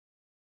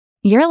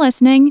You're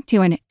listening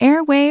to an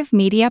Airwave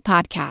Media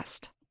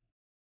Podcast.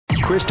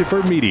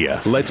 Christopher Media.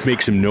 Let's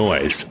make some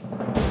noise.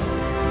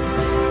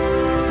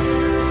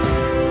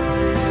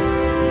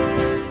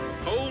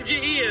 Hold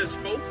your ears,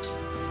 folks.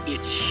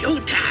 It's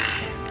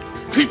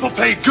showtime. People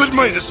pay good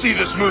money to see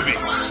this movie.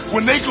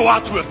 When they go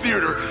out to a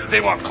theater, they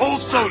want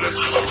cold sodas,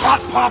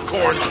 hot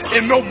popcorn,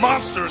 and no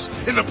monsters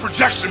in the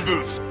projection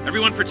booth.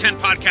 Everyone pretend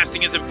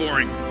podcasting isn't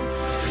boring.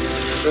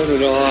 Turn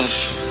it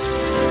off.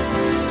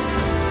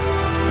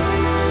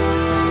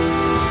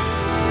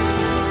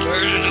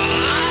 Turn it off.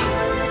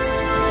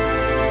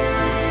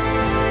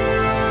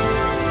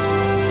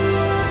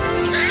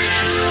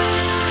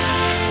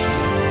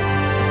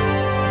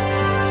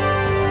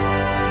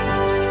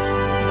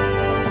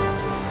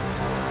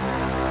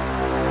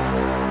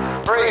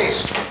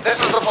 Freeze!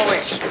 This is the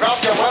police.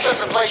 Drop your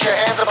weapons and place your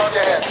hands above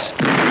your heads.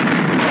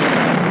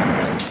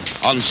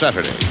 On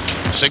Saturday,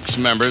 6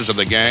 members of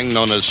the gang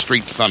known as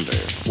Street Thunder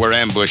were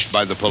ambushed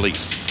by the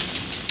police.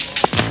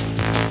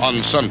 On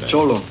Sunday,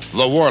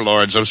 the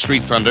warlords of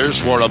Street Thunder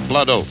swore a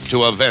blood oath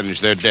to avenge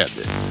their dead.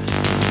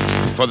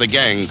 For the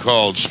gang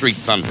called Street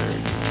Thunder,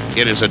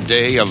 it is a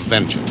day of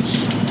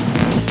vengeance.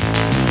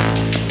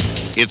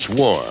 It's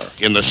war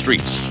in the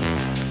streets.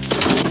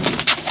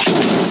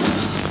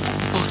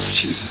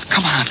 Jesus,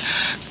 come on.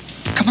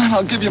 Come on,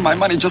 I'll give you my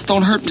money. Just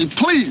don't hurt me,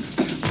 please.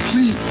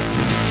 Please.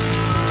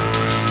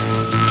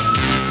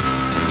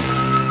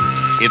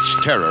 It's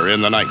terror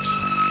in the night.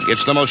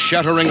 It's the most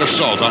shattering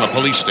assault on a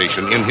police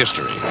station in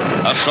history.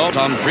 Assault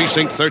on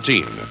Precinct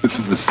 13. This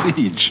is a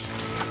siege.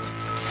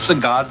 It's a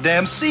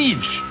goddamn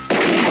siege.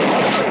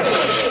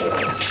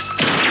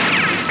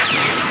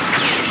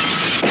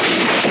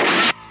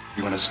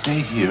 You're gonna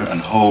stay here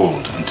and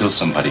hold until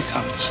somebody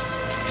comes,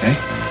 okay?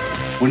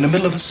 We're in the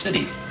middle of a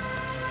city.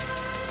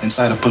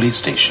 Inside a police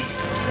station.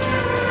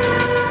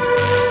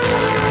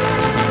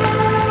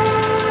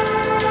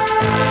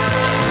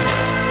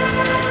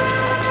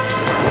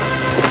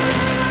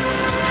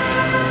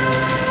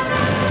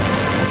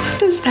 What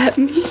does that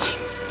mean?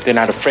 They're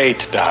not afraid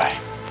to die.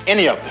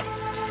 Any of them.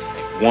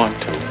 They want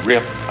to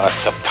rip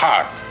us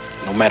apart,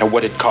 no matter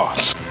what it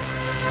costs.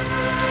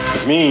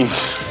 It means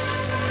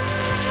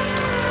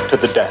to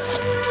the death.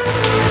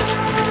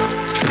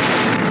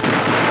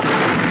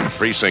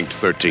 Precinct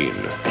 13.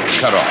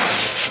 Cut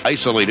off.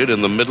 Isolated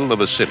in the middle of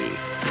a city,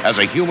 as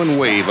a human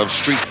wave of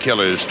street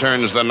killers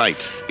turns the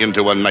night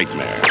into a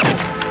nightmare.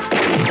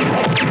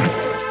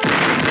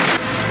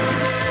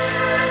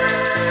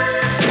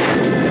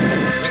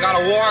 We got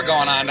a war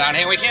going on down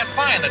here. We can't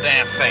find the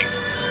damn thing.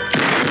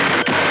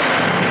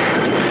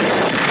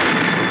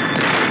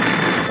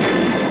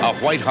 A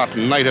white-hot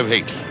night of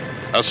hate.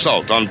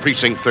 Assault on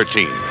Precinct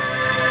 13.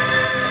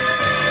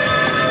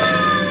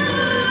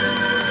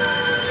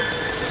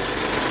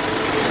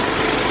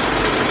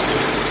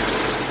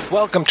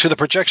 Welcome to the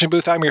projection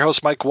booth. I'm your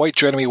host, Mike White.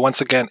 Joining me once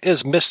again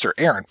is Mr.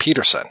 Aaron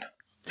Peterson.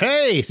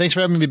 Hey, thanks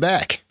for having me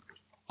back.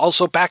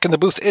 Also back in the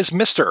booth is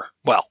Mr.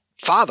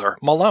 Father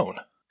Malone.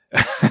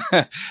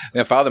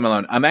 Yeah, Father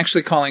Malone. I'm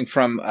actually calling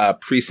from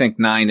Precinct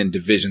 9 and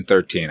Division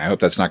 13. I hope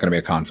that's not going to be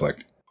a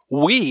conflict.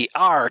 We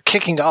are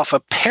kicking off a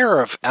pair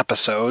of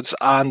episodes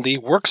on the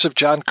works of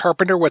John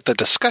Carpenter with the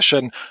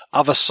discussion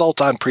of Assault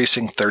on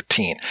Precinct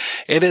 13.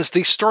 It is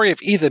the story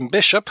of Ethan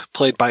Bishop,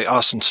 played by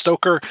Austin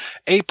Stoker,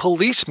 a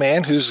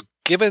policeman who's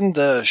given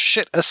the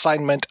shit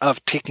assignment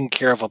of taking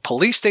care of a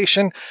police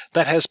station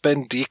that has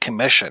been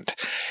decommissioned.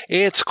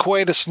 It's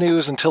quite a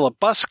snooze until a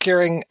bus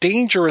carrying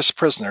dangerous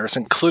prisoners,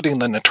 including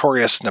the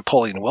notorious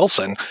Napoleon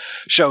Wilson,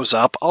 shows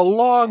up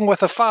along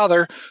with a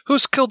father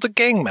who's killed a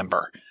gang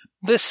member.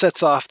 This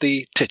sets off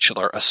the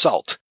titular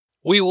assault.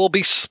 We will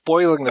be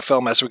spoiling the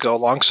film as we go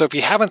along, so if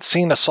you haven't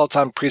seen Assault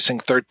on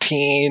Precinct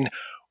 13,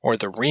 or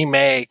the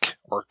remake,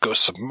 or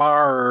Ghosts of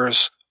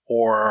Mars,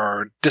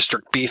 or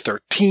District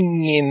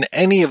B13,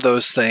 any of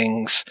those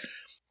things,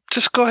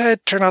 just go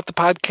ahead, turn out the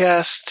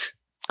podcast,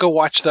 go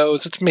watch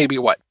those. It's maybe,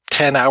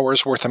 10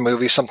 hours worth of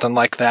movie, something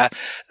like that. And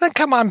then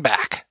come on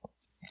back.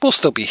 We'll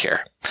still be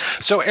here.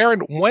 So,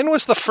 Aaron, when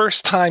was the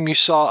first time you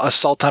saw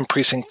Assault on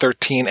Precinct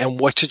 13, and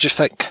what did you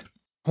think?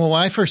 Well,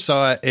 when I first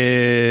saw it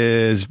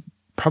is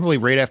probably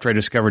right after I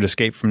discovered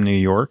Escape from New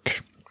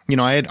York. You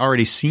know, I had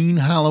already seen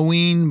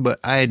Halloween, but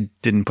I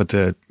didn't put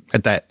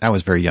I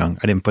was very young.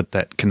 I didn't put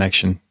that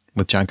connection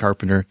with John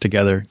Carpenter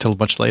together till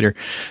much later.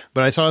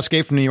 But I saw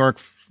Escape from New York,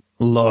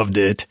 loved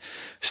it,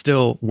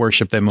 still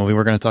worship that movie.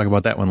 We're going to talk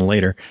about that one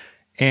later.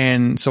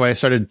 And so I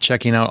started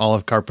checking out all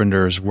of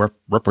Carpenter's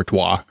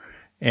repertoire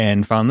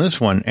and found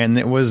this one. And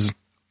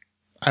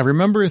I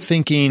remember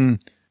thinking,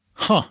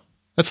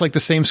 that's like the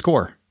same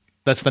score.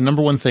 That's the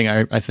number one thing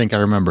I think I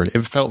remembered.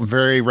 It felt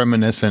very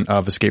reminiscent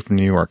of Escape from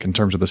New York in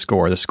terms of the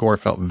score. The score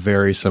felt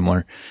very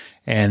similar.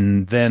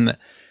 And then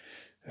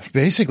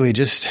basically it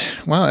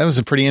was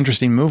a pretty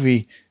interesting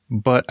movie,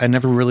 but I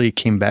never really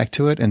came back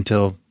to it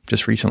until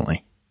just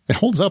recently. It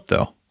holds up,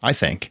 though, I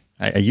think.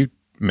 You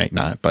may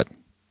not, but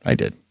I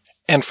did.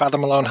 And Father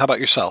Malone, how about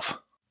yourself?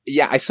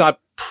 Yeah, I saw it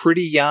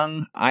pretty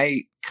young.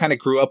 I kind of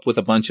grew up with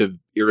a bunch of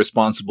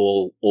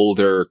irresponsible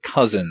older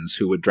cousins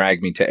who would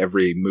drag me to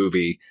every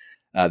movie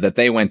that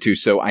they went to.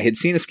 So I had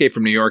seen Escape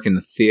from New York in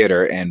the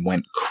theater and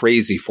went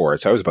crazy for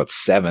it. So I was about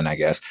 7, I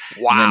guess.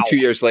 Wow. And then 2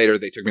 years later,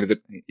 they took me to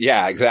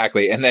yeah,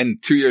 exactly. And then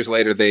 2 years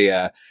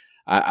later,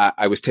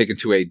 I was taken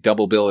to a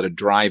double bill at a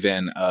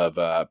drive-in of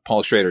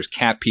Paul Schrader's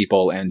Cat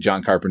People and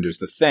John Carpenter's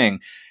The Thing.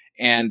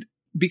 And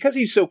because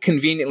he's so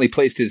conveniently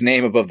placed his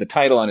name above the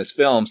title on his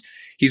films,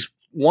 he's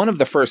one of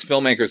the first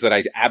filmmakers that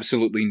I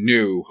absolutely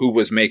knew who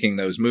was making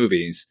those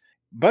movies.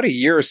 About a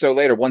year or so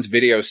later, once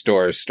video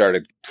stores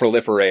started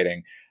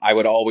proliferating, I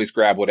would always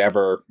grab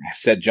whatever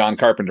said John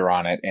Carpenter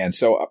on it. And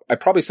so I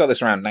probably saw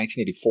this around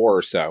 1984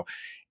 or so.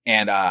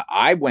 And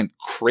I went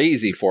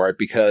crazy for it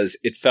because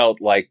it felt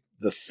like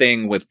The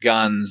Thing with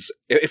guns.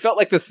 It felt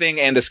like The Thing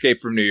and Escape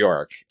from New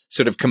York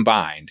sort of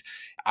combined.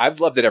 I've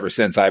loved it ever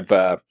since.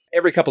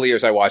 Every couple of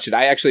years I watch it.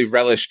 I actually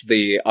relished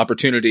the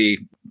opportunity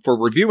for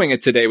reviewing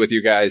it today with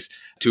you guys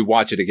to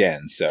watch it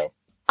again. So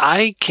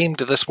I came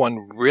to this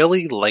one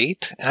really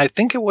late, and I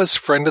think it was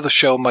friend of the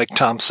show, Mike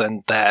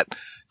Thompson, that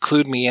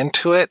clued me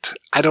into it.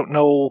 I don't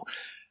know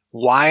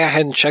why I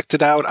hadn't checked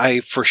it out.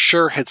 I for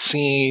sure had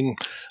seen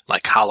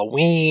like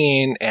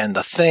Halloween and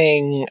The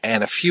Thing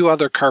and a few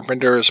other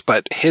Carpenters,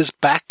 but his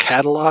back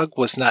catalog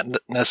was not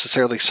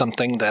necessarily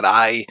something that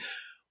I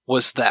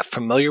was that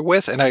familiar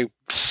with. And I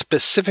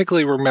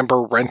specifically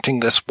remember renting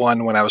this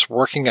one when I was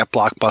working at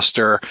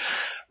Blockbuster,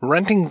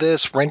 renting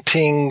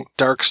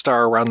Dark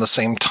Star around the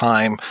same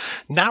time,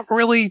 not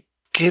really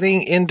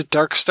getting into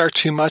Dark Star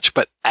too much,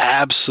 but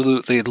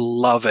absolutely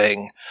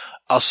loving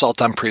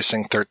Assault on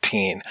Precinct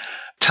 13.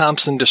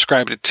 Thompson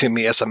described it to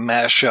me as a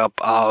mashup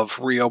of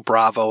Rio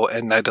Bravo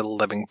and Night of the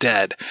Living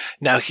Dead.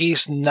 Now,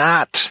 he's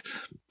not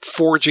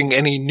forging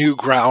any new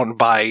ground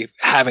by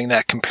having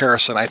that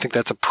comparison. I think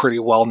that's a pretty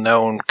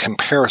well-known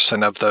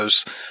comparison of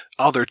those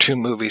other two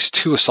movies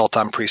to Assault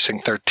on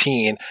Precinct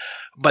 13.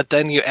 But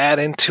then you add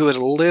into it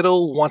a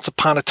little Once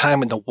Upon a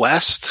Time in the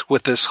West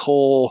with this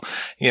whole,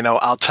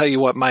 I'll tell you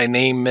what my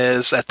name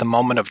is at the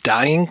moment of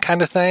dying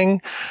kind of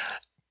thing.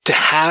 To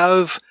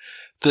have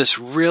this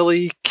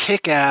really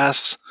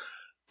kick-ass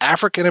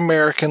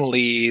African-American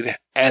lead,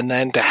 and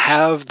then to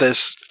have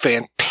this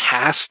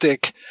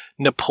fantastic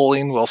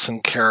Napoleon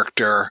Wilson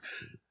character,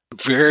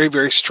 very,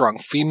 very strong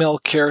female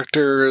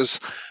characters,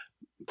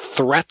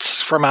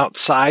 threats from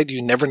outside.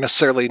 You never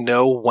necessarily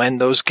know when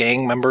those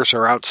gang members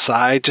are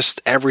outside,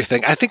 just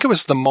everything. I think it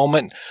was the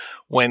moment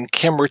when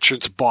Kim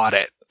Richards bought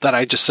it that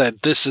I just said,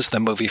 this is the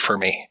movie for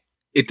me.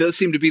 It does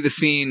seem to be the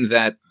scene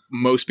that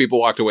most people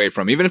walked away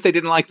from. Even if they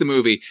didn't like the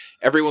movie,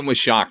 everyone was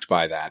shocked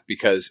by that,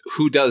 because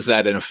who does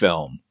that in a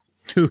film?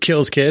 Who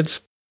kills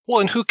kids? Well,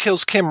 and who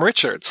kills Kim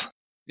Richards?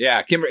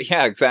 Yeah,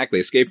 exactly.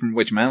 Escape from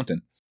Witch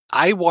Mountain.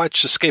 I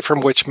watched Escape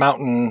from Witch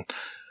Mountain,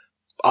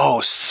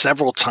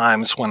 several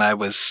times when I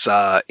was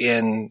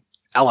in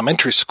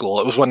elementary school.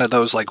 It was one of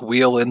those like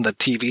wheel in the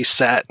TV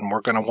set and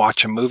we're going to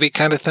watch a movie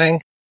kind of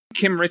thing.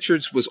 Kim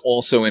Richards was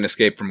also in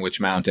Escape from Witch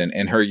Mountain,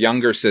 and her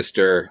younger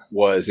sister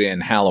was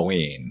in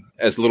Halloween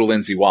as little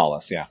Lindsay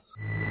Wallace, yeah.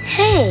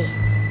 Hey,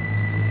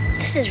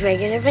 this is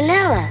regular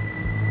vanilla.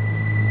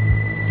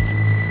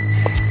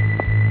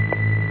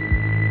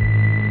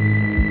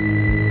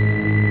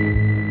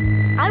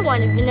 I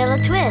wanted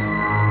vanilla twist.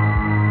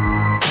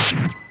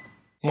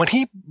 When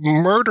he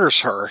murders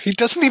her, he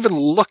doesn't even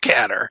look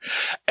at her.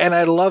 And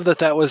I love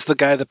that was the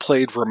guy that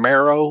played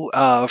Romero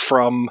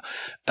from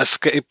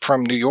Escape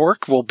from New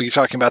York. We'll be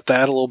talking about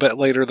that a little bit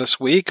later this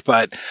week.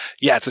 But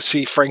yeah, to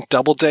see Frank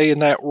Doubleday in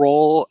that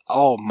role,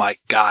 oh my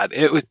God.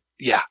 It was,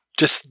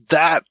 just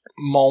that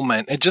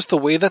moment and just the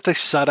way that they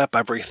set up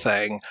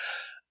everything,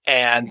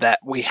 and that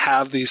we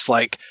have these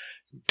like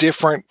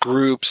different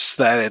groups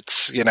that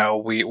it's,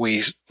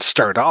 we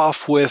start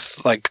off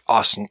with like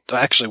Austin.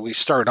 Actually, we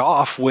start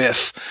off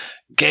with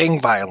gang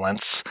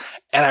violence.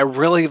 And I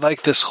really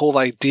like this whole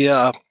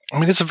idea. I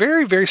mean, it's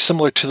very, very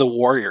similar to the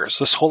Warriors.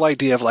 This whole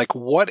idea of like,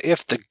 what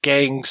if the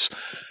gangs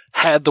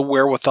had the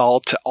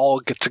wherewithal to all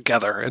get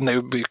together and they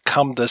would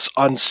become this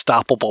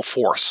unstoppable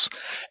force.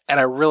 And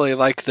I really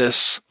like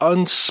this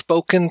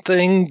unspoken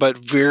thing, but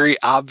very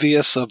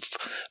obvious of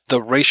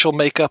the racial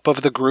makeup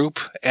of the group,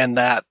 and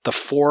that the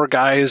 4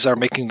 guys are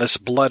making this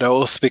blood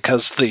oath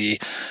because the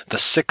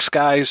 6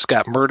 guys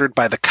got murdered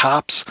by the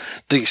cops.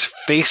 These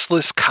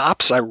faceless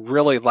cops, I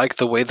really like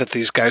the way that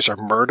these guys are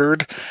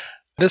murdered.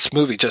 This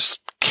movie just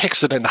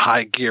kicks it into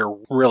high gear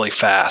really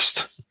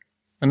fast.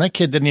 And that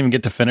kid didn't even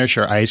get to finish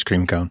her ice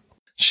cream cone.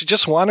 She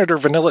just wanted her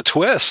vanilla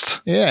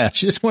twist. Yeah,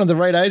 she just wanted the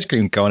right ice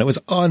cream cone. It was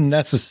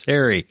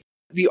unnecessary.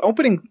 The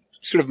opening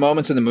sort of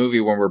moments in the movie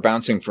when we're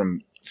bouncing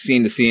from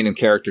scene to scene and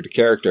character to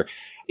character,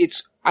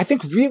 it's, I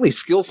think, really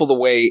skillful the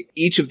way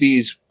each of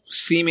these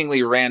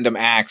seemingly random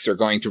acts are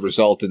going to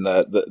result in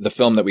the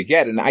film that we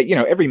get. And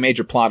every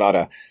major plot ought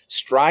to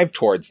strive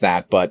towards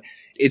that, but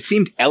it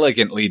seemed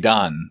elegantly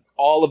done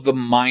all of the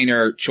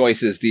minor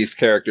choices these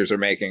characters are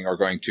making are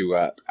going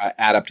to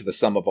add up to the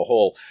sum of a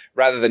whole,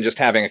 rather than just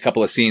having a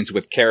couple of scenes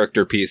with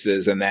character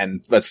pieces and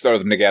then let's throw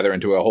them together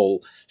into a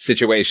whole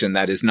situation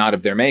that is not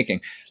of their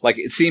making. Like,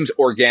 it seems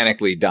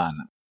organically done.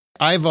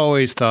 I've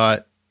always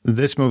thought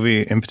this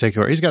movie in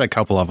particular, he's got a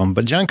couple of them,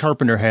 but John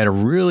Carpenter had a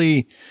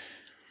really,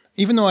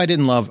 even though I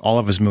didn't love all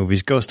of his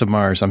movies, Ghost of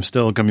Mars, I'm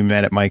still going to be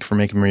mad at Mike for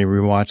making me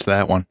rewatch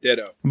that one.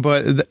 Ditto.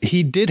 But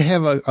he did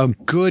have a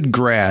good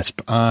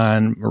grasp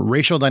on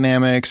racial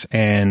dynamics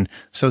and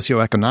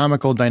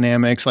socioeconomical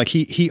dynamics. Like,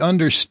 he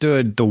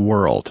understood the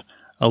world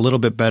a little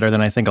bit better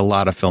than I think a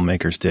lot of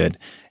filmmakers did,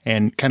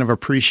 and kind of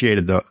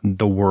appreciated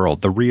the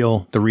world, the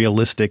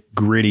realistic,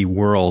 gritty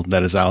world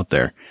that is out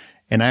there.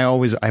 And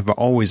I've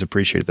always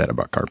appreciated that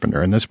about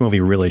Carpenter, and this movie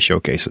really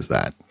showcases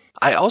that.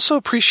 I also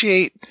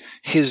appreciate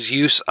his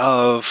use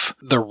of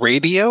the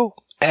radio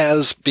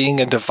as being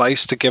a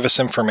device to give us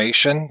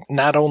information.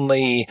 Not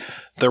only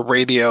the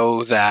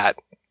radio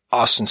that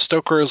Austin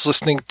Stoker is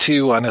listening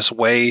to on his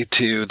way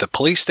to the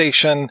police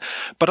station,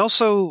 but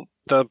also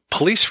the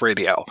police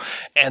radio,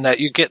 and that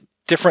you get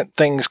different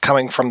things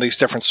coming from these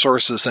different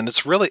sources. And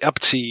it's really up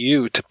to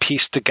you to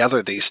piece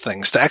together these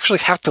things, to actually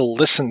have to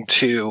listen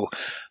to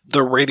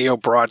the radio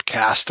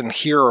broadcast and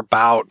hear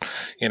about,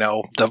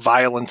 the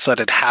violence that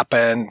had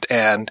happened.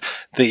 And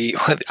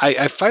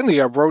I finally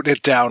wrote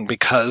it down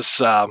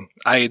because,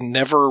 I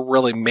never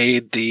really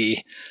made the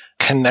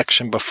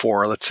connection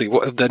before. Let's see,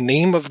 the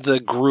name of the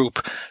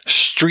group,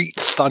 Street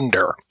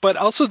Thunder, but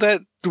also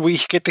that we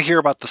get to hear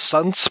about the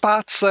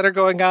sunspots that are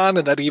going on,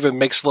 and that even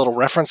makes a little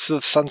reference to the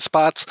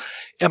sunspots.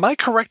 Am I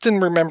correct in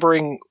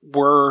remembering,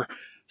 were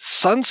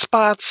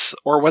sunspots,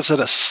 or was it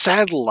a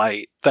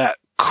satellite that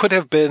could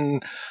have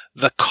been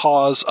the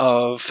cause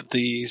of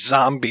the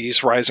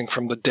zombies rising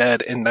from the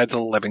dead in Night of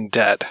the Living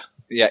Dead?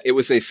 Yeah, it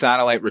was a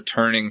satellite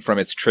returning from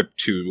its trip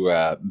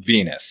to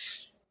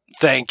Venus.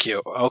 Thank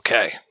you.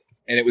 Okay.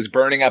 And it was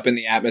burning up in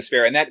the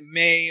atmosphere, and that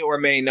may or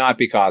may not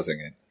be causing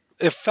it.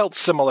 It felt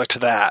similar to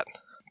that.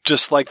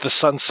 Just like the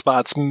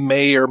sunspots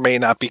may or may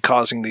not be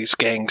causing these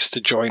gangs to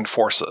join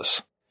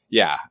forces.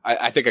 Yeah,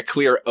 I think a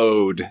clear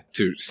ode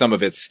to some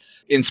of its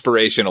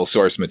inspirational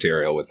source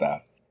material with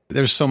that.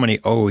 There's so many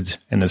odes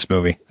in this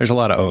movie. There's a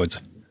lot of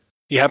odes.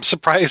 Yeah, I'm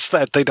surprised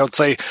that they don't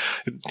say,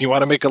 do you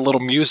want to make a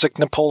little music,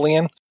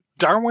 Napoleon?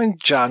 Darwin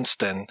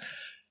Johnston,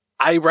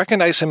 I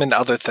recognize him in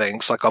other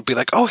things. Like, I'll be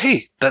like, oh,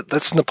 hey,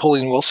 that's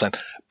Napoleon Wilson.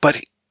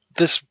 But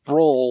this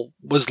role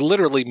was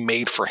literally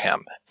made for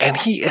him. And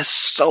he is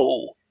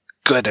so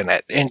good in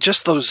it. And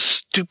just those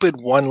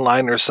stupid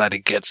one-liners that he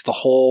gets, the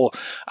whole,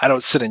 I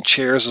don't sit in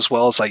chairs as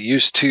well as I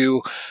used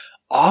to,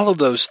 all of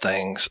those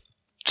things,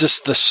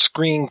 just the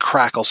screen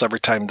crackles every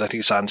time that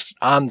he's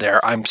on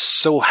there. I'm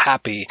so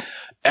happy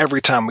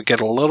every time we get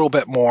a little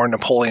bit more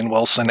Napoleon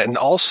Wilson, and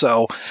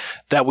also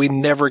that we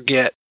never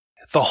get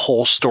the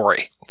whole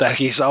story, that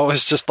he's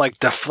always just like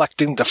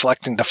deflecting.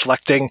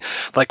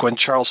 Like when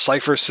Charles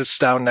Cypher sits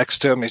down next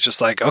to him, he's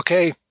just like,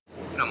 okay.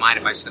 You don't mind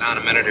if I sit down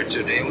a minute or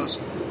two, do you,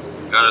 Wilson?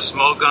 Got a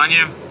smoke on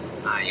you?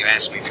 You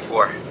asked me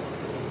before.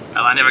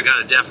 Well, I never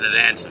got a definite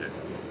answer.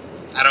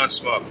 I don't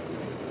smoke.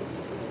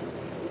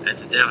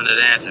 That's a definite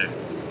answer.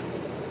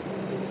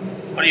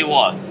 What do you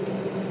want?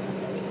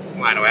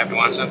 Why, do I have to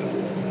want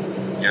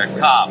something? You're a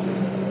cop.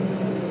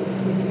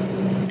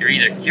 You're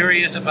either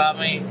curious about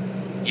me,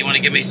 you want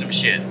to give me some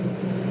shit.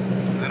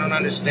 I don't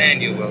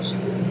understand you, Wilson.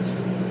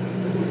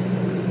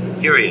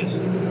 Curious.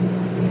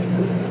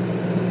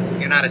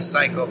 You're not a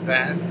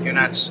psychopath. You're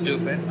not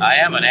stupid. I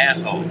am an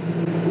asshole.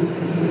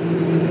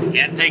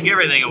 Can't take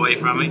everything away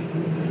from me.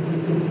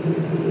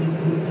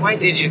 Why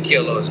did you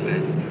kill those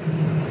men?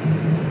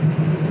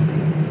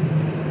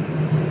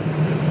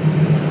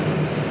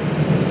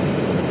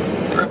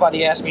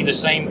 Everybody asks me the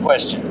same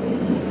question.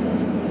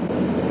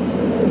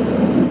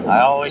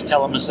 I always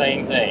tell them the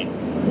same thing.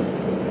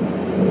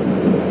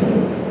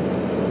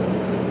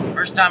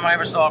 First time I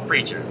ever saw a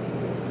preacher,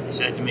 he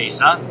said to me,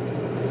 son,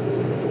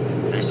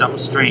 there's something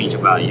strange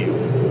about you.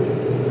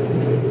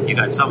 You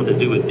got something to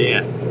do with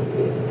death.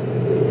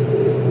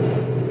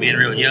 Being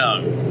real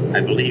young,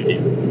 I believed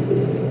him.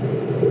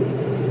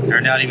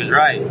 Turned out he was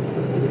right.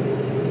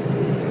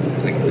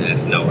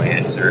 That's no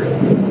answer.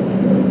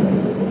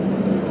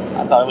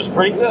 I thought it was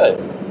pretty good.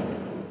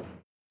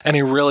 And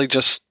he really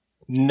just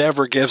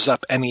never gives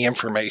up any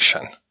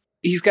information.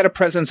 He's got a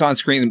presence on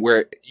screen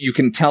where you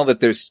can tell that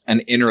there's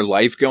an inner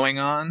life going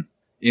on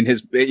in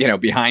his,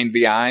 behind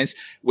the eyes,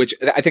 which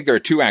I think there are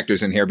two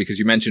actors in here, because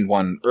you mentioned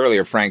one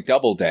earlier, Frank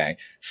Doubleday.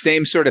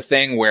 Same sort of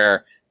thing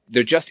where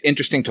they're just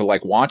interesting to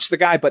watch the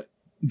guy. But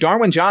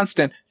Darwin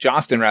Johnston,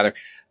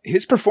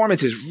 his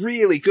performance is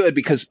really good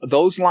because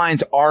those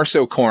lines are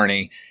so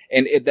corny,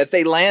 and that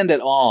they land at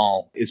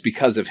all is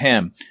because of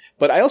him.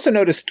 But I also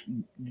noticed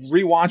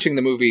rewatching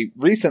the movie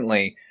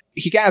recently,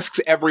 he asks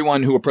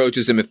everyone who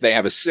approaches him if they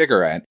have a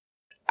cigarette.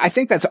 I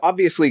think that's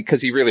obviously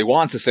because he really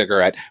wants a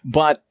cigarette,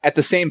 but at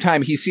the same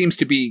time, he seems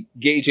to be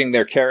gauging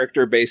their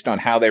character based on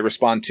how they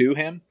respond to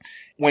him.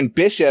 When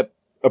Bishop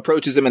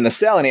approaches him in the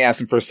cell and he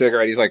asks him for a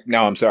cigarette, he's like,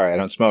 no, I'm sorry, I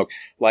don't smoke.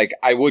 Like,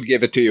 I would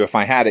give it to you if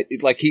I had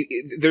it. Like,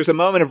 there's a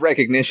moment of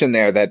recognition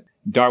there that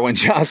Darwin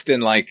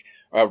Justin, like,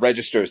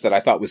 registers that I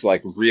thought was,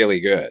 like, really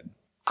good.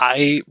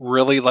 I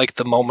really like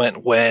the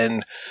moment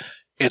when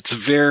it's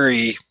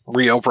very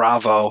Rio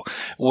Bravo,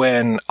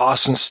 when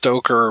Austin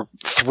Stoker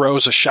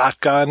throws a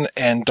shotgun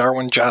and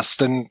Darwin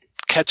Justin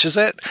catches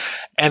it.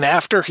 And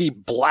after he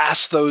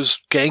blasts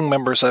those gang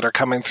members that are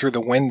coming through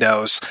the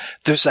windows,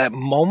 there's that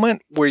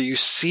moment where you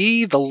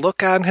see the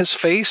look on his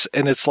face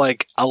and it's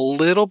like a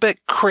little bit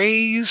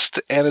crazed.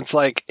 And it's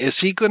like, is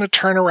he going to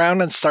turn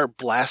around and start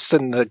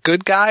blasting the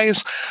good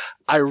guys?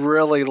 I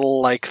really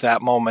like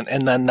that moment.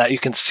 And then that you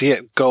can see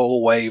it go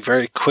away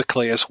very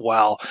quickly as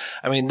well.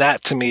 I mean,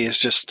 that to me is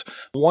just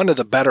one of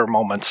the better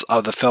moments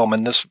of the film.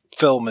 And this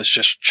film is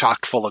just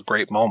chock full of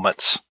great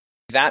moments.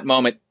 That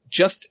moment,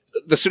 just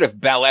the sort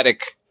of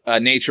balletic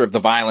nature of the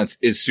violence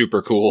is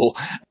super cool.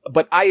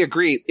 But I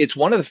agree. It's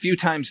one of the few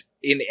times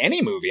in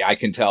any movie I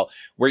can tell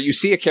where you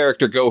see a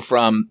character go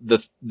from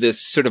this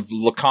sort of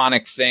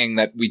laconic thing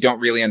that we don't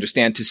really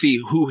understand to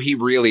see who he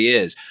really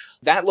is.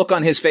 That look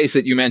on his face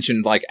that you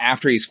mentioned, like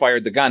after he's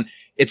fired the gun,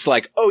 it's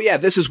like, oh yeah,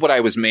 this is what I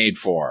was made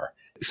for.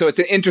 So it's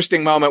an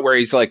interesting moment where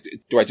he's like,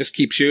 do I just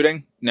keep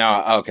shooting?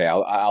 No, okay,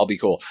 I'll be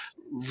cool.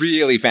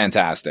 Really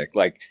fantastic.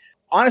 Like,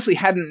 honestly,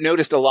 hadn't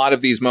noticed a lot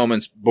of these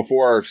moments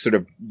before sort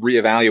of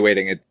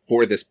reevaluating it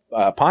for this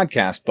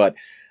podcast. But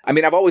I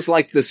mean, I've always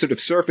liked the sort of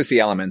surfacey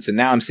elements. And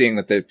now I'm seeing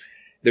that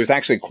there's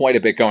actually quite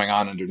a bit going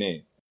on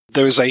underneath.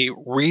 There's a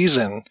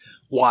reason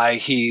why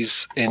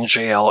he's in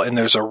jail, and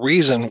there's a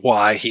reason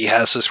why he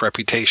has this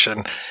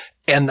reputation.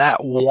 And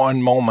that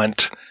one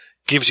moment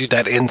gives you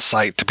that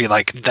insight to be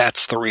like,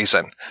 that's the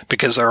reason.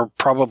 Because there are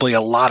probably a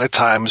lot of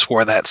times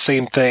where that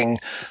same thing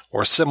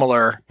or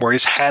similar, where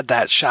he's had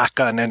that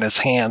shotgun in his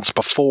hands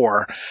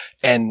before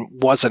and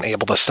wasn't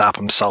able to stop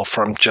himself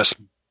from just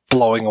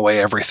blowing away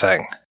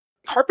everything.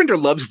 Carpenter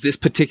loves this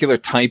particular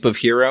type of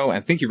hero. I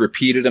think he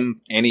repeated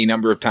him any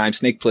number of times,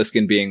 Snake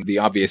Plissken being the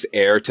obvious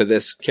heir to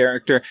this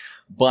character.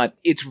 But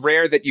it's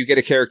rare that you get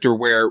a character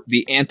where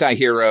the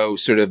anti-hero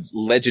sort of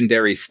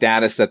legendary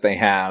status that they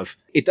have,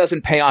 it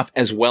doesn't pay off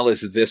as well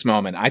as this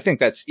moment. I think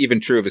that's even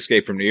true of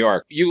Escape from New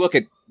York. You look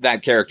at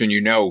that character and you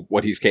know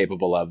what he's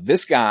capable of.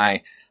 This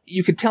guy,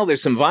 you could tell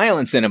there's some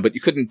violence in him, but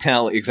you couldn't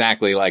tell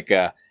exactly like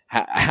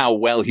how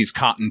well he's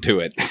cottoned to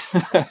it.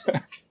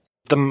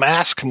 The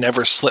mask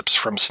never slips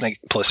from Snake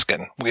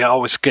Plissken. We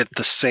always get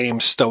the same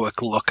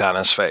stoic look on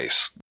his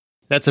face.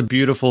 That's a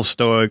beautiful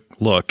stoic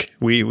look.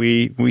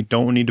 We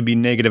don't need to be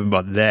negative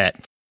about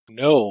that.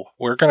 No,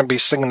 we're going to be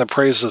singing the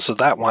praises of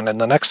that one in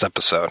the next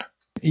episode.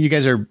 You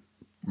guys are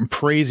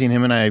praising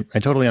him, and I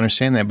totally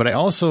understand that. But I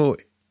also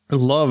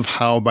love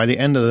how by the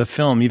end of the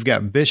film, you've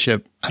got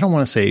Bishop, I don't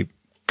want to say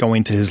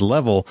going to his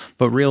level,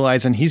 but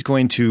realizing he's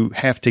going to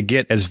have to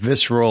get as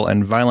visceral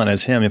and violent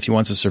as him if he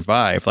wants to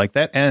survive. Like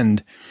that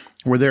end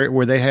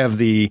where they have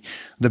the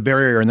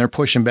barrier and they're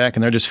pushing back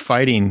and they're just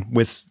fighting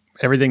with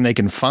everything they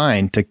can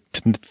find to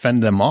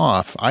fend them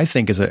off, I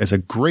think is a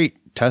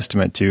great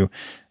testament to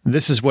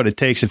this is what it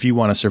takes if you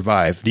want to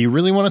survive. Do you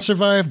really want to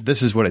survive?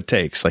 This is what it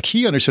takes. Like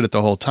he understood it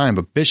the whole time,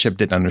 but Bishop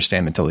didn't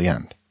understand until the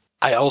end.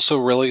 I also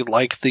really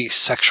like the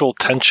sexual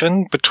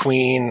tension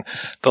between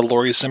the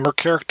Laurie Zimmer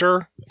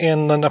character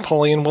and the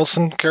Napoleon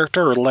Wilson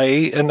character, or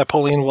Leigh and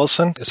Napoleon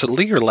Wilson. Is it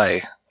Lee or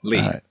Leigh?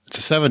 Lee.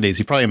 It's the 70s.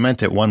 He probably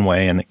meant it one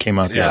way and it came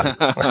out the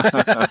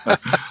other.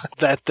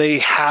 That they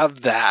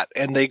have that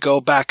and they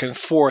go back and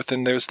forth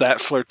and there's that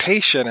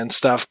flirtation and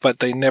stuff, but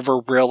they never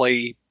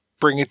really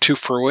bring it to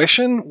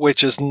fruition,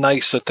 which is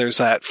nice that there's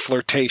that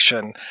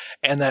flirtation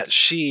and that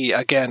she,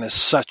 again, is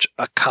such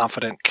a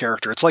confident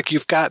character. It's like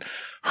you've got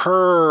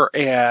her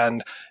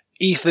and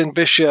Ethan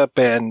Bishop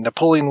and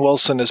Napoleon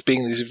Wilson as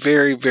being these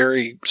very,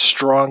 very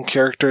strong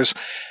characters.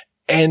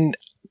 And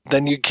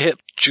then you get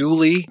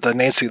Julie, the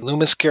Nancy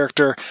Loomis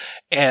character,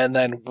 and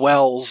then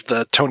Wells,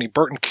 the Tony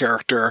Burton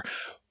character.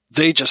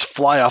 They just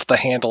fly off the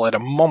handle at a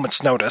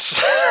moment's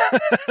notice.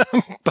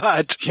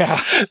 But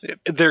yeah,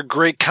 they're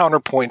great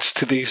counterpoints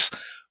to these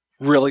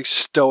really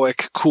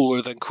stoic,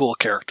 cooler than cool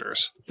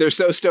characters. They're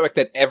so stoic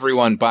that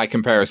everyone by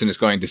comparison is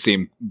going to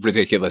seem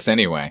ridiculous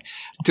anyway.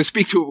 To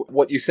speak to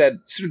what you said,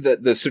 sort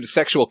of the sort of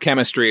sexual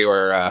chemistry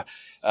or,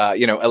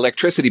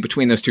 electricity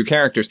between those two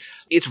characters,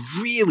 it's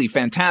really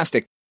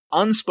fantastic.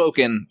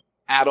 Unspoken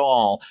at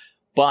all,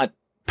 but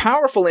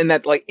powerful in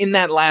that, like in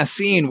that last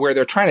scene where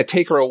they're trying to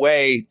take her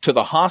away to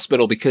the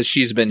hospital because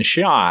she's been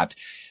shot.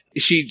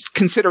 She's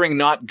considering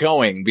not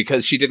going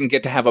because she didn't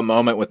get to have a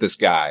moment with this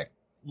guy.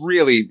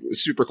 Really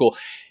super cool.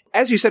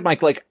 As you said,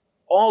 Mike, like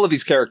all of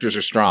these characters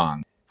are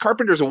strong.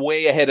 Carpenter's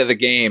way ahead of the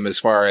game as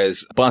far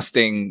as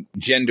busting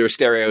gender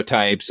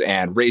stereotypes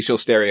and racial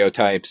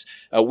stereotypes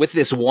with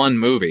this one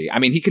movie. I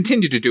mean, he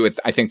continued to do it,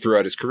 I think,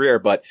 throughout his career,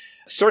 but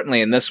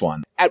certainly in this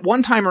one. At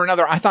one time or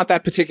another, I thought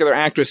that particular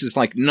actress is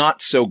like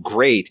not so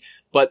great,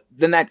 but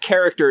then that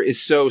character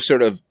is so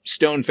sort of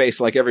stone-faced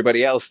like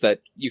everybody else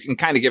that you can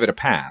kind of give it a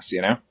pass,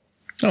 you know?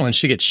 Oh, and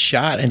she gets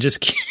shot and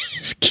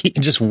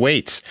just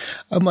waits.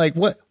 I'm like,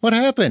 what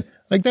happened?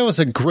 Like, that was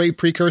a great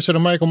precursor to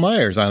Michael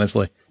Myers,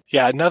 honestly.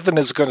 Yeah, nothing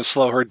is going to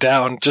slow her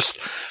down. Just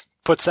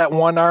puts that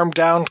one arm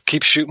down,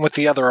 keeps shooting with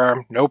the other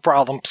arm. No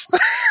problems.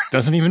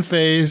 Doesn't even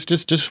phase.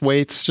 Just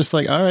waits. Just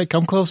like, all right,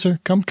 come closer.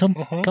 Come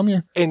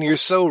here. And you're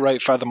so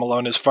right, Father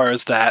Malone, as far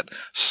as that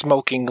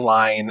smoking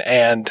line.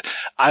 And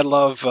I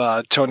love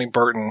Tony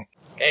Burton.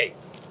 Hey,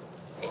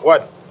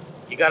 What?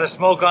 you got a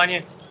smoke on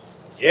you?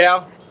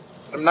 Yeah,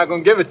 I'm not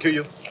gonna give it to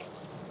you.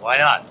 Why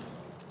not?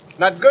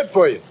 Not good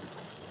for you.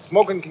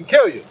 Smoking can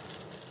kill you.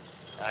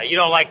 You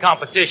don't like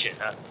competition,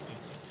 huh?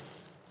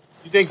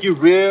 You think you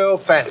real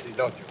fancy,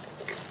 don't you?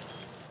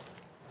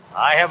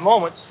 I have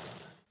moments.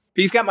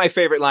 He's got my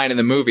favorite line in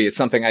the movie. It's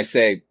something I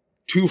say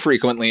too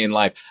frequently in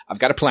life. I've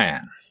got a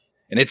plan,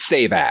 and it's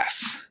save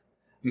ass.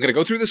 I'm going to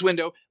go through this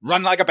window,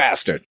 run like a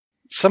bastard.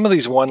 Some of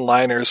these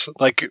one-liners,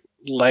 like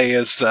Leigh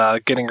is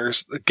getting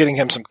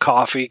him some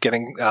coffee,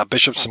 getting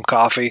Bishop some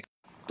coffee.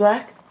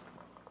 Black?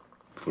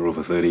 For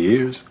over 30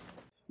 years.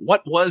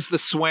 What was the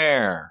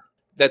swear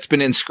that's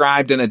been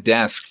inscribed in a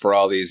desk for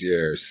all these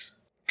years?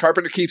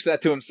 Carpenter keeps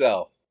that to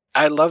himself.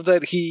 I love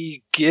that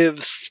he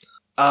gives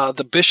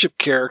the Bishop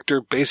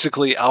character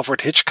basically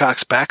Alfred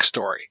Hitchcock's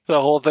backstory.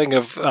 The whole thing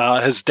of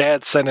his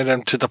dad sending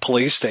him to the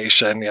police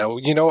station.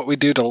 You know what we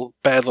do to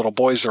bad little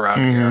boys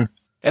around here.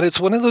 And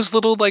it's one of those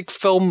little like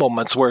film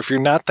moments where if you're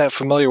not that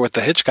familiar with the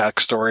Hitchcock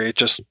story, it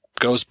just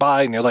goes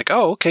by and you're like,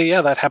 oh, okay,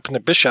 yeah, that happened to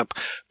Bishop.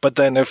 But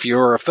then if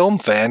you're a film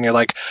fan, you're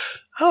like,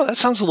 oh, that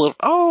sounds a little,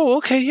 oh,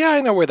 okay, yeah,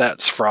 I know where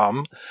that's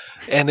from.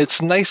 And it's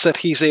nice that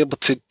he's able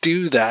to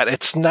do that.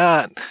 It's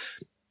not,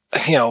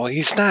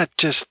 he's not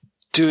just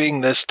doing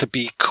this to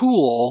be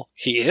cool.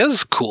 He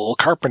is cool.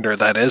 Carpenter,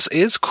 that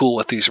is cool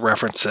with these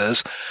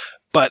references,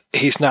 but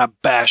he's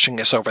not bashing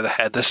us over the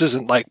head. This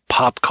isn't like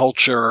pop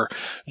culture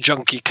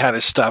junkie kind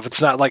of stuff.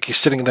 It's not like he's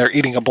sitting there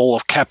eating a bowl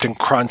of Captain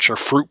Crunch or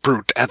Fruit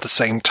Brute at the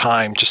same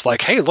time. Just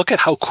like, hey, look at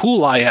how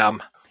cool I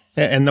am.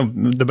 And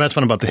the best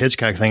one about the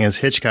Hitchcock thing is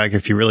Hitchcock,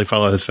 if you really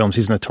follow his films,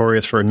 he's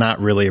notorious for not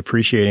really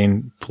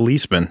appreciating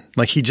policemen.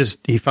 Like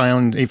he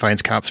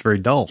finds cops very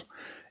dull.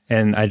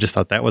 And I just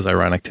thought that was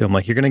ironic too. I'm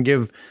like, you're going to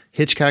give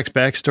Hitchcock's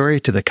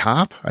backstory to the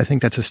cop? I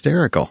think that's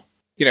hysterical.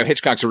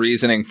 Hitchcock's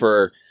reasoning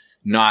for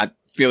not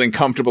feeling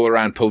comfortable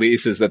around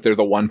police is that they're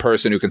the one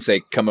person who can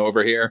say, come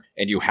over here,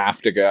 and you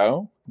have to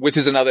go, which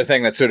is another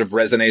thing that sort of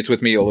resonates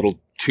with me a little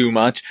too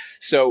much.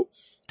 So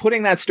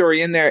putting that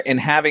story in there and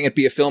having it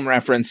be a film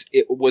reference,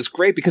 it was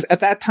great because at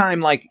that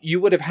time, like,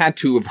 you would have had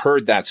to have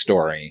heard that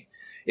story.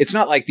 It's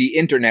not like the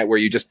internet where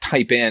you just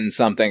type in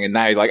something and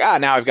now you're like,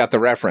 now I've got the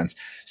reference.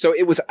 So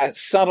it was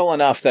subtle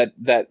enough that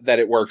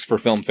it works for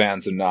film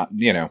fans and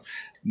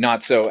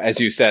not so,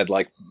 as you said,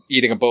 like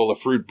eating a bowl of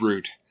Fruit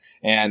Brute.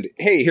 And,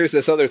 hey, here's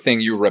this other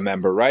thing you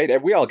remember,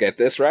 right? We all get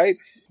this, right?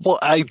 Well,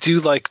 I do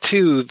like,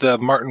 too, the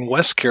Martin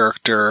West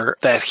character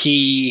that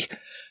he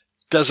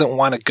doesn't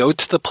want to go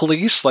to the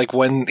police. Like,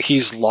 when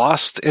he's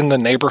lost in the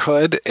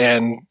neighborhood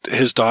and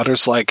his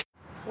daughter's like,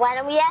 why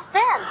don't we ask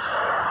them?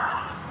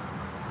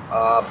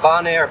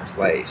 Bon Air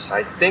Place.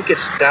 I think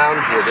it's down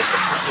here just a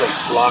couple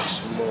of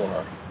blocks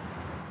more.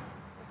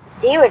 Mr.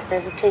 Seward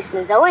says the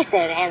policeman's always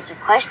there to answer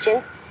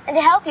questions and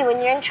to help you when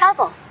you're in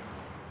trouble.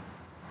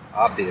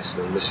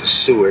 Obviously, Mrs.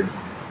 Seward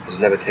has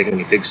never taken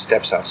any big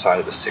steps outside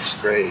of the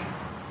 6th grade.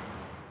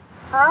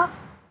 Huh?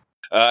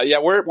 Yeah,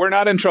 we're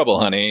not in trouble,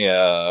 honey.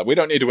 We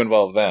don't need to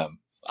involve them.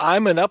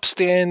 I'm an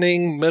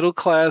upstanding,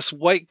 middle-class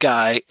white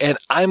guy, and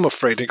I'm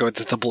afraid to go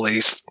to the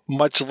police,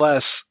 much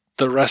less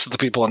the rest of the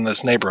people in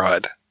this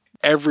neighborhood.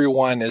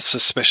 Everyone is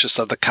suspicious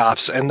of the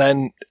cops. And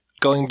then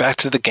going back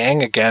to the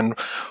gang again,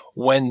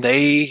 when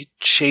they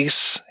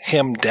chase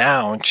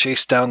down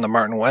the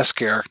Martin West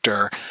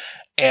character,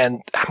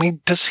 and, I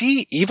mean, does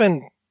he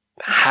even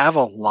have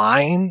a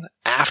line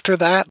after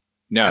that?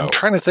 No. I'm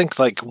trying to think,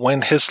 like,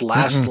 when his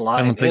last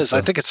line is. So.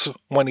 I think it's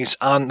when he's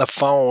on the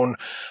phone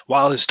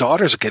while his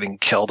daughter's getting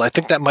killed. I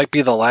think that might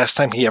be the last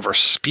time he ever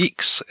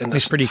speaks in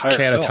this entire film. He's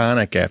pretty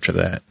catatonic after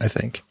that, I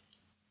think.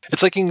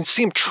 It's like you can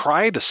see him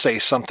try to say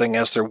something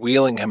as they're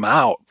wheeling him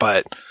out,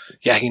 but,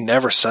 yeah, he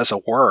never says a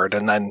word.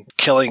 And then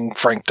killing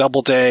Frank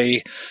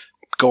Doubleday,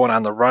 going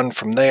on the run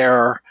from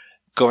there,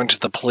 going to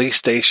the police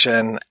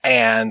station,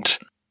 and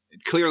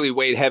it clearly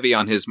weighed heavy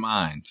on his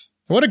mind.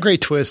 What a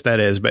great twist that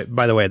is. But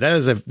by the way, that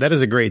is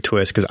a great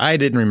twist because I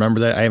didn't remember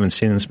that. I haven't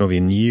seen this movie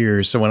in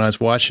years. So when I was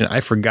watching it, I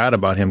forgot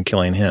about him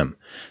killing him.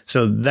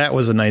 So that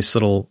was a nice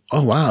little,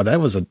 oh wow,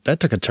 that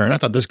took a turn. I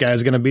thought this guy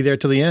was going to be there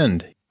till the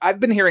end. I've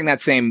been hearing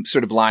that same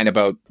sort of line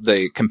about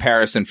the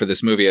comparison for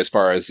this movie as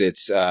far as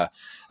its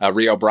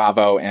Rio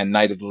Bravo and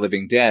Night of the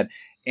Living Dead.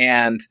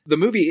 And the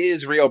movie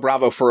is Rio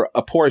Bravo for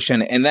a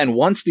portion. And then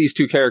once these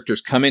two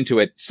characters come into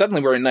it,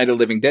 suddenly we're in Night of the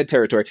Living Dead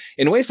territory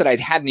in ways that I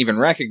hadn't even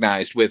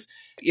recognized.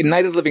 In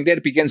Night of the Living Dead,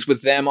 it begins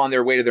with them on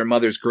their way to their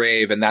mother's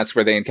grave. And that's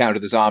where they encounter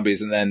the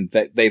zombies. And then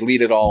they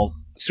lead it all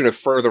sort of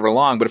further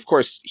along. But of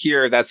course,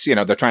 here that's,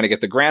 they're trying to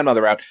get the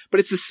grandmother out. But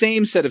it's the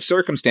same set of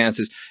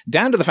circumstances,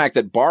 down to the fact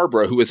that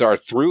Barbara, who is our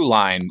through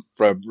line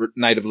for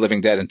Night of the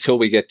Living Dead until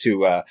we get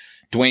to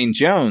Dwayne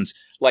Jones,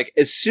 like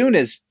as soon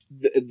as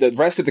the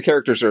rest of the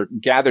characters are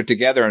gathered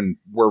together and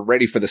we're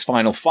ready for this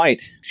final fight,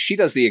 she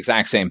does the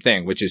exact same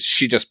thing, which is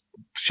she just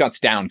shuts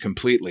down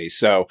completely.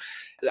 So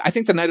I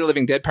think the Night of the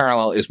Living Dead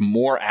parallel is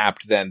more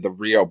apt than the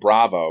Rio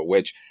Bravo,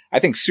 which I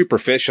think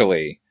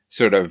superficially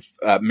sort of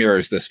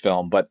mirrors this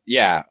film. But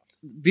yeah,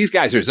 these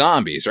guys are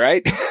zombies,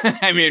 right?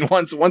 I mean,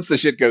 once the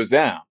shit goes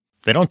down.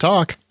 They don't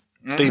talk.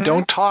 They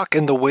don't talk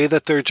in the way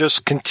that they're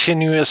just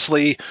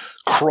continuously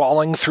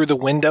crawling through the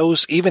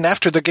windows, even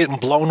after they're getting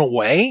blown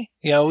away.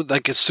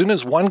 Like as soon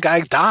as one guy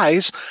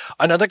dies,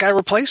 another guy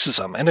replaces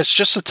them. And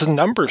it's a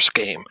numbers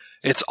game.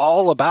 It's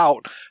all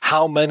about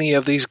how many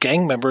of these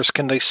gang members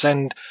can they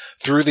send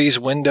through these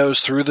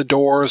windows, through the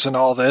doors and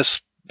all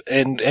this.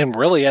 And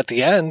really at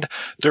the end,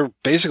 they're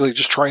basically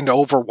just trying to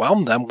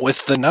overwhelm them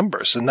with the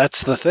numbers. And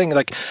that's the thing.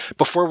 Like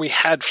before we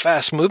had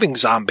fast moving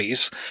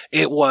zombies,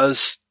 it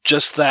was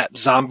just that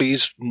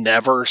zombies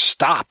never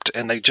stopped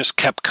and they just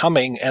kept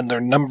coming and their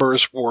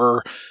numbers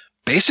were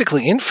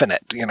basically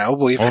infinite.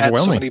 We've had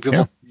so many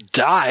people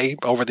die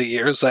over the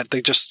years that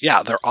they just,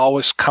 they're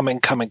always coming.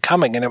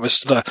 And it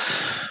was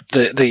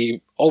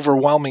the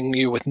overwhelming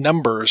you with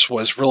numbers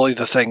was really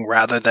the thing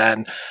rather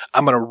than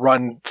I'm going to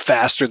run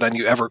faster than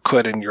you ever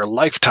could in your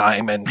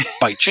lifetime and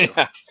bite you.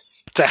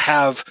 To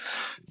have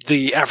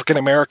the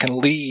African-American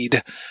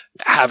lead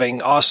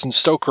having Austin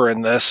Stoker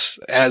in this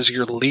as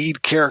your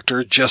lead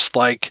character, just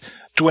like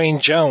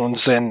Dwayne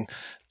Jones, and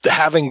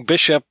having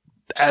Bishop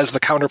as the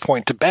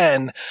counterpoint to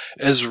Ben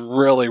is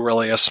really,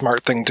 really a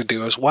smart thing to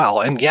do as well.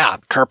 And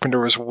Carpenter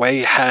was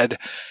way ahead,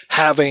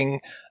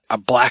 having a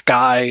black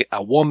guy,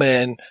 a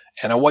woman,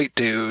 and a white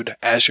dude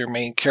as your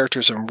main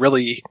characters. And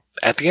really,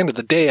 at the end of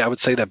the day, I would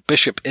say that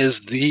Bishop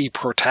is the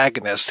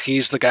protagonist.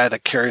 He's the guy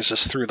that carries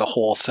us through the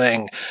whole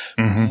thing,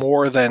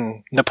 more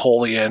than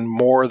Napoleon,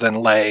 more than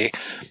Lay.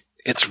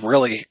 It's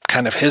really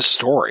kind of his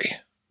story.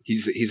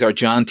 He's our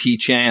John T.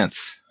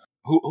 Chance,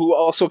 who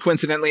also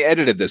coincidentally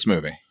edited this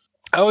movie.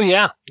 Oh,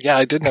 yeah. Yeah,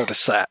 I did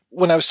notice that.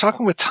 When I was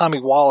talking with Tommy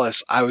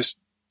Wallace, I was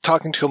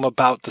talking to him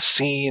about the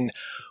scene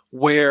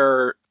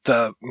where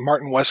the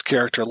Martin West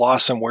character,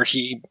 Lawson, where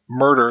he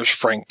murders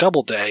Frank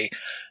Doubleday.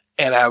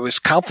 And I was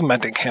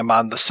complimenting him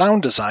on the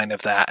sound design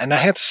of that. And I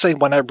had to say,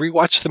 when I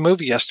rewatched the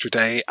movie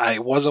yesterday, I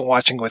wasn't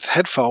watching with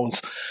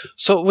headphones.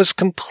 So it was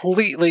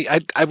completely,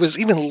 I was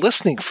even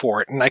listening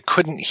for it and I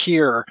couldn't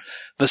hear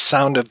the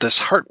sound of this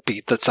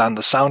heartbeat that's on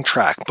the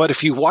soundtrack. But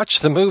if you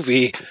watch the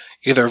movie,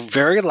 either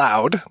very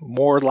loud,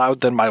 more loud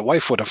than my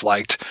wife would have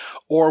liked,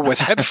 or with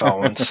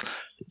headphones,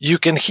 you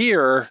can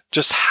hear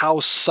just how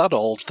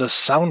subtle the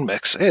sound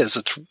mix is.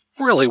 It's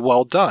really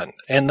well done.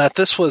 And that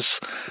this was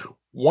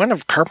one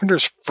of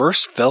Carpenter's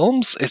first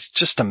films is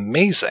just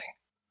amazing.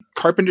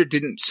 Carpenter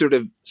didn't sort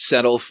of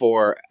settle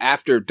for,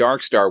 after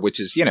Dark Star, which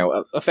is,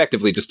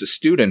 effectively just a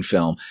student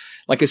film.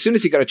 Like, as soon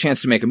as he got a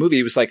chance to make a movie,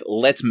 he was like,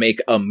 let's make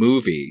a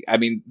movie. I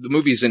mean, the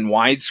movie's in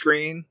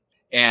widescreen.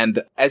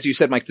 And as you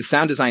said, Mike, the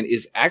sound design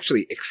is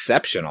actually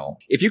exceptional.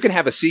 If you can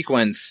have a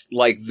sequence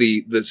like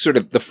the sort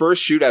of the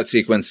first shootout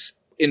sequence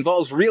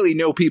involves really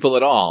no people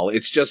at all.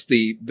 It's just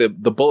the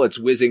bullets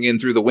whizzing in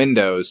through the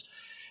windows.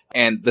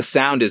 And the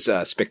sound is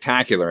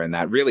spectacular, and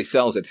that really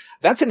sells it.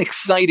 That's an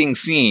exciting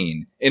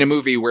scene in a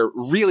movie where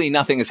really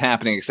nothing is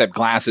happening except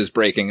glasses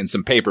breaking and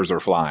some papers are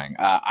flying.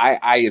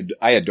 I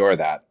adore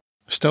that.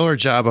 Stellar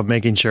job of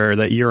making sure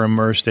that you're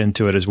immersed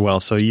into it as well.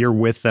 So you're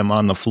with them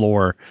on the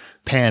floor,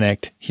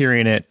 panicked,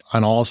 hearing it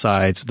on all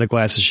sides, the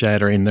glass is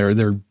shattering.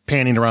 They're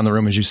panning around the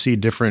room as you see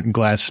different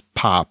glass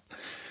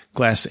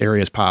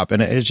areas pop.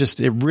 And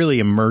it really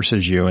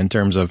immerses you in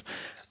terms of,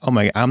 oh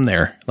my, I'm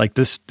there. Like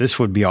this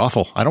would be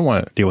awful. I don't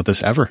want to deal with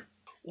this ever.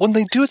 When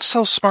they do it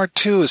so smart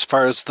too, as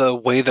far as the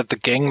way that the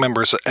gang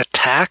members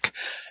attack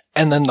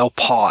and then they'll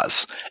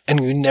pause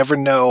and you never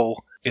know,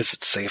 is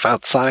it safe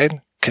outside?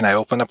 Can I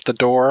open up the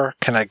door?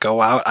 Can I go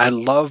out? I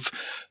love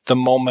the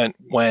moment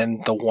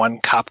when the one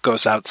cop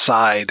goes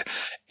outside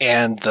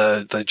and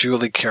the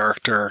Julie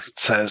character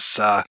says,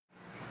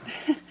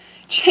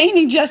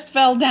 Cheney just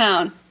fell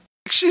down.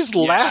 She's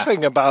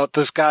laughing about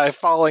this guy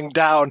falling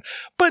down,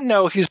 but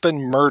no, he's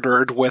been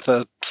murdered with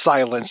a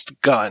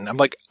silenced gun. I'm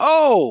like,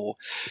 oh,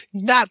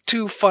 not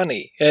too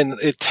funny. And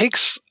it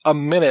takes a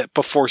minute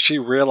before she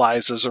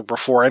realizes, or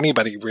before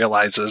anybody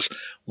realizes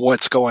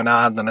what's going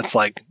on. Then it's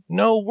like,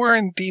 no, we're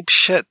in deep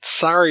shit.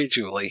 Sorry,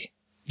 Julie.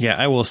 Yeah,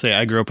 I will say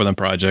I grew up in the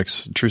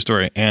projects, true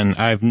story, and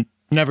I've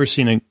never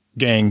seen a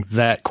gang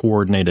that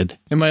coordinated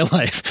in my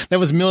life. That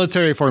was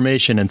military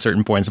formation in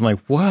certain points. I'm like,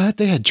 what?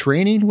 They had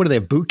training? What, do they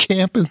have boot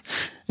camp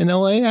in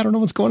LA? I don't know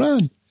what's going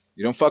on.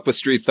 You don't fuck with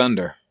Street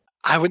Thunder.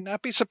 I would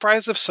not be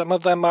surprised if some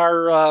of them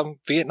are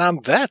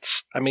Vietnam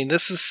vets. I mean,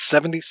 this is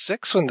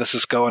 76 when this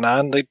is going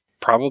on. They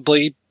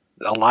probably,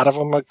 a lot of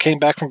them came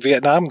back from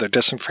Vietnam. They're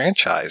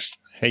disenfranchised.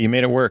 Hey, you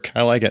made it work.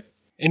 I like it.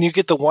 And you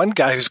get the one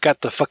guy who's got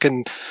the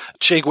fucking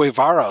Che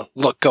Guevara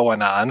look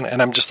going on.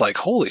 And I'm just like,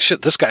 holy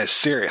shit, this guy's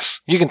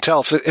serious. You can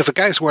tell if a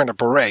guy's wearing a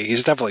beret,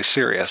 he's definitely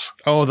serious.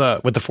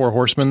 Oh, with the four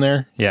horsemen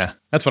there? Yeah,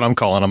 that's what I'm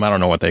calling them. I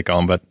don't know what they call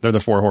them, but they're the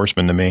four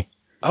horsemen to me.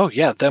 Oh,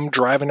 yeah, them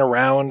driving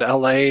around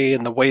L.A.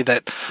 and the way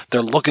that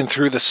they're looking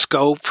through the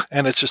scope.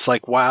 And it's just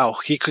like, wow,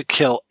 he could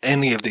kill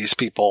any of these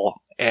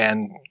people.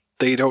 And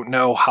they don't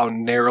know how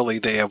narrowly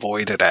they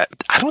avoided it.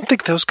 I don't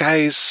think those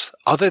guys,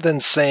 other than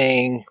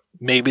saying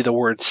maybe the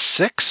word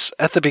 6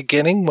 at the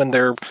beginning when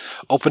they're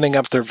opening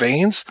up their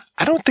veins,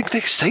 I don't think they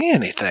say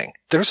anything.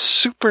 They're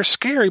super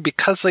scary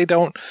because they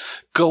don't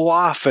go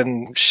off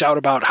and shout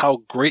about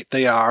how great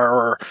they are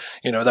or,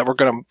 that we're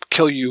going to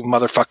kill you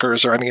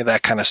motherfuckers or any of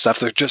that kind of stuff.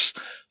 They're just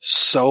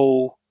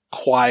so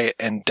quiet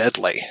and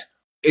deadly.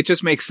 It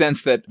just makes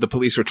sense that the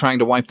police were trying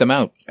to wipe them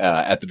out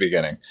at the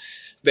beginning.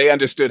 They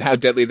understood how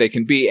deadly they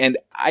can be. And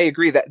I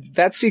agree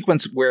that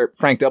sequence where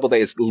Frank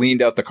Doubleday is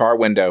leaned out the car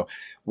window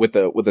with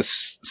a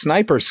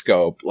sniper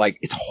scope, like,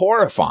 it's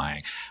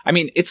horrifying. I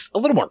mean, it's a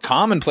little more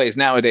commonplace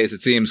nowadays,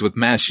 it seems, with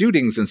mass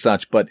shootings and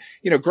such. But,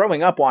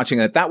 growing up watching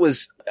it, that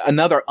was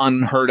another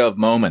unheard of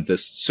moment,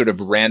 this sort of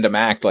random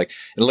act. Like,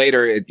 and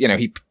later,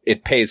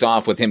 it pays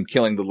off with him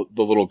killing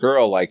the little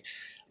girl. Like,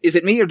 is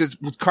it me or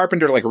was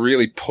Carpenter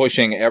really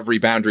pushing every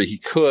boundary he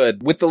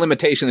could with the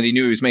limitation that he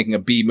knew he was making a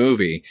B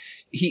movie?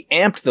 He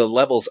amped the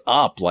levels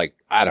up. Like,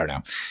 I don't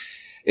know.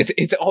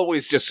 It's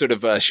always just sort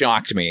of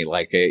shocked me,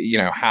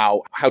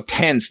 how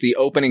tense the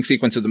opening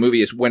sequence of the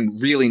movie is when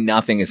really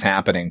nothing is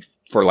happening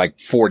for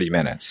 40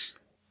 minutes.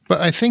 But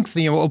I think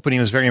the opening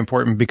was very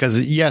important because,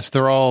 yes,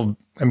 they're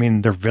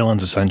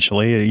villains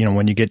essentially,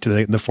 when you get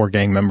to the four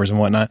gang members and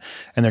whatnot,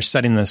 and they're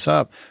setting this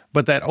up.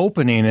 But that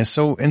opening is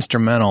so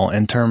instrumental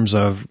in terms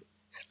of,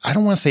 I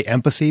don't want to say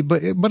empathy,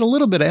 but a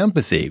little bit of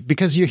empathy,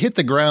 because you hit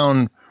the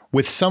ground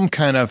with some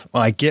kind of,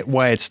 I get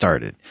why it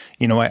started.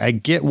 I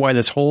get why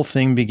this whole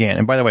thing began.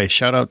 And by the way,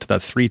 shout out to the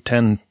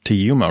 310 to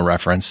Yuma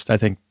reference. I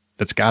think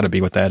that's got to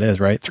be what that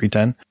is, right?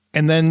 310.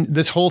 And then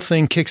this whole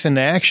thing kicks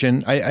into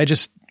action.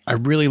 I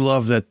really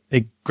love that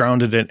it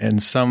grounded it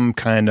in some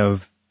kind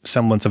of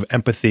semblance of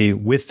empathy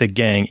with the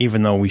gang,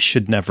 even though we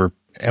should never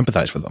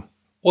empathize with them.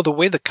 Well, the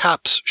way the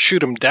cops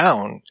shoot him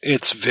down,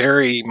 it's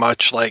very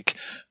much like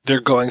they're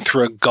going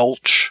through a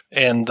gulch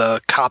and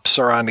the cops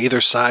are on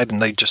either side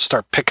and they just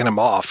start picking them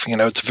off.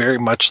 It's very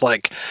much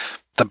like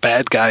the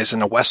bad guys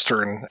in a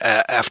Western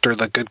after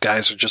the good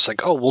guys are just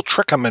like, oh, we'll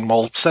trick them and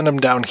we'll send them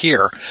down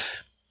here.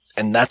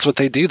 And that's what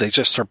they do. They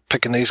just start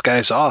picking these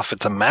guys off.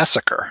 It's a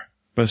massacre.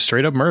 But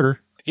straight up murder.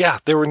 Yeah,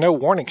 there were no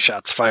warning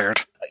shots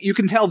fired. You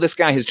can tell this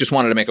guy has just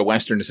wanted to make a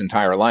Western his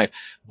entire life,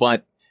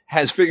 but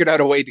has figured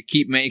out a way to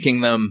keep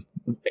making them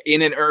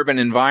in an urban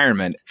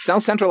environment.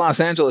 South Central Los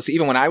Angeles,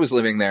 even when I was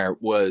living there,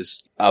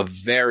 was a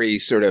very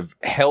sort of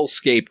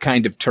hellscape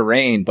kind of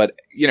terrain. But,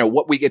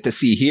 what we get to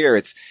see here,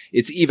 it's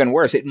even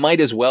worse. It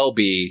might as well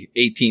be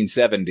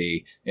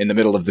 1870 in the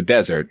middle of the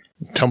desert.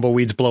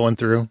 Tumbleweeds blowing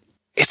through.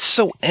 It's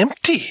so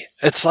empty.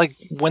 It's like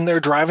when they're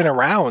driving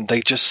around,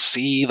 they just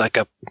see like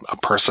a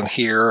person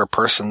here, a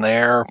person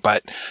there.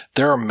 But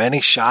there are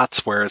many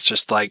shots where it's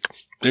just like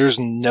there's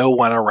no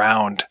one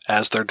around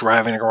as they're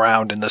driving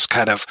around in this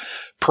kind of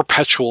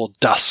perpetual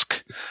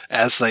dusk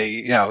as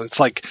they, it's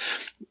like,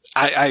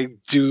 I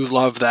do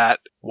love that.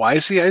 Why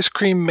is the ice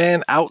cream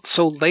man out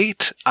so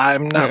late?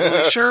 I'm not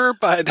really sure,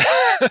 but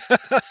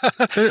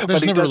there's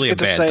but never really a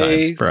bad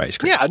time for ice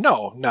cream. Yeah,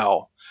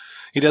 no.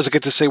 He doesn't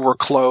get to say we're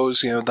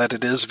closed, that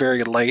it is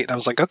very late. And I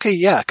was like, okay,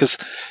 yeah, because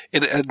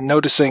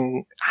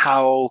noticing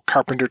how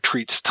Carpenter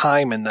treats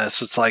time in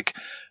this, it's like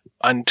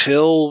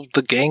until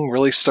the gang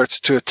really starts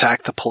to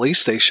attack the police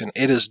station,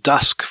 it is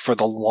dusk for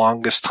the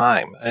longest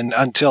time. And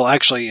until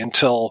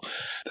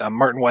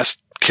Martin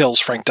West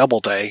kills Frank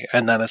Doubleday,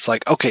 and then it's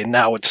like, okay,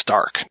 now it's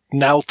dark.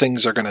 Now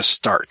things are going to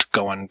start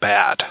going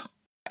bad.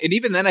 And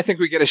even then, I think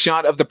we get a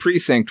shot of the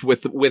precinct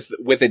with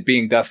it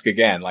being dusk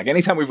again. Like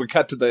anytime we would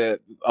cut to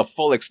a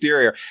full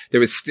exterior,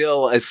 there was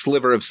still a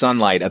sliver of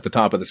sunlight at the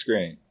top of the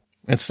screen.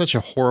 It's such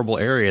a horrible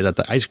area that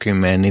the ice cream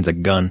man needs a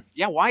gun.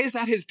 Yeah, why is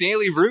that his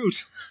daily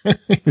route?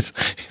 he's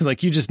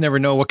like, you just never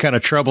know what kind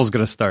of trouble's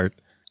going to start.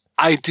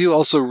 I do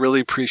also really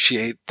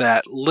appreciate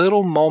that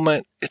little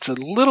moment. It's a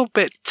little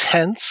bit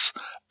tense,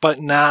 but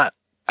not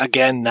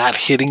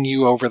hitting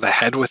you over the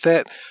head with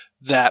it.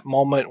 That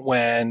moment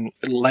when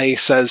Leigh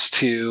says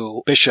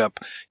to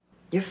Bishop,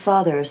 your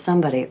father or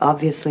somebody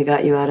obviously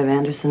got you out of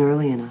Anderson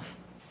early enough.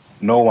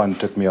 No one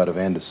took me out of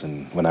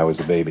Anderson when I was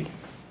a baby.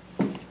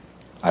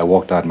 I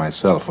walked out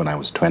myself when I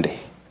was 20.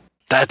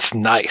 That's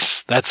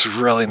nice. That's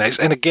really nice.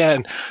 And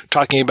again,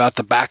 talking about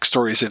the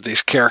backstories of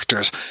these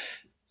characters,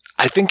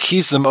 I think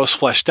he's the most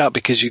fleshed out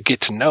because you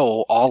get to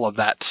know all of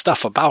that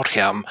stuff about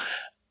him.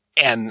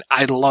 And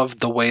I love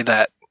the way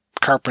that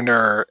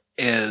Carpenter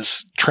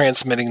is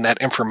transmitting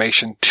that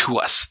information to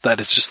us, that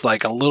it's just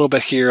like a little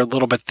bit here, a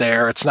little bit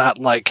there. It's not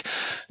like,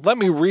 let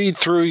me read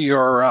through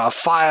your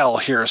file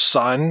here,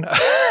 son.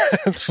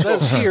 It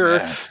says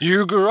here,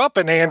 you grew up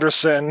in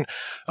Anderson.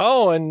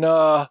 Oh, and,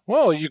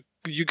 you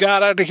you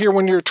got out of here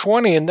when you were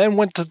 20 and then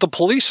went to the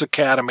police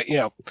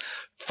academy.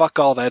 Fuck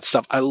all that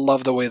stuff. I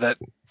love the way that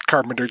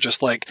Carpenter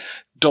just like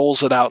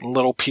doles it out in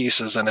little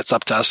pieces, and it's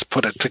up to us to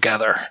put it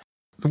together.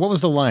 What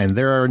was the line?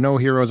 There are no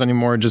heroes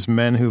anymore, just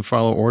men who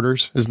follow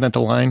orders. Isn't that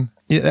the line?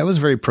 Yeah, that was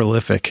very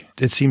prolific.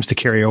 It seems to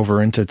carry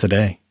over into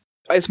today.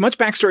 As much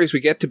backstory as we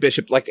get to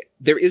Bishop, like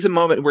there is a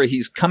moment where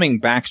he's coming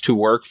back to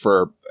work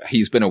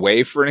he's been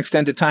away for an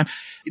extended time.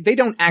 They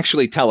don't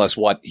actually tell us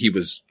what he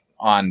was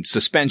on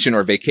suspension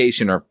or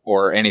vacation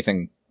or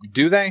anything,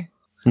 do they?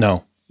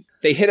 No.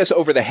 They hit us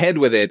over the head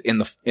with it in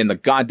the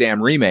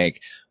goddamn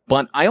remake.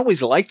 But I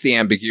always liked the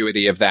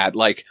ambiguity of that.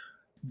 Like,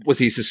 was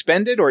he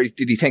suspended or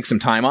did he take some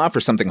time off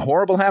or something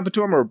horrible happened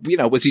to him? Or,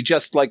 was he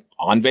just like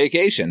on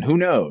vacation? Who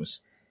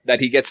knows that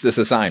he gets this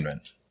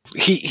assignment?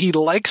 He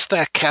likes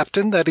that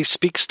captain that he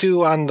speaks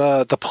to on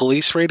the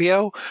police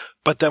radio.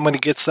 But then when he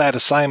gets that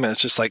assignment,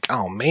 it's just like,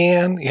 oh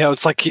man,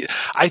 it's like,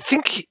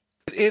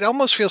 it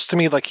almost feels to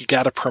me like he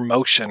got a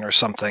promotion or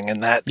something,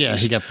 and that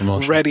he got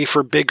promotion, ready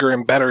for bigger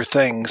and better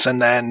things,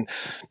 and then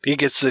he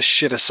gets this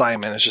shit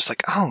assignment. It's just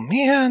like, oh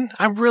man,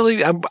 I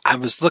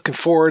was looking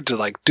forward to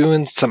like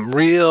doing some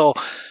real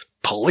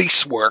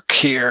police work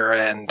here,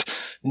 and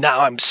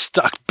now I'm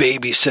stuck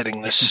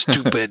babysitting this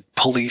stupid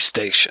police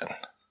station.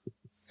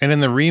 And in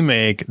the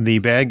remake, the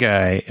bad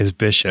guy is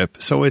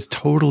Bishop, so it's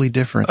totally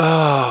different.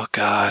 Oh,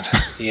 God.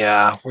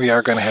 Yeah, we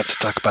are going to have to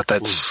talk about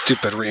that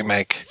stupid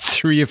remake.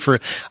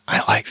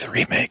 I like the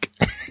remake.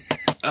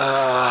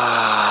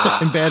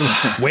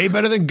 Way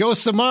better than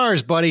Ghosts of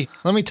Mars, buddy.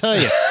 Let me tell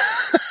you.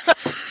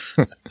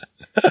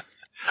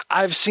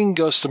 I've seen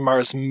Ghosts of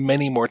Mars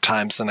many more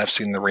times than I've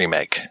seen the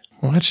remake.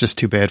 Well, that's just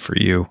too bad for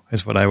you,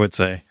 is what I would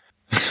say.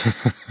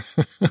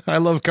 I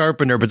love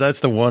Carpenter, but that's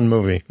the one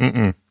movie.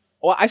 Mm-mm.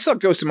 Well, I saw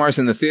Ghost of Mars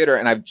in the theater,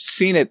 and I've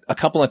seen it a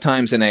couple of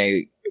times in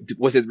a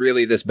was it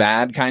really this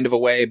bad kind of a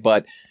way,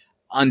 but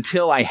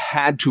until I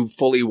had to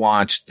fully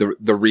watch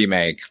the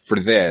remake for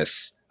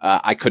this,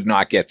 I could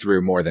not get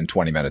through more than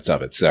 20 minutes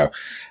of it. So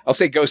I'll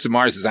say Ghost of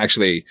Mars is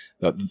actually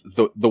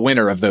the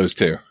winner of those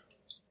two.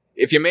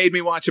 If you made me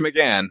watch them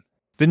again.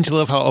 Didn't you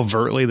love how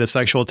overtly the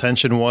sexual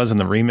tension was in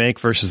the remake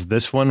versus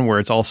this one, where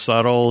it's all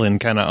subtle and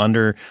kind of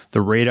under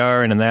the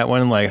radar? And in that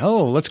one, like,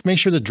 oh, let's make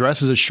sure the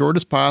dress is as short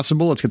as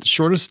possible. Let's get the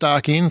shortest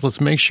stockings.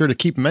 Let's make sure to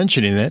keep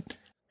mentioning it.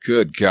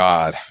 Good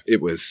God. It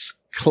was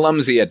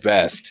clumsy at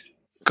best.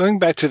 Going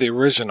back to the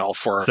original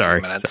for a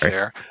few minutes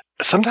there.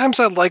 Sometimes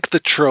I like the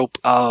trope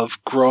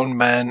of grown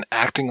men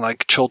acting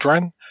like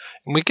children.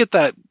 And we get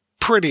that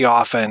pretty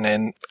often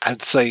in,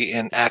 I'd say,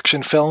 in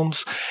action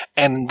films,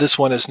 and this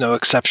one is no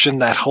exception.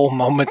 That whole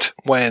moment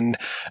when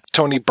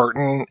Tony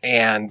Burton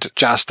and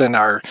Justin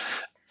are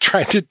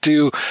trying to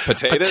do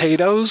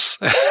potatoes.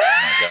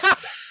 Oh my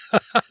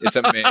God. It's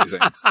amazing.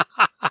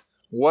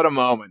 What a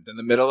moment in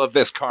the middle of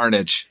this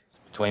carnage.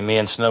 Between me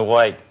and Snow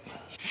White.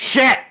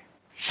 Shit!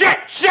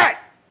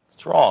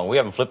 What's wrong? We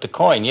haven't flipped a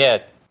coin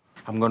yet.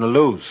 I'm gonna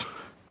lose.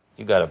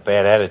 You got a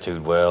bad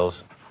attitude,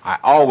 Wells. I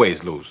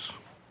always lose.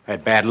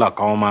 Had bad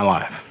luck all my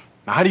life.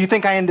 Now, how do you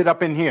think I ended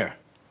up in here?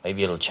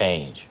 Maybe it'll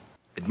change.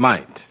 It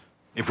might,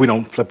 if we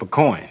don't flip a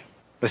coin.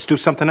 Let's do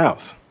something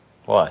else.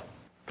 What?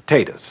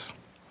 Potatoes.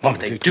 1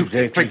 potato, 2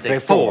 potato, 3 potato,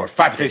 4,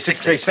 5 potato, 6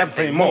 potato, 7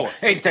 potato, more,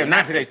 8 potato,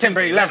 9 potato, 10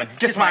 potato, 11.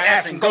 Kiss my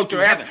ass and go to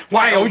heaven.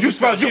 Y-O-U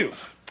spell you.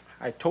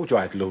 I told you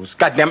I'd lose.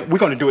 God damn it, we're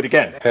going to do it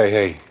again.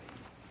 Hey,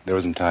 there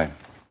wasn't time.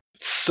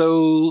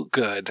 So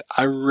good.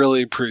 I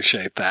really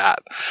appreciate that.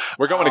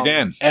 We're going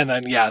again. And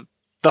then,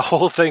 the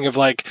whole thing of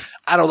like,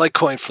 I don't like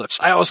coin flips.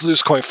 I always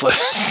lose coin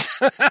flips.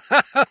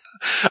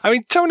 I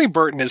mean, Tony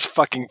Burton is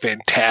fucking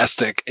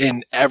fantastic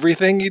in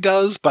everything he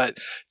does, but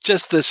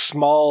just this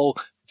small,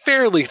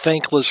 fairly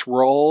thankless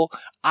role,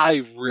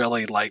 I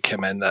really like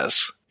him in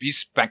this. He's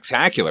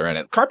spectacular in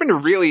it. Carpenter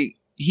really,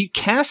 he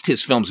cast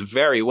his films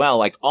very well.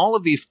 Like all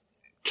of these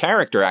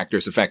character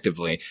actors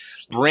effectively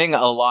bring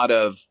a lot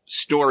of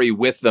story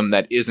with them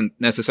that isn't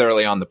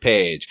necessarily on the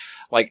page.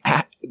 Like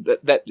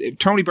that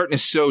Tony Burton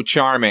is so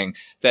charming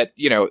that,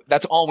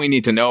 that's all we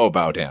need to know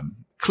about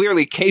him.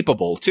 Clearly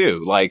capable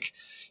too. Like,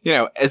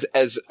 as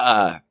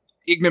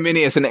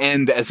ignominious an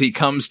end as he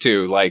comes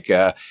to, like,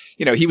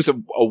 he was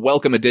a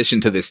welcome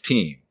addition to this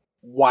team.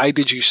 Why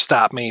did you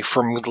stop me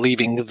from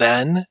leaving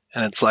then?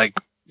 And it's like,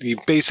 you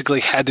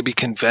basically had to be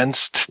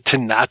convinced to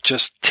not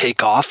just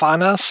take off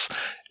on us.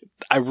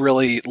 I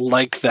really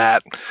like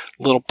that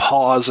little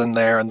pause in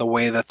there and the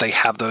way that they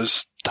have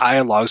those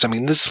dialogues. I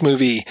mean, this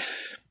movie,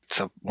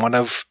 it's one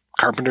of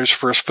Carpenter's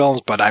first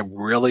films, but I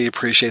really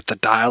appreciate the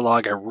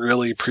dialogue. I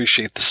really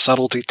appreciate the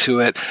subtlety to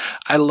it.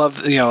 I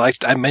love,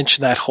 I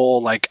mentioned that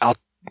whole, like, I'll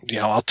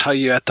tell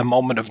you at the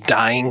moment of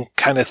dying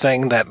kind of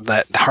thing,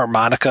 that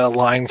harmonica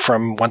line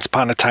from Once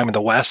Upon a Time in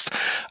the West.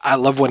 I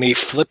love when he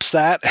flips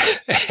that.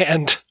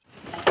 And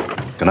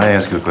can I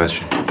ask you a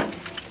question?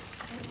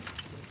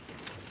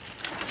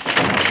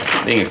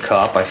 Being a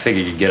cop, I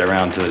figured you'd get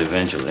around to it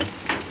eventually.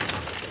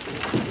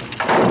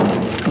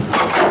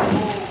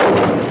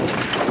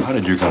 How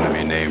did you come to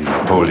be named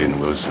Napoleon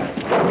Wilson?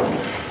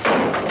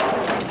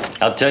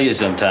 I'll tell you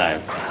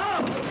sometime.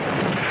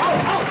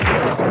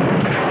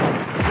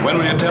 When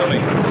will you tell me?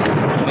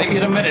 Maybe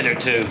in a minute or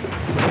two.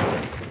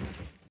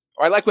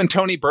 Or I like when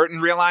Tony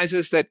Burton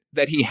realizes that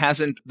he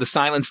hasn't, the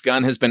silenced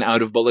gun has been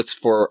out of bullets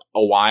for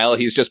a while.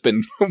 He's just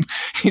been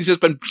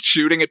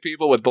shooting at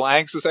people with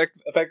blanks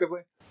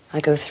effectively.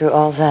 I go through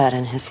all that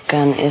and his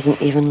gun isn't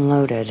even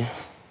loaded.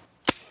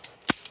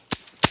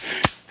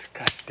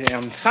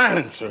 Goddamn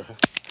silencer.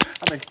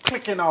 I've been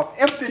clicking off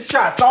empty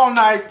shots all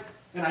night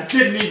and I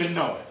didn't even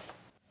know it.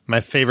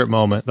 My favorite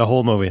moment, the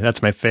whole movie.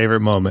 That's my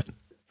favorite moment.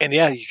 And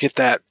yeah, you get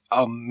that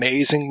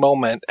amazing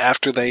moment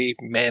after they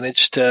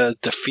manage to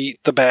defeat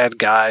the bad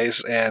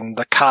guys and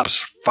the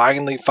cops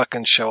finally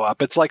fucking show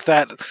up. It's like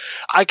that.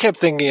 I kept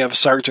thinking of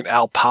Sergeant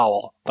Al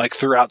Powell, like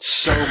throughout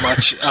so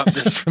much of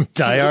this from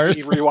Die Hard,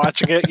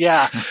 rewatching it.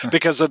 Yeah,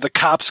 because of the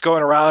cops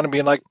going around and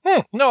being like,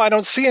 no, I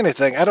don't see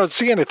anything. I don't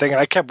see anything. And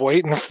I kept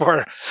waiting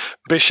for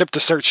Bishop to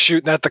start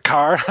shooting at the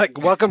car. Like,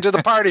 welcome to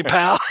the party,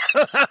 pal.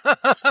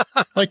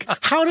 Like,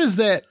 how does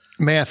that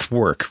math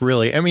work,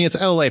 really? I mean, it's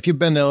LA. If you've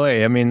been to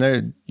LA, I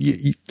mean,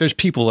 there's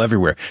people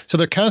everywhere. So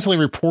they're constantly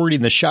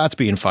reporting the shots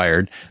being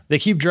fired. They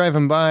keep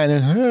driving by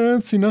and I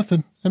don't see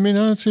nothing. I mean, I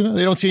don't see nothing.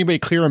 They don't see anybody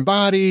clearing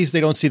bodies.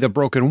 They don't see the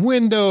broken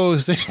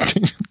windows.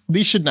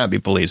 These should not be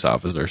police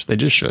officers. They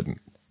just shouldn't.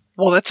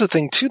 Well, that's the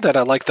thing, too, that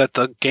I like, that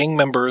the gang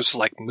members,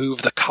 like,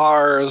 move the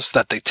cars,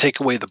 that they take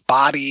away the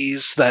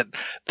bodies, that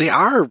they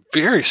are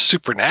very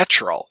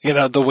supernatural. You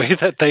know, the way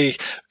that they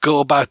go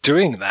about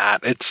doing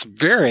that. It's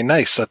very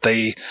nice that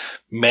they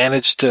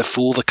manage to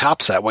fool the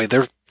cops that way.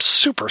 They're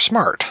super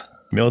smart.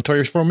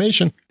 Military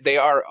formation. They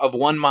are of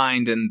one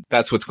mind, and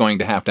that's what's going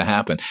to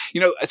happen.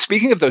 You know,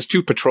 speaking of those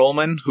two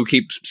patrolmen who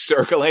keep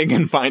circling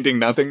and finding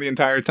nothing the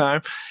entire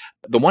time,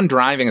 the one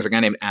driving is a guy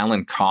named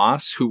Alan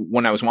Koss, who,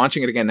 when I was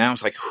watching it again now, I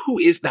was like, who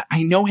is that?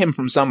 I know him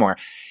from somewhere.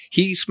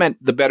 He spent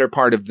the better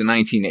part of the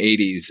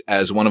 1980s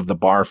as one of the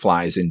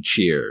barflies in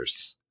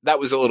Cheers. That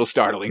was a little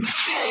startling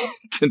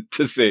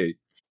to see.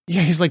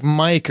 Yeah, he's like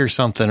Mike or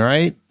something,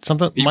 right?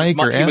 He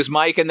was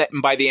Mike, and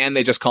by the end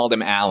they just called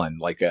him Alan.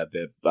 Like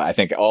I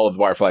think all of the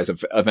barflies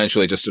have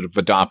eventually just sort of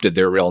adopted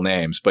their real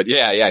names. But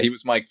yeah, he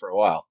was Mike for a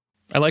while.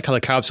 I like how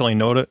the cops only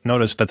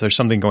notice that there's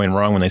something going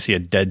wrong when they see a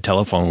dead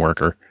telephone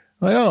worker.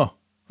 Like, oh,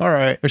 all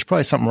right, there's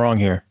probably something wrong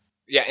here.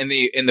 Yeah, in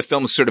the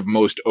film's sort of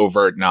most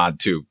overt nod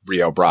to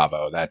Rio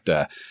Bravo,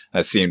 that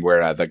scene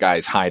where the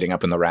guy's hiding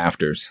up in the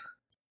rafters.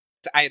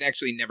 I had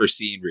actually never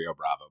seen Rio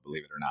Bravo,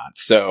 believe it or not.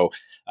 So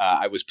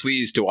I was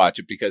pleased to watch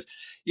it because,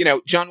 you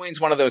know, John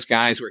Wayne's one of those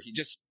guys where he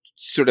just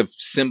sort of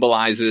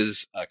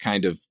symbolizes a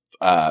kind of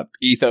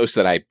ethos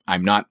that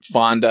I'm not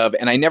fond of.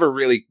 And I never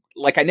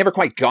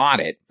quite got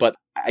it, but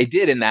I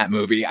did in that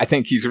movie. I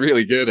think he's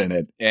really good in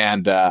it.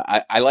 And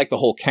I like the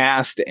whole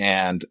cast.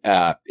 And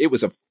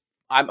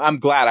I'm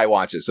glad I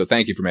watched it. So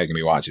thank you for making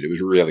me watch it. It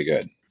was really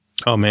good.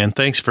 Oh, man.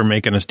 Thanks for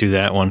making us do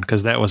that one,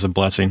 because that was a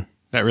blessing.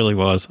 That really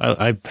was.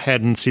 I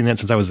hadn't seen that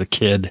since I was a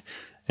kid,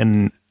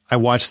 and I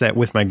watched that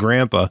with my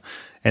grandpa,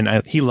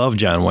 and he loved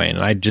John Wayne,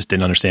 and I just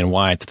didn't understand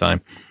why at the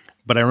time.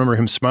 But I remember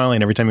him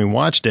smiling every time he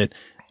watched it,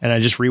 and I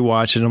just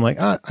rewatched it, and I'm like,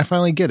 I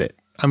finally get it.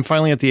 I'm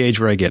finally at the age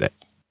where I get it.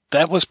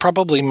 That was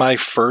probably my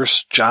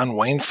first John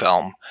Wayne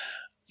film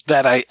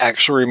that I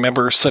actually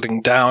remember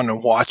sitting down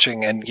and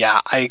watching, and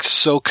yeah, I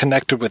so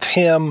connected with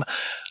him.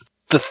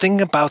 The thing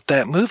about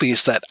that movie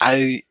is that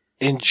I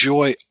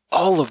enjoy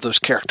all of those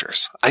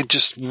characters.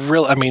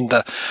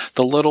 The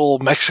little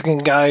Mexican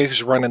guy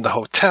who's running the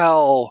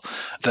hotel,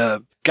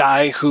 the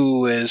guy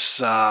who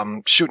is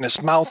shooting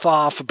his mouth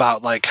off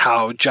about like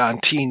how John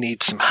T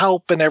needs some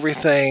help and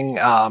everything,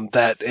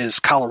 that is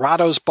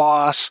Colorado's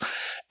boss.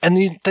 And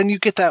then you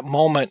get that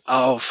moment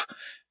of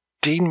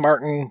Dean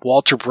Martin,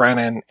 Walter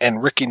Brennan,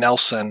 and Ricky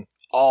Nelson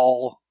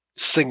all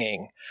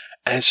singing.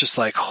 And it's just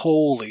like,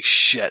 holy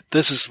shit,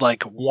 this is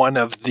like one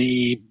of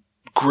the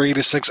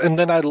greatest things. And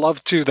then I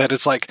love too that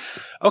it's like,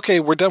 okay,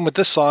 we're done with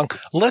this song,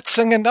 let's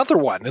sing another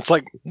one. It's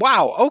like,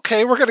 wow,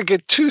 okay, we're gonna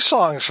get 2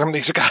 songs from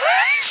these guys.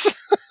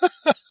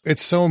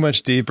 It's so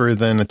much deeper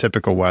than a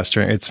typical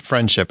Western. It's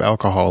friendship,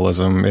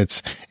 alcoholism,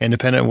 it's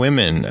independent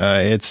women.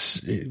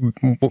 It's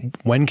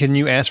when can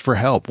you ask for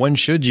help? When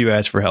should you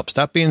ask for help?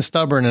 Stop being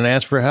stubborn and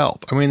ask for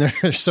help. I mean,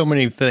 there's so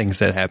many things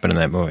that happen in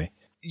that movie.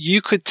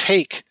 You could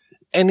take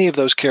any of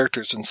those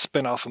characters and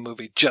spin off a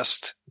movie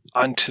just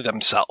unto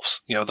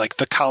themselves, you know, like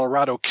the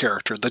Colorado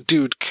character, the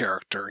dude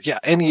character, yeah,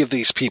 any of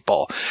these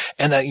people,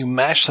 and that you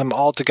mash them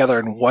all together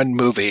in one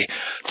movie.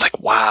 It's like,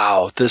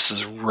 wow, this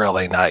is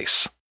really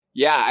nice.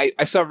 Yeah,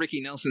 I saw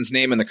Ricky Nelson's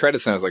name in the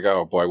credits and I was like,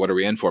 oh boy, what are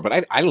we in for?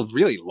 But I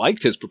really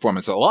liked his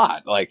performance a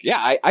lot. Like,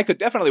 yeah, I could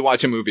definitely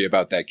watch a movie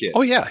about that kid.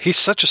 Oh yeah, he's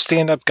such a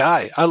stand-up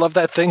guy. I love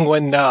that thing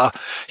when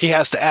he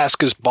has to ask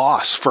his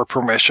boss for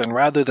permission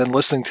rather than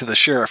listening to the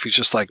sheriff. He's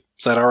just like,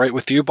 is that all right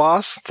with you,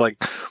 boss? It's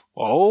like,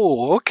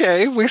 oh,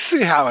 okay, we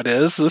see how it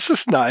is. This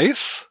is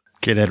nice.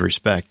 Kid had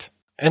respect.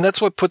 And that's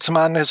what puts him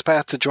on his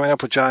path to join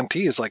up with John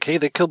T. Is like, hey,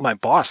 they killed my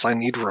boss. I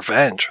need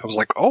revenge. I was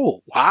like,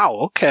 oh, wow,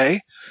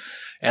 okay.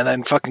 And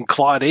then fucking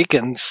Claude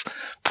Akins,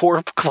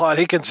 poor Claude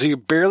Akins, who you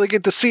barely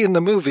get to see in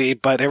the movie,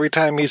 but every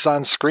time he's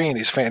on screen,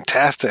 he's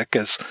fantastic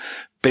as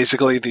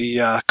basically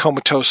the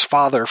comatose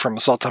father from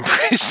Assault on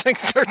Precinct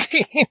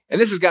 13.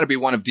 And this has got to be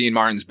one of Dean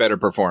Martin's better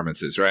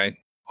performances, right?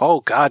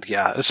 Oh, God,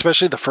 yeah.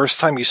 Especially the first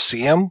time you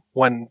see him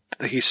when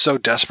he's so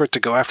desperate to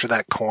go after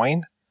that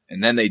coin.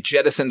 And then they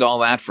jettisoned all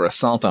that for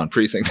Assault on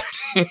Precinct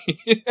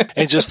 13.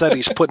 And just that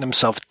he's putting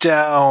himself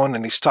down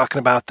and he's talking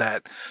about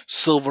that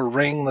silver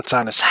ring that's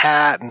on his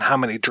hat and how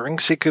many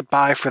drinks he could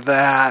buy for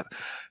that.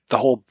 The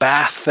whole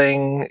bath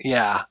thing.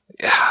 Yeah,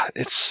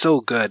 it's so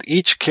good.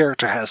 Each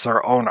character has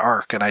their own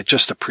arc, and I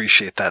just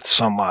appreciate that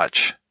so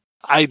much.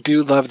 I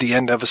do love the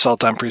end of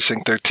Assault on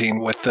Precinct 13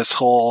 with this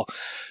whole,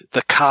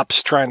 the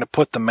cops trying to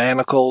put the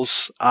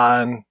manacles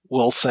on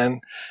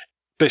Wilson.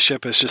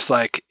 Bishop is just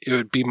like, it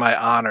would be my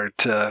honor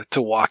to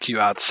walk you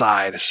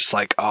outside. It's just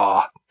like,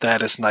 oh,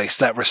 that is nice.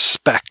 That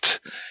respect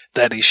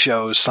that he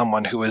shows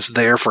someone who is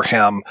there for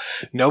him.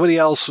 Nobody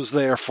else was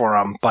there for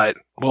him, but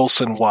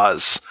Wilson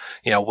was.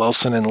 You know,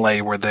 Wilson and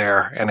Leigh were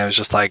there, and it was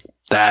just like,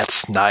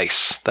 that's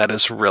nice. That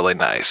is really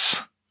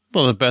nice.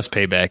 Well, the best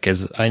payback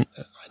is, I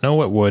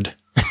know it would.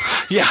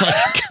 Yeah.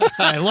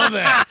 I love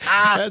that.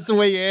 That's the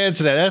way you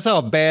answer that. That's how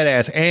a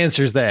badass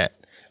answers that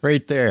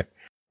right there.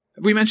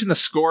 Have we mentioned the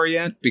score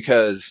yet?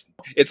 Because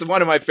it's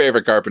one of my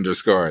favorite Carpenter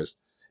scores.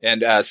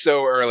 And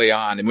so early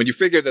on. And when you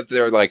figure that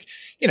they're like,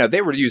 you know,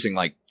 they were using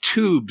like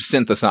tube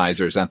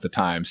synthesizers at the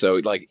time. So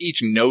like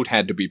each note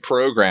had to be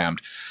programmed.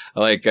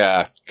 Like,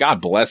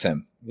 God bless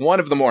him. One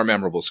of the more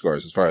memorable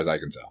scores as far as I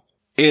can tell.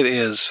 It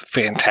is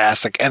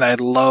fantastic. And I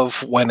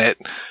love when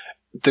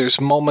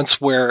there's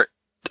moments where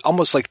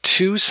almost like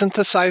two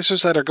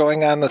synthesizers that are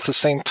going on at the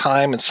same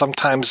time, and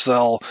sometimes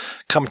they'll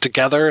come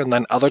together, and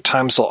then other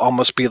times they'll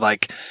almost be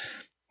like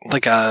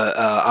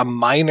a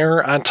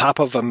minor on top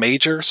of a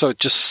major, so it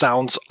just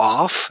sounds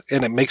off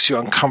and it makes you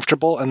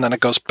uncomfortable, and then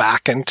it goes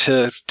back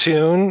into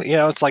tune. You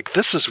know, it's like,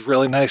 this is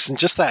really nice, and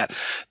just that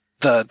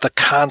the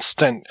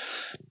constant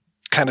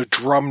kind of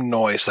drum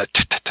noise, that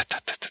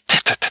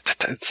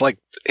it's like,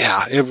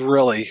 yeah, it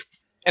really.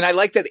 And I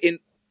like that in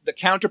the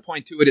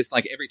counterpoint to it is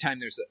like every time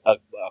there's a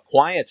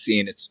quiet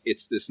scene,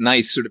 it's this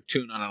nice sort of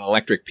tune on an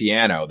electric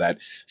piano that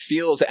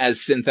feels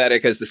as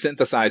synthetic as the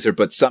synthesizer,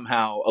 but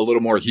somehow a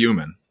little more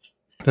human.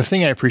 The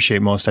thing I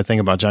appreciate most, I think,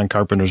 about John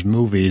Carpenter's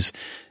movies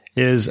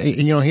is,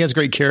 you know, he has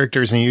great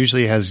characters and he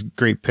usually has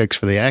great picks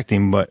for the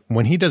acting, but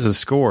when he does a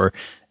score,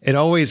 it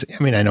always,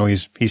 I mean, I know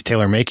he's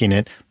tailor making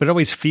it, but it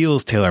always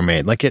feels tailor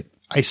made. Like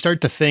I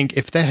start to think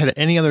if that had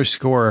any other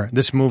score,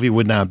 this movie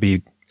would not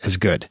be as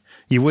good.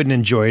 You wouldn't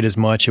enjoy it as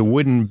much. It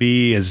wouldn't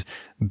be as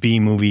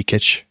B-movie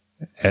kitsch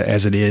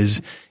as it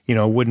is. You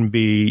know,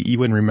 you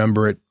wouldn't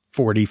remember it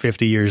 40,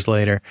 50 years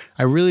later.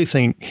 I really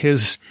think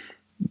his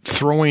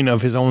throwing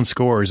of his own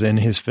scores in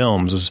his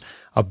films is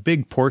a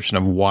big portion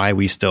of why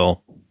we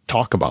still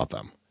talk about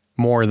them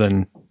more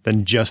than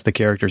just the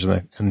characters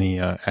and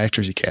the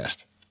actors he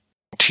cast.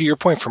 To your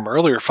point from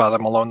earlier, Father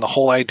Malone, the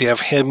whole idea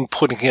of him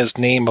putting his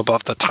name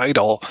above the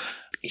title,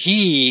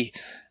 he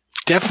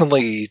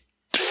definitely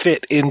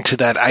fit into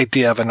that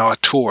idea of an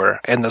auteur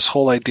and this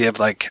whole idea of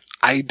like,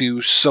 I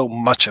do so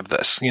much of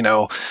this, you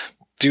know,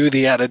 do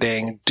the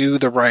editing, do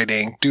the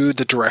writing, do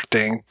the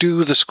directing,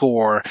 do the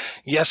score.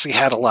 Yes, he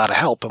had a lot of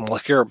help, and we'll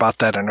hear about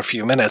that in a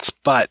few minutes,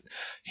 but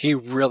he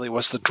really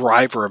was the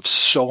driver of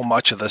so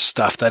much of this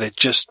stuff that it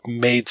just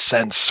made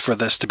sense for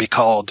this to be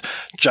called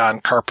John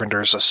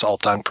Carpenter's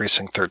Assault on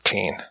Precinct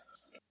 13.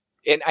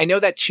 And I know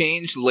that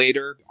changed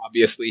later.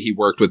 Obviously, he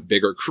worked with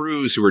bigger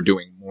crews who were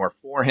doing more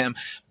for him,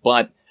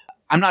 but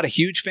I'm not a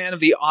huge fan of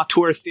the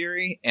auteur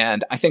theory,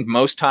 and I think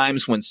most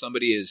times when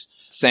somebody is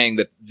saying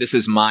that this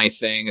is my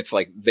thing, it's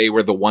like they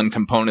were the one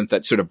component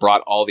that sort of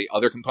brought all the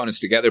other components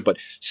together. But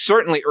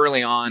certainly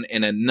early on,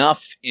 and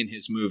enough in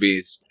his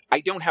movies,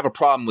 I don't have a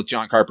problem with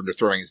John Carpenter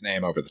throwing his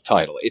name over the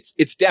title.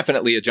 It's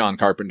definitely a John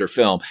Carpenter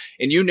film.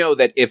 And you know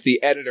that if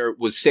the editor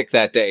was sick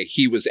that day,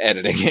 he was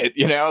editing it,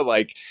 you know,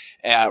 like,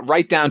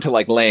 right down to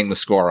like laying the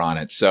score on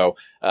it. So,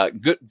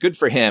 good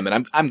for him.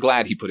 And I'm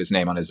glad he put his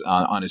name on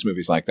his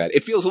movies like that.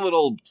 It feels a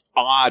little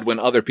odd when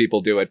other people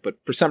do it, but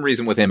for some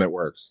reason with him, it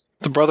works.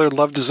 The brother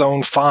loved his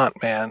own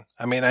font, man.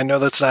 I mean, I know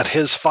that's not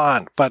his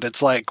font, but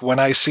it's like when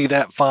I see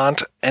that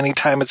font,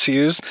 anytime it's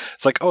used,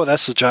 it's like, oh,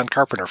 that's the John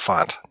Carpenter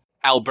font.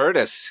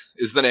 Albertus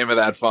is the name of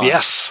that font.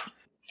 Yes.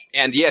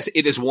 And yes,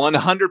 it is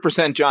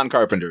 100% John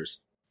Carpenter's.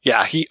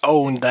 Yeah, he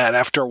owned that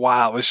after a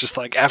while. It was just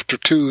like after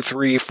 2,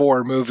 3,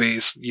 4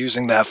 movies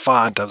using that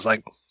font, I was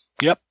like,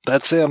 yep,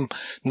 that's him.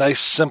 Nice,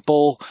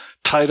 simple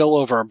title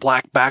over a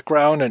black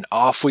background, and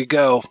off we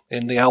go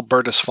in the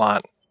Albertus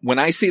font. When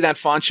I see that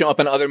font show up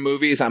in other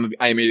movies, I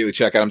immediately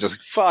check out. I'm just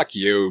like, fuck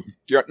you.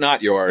 You're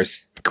not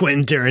yours.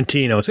 Quentin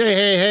Tarantino's.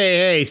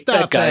 Hey,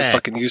 stop that. That guy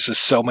fucking uses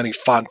so many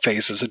font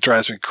faces. It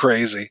drives me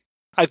crazy.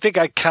 I think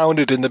I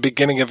counted in the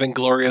beginning of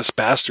Inglourious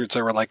Bastards,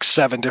 there were like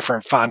 7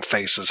 different font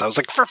faces. I was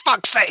like, for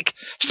fuck's sake,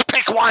 just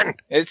pick one.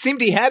 It seemed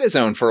he had his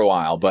own for a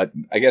while, but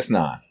I guess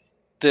not.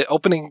 The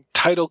opening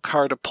title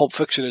card of Pulp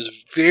Fiction is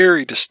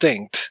very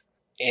distinct.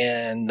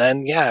 And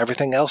then, yeah,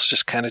 everything else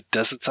just kind of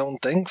does its own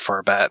thing for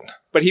a bit.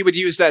 But he would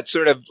use that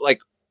sort of like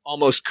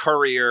almost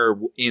Courier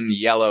in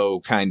yellow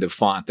kind of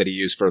font that he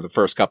used for the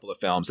first couple of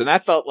films. And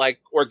that felt like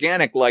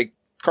organic, like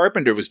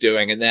Carpenter was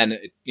doing. And then,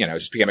 it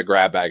just became a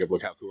grab bag of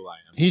look how cool I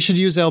am. He should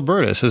use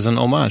Albertus as an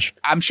homage.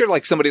 I'm sure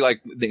like somebody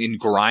like in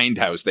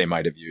Grindhouse, they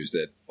might have used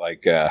it.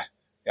 Like,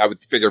 I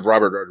would figure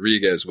Robert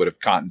Rodriguez would have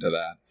cottoned to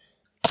that.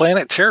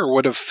 Planet Terror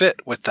would have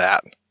fit with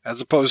that,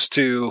 as opposed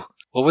to,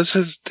 what was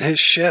his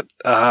shit?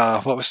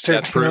 What was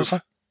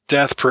Tarantino's?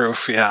 Death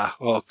Proof, yeah.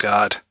 Oh,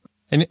 God.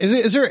 And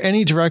is there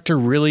any director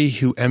really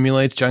who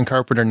emulates John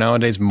Carpenter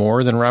nowadays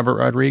more than Robert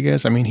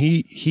Rodriguez? I mean,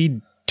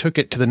 he took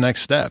it to the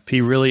next step.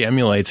 He really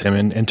emulates him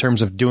in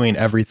terms of doing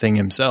everything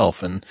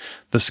himself and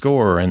the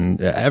score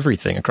and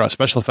everything across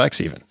special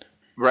effects even.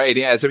 Right,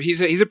 yeah. So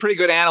he's a pretty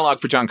good analog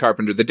for John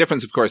Carpenter. The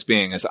difference, of course,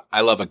 being is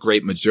I love a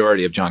great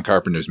majority of John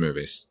Carpenter's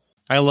movies.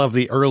 I love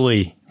the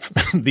early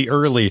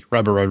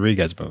Robert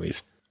Rodriguez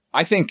movies.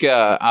 I think,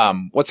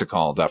 what's it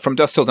called? From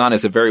Dusk Till Dawn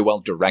is a very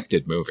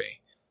well-directed movie.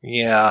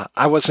 Yeah,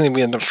 I wasn't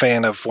even a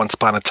fan of Once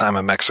Upon a Time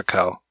in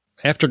Mexico.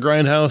 After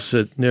Grindhouse,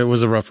 it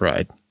was a rough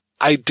ride.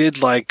 I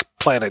did like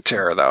Planet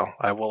Terror, though.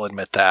 I will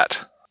admit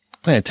that.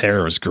 Planet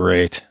Terror was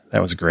great.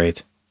 That was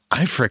great.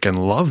 I freaking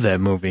love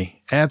that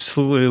movie.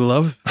 Absolutely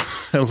love.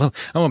 I'm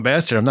a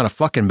bastard. I'm not a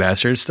fucking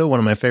bastard. It's still one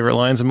of my favorite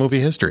lines of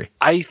movie history.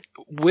 I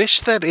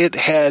wish that it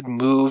had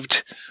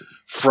moved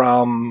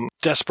from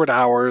Desperate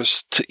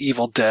Hours to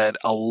Evil Dead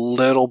a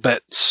little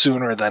bit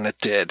sooner than it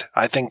did.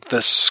 I think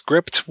the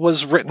script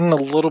was written a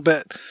little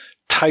bit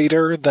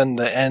tighter than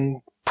the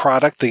end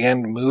product, the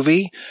end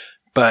movie.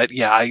 But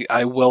yeah,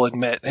 I will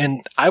admit,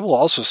 and I will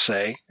also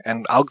say,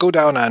 and I'll go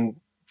down on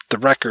the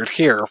record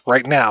here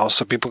right now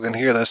so people can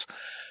hear this,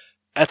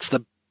 that's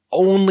the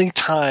only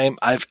time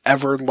I've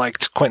ever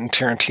liked Quentin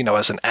Tarantino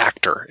as an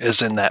actor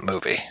is in that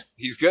movie.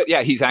 He's good.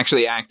 Yeah, he's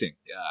actually acting.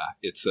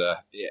 It's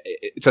a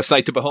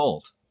sight to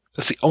behold.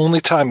 That's the only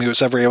time he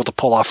was ever able to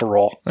pull off a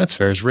role. That's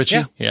fair. Is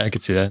Richie? Yeah, I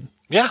could see that.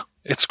 Yeah,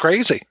 it's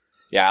crazy.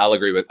 Yeah, I'll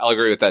agree with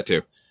that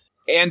too.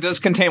 And does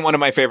contain one of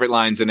my favorite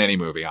lines in any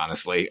movie,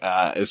 honestly.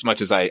 As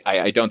much as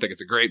I don't think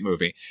it's a great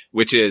movie,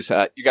 which is,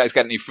 "You guys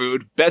got any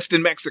food? Best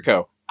in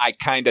Mexico. I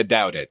kinda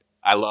doubt it."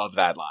 I love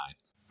that line.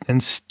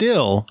 And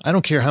still, I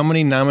don't care how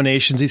many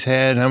nominations he's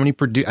had, I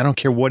don't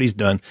care what he's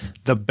done.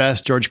 The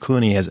best George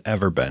Clooney has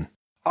ever been.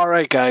 All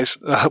right, guys,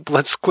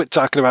 let's quit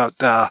talking about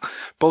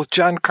both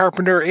John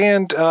Carpenter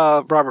and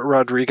Robert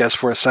Rodriguez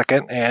for a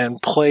second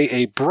and play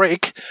a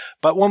break.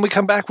 But when we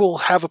come back, we'll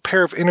have a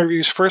pair of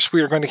interviews. First,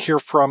 we are going to hear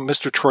from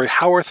Mr. Troy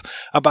Howarth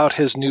about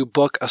his new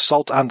book,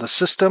 Assault on the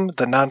System,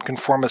 The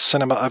Nonconformist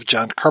Cinema of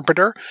John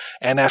Carpenter.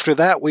 And after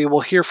that, we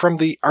will hear from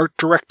the art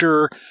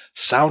director,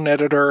 sound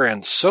editor,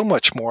 and so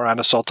much more on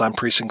Assault on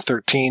Precinct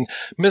 13,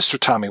 Mr.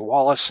 Tommy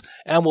Wallace.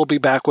 And we'll be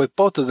back with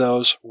both of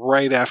those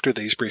right after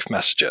these brief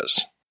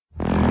messages.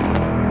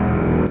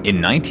 In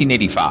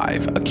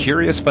 1985, a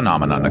curious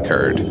phenomenon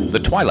occurred. The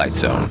Twilight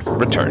Zone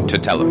returned to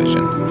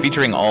television,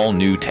 featuring all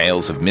new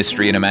tales of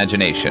mystery and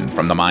imagination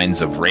from the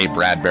minds of Ray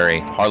Bradbury,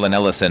 Harlan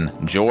Ellison,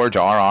 George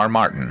R.R.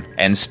 Martin,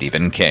 and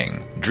Stephen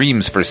King.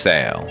 Dreams for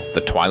Sale,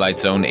 the Twilight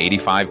Zone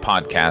 85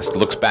 podcast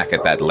looks back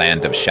at that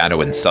land of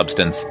shadow and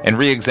substance and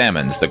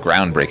re-examines the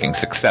groundbreaking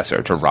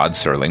successor to Rod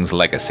Serling's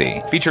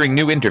legacy. Featuring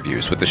new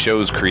interviews with the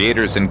show's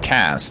creators and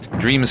cast,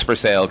 Dreams for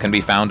Sale can be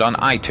found on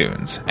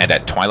iTunes and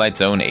at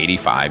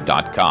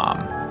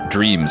twilightzone85.com.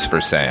 Dreams for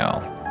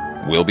Sale.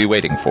 We'll be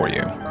waiting for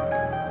you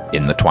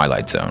in the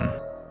Twilight Zone.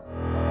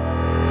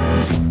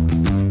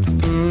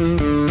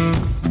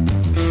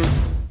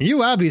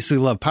 You obviously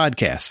love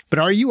podcasts, but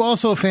are you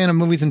also a fan of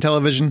movies and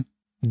television?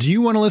 Do you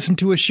want to listen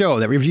to a show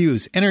that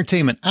reviews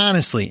entertainment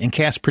honestly and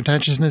casts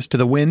pretentiousness to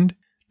the wind?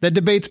 That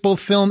debates both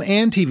film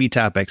and TV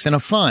topics in a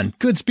fun,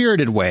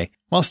 good-spirited way,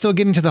 while still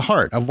getting to the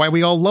heart of why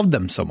we all love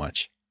them so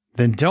much?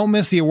 Then don't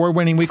miss the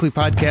award-winning weekly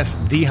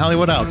podcast, The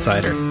Hollywood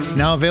Outsider,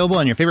 now available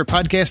on your favorite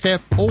podcast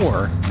app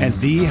or at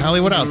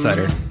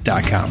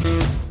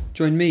thehollywoodoutsider.com.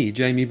 Join me,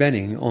 Jamie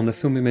Benning, on the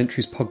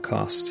Filmumentaries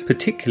podcast,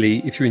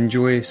 particularly if you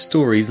enjoy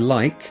stories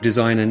like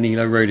designer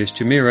Nilo Rodis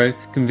Jamiro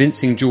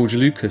convincing George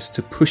Lucas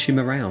to push him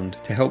around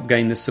to help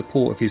gain the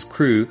support of his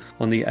crew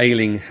on the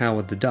ailing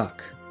Howard the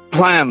Duck.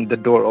 Blam! The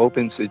door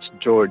opens, it's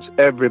George.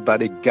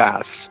 Everybody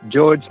gasps.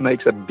 George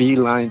makes a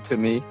beeline to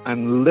me.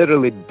 I'm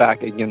literally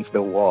back against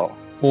the wall.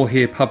 Or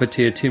hear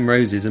puppeteer Tim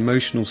Rose's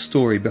emotional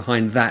story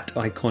behind that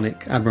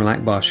iconic Admiral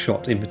Akbar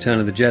shot in Return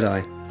of the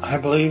Jedi. I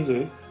believe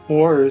the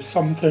war is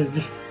something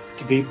to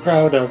be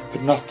proud of,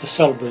 but not to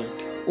celebrate.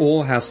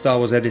 Or how Star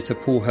Wars editor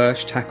Paul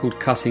Hirsch tackled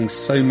cutting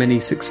so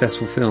many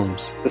successful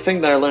films. The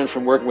thing that I learned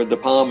from working with De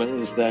Palma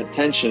is that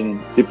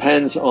tension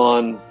depends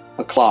on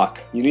a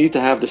clock. You need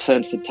to have the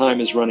sense that time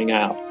is running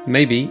out.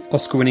 Maybe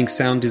Oscar-winning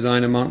sound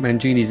designer Mark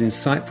Mangini's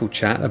insightful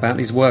chat about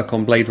his work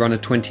on Blade Runner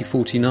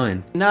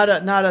 2049. Not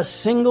a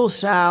single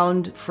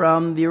sound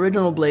from the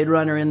original Blade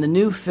Runner in the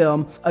new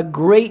film. A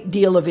great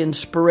deal of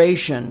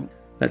inspiration.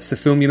 That's the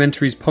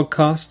Filmumentaries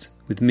podcast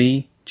with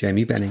me,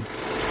 Jamie Benning.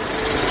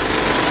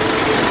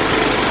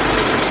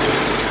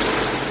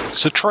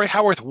 So Troy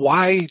Howarth,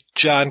 why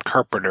John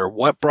Carpenter?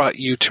 What brought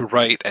you to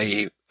write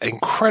a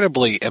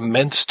incredibly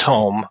immense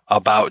tome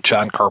about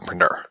John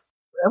Carpenter.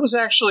 That was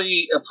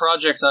actually a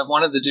project I've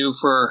wanted to do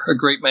for a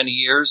great many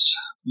years.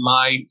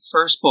 My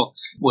first book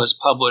was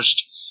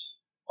published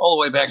all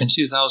the way back in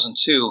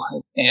 2002.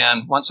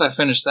 And once I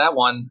finished that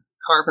one,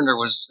 Carpenter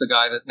was the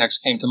guy that next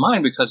came to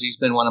mind because he's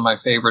been one of my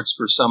favorites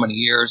for so many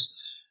years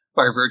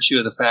by virtue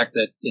of the fact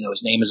that,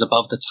 his name is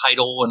above the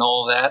title and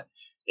all of that.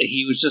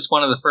 He was just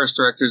one of the first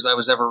directors I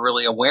was ever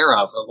really aware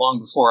of, long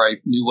before I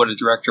knew what a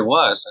director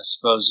was. I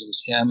suppose it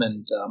was him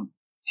and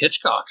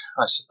Hitchcock,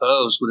 I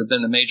suppose, would have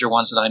been the major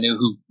ones that I knew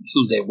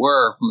who they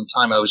were from the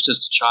time I was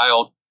just a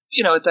child.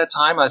 At that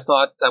time, I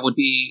thought that would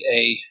be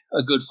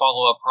a good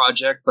follow-up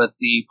project, but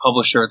the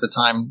publisher at the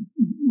time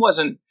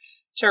wasn't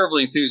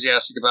terribly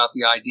enthusiastic about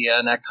the idea,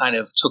 and that kind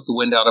of took the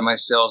wind out of my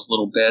sails a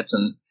little bit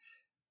and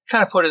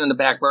kind of put it in the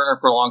back burner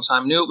for a long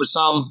time. Knew it was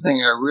something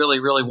I really,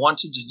 really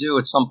wanted to do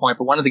at some point,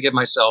 but wanted to give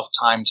myself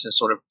time to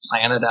sort of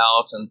plan it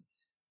out and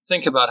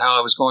think about how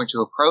I was going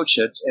to approach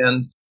it.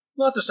 And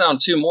not to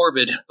sound too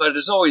morbid, but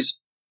it's always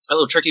a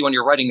little tricky when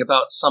you're writing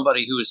about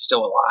somebody who is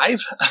still alive,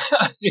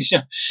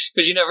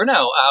 because you never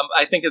know.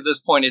 I think at this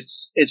point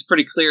it's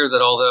pretty clear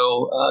that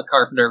although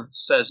Carpenter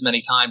says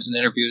many times in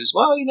interviews,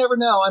 well, you never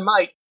know, I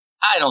might.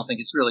 I don't think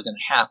it's really going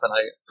to happen.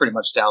 I pretty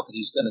much doubt that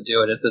he's going to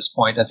do it at this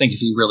point. I think if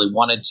he really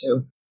wanted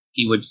to,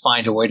 he would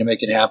find a way to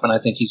make it happen. I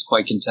think he's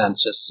quite content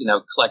just,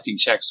 collecting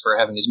checks for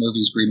having his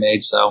movies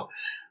remade. So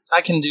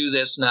I can do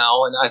this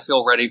now, and I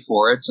feel ready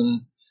for it.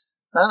 And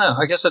I don't know.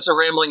 I guess that's a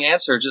rambling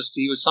answer. Just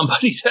he was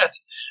somebody that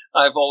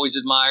I've always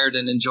admired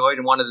and enjoyed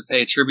and wanted to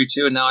pay a tribute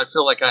to. And now I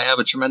feel like I have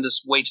a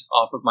tremendous weight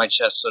off of my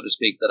chest, so to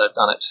speak, that I've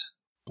done it.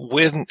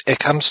 When it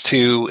comes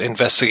to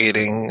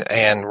investigating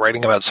and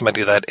writing about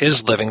somebody that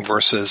is living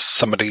versus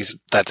somebody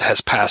that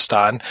has passed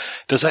on,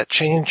 does that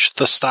change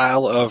the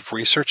style of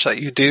research that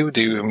you do?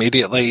 Do you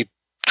immediately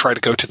try to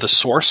go to the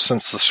source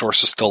since the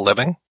source is still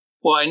living?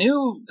 Well, I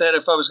knew that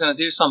if I was going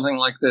to do something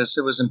like this,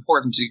 it was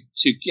important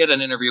to get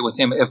an interview with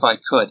him if I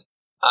could.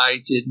 I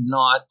did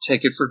not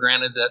take it for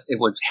granted that it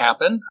would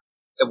happen.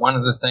 One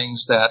of the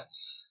things that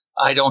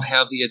I don't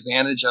have the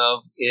advantage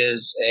of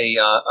is a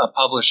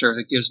publisher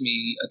that gives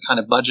me a kind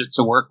of budget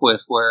to work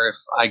with, where if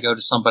I go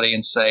to somebody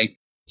and say,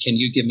 can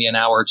you give me an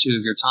hour or two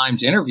of your time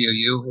to interview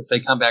you? If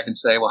they come back and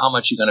say, well, how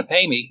much are you going to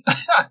pay me?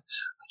 I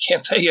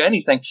can't pay you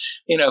anything.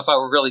 If I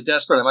were really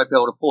desperate, I might be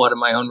able to pull out of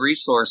my own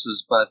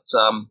resources. But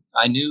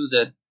I knew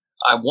that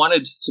I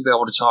wanted to be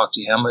able to talk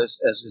to him,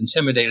 as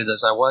intimidated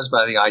as I was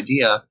by the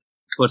idea.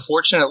 But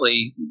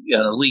fortunately,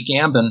 Lee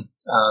Gambin,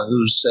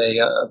 who's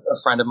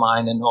a friend of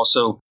mine and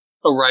also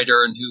a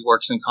writer and who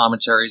works in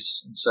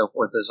commentaries and so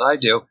forth as I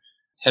do,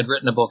 had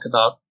written a book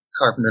about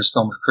Carpenter's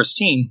film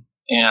Christine.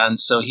 And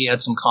so he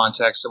had some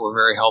contacts that were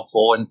very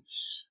helpful. And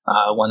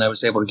when I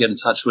was able to get in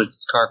touch with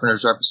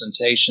Carpenter's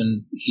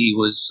representation, he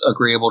was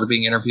agreeable to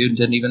being interviewed and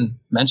didn't even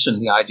mention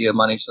the idea of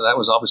money. So that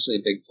was obviously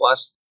a big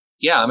plus.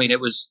 Yeah, it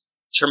was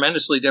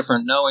tremendously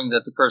different knowing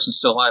that the person's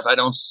still alive. I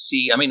don't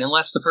see,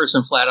 unless the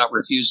person flat out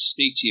refused to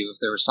speak to you, if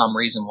there was some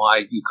reason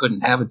why you couldn't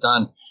have it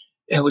done,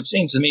 it would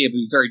seem to me it'd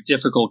be very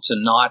difficult to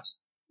not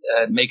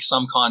make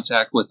some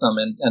contact with them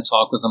and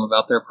talk with them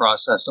about their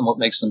process and what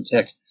makes them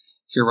tick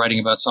if you're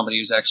writing about somebody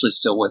who's actually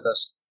still with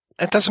us.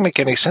 That doesn't make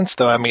any sense,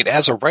 though.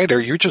 As a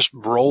writer, you're just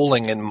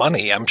rolling in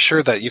money. I'm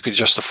sure that you could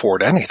just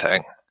afford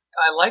anything.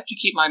 I like to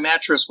keep my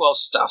mattress well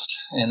stuffed,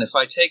 and if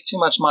I take too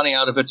much money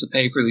out of it to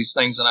pay for these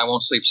things, then I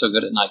won't sleep so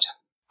good at night.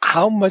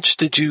 How much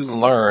did you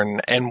learn,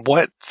 and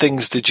what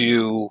things did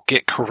you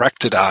get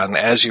corrected on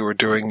as you were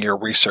doing your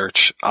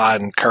research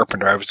on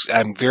Carpenter?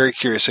 I'm very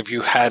curious if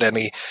you had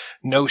any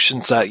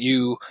notions that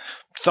you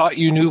thought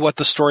you knew what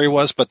the story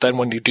was, but then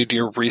when you did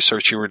your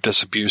research, you were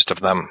disabused of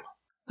them.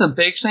 The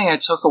big thing I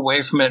took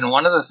away from it, and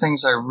one of the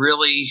things I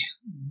really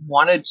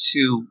wanted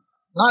to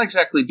not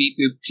exactly beat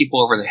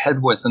people over the head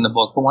with in the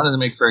book, but wanted to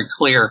make very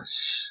clear,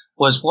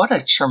 was what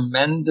a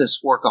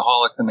tremendous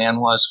workaholic the man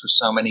was for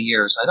so many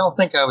years. I don't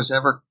think I was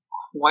ever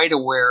quite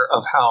aware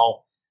of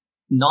how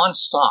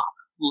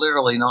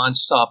literally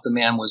nonstop the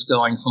man was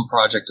going from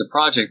project to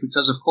project,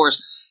 because of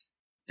course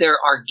there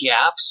are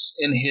gaps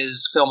in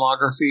his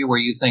filmography where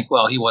you think,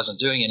 well, he wasn't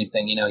doing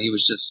anything. He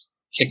was just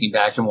kicking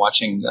back and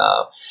watching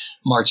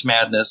March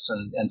Madness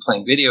and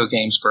playing video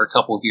games for a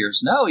couple of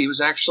years. No, he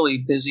was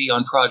actually busy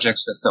on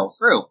projects that fell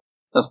through.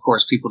 Of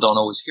course, people don't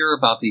always hear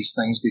about these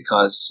things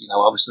because,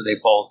 obviously they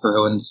fall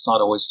through and it's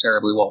not always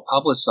terribly well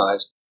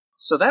publicized.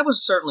 So that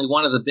was certainly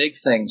one of the big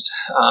things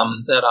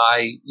that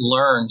I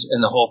learned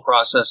in the whole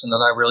process and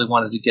that I really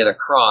wanted to get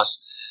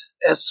across.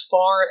 As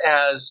far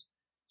as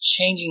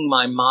changing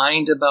my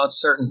mind about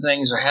certain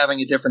things or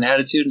having a different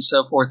attitude and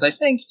so forth, I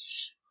think,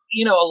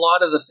 a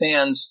lot of the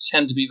fans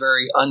tend to be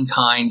very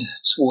unkind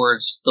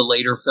towards the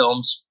later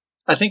films.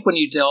 I think when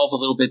you delve a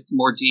little bit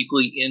more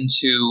deeply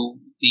into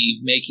the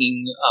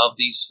making of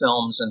these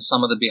films and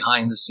some of the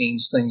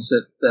behind-the-scenes things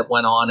that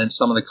went on and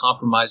some of the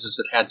compromises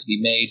that had to be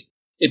made,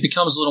 it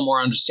becomes a little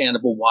more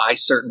understandable why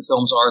certain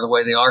films are the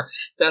way they are.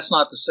 That's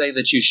not to say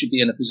that you should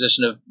be in a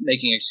position of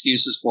making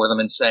excuses for them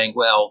and saying,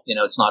 well,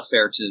 it's not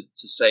fair to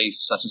say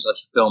such and such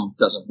a film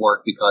doesn't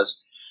work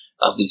because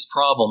of these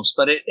problems.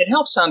 But it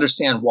helps to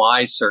understand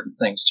why certain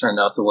things turned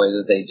out the way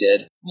that they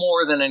did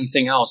more than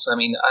anything else. I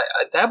mean,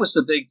 that was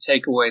the big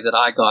takeaway that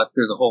I got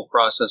through the whole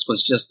process,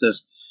 was just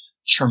this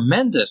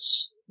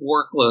tremendous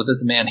workload that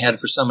the man had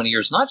for so many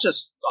years, not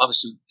just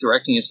obviously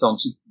directing his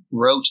films. He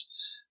wrote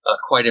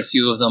quite a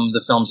few of them.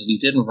 The films that he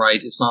didn't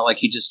write, it's not like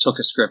he just took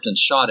a script and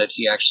shot it.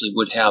 He actually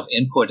would have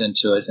input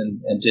into it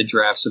and did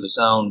drafts of his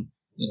own,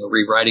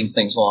 rewriting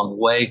things along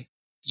the way,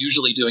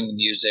 usually doing the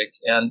music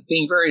and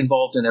being very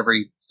involved in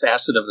every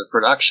facet of the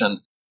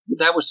production.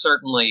 That was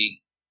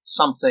certainly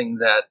something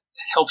that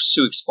helps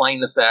to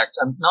explain the fact,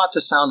 not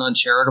to sound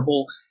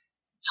uncharitable,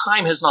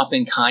 time has not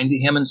been kind to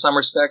him in some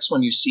respects.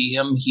 When you see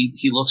him,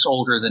 he looks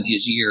older than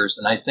his years.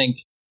 And I think,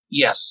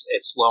 yes,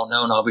 it's well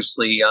known,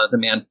 obviously, the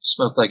man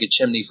smoked like a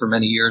chimney for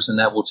many years, and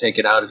that will take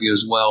it out of you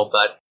as well.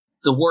 But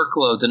the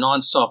workload, the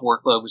nonstop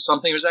workload, was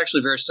something that was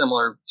actually very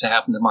similar to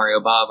happen to Mario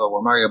Bava,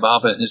 where Mario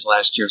Bava in his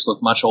last years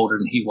looked much older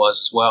than he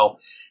was as well.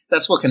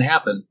 That's what can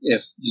happen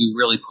if you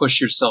really push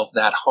yourself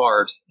that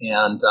hard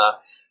and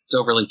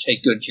don't really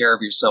take good care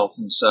of yourself.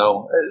 And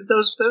so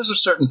those are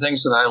certain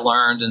things that I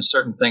learned and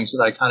certain things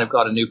that I kind of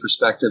got a new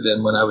perspective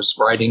in when I was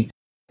writing,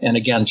 and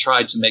again,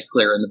 tried to make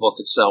clear in the book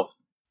itself.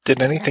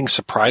 Did anything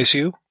surprise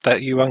you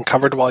that you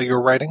uncovered while you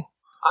were writing?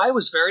 I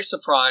was very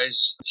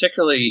surprised,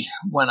 particularly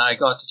when I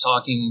got to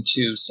talking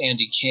to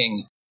Sandy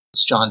King.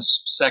 It's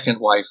John's second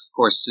wife. Of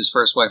course, his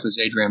first wife was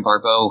Adrienne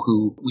Barbeau,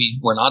 who we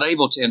were not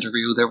able to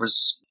interview.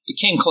 It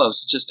came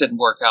close. It just didn't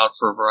work out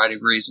for a variety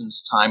of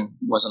reasons. Time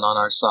wasn't on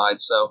our side,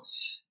 so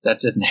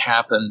that didn't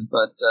happen.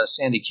 But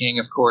Sandy King,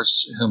 of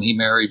course, whom he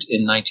married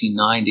in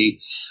 1990,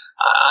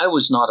 I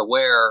was not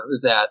aware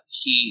that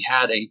he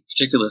had a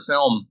particular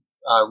film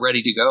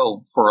ready to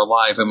go for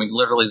Alive. I mean,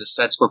 literally the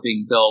sets were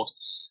being built.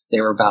 They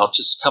were about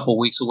just a couple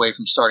weeks away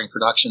from starting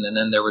production, and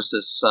then there was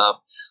this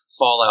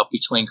fallout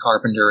between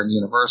Carpenter and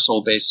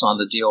Universal based on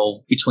the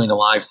deal between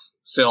Alive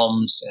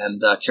Films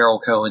and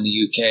Carol Co. in the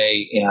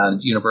UK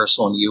and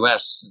Universal in the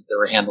US. They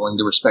were handling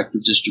the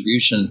respective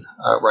distribution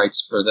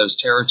rights for those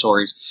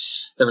territories.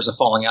 There was a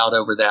falling out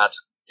over that,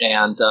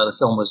 and the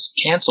film was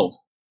canceled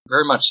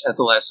very much at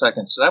the last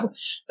second. So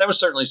that was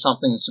certainly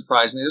something that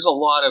surprised me. There's a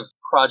lot of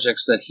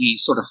projects that he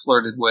sort of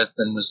flirted with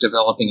and was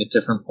developing at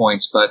different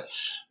points, but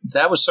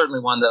that was certainly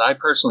one that I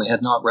personally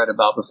had not read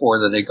about before,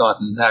 that had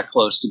gotten that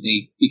close to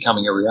be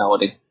becoming a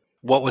reality.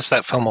 What was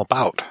that film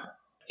about?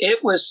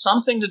 It was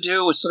something to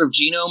do with sort of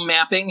genome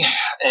mapping,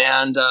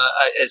 and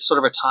it's sort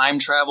of a time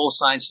travel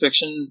science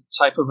fiction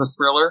type of a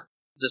thriller.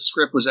 The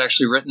script was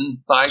actually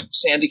written by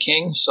Sandy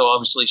King, so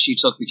obviously she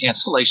took the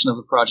cancellation of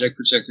the project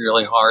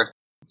particularly hard.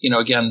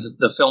 Again,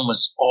 the film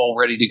was all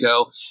ready to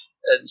go.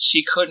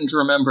 She couldn't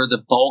remember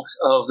the bulk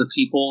of the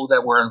people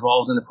that were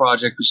involved in the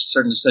project, but she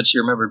certainly said she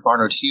remembered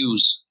Barnard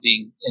Hughes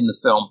being in the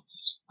film.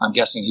 I'm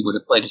guessing he would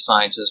have played a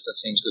scientist. That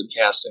seems good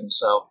casting.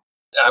 So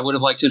I would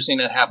have liked to have seen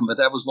that happen, but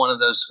that was one of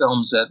those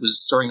films that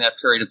was during that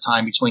period of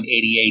time between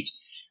 88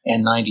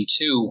 and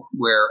 92,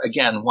 where,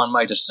 again, one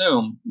might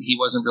assume he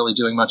wasn't really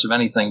doing much of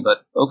anything,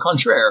 but au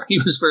contraire, he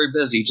was very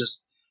busy,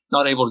 just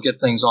not able to get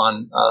things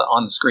on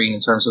the screen in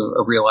terms of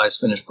a realized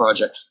finished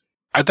project.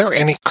 Are there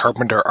any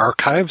Carpenter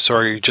archives, or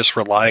are you just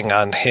relying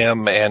on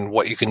him and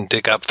what you can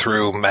dig up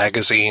through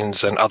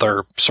magazines and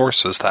other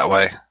sources that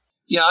way?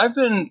 Yeah, I've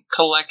been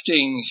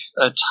collecting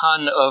a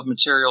ton of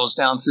materials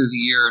down through the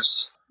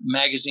years.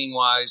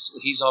 Magazine-wise,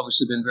 he's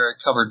obviously been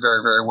covered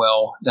very, very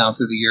well down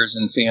through the years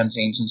in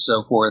fanzines and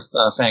so forth.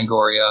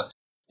 Fangoria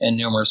and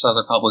numerous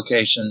other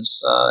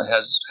publications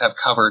have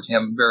covered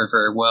him very,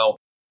 very well.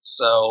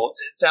 So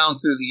down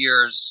through the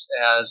years,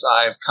 as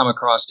I've come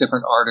across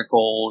different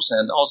articles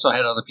and also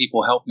had other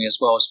people help me as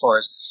well as far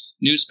as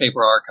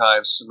newspaper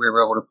archives, we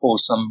were able to pull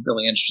some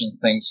really interesting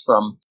things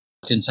from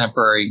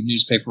contemporary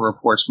newspaper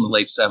reports from the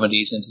late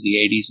 70s into the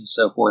 80s and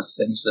so forth,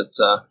 things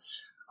that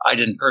I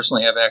didn't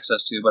personally have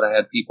access to, but I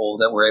had people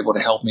that were able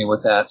to help me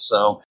with that.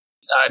 So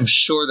I'm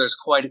sure there's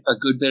quite a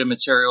good bit of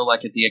material,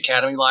 like at the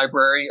Academy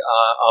Library.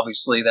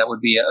 Obviously, that would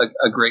be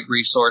a great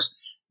resource.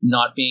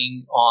 Not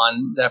being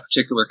on that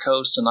particular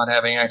coast and not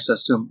having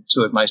access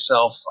to it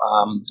myself,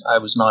 I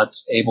was not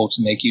able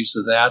to make use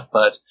of that.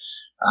 But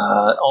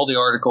all the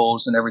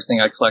articles and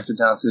everything I collected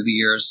down through the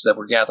years that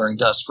were gathering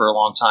dust for a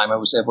long time, I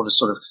was able to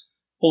sort of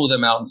pull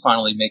them out and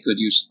finally make good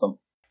use of them.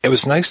 It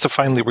was nice to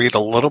finally read a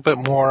little bit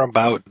more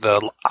about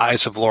the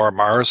Eyes of Laura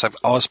Mars. I've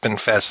always been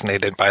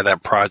fascinated by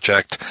that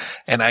project,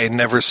 and I had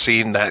never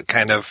seen that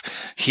kind of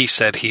he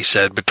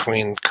said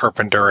between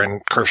Carpenter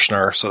and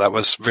Kirshner, so that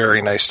was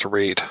very nice to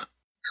read.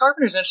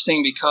 Carpenter's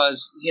interesting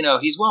because,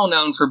 he's well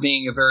known for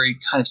being a very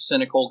kind of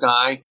cynical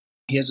guy.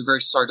 He has a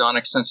very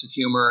sardonic sense of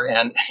humor,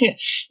 and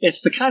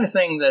it's the kind of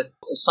thing that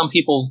some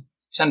people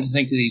tend to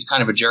think that he's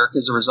kind of a jerk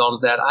as a result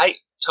of that. I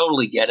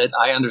totally get it.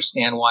 I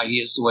understand why he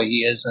is the way he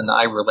is, and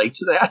I relate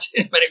to that.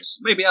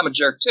 Maybe I'm a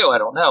jerk too. I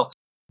don't know.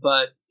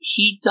 but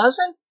he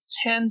doesn't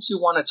tend to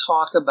want to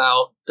talk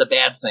about the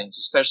bad things,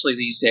 especially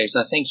these days.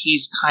 I think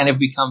he's kind of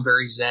become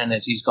very zen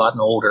as he's gotten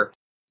older.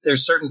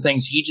 There's certain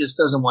things he just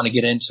doesn't want to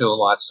get into a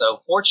lot. So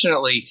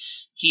fortunately,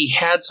 he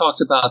had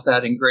talked about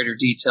that in greater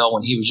detail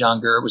when he was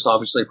younger. It was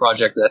obviously a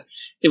project that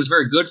it was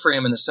very good for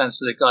him in the sense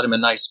that it got him a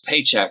nice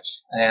paycheck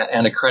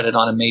and a credit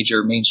on a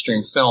major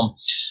mainstream film.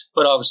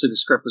 But obviously the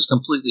script was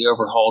completely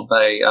overhauled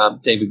by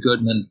David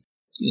Goodman.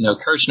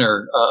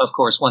 Kirshner, of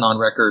course, went on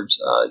record,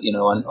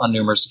 on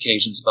numerous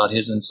occasions about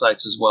his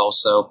insights as well.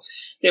 So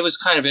it was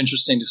kind of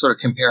interesting to sort of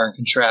compare and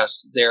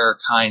contrast their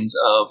kinds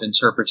of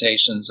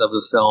interpretations of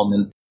the film.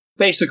 And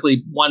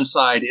basically, one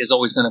side is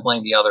always going to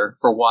blame the other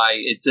for why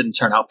it didn't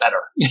turn out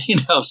better,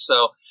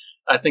 So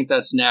I think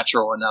that's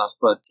natural enough.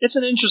 But it's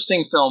an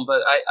interesting film.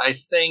 But I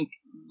think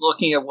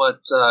looking at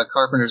what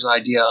Carpenter's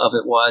idea of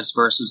it was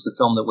versus the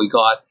film that we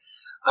got,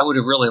 I would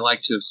have really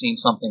liked to have seen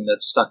something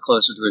that stuck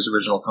closer to his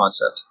original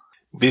concept.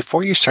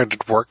 Before you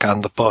started work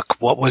on the book,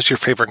 what was your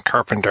favorite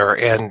Carpenter,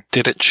 and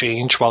did it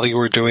change while you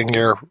were doing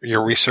your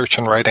research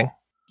and writing?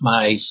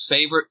 My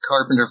favorite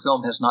Carpenter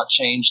film has not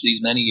changed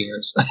these many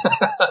years.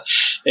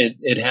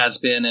 It has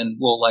been and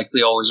will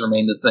likely always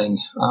remain the Thing,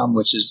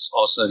 which is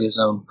also his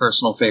own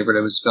personal favorite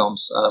of his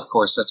films. Of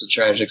course, that's a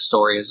tragic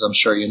story, as I'm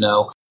sure you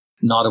know.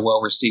 Not a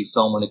well-received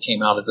film when it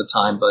came out at the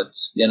time, but,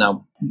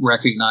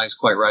 recognized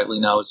quite rightly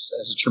now as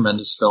a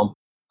tremendous film.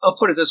 I'll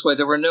put it this way.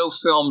 There were no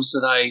films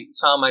that I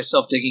found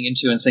myself digging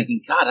into and thinking,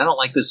 God, I don't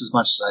like this as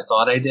much as I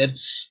thought I did.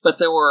 But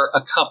there were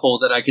a couple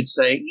that I could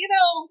say,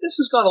 this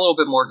has got a little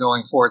bit more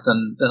going for it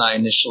than I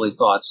initially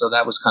thought. So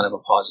that was kind of a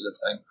positive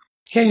thing.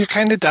 Yeah, you're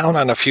kind of down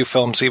on a few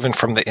films, even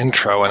from the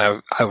intro.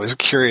 And I was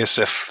curious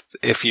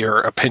if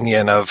your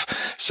opinion of,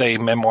 say,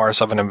 Memoirs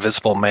of an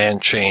Invisible Man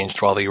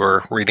changed while you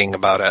were reading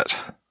about it.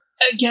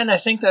 Again, I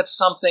think that's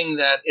something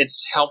that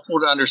it's helpful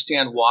to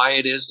understand why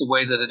it is the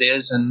way that it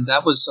is. And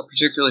that was a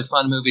particularly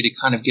fun movie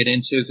to kind of get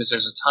into because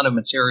there's a ton of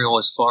material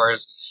as far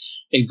as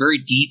a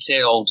very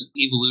detailed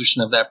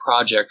evolution of that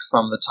project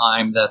from the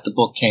time that the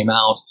book came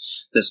out,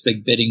 this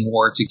big bidding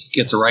war to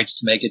get the rights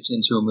to make it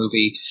into a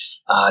movie,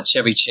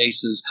 Chevy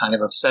Chase's kind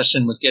of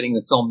obsession with getting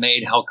the film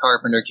made, how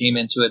Carpenter came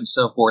into it and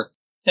so forth.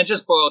 And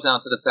just boiled down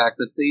to the fact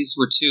that these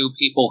were two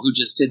people who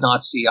just did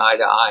not see eye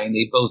to eye, and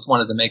they both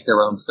wanted to make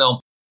their own film.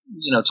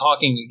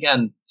 Talking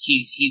again,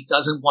 he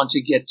doesn't want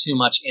to get too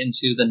much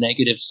into the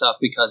negative stuff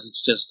because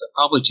it's just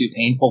probably too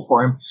painful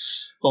for him.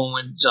 But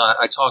when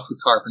I talked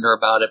with Carpenter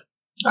about it,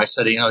 I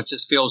said, it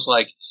just feels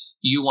like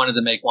you wanted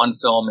to make one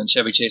film and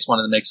Chevy Chase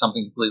wanted to make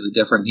something completely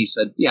different. He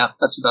said, yeah,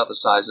 that's about the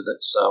size of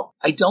it. So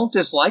I don't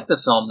dislike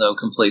the film, though,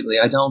 completely.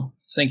 I don't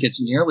think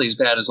it's nearly as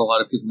bad as a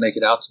lot of people make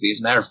it out to be. As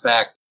a matter of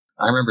fact,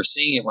 I remember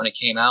seeing it when it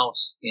came out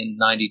in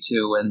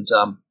 92, and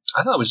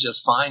I thought it was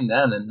just fine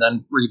then. And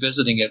then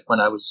revisiting it when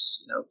I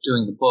was,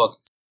 doing the book,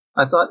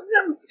 I thought,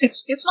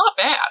 it's not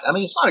bad. I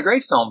mean, it's not a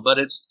great film, but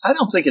I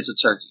don't think it's a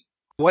turkey.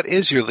 What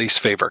is your least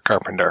favorite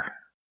Carpenter?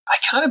 I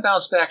kind of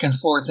bounce back and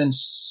forth. In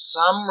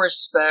some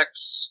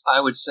respects, I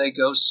would say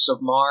Ghosts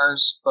of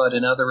Mars, but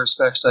in other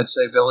respects, I'd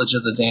say Village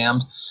of the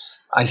Damned.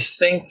 I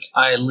think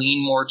I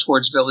lean more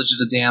towards Village of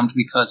the Damned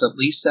because at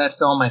least that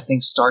film, I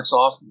think, starts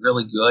off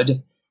really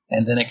good.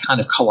 And then it kind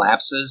of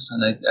collapses.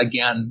 And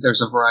again,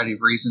 there's a variety of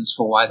reasons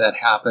for why that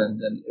happened.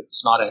 And it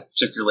was not a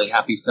particularly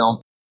happy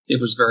film.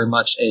 It was very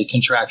much a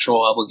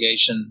contractual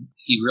obligation.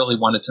 He really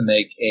wanted to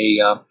make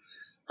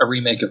a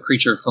remake of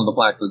Creature from the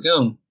Black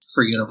Lagoon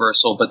for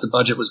Universal, but the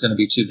budget was going to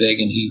be too big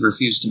and he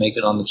refused to make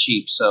it on the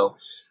cheap. So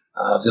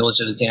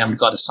Village of the Damned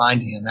got assigned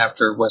to him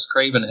after Wes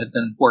Craven had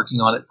been working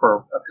on it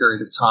for a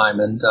period of time.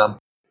 And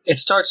it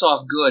starts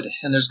off good,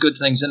 and there's good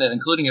things in it,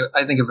 including,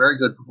 I think, a very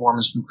good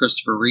performance from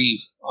Christopher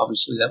Reeve.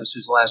 Obviously, that was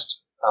his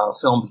last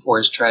film before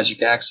his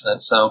tragic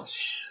accident. So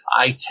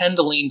I tend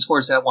to lean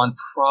towards that one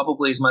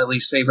probably as my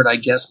least favorite, I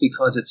guess,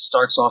 because it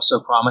starts off so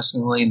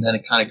promisingly, and then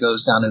it kind of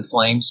goes down in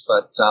flames.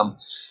 But,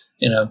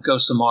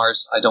 Ghosts of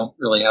Mars, I don't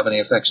really have any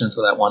affection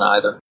for that one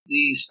either.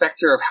 The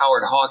specter of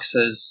Howard Hawks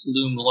has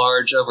loomed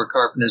large over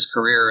Carpenter's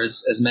career,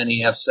 as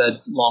many have said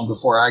long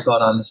before I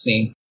got on the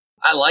scene.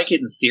 I like it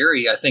in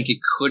theory. I think it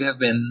could have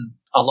been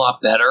a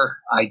lot better.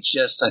 I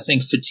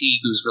think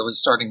fatigue was really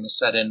starting to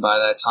set in by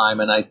that time.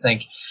 And I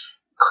think,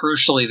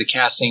 crucially, the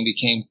casting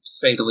became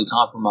fatally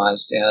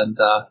compromised. And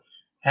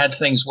had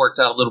things worked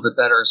out a little bit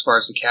better as far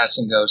as the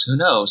casting goes, who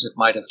knows? It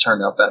might have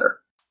turned out better.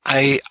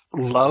 I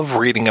love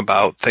reading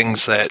about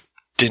things that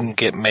didn't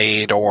get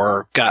made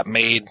or got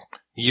made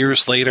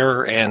years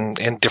later and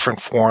in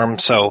different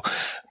forms. So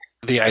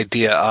the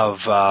idea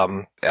of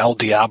El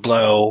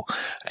Diablo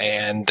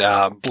and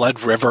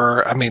Blood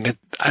River. I mean,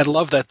 I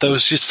love that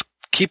those just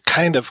keep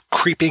kind of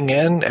creeping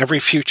in every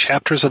few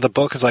chapters of the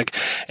book. It's like,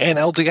 and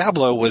El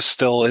Diablo was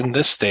still in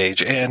this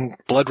stage, and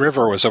Blood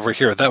River was over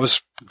here. That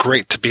was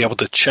great to be able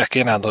to check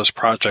in on those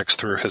projects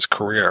through his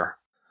career.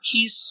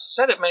 He's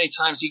said it many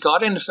times. He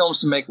got into films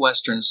to make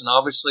Westerns, and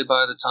obviously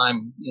by the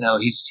time,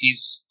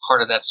 he's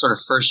part of that sort of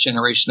first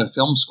generation of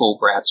film school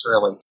brats,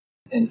 really.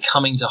 And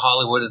coming to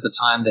Hollywood at the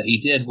time that he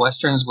did,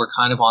 Westerns were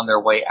kind of on their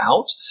way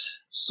out.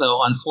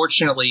 So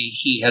unfortunately,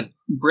 he had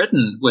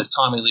written with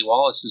Tommy Lee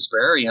Wallace's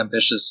very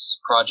ambitious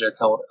project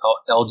called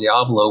El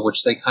Diablo,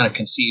 which they kind of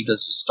conceived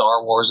as the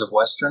Star Wars of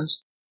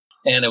Westerns.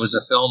 And it was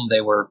a film they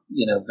were,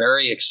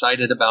 very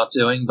excited about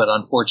doing, but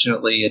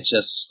unfortunately it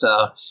just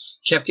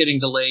kept getting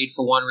delayed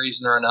for one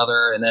reason or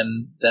another, and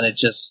then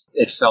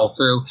it fell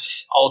through.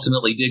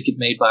 Ultimately did get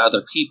made by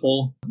other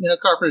people.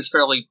 Carpenter's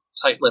fairly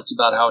tight-lipped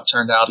about how it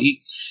turned out.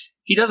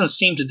 He doesn't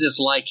seem to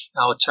dislike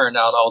how it turned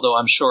out, although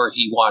I'm sure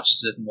he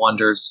watches it and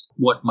wonders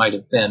what might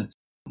have been.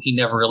 He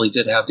never really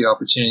did have the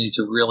opportunity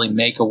to really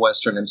make a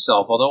Western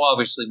himself, although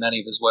obviously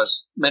many of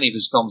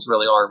his films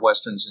really are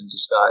Westerns in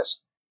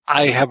disguise.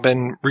 I have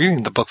been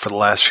reading the book for the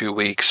last few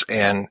weeks,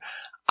 and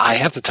I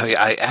have to tell you,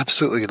 I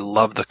absolutely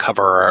love the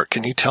cover art.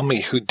 Can you tell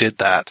me who did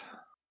that?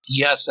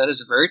 Yes, that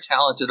is a very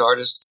talented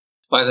artist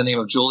by the name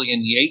of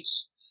Julian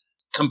Yates.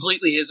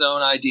 Completely his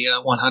own idea,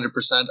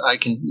 100%. I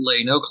can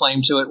lay no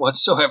claim to it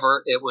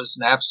whatsoever. It was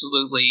an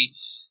absolutely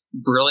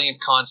brilliant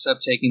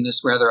concept, taking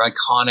this rather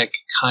iconic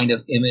kind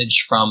of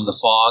image from The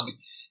Fog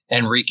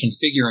and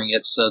reconfiguring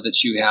it so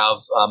that you have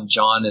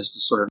John as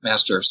the sort of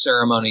master of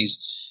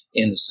ceremonies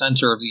in the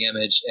center of the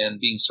image and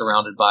being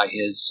surrounded by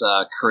his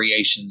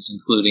creations,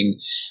 including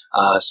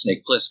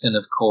Snake Plissken,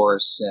 of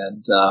course,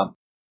 and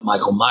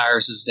Michael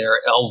Myers is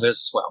there,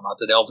 Elvis. Well, not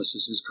that Elvis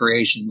is his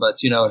creation,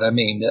 but you know what I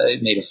mean.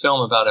 It made a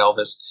film about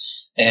Elvis.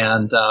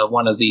 And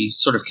one of the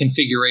sort of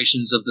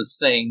configurations of the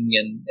Thing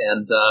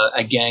and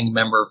a gang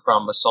member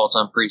from Assault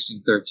on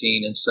Precinct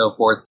 13 and so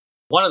forth.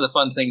 One of the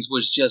fun things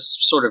was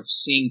just sort of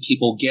seeing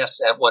people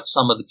guess at what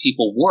some of the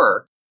people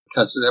were,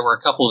 because there were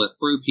a couple that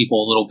threw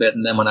people a little bit.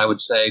 And then when I would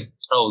say,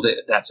 oh,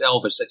 that's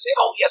Elvis, they'd say,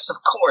 oh, yes, of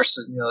course.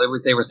 And,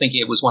 they were thinking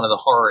it was one of the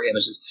horror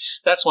images.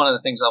 That's one of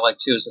the things I like,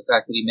 too, is the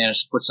fact that he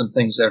managed to put some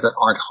things there that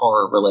aren't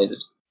horror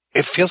related.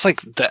 It feels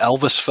like the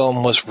Elvis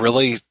film was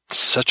really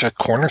such a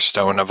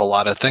cornerstone of a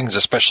lot of things,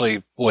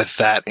 especially with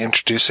that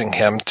introducing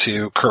him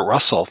to Kurt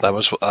Russell. That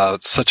was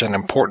such an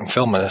important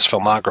film in his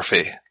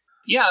filmography.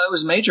 Yeah, it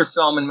was a major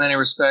film in many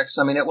respects.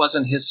 I mean, it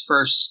wasn't his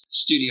first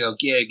studio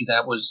gig.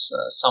 That was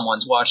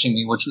Someone's Watching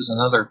Me, which was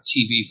another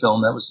TV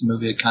film. That was the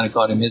movie that kind of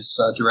got him his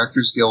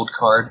Directors Guild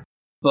card.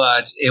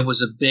 But it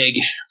was a big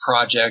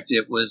project.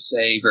 It was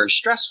a very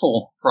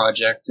stressful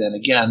project. And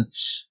again,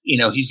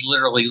 he's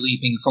literally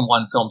leaping from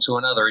one film to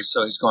another.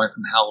 So he's going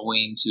from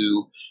Halloween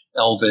to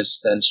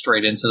Elvis, then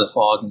straight into The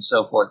Fog and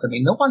so forth. I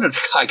mean, no wonder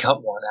the guy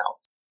got worn out.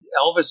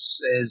 Elvis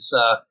is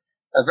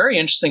a very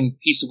interesting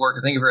piece of work.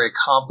 I think a very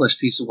accomplished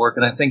piece of work.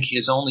 And I think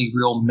his only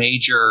real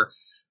major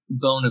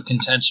bone of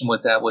contention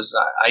with that was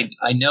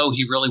I know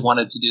he really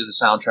wanted to do the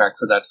soundtrack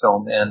for that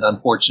film. And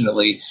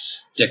unfortunately,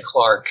 Dick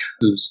Clark,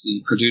 who's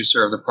the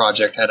producer of the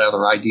project, had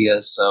other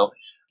ideas. So,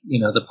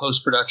 the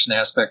post-production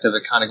aspect of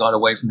it kind of got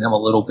away from him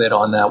a little bit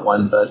on that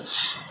one. But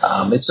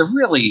it's a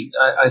really,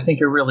 I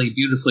think, a really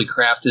beautifully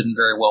crafted and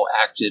very well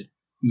acted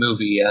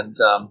movie. And,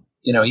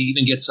 he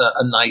even gets a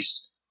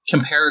nice,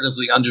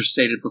 comparatively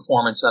understated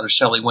performance out of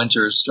Shelley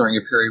Winters during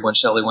a period when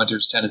Shelley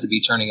Winters tended to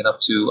be turning it up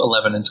to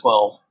 11 and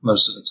 12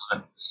 most of the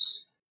time.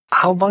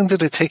 How long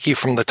did it take you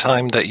from the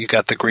time that you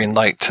got the green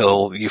light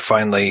till you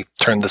finally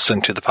turned this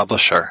into the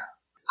publisher?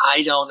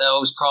 I don't know.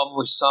 It was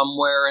probably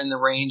somewhere in the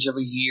range of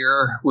a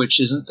year, which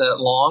isn't that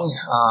long.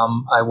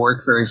 I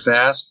work very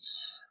fast.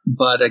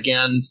 But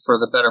again, for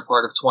the better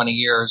part of 20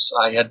 years,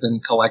 I had been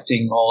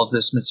collecting all of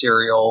this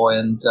material,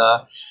 and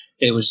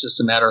it was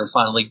just a matter of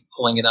finally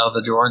pulling it out of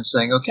the drawer and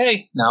saying,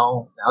 okay,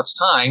 now it's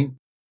time.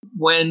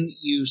 When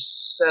you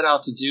set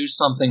out to do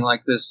something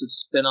like this,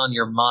 it's been on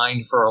your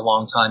mind for a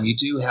long time. You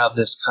do have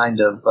this kind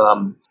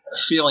of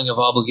feeling of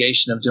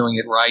obligation of doing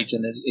it right,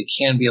 and it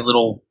can be a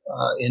little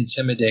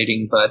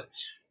intimidating. But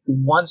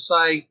once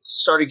I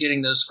started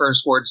getting those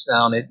first words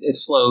down, it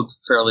flowed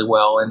fairly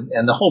well.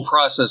 And the whole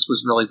process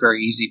was really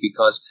very easy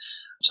because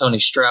Tony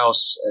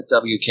Strauss at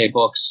WK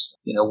Books,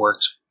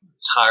 worked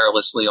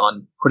tirelessly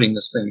on putting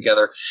this thing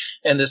together.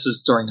 And this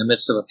is during the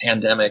midst of a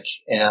pandemic,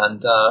 and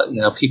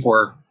people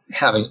were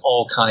having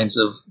all kinds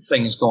of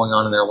things going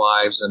on in their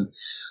lives and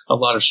a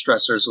lot of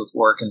stressors with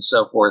work and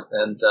so forth.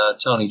 And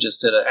Tony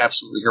just did an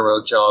absolutely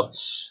heroic job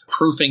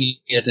proofing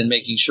it and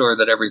making sure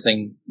that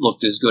everything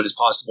looked as good as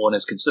possible and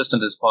as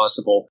consistent as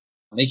possible,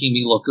 making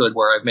me look good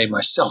where I've made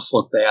myself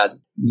look bad,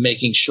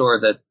 making sure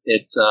that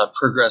it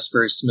progressed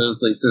very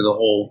smoothly through the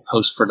whole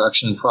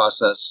post-production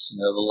process,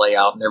 the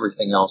layout and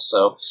everything else.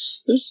 So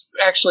it was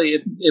actually,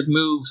 it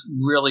moved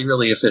really,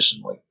 really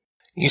efficiently.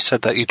 You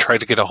said that you tried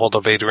to get a hold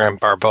of Adrienne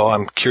Barbeau.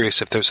 I'm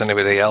curious if there's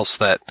anybody else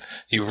that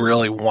you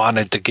really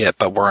wanted to get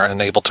but were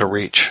unable to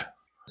reach.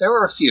 There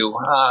were a few.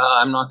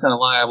 I'm not going to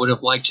lie. I would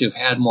have liked to have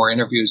had more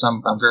interviews.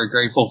 I'm very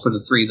grateful for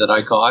the 3 that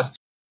I got.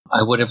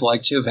 I would have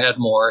liked to have had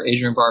more.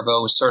 Adrienne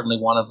Barbeau was certainly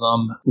one of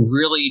them.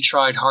 Really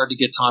tried hard to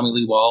get Tommy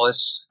Lee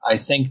Wallace. I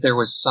think there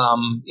was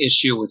some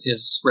issue with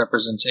his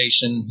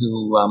representation,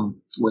 who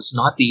was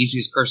not the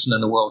easiest person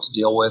in the world to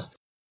deal with.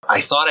 I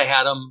thought I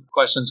had him.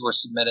 Questions were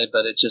submitted,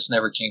 but it just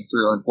never came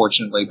through,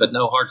 unfortunately. But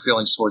no hard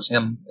feelings towards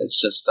him. It's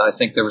just I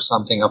think there was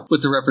something up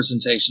with the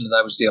representation that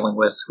I was dealing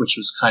with, which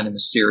was kind of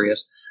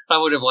mysterious. I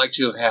would have liked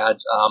to have had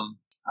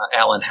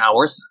Alan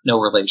Howarth, no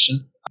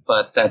relation,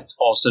 but that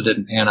also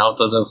didn't pan out,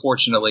 though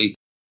fortunately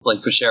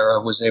Blake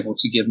Fischera was able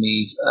to give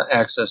me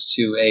access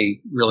to a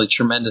really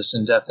tremendous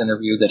in-depth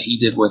interview that he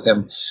did with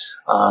him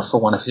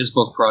for one of his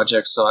book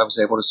projects. So I was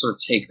able to sort of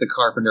take the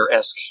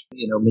Carpenter-esque,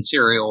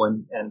 material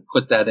and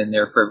put that in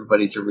there for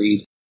everybody to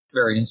read.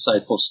 Very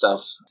insightful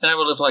stuff. And I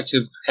would have liked to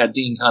have had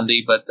Dean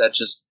Cundy, but that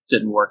just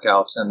didn't work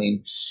out. I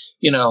mean,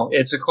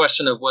 it's a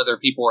question of whether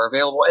people are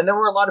available. And there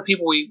were a lot of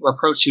people we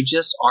approached who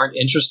just aren't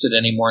interested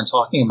anymore in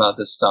talking about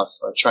this stuff.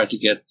 I tried to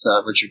get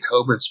Richard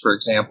Coberts, for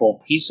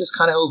example. He's just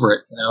kind of over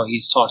it.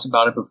 He's talked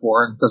about it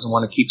before and doesn't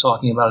want to keep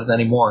talking about it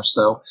anymore.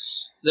 So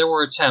there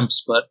were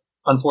attempts, but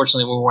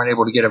unfortunately we weren't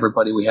able to get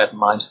everybody we had in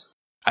mind.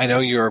 I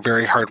know you're a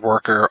very hard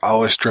worker,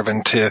 always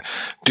driven to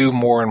do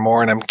more and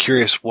more, and I'm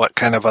curious, what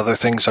kind of other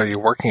things are you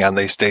working on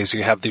these days?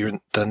 You have the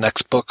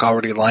next book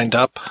already lined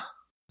up?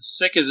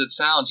 Sick as it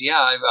sounds, yeah,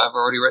 I've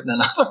already written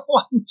another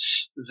one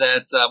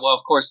that,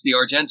 of course, the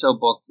Argento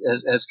book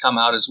has come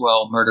out as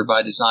well, Murder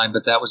by Design,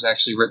 but that was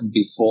actually written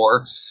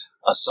before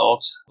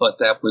Assault, but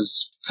that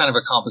was kind of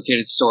a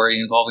complicated story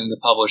involving the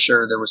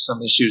publisher. There were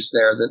some issues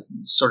there that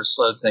sort of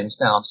slowed things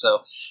down,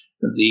 so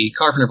the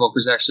Carpenter book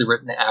was actually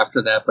written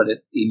after that, but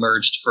it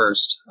emerged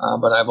first.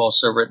 But I've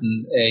also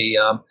written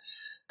a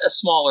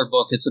smaller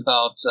book. It's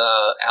about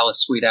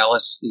Alice, Sweet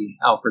Alice, the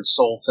Alfred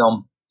Soul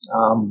film,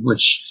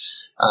 which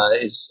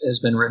has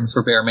been written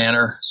for Bear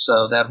Manor.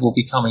 So that will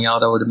be coming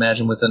out, I would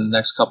imagine, within the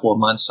next couple of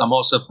months. I'm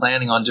also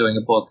planning on doing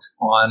a book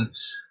on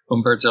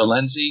Umberto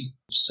Lenzi,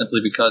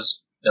 simply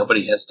because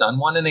nobody has done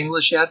one in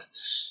English yet.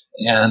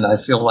 And I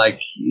feel like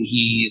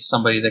he is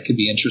somebody that could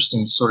be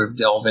interesting to sort of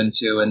delve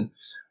into and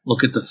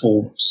look at the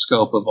full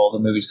scope of all the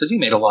movies, because he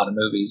made a lot of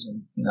movies,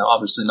 and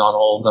obviously not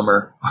all of them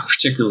are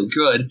particularly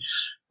good,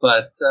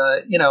 but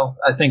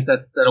I think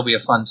that'll be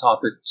a fun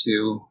topic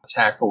to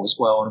tackle as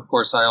well. And of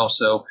course, I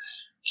also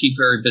keep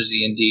very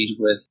busy indeed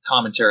with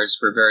commentaries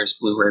for various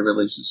Blu-ray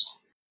releases.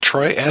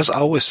 Troy, as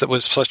always, it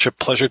was such a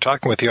pleasure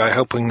talking with you. I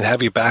hope we can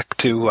have you back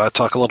to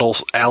talk a little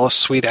Alice,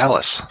 Sweet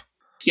Alice.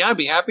 Yeah, I'd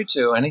be happy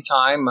to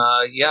anytime.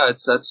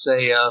 That's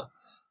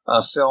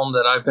a film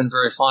that I've been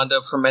very fond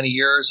of for many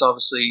years.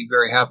 Obviously,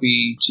 very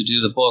happy to do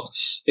the book.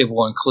 It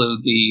will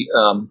include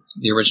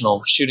the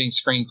original shooting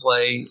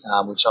screenplay,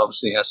 which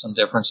obviously has some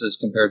differences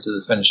compared to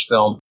the finished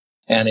film,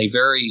 and a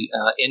very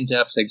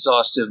in-depth,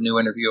 exhaustive new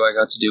interview I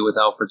got to do with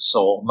Alfred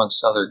Soul,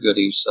 amongst other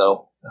goodies.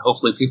 So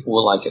hopefully people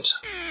will like it.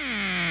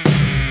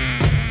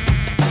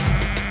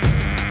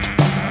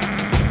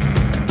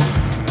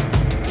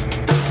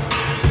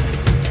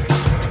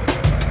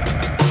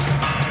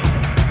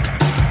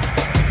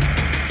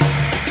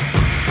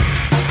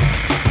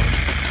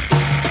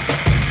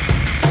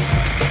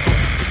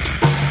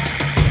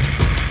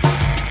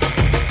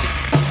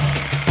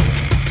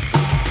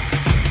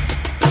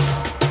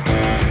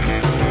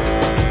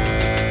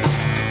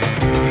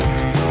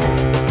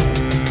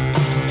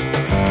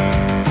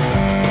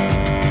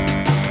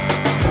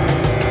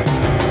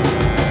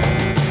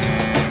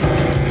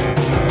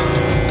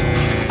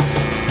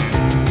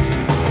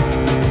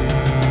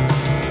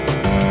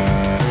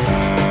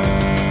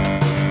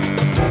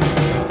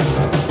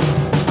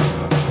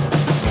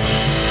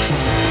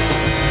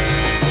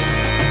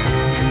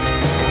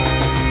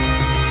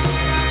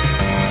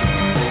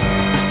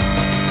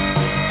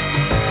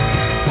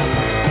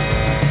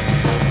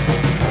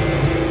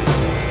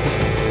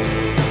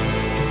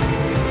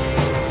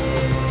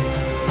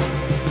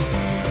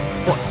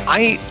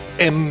 I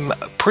am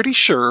pretty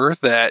sure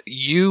that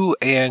you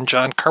and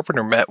John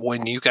Carpenter met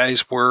when you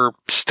guys were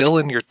still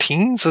in your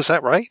teens. Is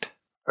that right?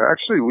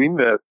 Actually, we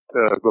met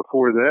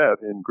before that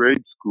in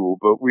grade school,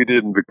 but we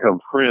didn't become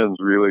friends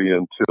really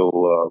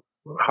until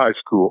high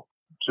school.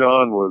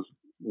 John was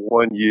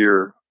 1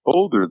 year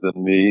older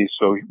than me,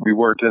 so we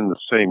weren't in the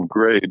same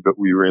grade, but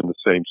we were in the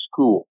same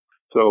school.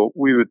 So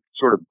we would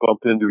sort of bump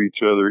into each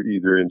other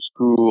either in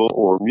school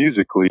or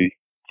musically.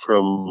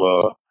 From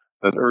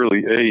an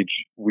early age,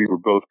 we were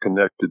both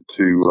connected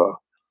to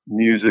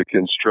music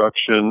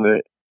instruction.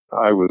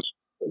 I was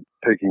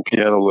taking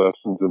piano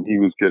lessons and he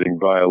was getting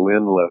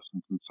violin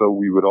lessons. And so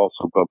we would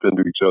also bump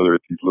into each other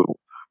at these little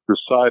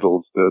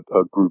recitals that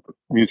a group of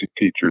music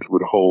teachers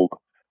would hold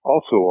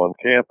also on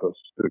campus,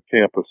 the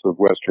campus of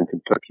Western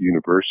Kentucky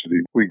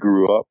University. We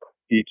grew up,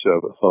 each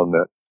of us, on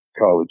that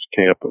college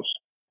campus.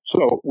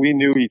 So we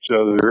knew each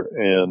other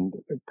and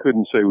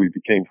couldn't say we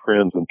became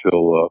friends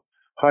until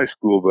high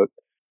school, but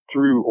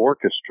through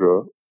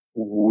orchestra,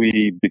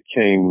 we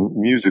became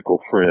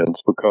musical friends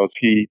because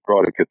he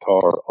brought a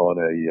guitar on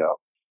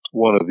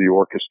one of the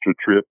orchestra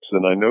trips,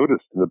 and I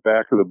noticed in the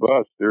back of the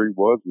bus, there he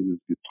was with his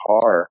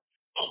guitar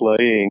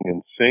playing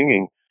and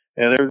singing,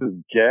 and there was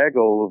this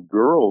gaggle of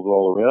girls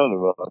all around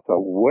him. I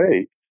thought,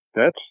 wait,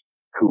 that's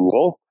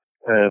cool.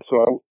 And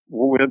so I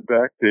went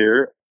back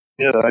there,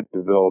 and I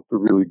developed a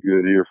really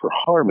good ear for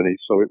harmony,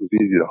 so it was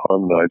easy to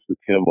harmonize with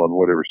him on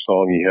whatever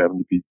song he happened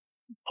to be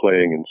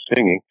playing and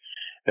singing.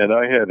 And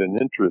I had an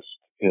interest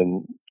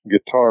in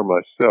guitar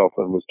myself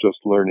and was just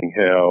learning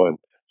how and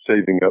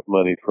saving up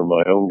money for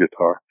my own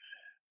guitar.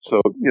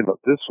 So,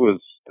 this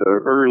was the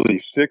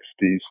early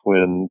 60s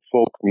when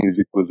folk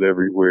music was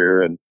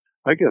everywhere, and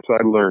I guess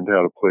I learned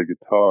how to play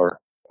guitar.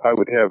 I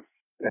would have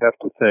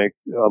to thank,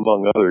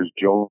 among others,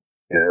 Joan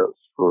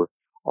for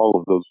all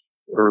of those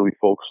early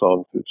folk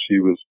songs that she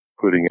was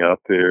putting out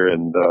there,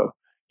 and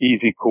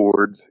easy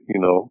chords,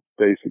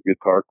 basic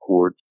guitar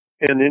chords.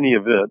 In any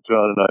event,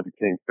 John and I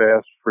became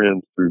fast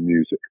friends through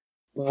music.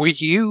 Were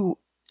you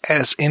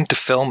as into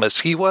film as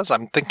he was?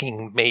 I'm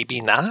thinking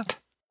maybe not.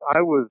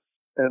 I was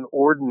an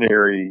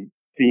ordinary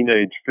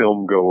teenage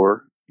film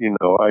goer.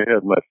 I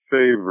had my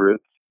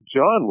favorites.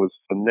 John was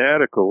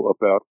fanatical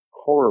about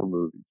horror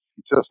movies.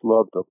 He just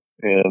loved them.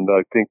 And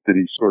I think that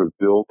he sort of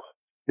built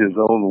his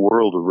own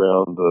world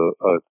around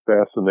a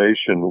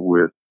fascination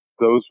with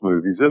those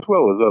movies, as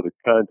well as other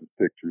kinds of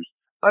pictures.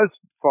 I was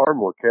far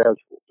more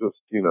casual, just,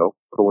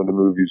 going to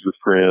movies with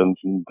friends,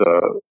 and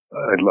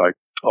I liked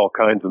all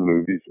kinds of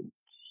movies, and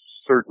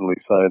certainly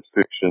science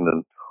fiction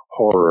and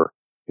horror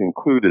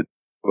included.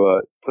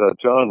 But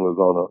John was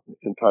on an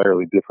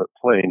entirely different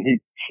plane.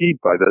 He,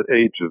 by the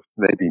age of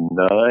maybe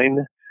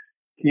 9,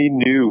 he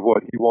knew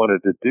what he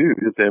wanted to do.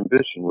 His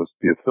ambition was to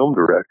be a film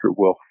director.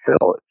 Well,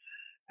 hell,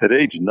 at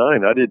age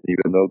 9, I didn't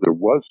even know there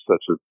was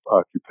such an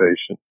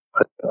occupation.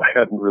 I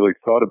hadn't really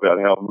thought about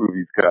how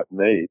movies got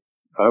made.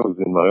 I was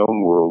in my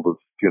own world of,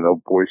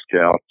 Boy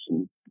Scouts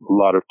and a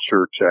lot of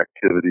church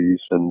activities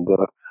and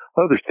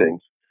other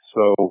things.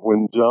 So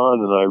when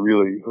John and I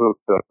really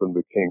hooked up and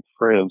became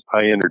friends,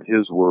 I entered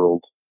his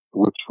world,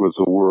 which was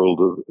a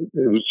world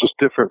it was just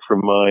different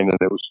from mine,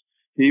 and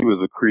he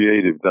was a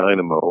creative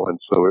dynamo, and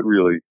so it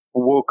really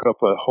woke up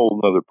a whole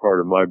other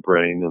part of my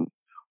brain and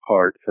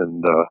heart,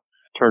 and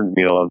turned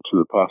me on to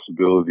the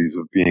possibilities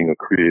of being a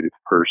creative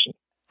person.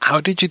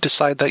 How did you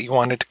decide that you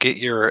wanted to get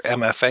your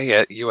MFA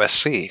at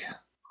USC?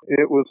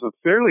 It was a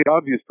fairly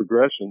obvious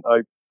progression.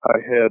 I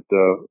had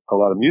a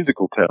lot of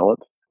musical talent,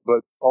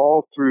 but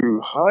all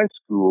through high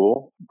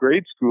school,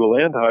 grade school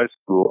and high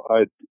school,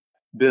 I'd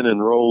been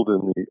enrolled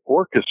in the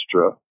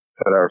orchestra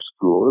at our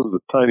school. It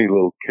was a tiny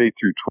little K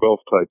through 12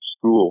 type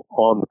school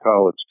on the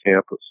college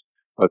campus,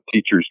 a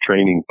teacher's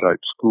training type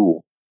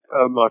school.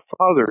 My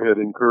father had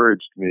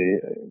encouraged me,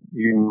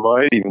 you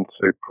might even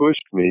say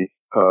pushed me,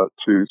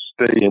 to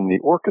stay in the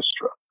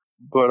orchestra.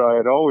 But I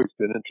had always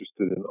been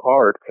interested in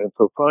art, and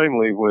so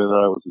finally when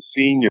I was a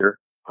senior,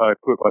 I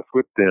put my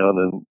foot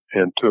down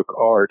and took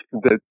art.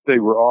 That they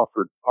were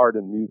offered, art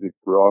and music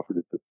were offered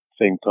at the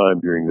same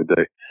time during the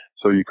day,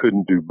 so you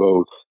couldn't do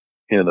both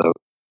in a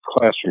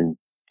classroom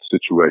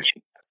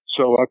situation.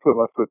 So I put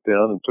my foot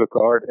down and took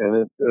art,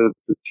 and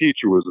the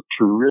teacher was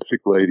a terrific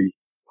lady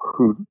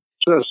who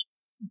just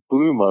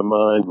blew my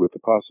mind with the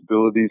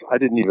possibilities. I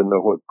didn't even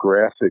know what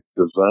graphic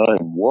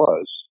design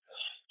was.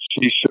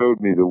 She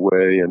showed me the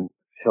way and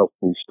helped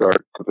me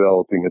start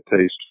developing a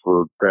taste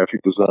for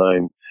graphic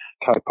design,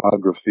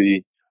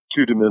 typography,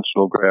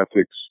 two-dimensional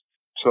graphics.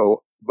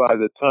 So by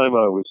the time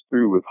I was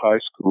through with high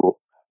school,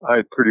 I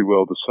had pretty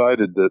well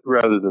decided that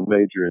rather than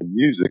major in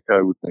music,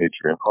 I would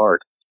major in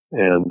art.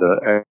 And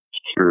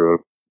after a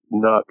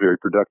not very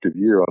productive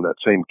year on that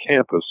same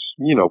campus,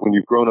 when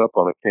you've grown up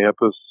on a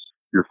campus,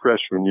 your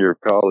freshman year of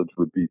college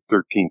would be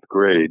 13th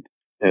grade,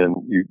 and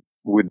you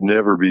would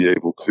never be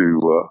able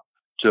to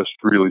just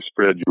really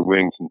spread your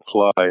wings and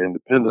fly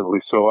independently.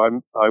 So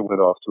I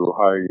went off to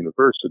Ohio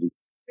University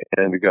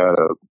and got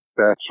a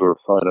Bachelor of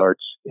Fine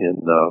Arts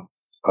in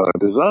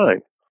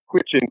design,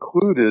 which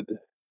included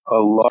a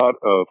lot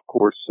of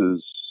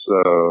courses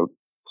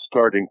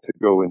starting to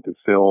go into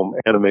film,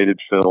 animated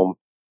film.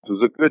 It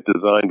was a good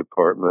design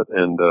department,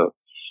 and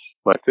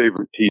my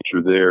favorite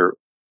teacher there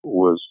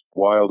was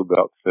wild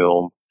about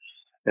film.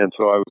 And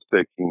so I was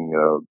taking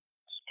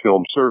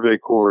film survey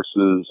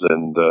courses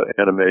and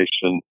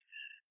animation,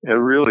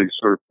 and really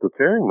sort of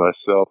preparing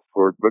myself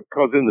for it.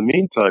 Because in the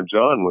meantime,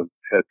 John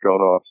had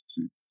gone off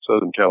to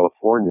Southern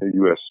California,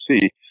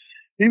 USC.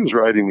 He was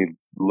writing me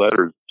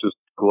letters just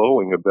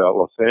glowing about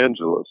Los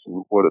Angeles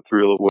and what a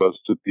thrill it was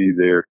to be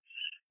there.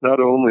 Not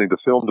only the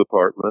film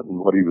department and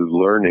what he was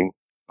learning,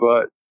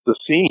 but the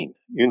scene.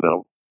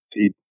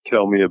 He'd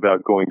tell me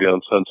about going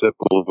down Sunset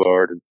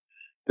Boulevard, and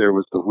there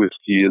was the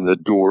whiskey and the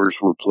Doors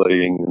were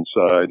playing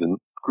inside, and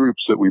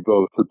groups that we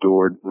both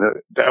adored.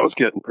 That was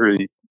getting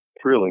pretty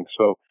thrilling.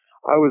 So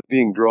I was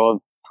being drawn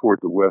toward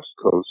the West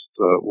Coast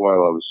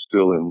while I was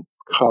still in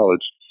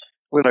college.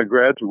 When I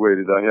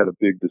graduated, I had a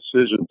big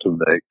decision to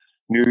make: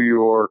 New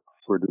York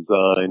for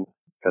design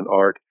and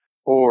art,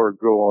 or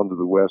go on to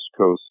the West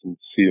Coast and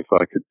see if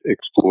I could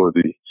explore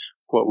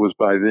what was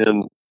by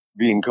then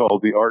being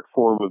called the art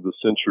form of the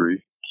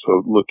century.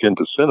 So look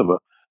into cinema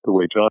the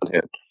way John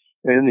had.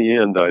 In the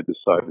end, I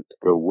decided to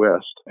go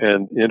west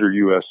and enter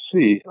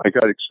USC. I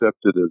got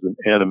accepted as an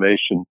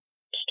animation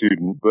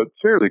student, but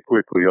fairly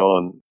quickly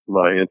on,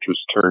 my interest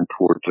turned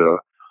toward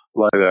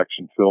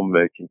live-action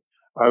filmmaking.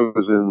 I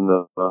was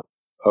in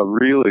a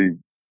really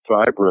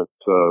vibrant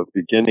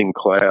beginning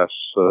class,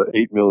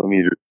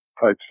 8mm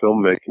type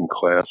filmmaking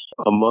class.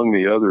 Among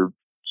the other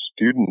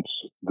students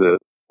that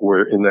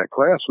were in that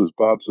class was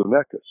Bob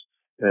Zemeckis.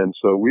 And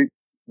so we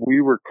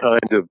we were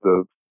kind of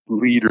the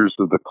leaders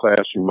of the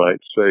class, you might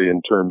say,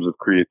 in terms of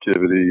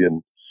creativity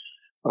and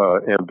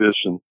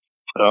ambition.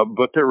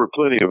 But there were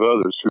plenty of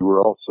others who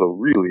were also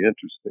really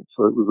interesting.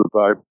 So it was a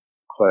vibrant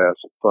class,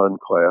 a fun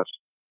class.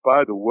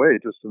 By the way,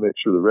 just to make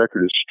sure the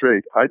record is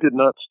straight, I did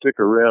not stick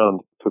around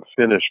to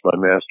finish my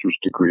master's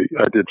degree.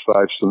 I did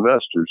 5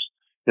 semesters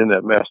in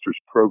that master's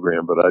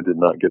program, but I did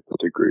not get the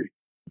degree.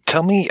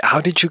 Tell me,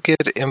 how did you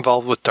get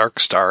involved with Dark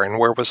Star, and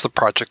where was the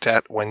project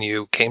at when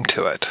you came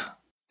to it?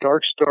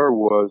 Dark Star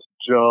was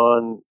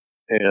John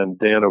and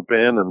Dan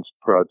O'Bannon's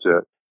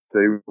project.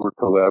 They were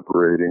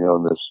collaborating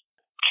on this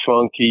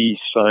funky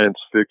science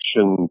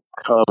fiction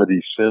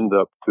comedy send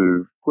up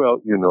to,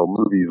 well, you know,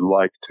 movies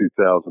like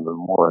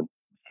 2001.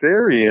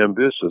 Very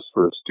ambitious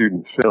for a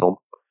student film.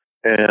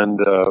 And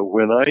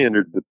when I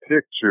entered the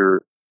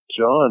picture,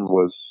 John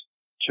was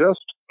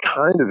just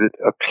kind of, it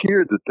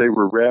appeared that they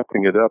were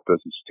wrapping it up as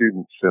a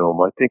student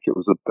film. I think it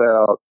was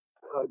about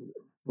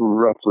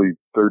roughly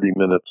 30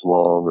 minutes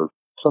long or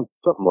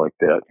something like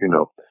that, you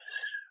know.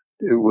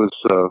 It was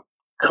a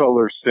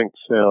color, sync,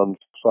 sound,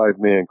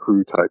 5-man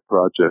crew type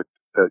project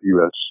at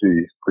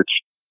USC, which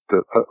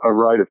a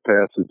rite of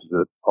passage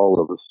that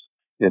all of us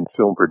in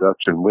film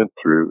production went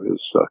through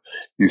is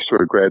you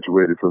sort of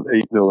graduated from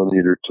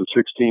 8mm to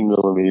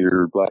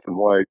 16mm black and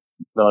white,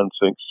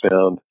 non-sync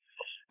sound,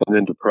 and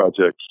then to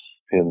projects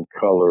in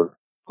color,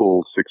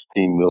 full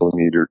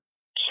 16mm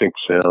sync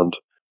sound,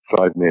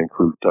 5-man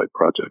crew type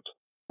project.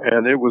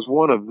 And it was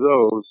one of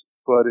those,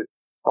 but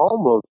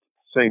almost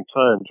at the same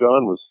time,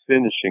 John was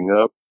finishing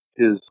up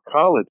his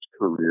college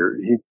career.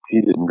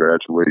 He didn't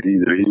graduate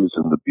either. He was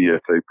in the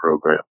BFA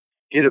program.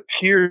 It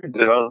appeared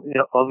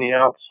that on the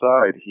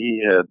outside,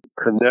 he had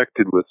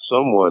connected with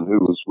someone who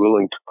was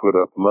willing to put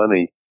up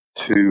money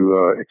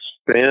to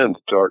expand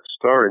Dark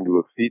Star into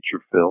a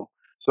feature film.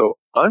 So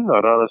I'm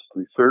not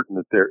honestly certain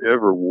that there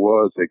ever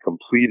was a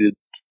completed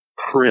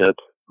print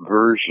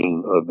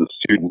version of the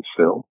student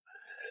film.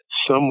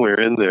 Somewhere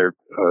in there,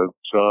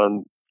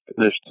 John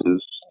finished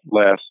his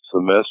last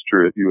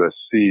semester at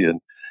USC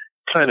and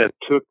kind of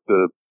took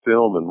the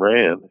film and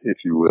ran, if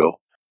you will.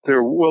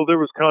 There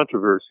was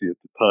controversy at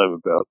the time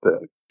about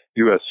that.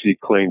 USC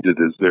claimed it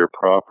as their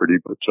property,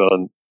 but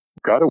John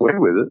got away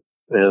with it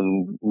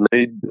and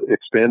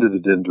expanded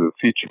it into a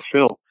feature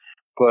film.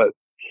 But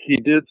he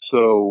did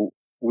so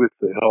with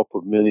the help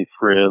of many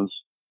friends,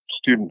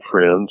 student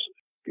friends,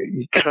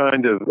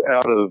 kind of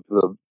out of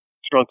the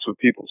trunks of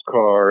people's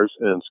cars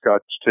and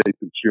scotch tape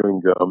and chewing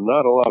gum.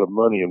 Not a lot of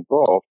money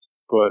involved,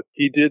 but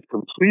he did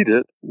complete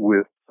it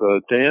with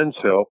Dan's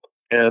help.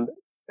 And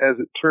as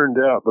it turned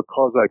out,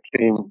 because I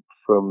came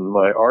from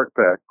my art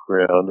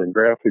background and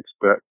graphics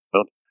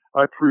background,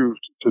 I proved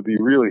to be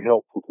really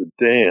helpful to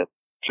Dan.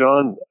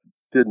 John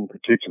didn't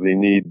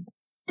particularly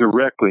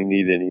directly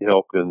need any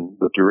help in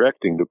the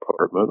directing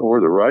department or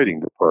the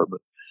writing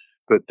department,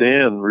 but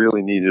Dan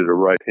really needed a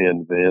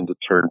right-hand man to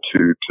turn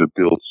to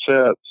build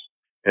sets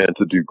and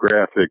to do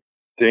graphic.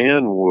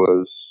 Dan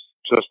was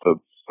just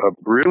a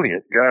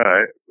brilliant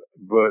guy,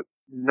 but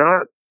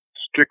not,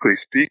 strictly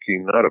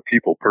speaking, not a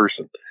people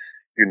person.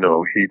 You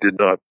know, he did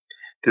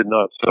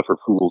not suffer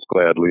fools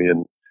gladly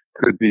and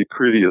could be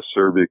pretty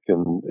acerbic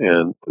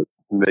and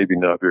maybe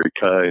not very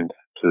kind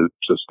to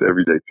just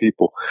everyday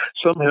people.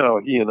 Somehow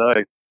he and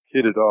I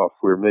hit it off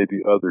where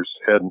maybe others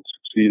hadn't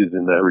succeeded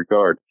in that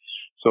regard.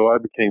 So I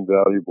became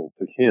valuable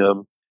to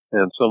him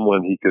and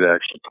someone he could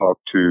actually talk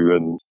to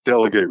and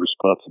delegate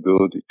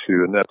responsibility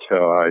to. And that's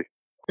how I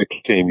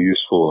became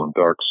useful on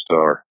Dark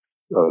Star,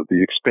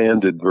 the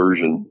expanded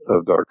version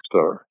of Dark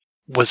Star.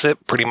 Was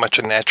it pretty much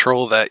a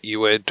natural that you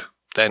would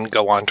then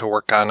go on to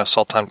work on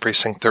Assault on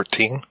Precinct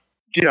 13?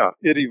 Yeah,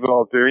 it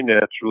evolved very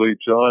naturally.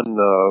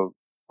 John,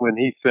 when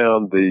he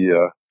found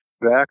the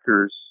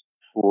backers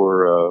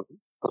for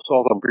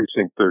Assault on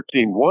Precinct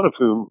 13, one of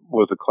whom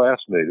was a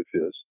classmate of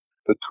his,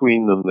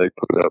 between them they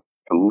put up,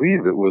 I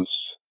believe it was,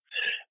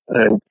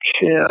 I'm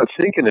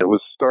thinking it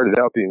was started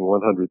out being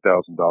 $100,000.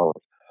 I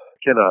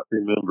cannot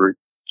remember.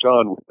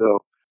 John would know.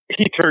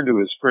 He turned to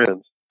his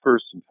friends,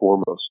 first and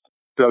foremost.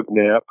 Doug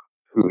Knapp,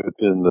 who had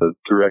been the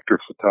director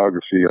of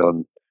photography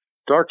on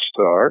Dark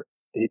Star,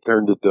 he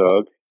turned to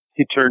Doug.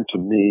 He turned to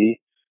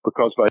me,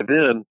 because by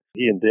then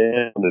he and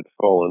Dan had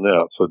fallen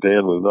out, so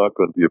Dan was not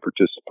going to be a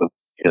participant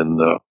in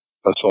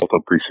Assault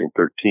on Precinct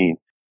 13.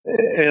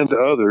 And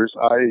others,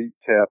 I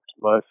tapped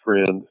my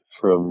friend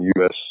from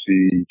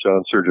USC,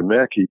 John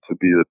Sergimaki, to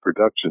be the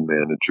production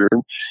manager.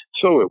 And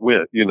so it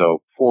went, you know,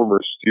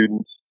 former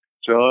students.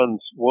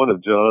 One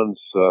of John's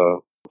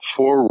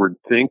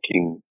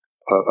forward-thinking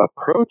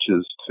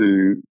approaches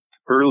to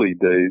early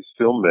days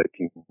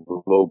filmmaking,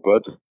 low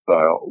budget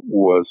style,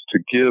 was to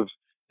give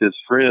his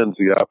friends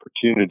the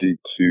opportunity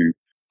to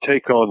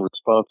take on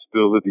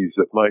responsibilities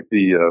that might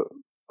be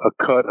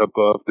a cut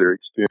above their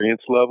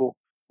experience level.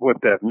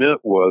 What that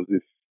meant was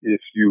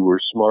if you were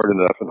smart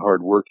enough and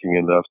hardworking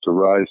enough to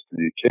rise to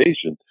the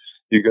occasion,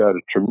 you got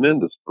a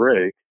tremendous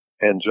break.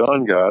 And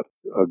John got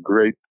a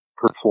great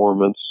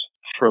performance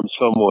from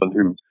someone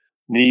who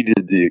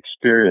needed the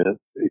experience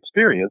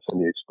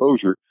and the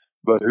exposure,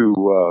 but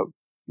who,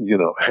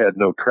 had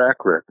no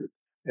track record.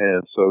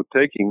 And so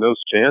taking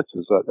those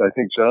chances, I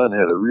think John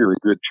had a really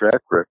good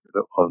track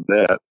record on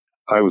that.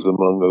 I was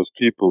among those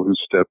people who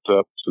stepped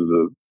up to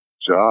the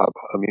job.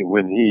 I mean,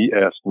 when he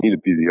asked me to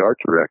be the art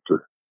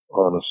director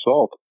on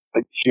Assault,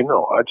 I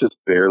just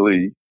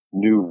barely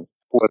knew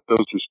what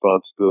those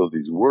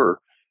responsibilities were.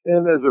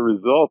 And as a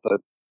result,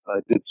 I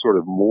did sort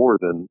of more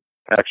than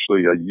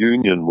actually a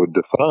union would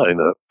define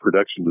a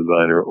production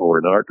designer or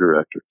an art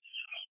director.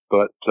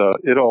 But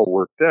it all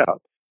worked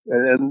out.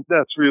 And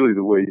that's really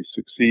the way you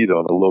succeed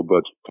on a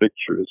low-budget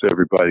picture, is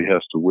everybody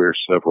has to wear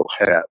several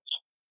hats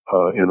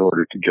in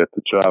order to get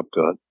the job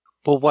done.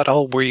 Well, what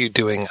all were you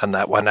doing on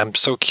that one? I'm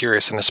so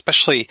curious, and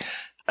especially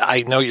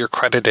I know you're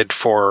credited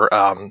for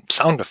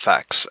sound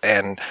effects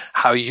and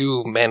how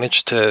you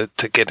managed to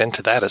get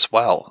into that as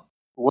well.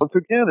 Once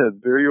again, it's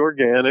very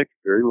organic,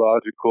 very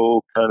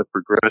logical kind of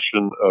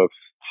progression of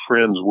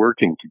friends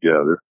working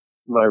together.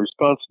 My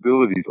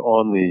responsibilities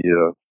on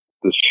the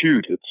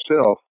shoot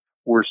itself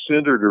were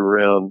centered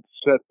around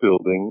set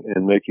building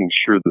and making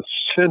sure the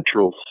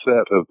central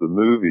set of the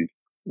movie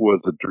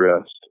was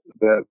addressed,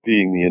 that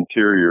being the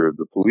interior of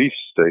the police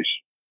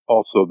station,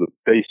 also the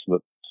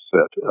basement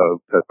set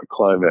at the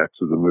climax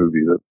of the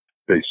movie,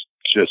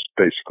 just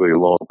basically a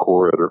long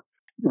corridor.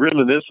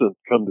 Reminiscent,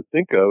 come to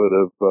think of it,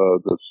 of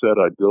the set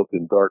I built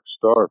in Dark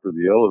Star for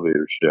the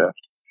elevator shaft.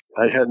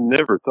 I had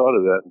never thought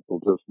of that until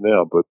just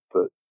now, but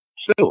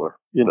similar,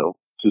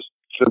 just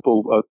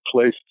simple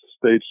place to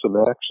stage some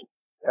action.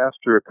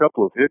 After a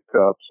couple of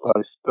hiccups,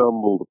 I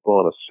stumbled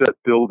upon a set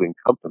building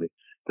company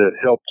that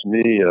helped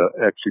me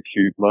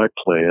execute my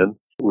plan,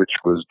 which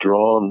was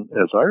drawn,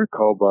 as I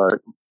recall, by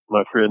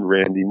my friend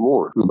Randy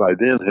Moore, who by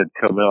then had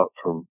come out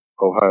from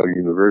Ohio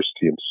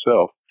University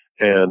himself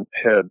and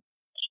had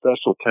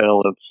special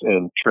talents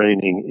and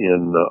training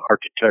in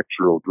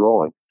architectural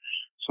drawing.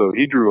 So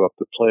he drew up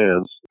the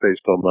plans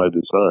based on my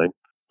design.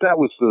 That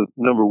was the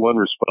number one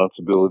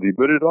responsibility,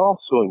 but it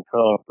also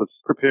encompassed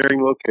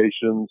preparing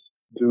locations,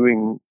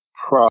 doing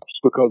props,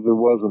 because there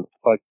wasn't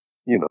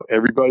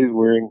everybody's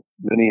wearing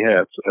many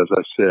hats, as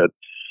I said.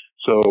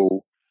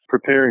 So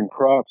preparing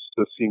props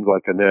just seemed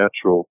like a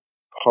natural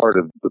part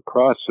of the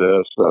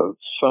process of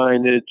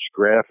signage,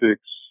 graphics,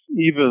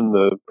 even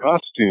the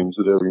costumes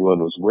that everyone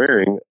was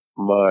wearing.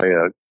 My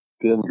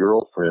then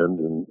girlfriend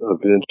and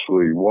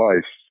eventually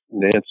wife,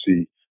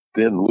 Nancy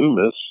then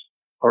Loomis,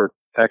 or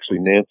actually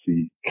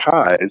Nancy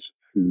Keyes,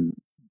 who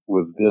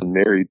was then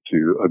married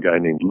to a guy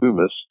named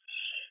Loomis.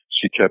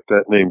 She kept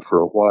that name for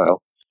a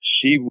while.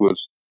 She was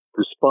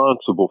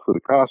responsible for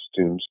the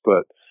costumes,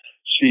 but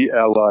she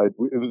allied.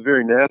 It was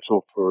very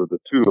natural for the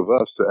two of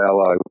us to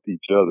ally with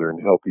each other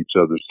and help each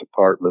other's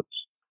departments.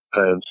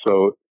 And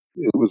so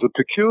it was a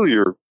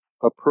peculiar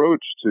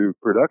approach to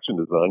production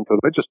design, because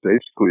I just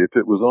basically, if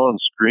it was on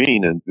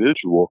screen and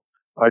visual,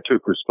 I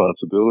took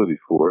responsibility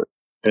for it.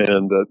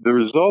 And the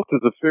result is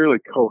a fairly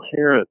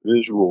coherent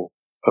visual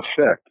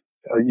effect.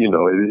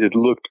 It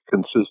looked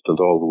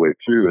consistent all the way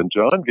through. And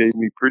John gave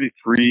me pretty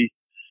free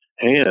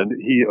hand.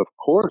 He, of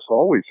course,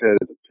 always had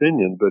his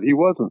opinion, but he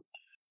wasn't,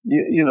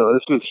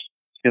 this was,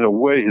 in a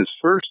way, his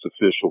first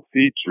official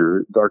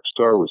feature. Dark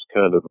Star was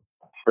kind of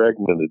a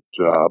fragmented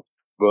job,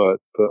 but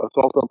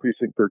Assault on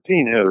Precinct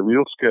 13 had a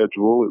real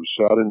schedule. It was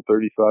shot in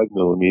 35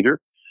 millimeter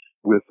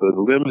with a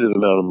limited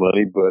amount of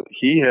money, but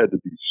he had to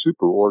be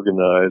super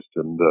organized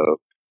and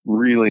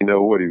really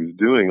know what he was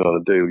doing on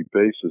a daily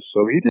basis.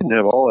 So he didn't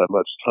have all that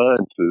much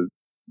time to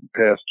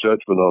pass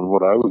judgment on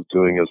what I was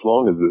doing, as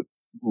long as it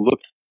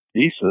looked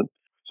decent.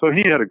 So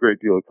he had a great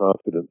deal of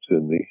confidence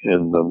in me,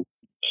 and I'm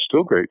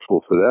still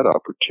grateful for that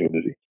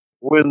opportunity.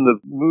 When the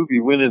movie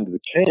went into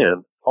the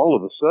can, all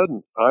of a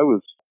sudden I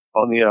was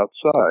on the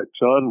outside.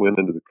 John went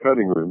into the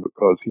cutting room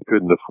because he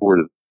couldn't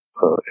afford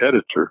an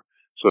editor,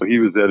 so he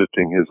was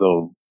editing his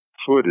own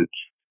footage,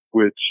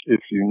 which,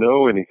 if you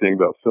know anything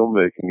about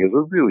filmmaking, is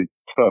a really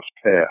tough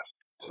task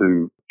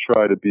to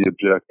try to be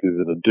objective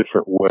in a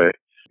different way.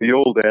 The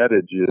old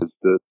adage is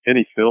that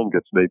any film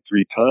gets made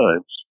 3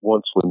 times,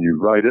 once when you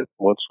write it,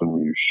 once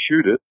when you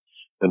shoot it,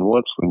 and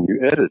once when you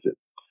edit it.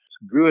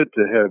 It's good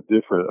to have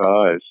different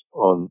eyes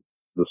on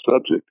the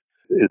subject.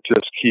 It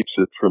just keeps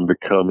it from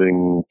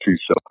becoming too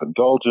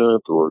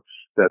self-indulgent, or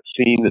that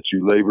scene that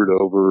you labored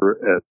over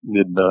at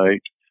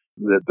midnight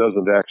that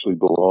doesn't actually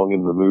belong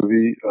in the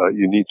movie.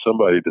 You need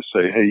somebody to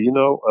say, hey,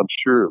 I'm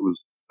sure it was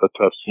a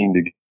tough scene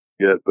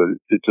to get, but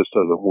it just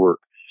doesn't work.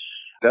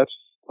 That's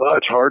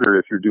much harder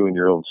if you're doing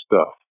your own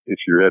stuff, if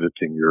you're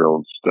editing your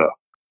own stuff.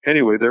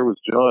 Anyway, there was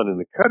John in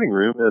the cutting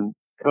room, and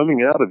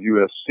coming out of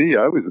USC,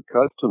 I was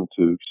accustomed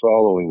to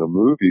following a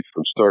movie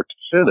from start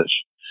to finish.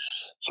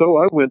 So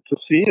I went to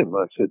see him.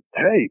 I said,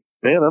 hey,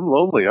 man, I'm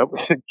lonely.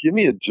 Give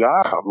me a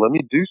job. Let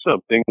me do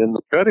something in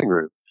the cutting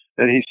room.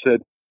 And he said,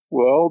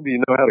 well, do you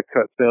know how to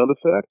cut sound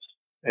effects?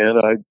 And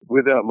I,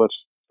 without much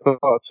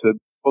thought, said,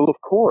 well, of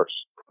course.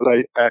 But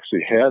I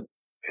actually had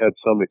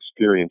some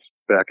experience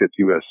back at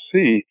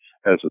USC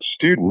as a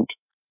student,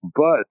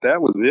 but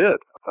that was it.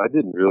 I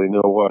didn't really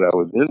know what I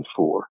was in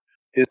for.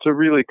 It's a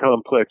really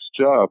complex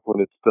job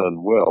when it's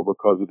done well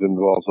because it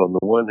involves, on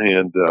the one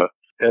hand,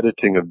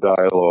 editing of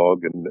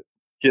dialogue and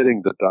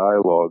getting the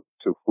dialogue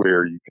to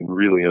where you can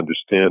really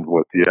understand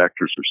what the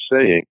actors are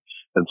saying.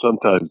 And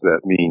sometimes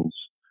that means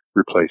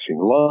replacing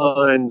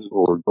lines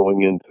or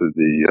going into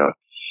the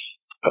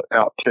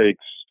outtakes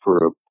for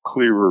a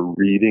clearer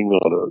reading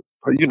on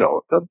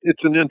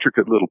it's an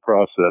intricate little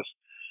process,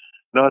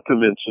 not to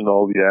mention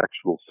all the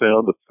actual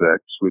sound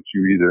effects, which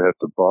you either have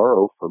to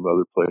borrow from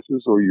other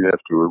places or you have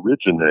to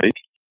originate,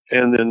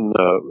 and then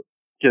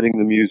getting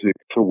the music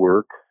to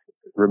work,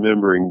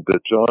 remembering that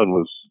John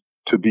was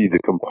to be the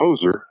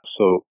composer,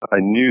 so I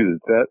knew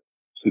that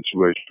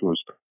situation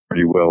was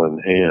pretty well in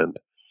hand.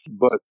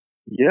 But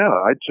yeah,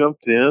 I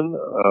jumped in.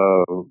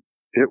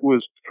 It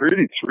was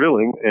pretty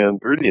thrilling and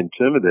pretty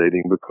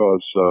intimidating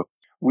because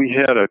we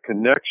had a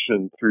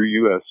connection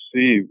through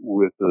USC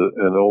with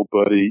an old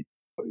buddy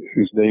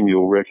whose name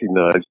you'll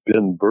recognize,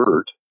 Ben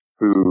Burt,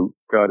 who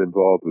got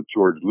involved with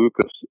George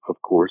Lucas, of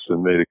course,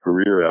 and made a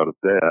career out of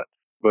that.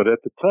 But at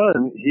the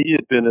time, he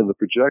had been in the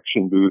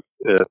projection booth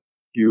at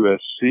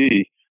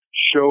USC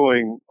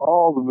showing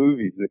all the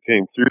movies that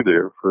came through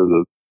there for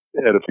the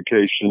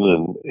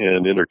edification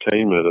and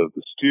entertainment of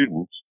the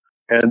students.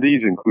 And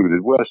these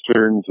included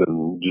westerns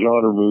and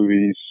genre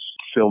movies,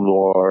 film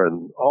noir,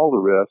 and all the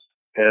rest.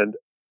 And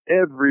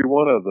every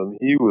one of them,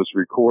 he was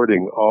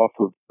recording off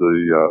of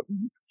the,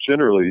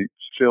 generally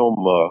film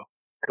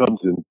comes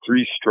in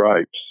 3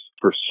 stripes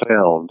for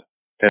sound.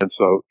 And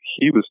so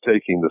he was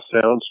taking the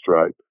sound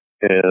stripe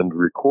and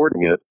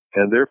recording it,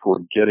 and therefore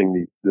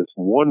getting this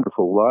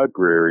wonderful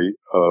library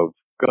of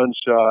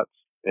gunshots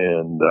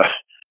and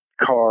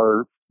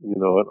car,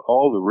 and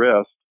all the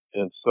rest.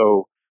 And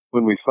so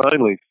when we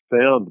finally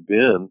found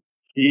Ben,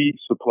 he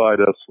supplied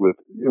us with,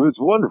 it was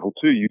wonderful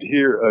too. You'd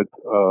hear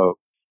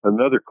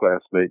another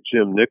classmate,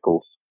 Jim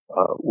Nichols,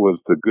 was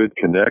the good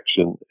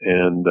connection.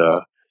 And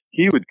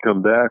he would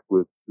come back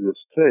with this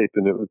tape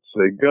and it would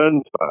say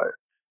gunfire.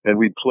 And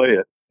we'd play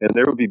it. And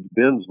there would be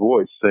Ben's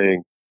voice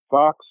saying,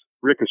 Fox,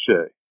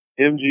 ricochet,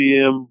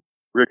 MGM,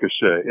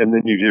 ricochet. And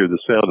then you'd hear the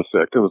sound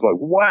effect. It was like,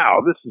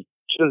 wow, this is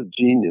just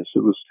genius.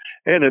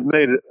 And it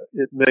made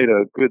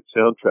a good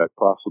soundtrack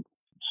possible.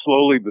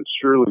 Slowly but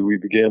surely, we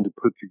began to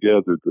put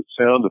together the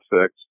sound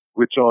effects,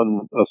 which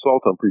on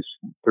Assault on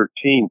Precinct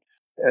 13,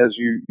 as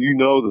you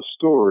know the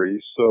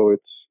story, so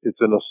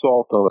it's an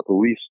assault on a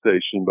police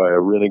station by a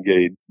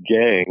renegade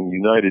gang,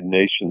 United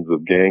Nations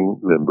of gang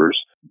members,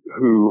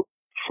 who,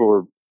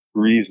 for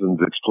reasons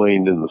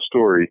explained in the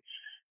story,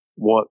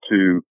 want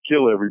to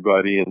kill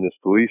everybody in this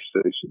police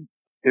station.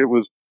 It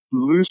was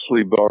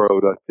loosely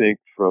borrowed, I think,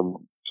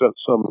 from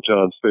some of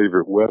John's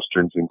favorite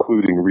westerns,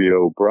 including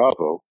Rio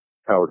Bravo,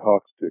 Howard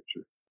Hawks'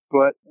 picture.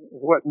 But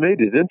what made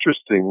it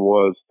interesting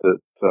was that,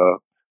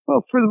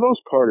 for the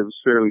most part, it was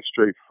fairly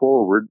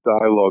straightforward,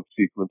 dialogue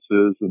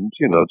sequences and,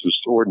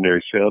 just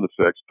ordinary sound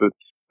effects. But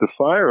the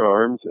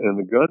firearms and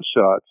the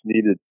gunshots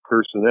needed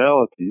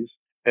personalities.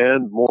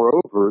 And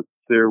moreover,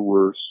 there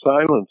were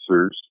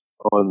silencers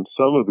on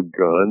some of the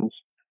guns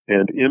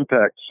and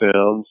impact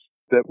sounds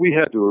that we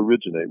had to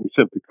originate. We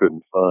simply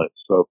couldn't find.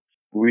 So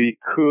we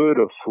could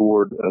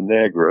afford a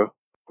Nagra,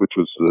 which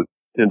was the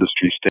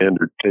industry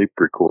standard tape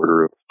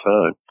recorder at the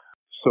time.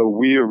 So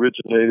we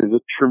originated a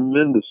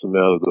tremendous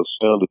amount of those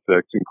sound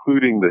effects,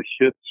 including the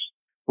hits.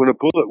 When a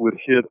bullet would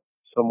hit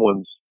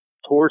someone's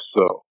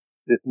torso,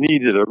 it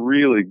needed a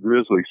really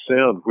grisly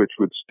sound, which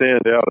would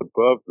stand out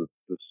above the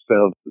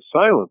sound of the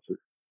silencer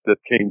that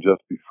came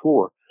just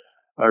before.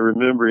 I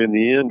remember in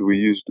the end, we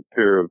used a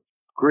pair of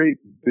great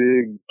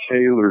big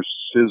Taylor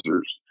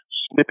scissors,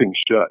 snipping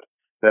shut.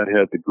 That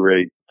had the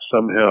great,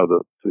 somehow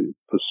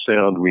the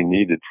sound we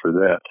needed for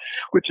that,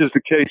 which is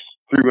the case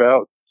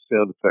throughout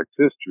sound effects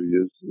history,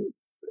 is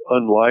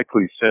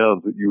unlikely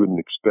sounds that you wouldn't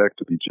expect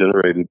to be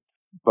generated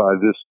by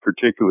this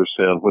particular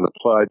sound when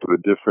applied to a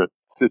different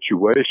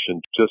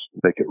situation, just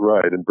make it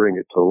right and bring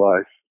it to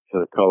life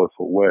in a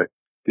colorful way.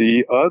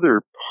 The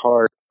other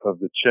part of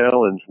the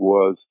challenge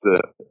was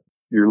that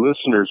your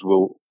listeners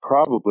will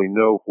probably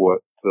know what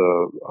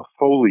a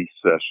Foley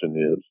session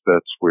is.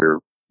 That's where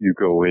you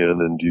go in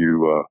and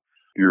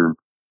you're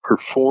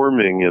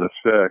performing, in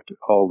effect,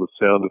 all the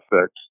sound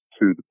effects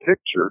to the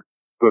picture,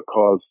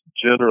 because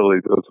generally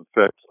those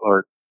effects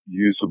aren't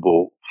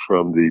usable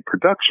from the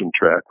production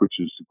track, which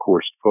is, of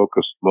course,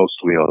 focused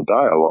mostly on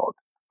dialogue.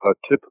 A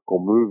typical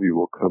movie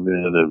will come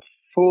in and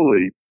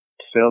fully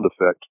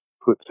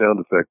put sound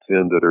effects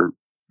in that are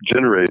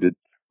generated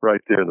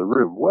right there in the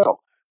room.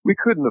 Well, we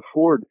couldn't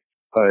afford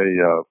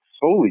a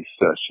Foley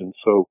session,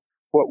 so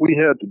what we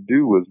had to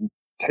do was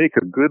take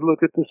a good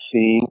look at the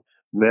scene,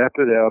 map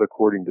it out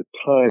according to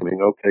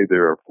timing. Okay,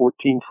 there are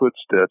 14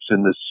 footsteps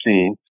in this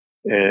scene,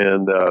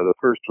 and the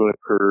first one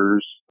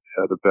occurs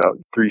at about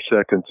 3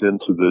 seconds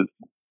into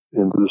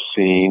the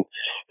scene,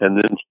 and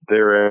then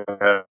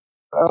thereafter,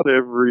 about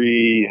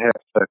every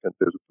half second,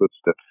 there's a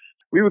footstep.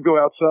 We would go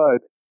outside,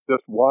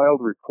 just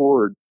wild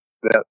record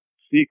that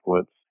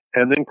sequence,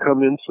 and then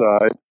come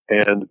inside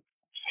and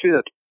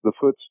fit the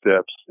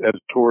footsteps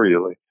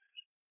editorially.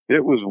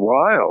 It was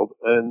wild,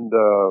 and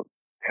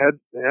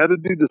had to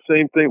do the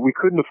same thing. We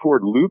couldn't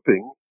afford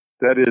looping.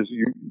 That is,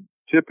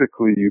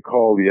 typically you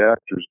call the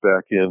actors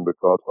back in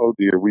because, oh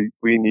dear, we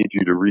need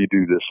you to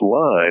redo this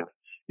line,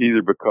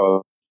 either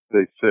because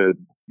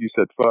you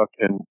said fuck,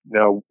 and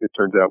now it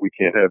turns out we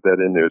can't have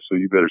that in there, so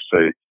you better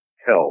say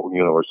hell,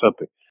 or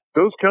something.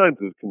 Those kinds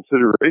of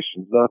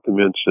considerations, not to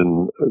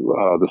mention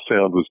the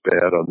sound was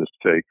bad on this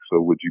take,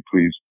 so would you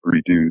please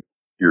redo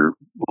your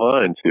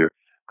lines here?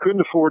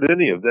 Couldn't afford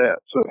any of that,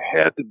 so it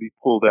had to be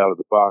pulled out of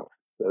the box,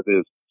 that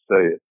is to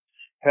say, it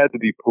had to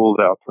be pulled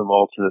out from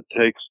alternate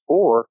takes,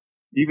 or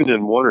even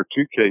in one or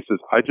two cases,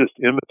 I just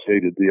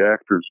imitated the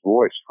actor's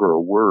voice for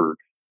a word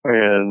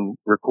and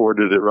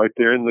recorded it right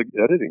there in the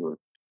editing room.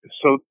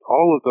 So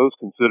all of those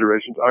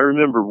considerations, I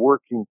remember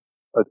working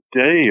a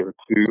day or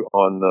two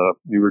on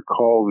you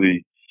recall the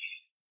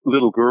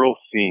little girl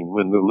scene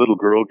when the little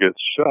girl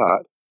gets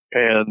shot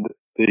and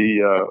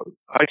the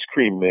ice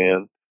cream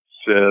man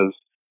says,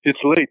 "It's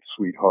late,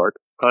 sweetheart.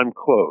 I'm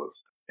closed."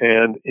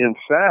 And in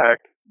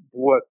fact,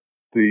 what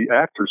the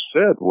actor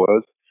said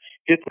was,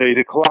 "It's 8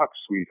 o'clock,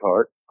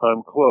 sweetheart.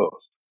 I'm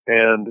closed."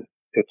 And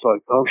it's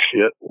like, oh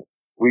shit,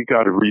 we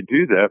got to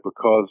redo that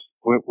because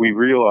we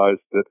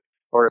realized that,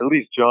 or at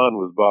least John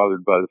was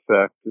bothered by the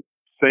fact that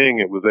saying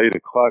it was 8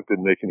 o'clock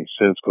didn't make any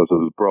sense because it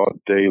was broad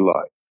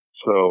daylight.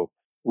 So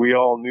we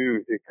all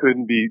knew it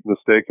couldn't be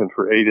mistaken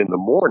for 8 in the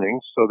morning,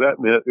 so that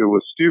meant it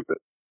was stupid.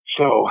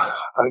 So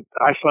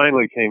I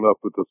finally came up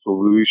with the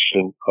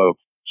solution of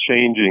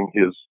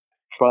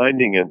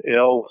finding an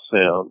L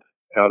sound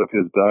out of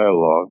his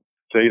dialogue.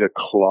 It's 8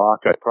 o'clock.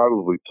 I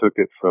probably took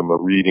it from a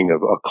reading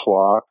of a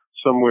clock,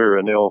 somewhere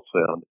an L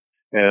sound,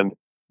 and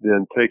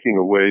then taking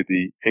away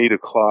the 8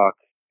 o'clock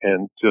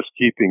and just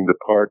keeping the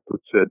part that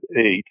said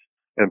 8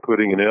 and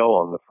putting an L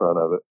on the front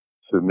of it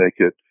to make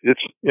it,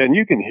 and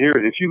you can hear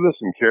it if you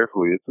listen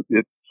carefully.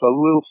 It's a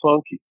little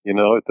funky,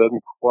 it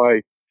doesn't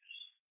quite,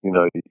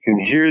 you can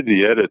hear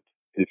the edit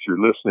if you're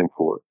listening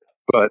for it.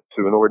 But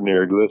to an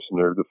ordinary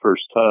listener, the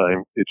first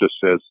time, it just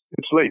says,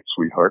 "It's late,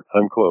 sweetheart.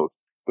 I'm closed."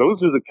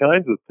 Those are the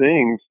kinds of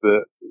things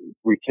that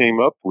we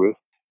came up with.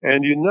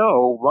 And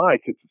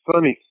Mike, it's a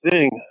funny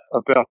thing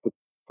about the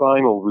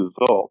final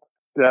result.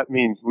 That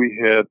means we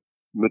had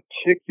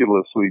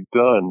meticulously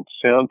done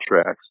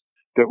soundtracks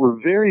that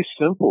were very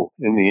simple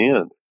in the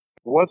end.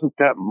 There wasn't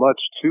that much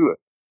to it.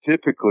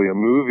 Typically, a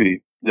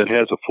movie that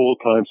has a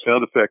full-time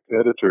sound effects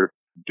editor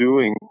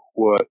doing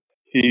what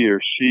he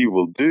or she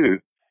will do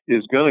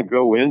is going to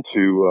go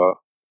into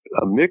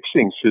a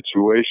mixing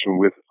situation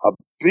with a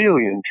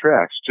billion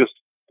tracks, just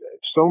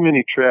so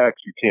many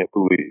tracks you can't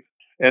believe,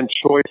 and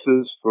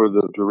choices for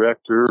the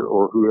director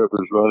or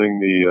whoever's running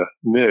the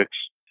mix.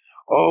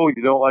 Oh,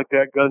 you don't like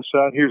that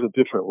gunshot? Here's a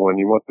different one.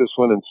 You want this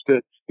one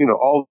instead?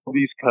 All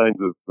these kinds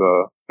of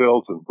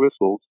bells and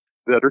whistles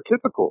that are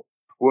typical.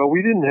 Well,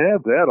 we didn't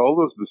have that. All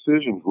those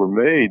decisions were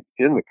made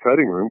in the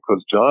cutting room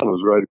because John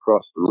was right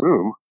across the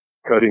room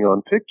cutting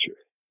on picture.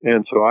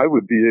 And so I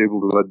would be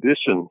able to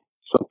audition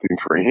something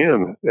for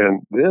him,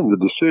 and then the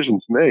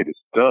decision's made.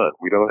 It's done.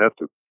 We don't have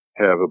to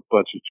have a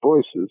bunch of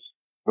choices,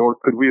 nor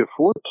could we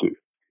afford to.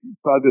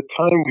 By the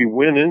time we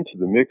went into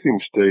the mixing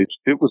stage,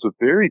 it was a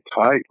very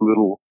tight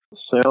little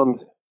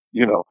sound,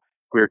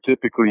 where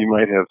typically you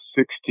might have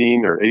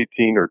 16 or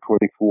 18 or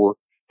 24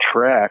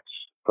 tracks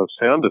of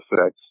sound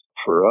effects.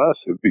 For us,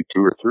 it would be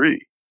 2 or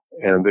 3,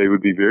 and they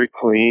would be very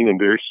clean and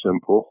very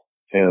simple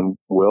and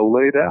well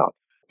laid out.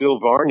 Bill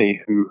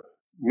Varney, who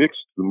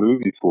mixed the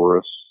movie for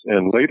us,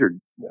 and later,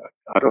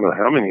 I don't know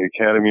how many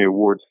Academy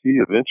Awards he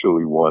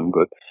eventually won,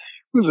 but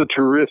he was a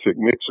terrific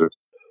mixer.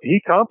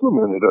 He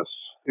complimented us.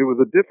 It was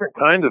a different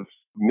kind of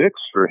mix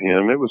for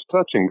him. It was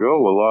touch and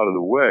go a lot of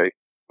the way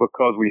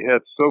because we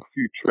had so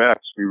few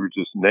tracks. We were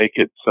just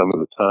naked some of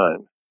the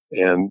time.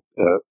 And,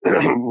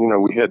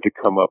 we had to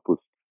come up with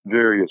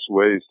various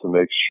ways to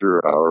make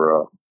sure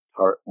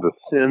the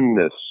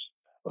thinness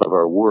of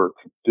our work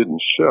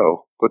didn't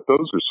show. But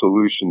those are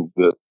solutions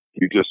that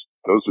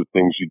those are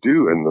things you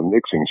do in the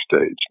mixing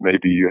stage.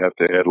 Maybe you have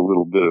to add a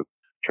little bit of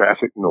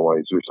traffic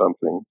noise or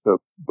something,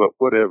 but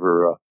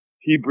whatever.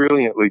 He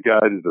brilliantly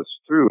guided us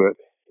through it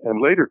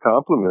and later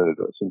complimented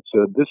us and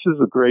said, "This is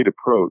a great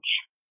approach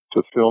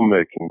to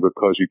filmmaking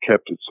because you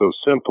kept it so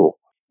simple.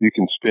 You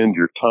can spend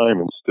your time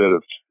instead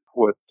of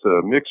what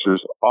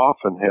mixers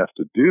often have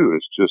to do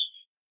is just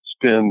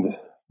spend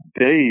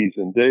days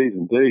and days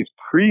and days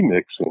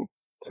pre-mixing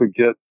to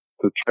get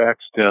the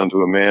tracks down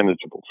to a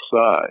manageable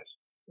size."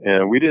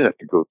 And we didn't have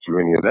to go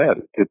through any of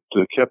that. It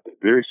kept it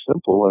very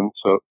simple. And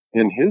so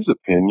in his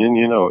opinion,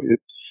 it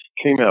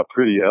came out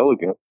pretty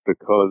elegant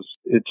because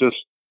it just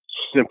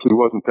simply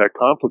wasn't that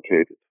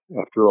complicated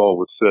after all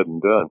was said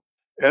and done.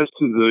 As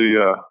to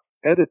the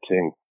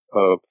editing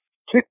of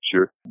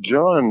picture,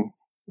 John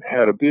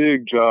had a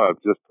big job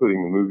just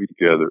putting the movie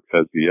together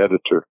as the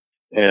editor.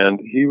 And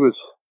he was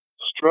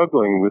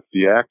struggling with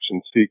the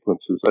action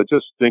sequences. I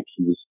just think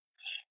he was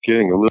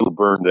getting a little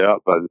burned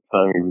out by the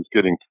time he was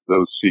getting to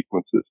those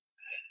sequences.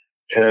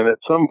 And at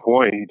some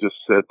point he just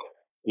said,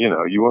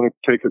 you want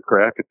to take a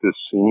crack at this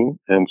scene?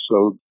 And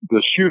so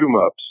the shoot 'em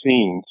up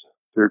scenes,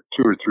 there are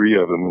 2 or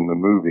 3 of them in the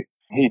movie.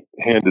 He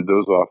handed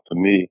those off to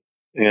me.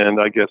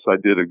 And I guess I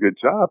did a good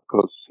job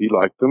because he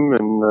liked them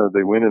and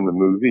they went in the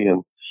movie.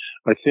 And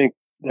I think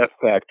that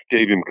fact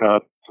gave him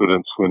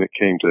confidence when it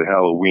came to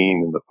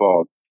Halloween in the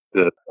fog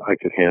that I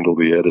could handle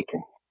the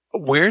editing.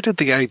 Where did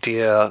the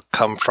idea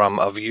come from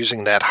of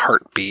using that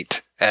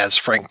heartbeat as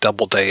Frank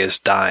Doubleday is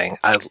dying?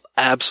 I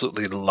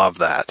absolutely love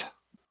that.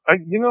 I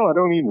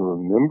don't even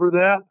remember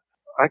that.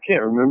 I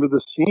can't remember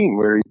the scene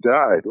where he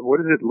died. What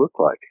did it look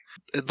like?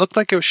 It looked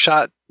like it was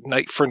shot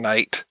night for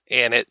night,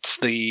 and it's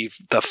the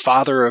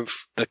father of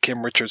the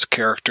Kim Richards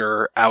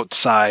character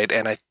outside,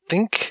 and I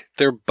think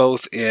they're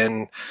both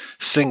in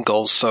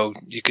singles, so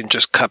you can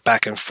just cut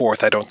back and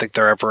forth. I don't think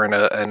they're ever in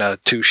a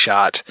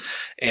 2-shot.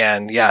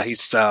 And yeah,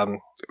 he's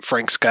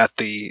Frank's got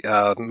the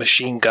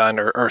machine gun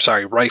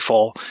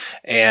rifle,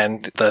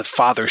 and the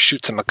father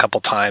shoots him a couple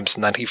times,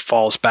 and then he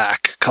falls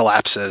back,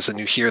 collapses, and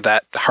you hear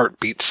that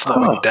heartbeat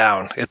slowing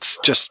down. It's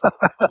just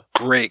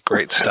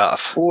great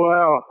stuff.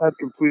 Wow, I'd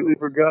completely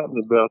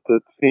forgotten about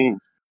that scene.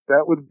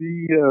 That would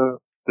be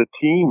the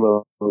team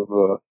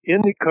of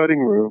in the cutting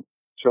room,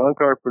 John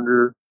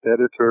Carpenter,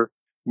 editor,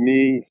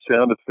 me,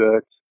 sound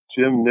effects,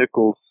 Jim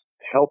Nichols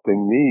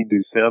helping me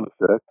do sound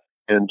effects,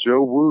 and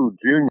Joe Wu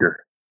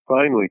Jr.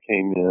 finally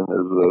came in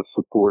as a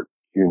support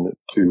unit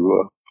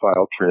to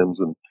file trims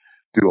and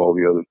do all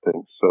the other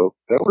things. So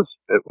it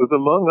was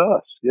among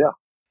us, yeah.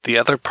 The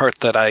other part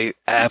that I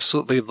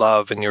absolutely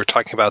love, and you were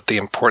talking about the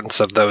importance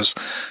of those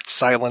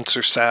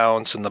silencer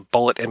sounds and the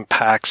bullet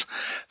impacts,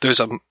 there's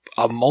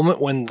a moment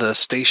when the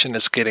station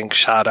is getting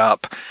shot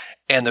up,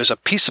 and there's a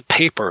piece of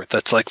paper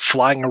that's like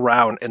flying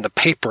around, and the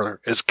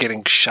paper is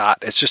getting shot.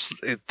 It's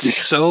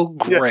so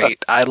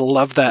great. Yeah. I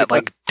love that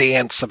like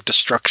dance of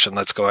destruction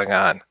that's going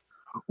on.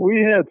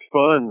 We had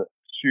fun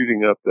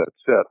shooting up that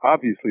set.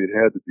 Obviously, it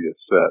had to be a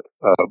set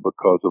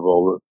because of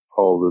all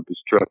the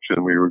destruction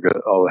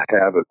all the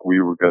havoc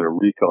we were going to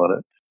wreak on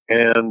it.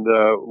 And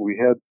we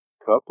had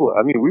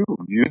we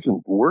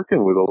were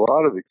working with a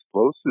lot of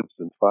explosives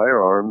and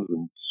firearms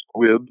and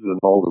squibs and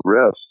all the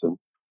rest. And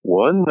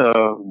one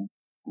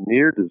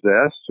near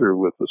disaster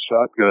with the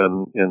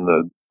shotgun in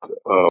the,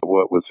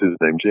 what was his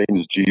name?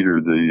 James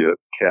Jeter, the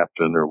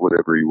captain or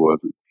whatever he was.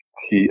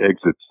 He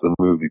exits the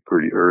movie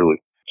pretty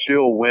early.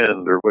 Chill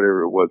wind or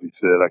whatever it was he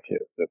said. I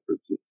can't remember.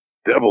 It's the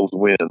devil's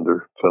wind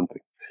or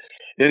something.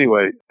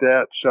 Anyway,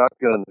 that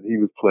shotgun that he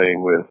was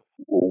playing with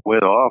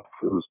went off.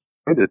 It was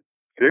pointed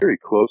very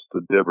close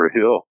to Deborah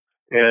Hill.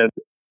 And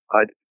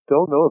I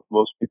don't know if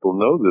most people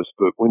know this,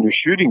 but when you're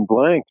shooting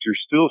blanks, you're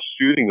still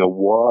shooting a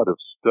wad of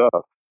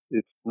stuff.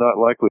 It's not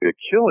likely to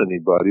kill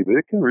anybody, but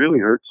it can really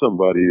hurt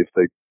somebody if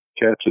they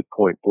catch it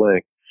point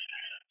blank.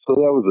 So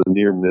that was a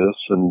near miss,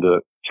 and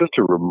just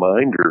a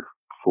reminder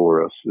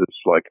for us.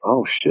 It's like,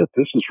 oh shit,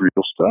 this is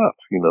real stuff.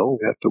 We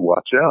have to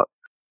watch out.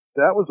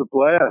 That was a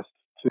blast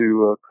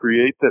to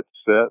create that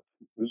set.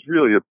 It was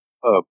really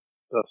a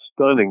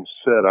stunning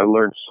set. I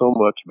learned so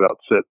much about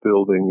set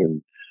building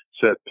and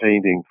set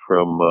painting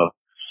from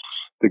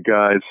the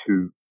guys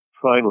who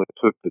finally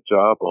took the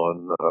job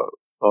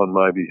on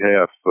my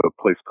behalf, a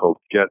place called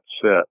Get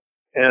Set.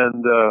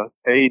 And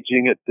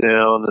aging it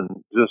down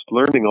and just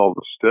learning all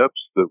the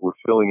steps that were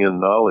filling in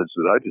knowledge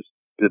that I just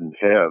didn't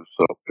have.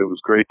 So it was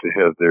great to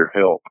have their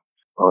help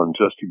on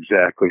just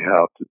exactly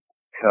how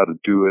to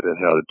do it and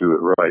how to do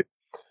it right.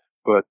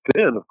 But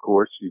then, of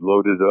course, you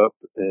load it up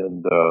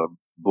and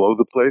blow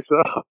the place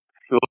up,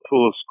 fill it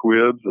full of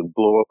squibs and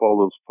blow up all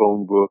those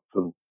phone books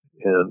and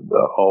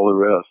all the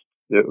rest.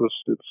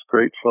 It's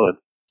great fun.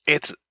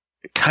 It's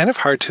kind of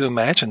hard to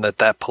imagine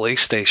that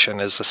police station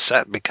is a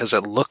set because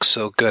it looks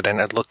so good and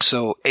it looks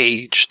so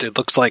aged. It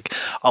looks like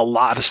a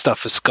lot of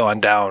stuff has gone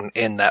down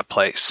in that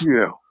place.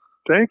 Yeah.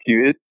 Thank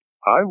you.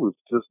 I was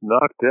just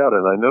knocked out,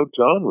 and I know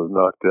John was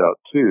knocked out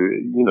too.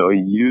 He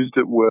used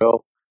it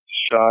well,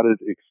 shot it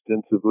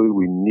extensively.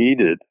 We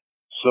needed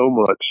so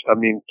much. I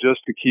mean, just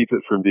to keep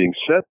it from being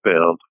set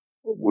bound,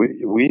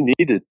 we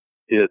needed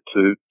it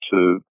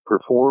to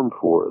perform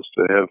for us,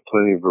 to have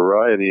plenty of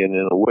variety and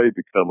in a way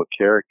become a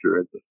character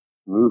in the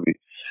movie.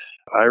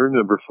 I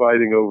remember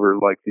fighting over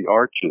like the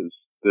arches,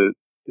 that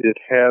it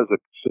has a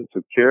sense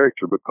of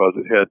character because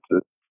it had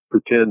to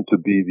pretend to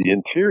be the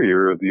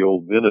interior of the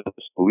old Venice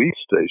police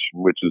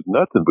station, which is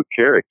nothing but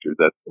character,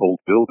 that old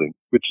building,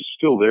 which is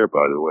still there,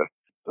 by the way,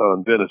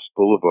 on Venice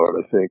Boulevard,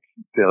 I think,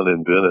 down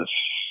in Venice,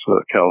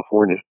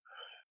 California.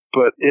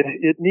 But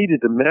it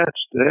needed to match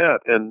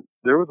that, and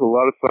there was a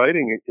lot of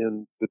fighting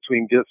in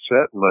between Get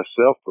Set and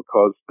myself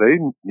because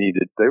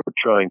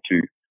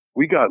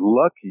we got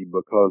lucky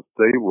because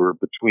they were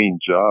between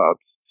jobs,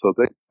 so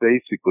they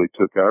basically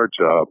took our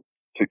job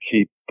to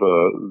keep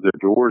their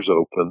doors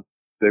open.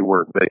 They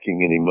weren't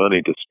making any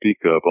money to speak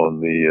of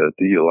on the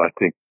deal. I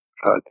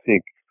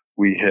think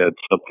we had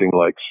something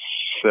like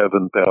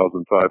 $7,500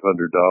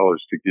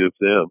 to give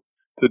them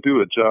to do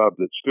a job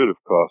that should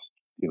have cost,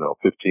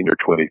 $15,000 or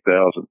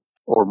 $20,000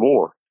 or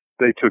more.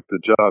 They took the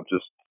job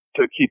just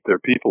to keep their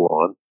people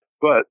on.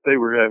 but they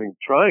were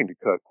trying to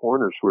cut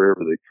corners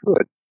wherever they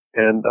could.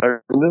 And I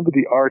remember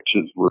the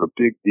arches were a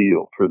big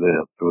deal for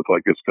them. It was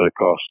like, it's going to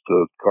cost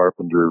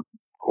Carpenter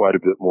quite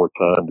a bit more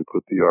time to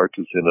put the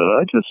arches in. And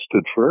I just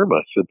stood firm.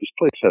 I said, this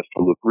place has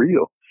to look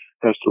real.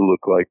 It has to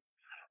look like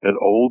an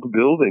old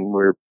building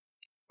where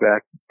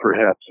back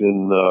perhaps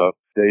in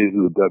days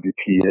of the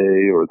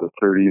WPA or the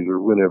 30s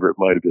or whenever it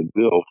might have been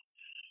built,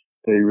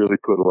 they really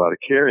put a lot of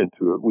care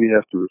into it. We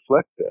have to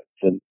reflect that.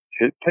 And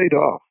it paid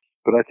off.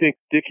 But I think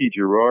Dickie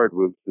Gerard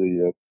was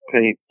the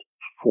paint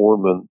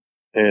foreman,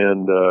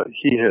 and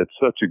he had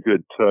such a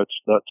good touch,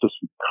 not just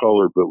with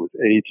color, but with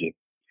aging.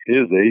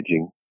 His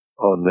aging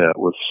on that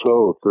was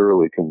so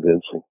thoroughly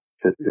convincing.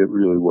 It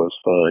really was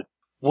fine.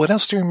 What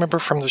else do you remember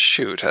from the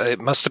shoot? It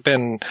must have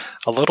been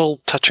a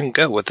little touch and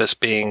go with this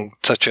being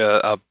such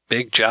a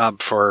big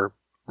job for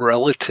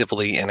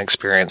relatively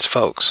inexperienced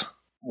folks.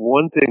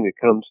 One thing that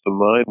comes to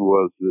mind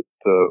was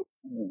that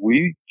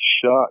we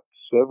shot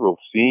several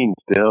scenes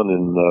down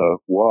in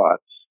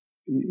Watts.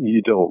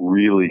 You don't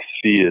really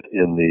see it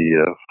in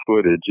the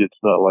footage. It's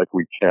not like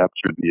we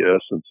captured the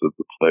essence of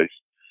the place.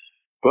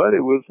 But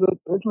it was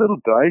a little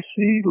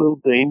dicey, a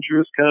little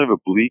dangerous, kind of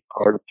a bleak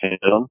part of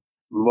town.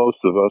 Most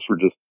of us were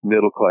just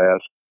middle-class,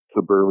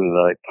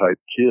 suburbanite type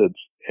kids.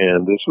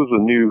 And this was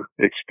a new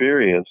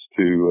experience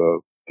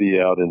to be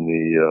out in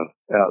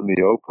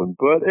the open.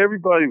 But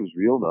everybody was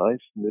real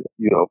nice.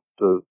 You know,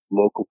 the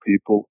local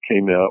people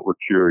came out, were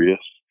curious.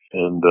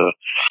 And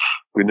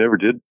we never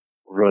did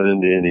run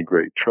into any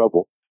great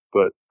trouble.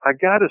 But I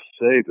got to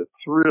say, the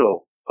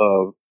thrill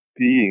of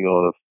being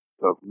on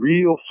a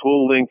real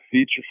full-length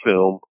feature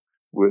film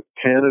with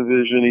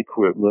Panavision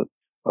equipment.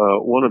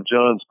 One of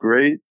John's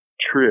great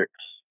tricks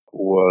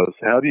was,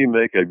 how do you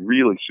make a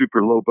really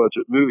super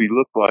low-budget movie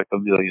look like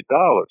 $1 million?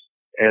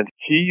 And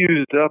he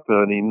used up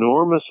an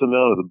enormous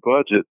amount of the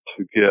budget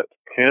to get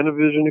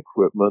Panavision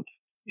equipment,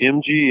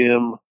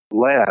 MGM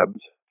labs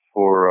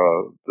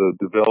for the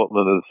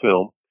development of the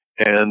film,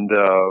 and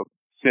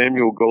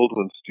Samuel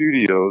Goldwyn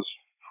Studios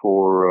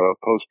for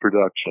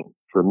post-production,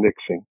 for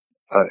mixing,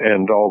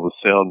 and all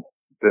the sound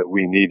that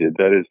we needed.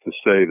 That is to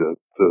say, that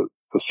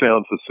the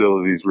sound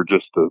facilities were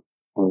just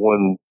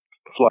one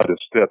flight of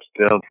steps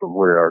down from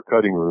where our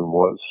cutting room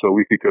was, so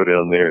we could go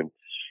down there and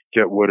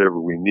get whatever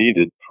we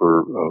needed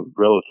for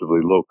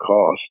relatively low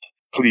cost.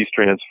 Please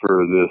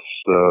transfer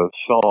this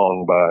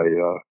song by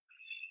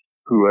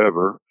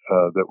whoever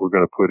that we're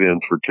going to put in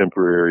for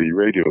temporary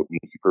radio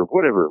music or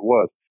whatever it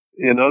was.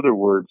 In other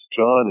words,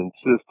 John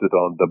insisted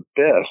on the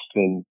best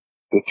in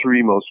the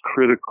three most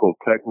critical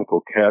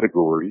technical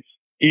categories,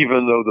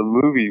 even though the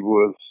movie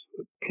was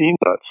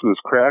peanuts, was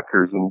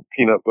crackers and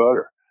peanut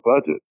butter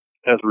budget.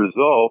 As a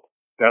result,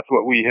 that's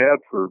what we had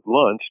for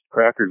lunch,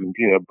 crackers and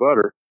peanut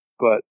butter.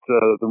 But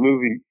the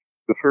movie,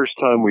 the first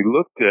time we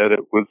looked at it,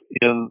 was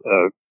in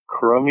a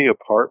crummy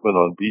apartment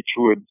on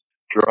Beechwood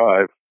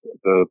Drive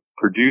the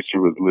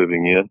producer was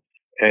living in,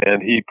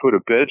 and he put a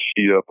bed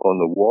sheet up on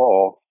the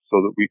wall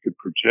so that we could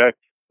project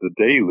the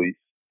dailies.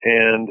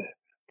 And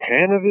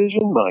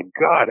Panavision, my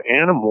God,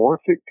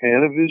 anamorphic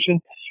Panavision,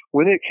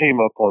 when it came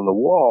up on the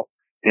wall,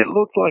 it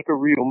looked like a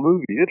real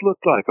movie. It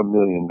looked like $1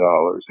 million.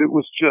 It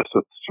was just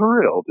a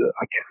thrill.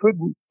 I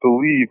couldn't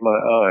believe my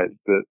eyes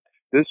that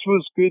this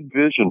was good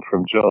vision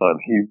from John.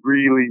 He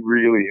really,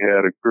 really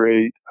had a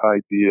great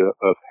idea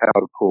of how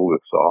to pull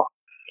this off.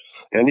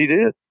 And he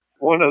did.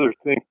 One other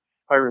thing,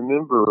 I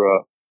remember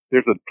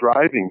there's a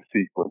driving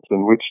sequence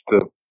in which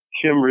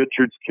Kim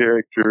Richards'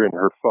 character and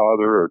her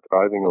father are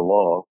driving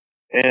along.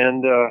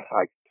 And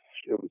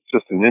it was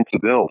just an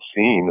incidental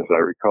scene, as I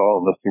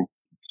recall. Nothing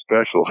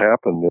special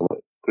happened in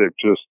it. They're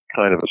just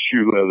kind of a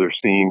shoe leather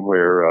scene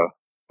where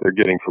they're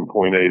getting from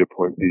point A to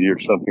point B or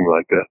something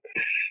like that.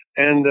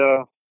 And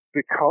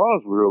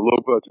because we're a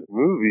low-budget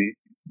movie,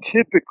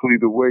 typically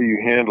the way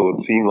you handle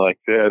a scene like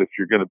that, if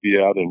you're going to be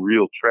out in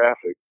real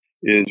traffic,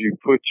 is you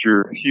put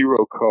your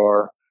hero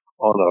car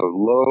on a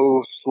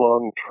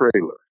low-slung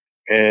trailer,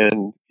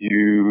 and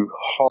you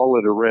haul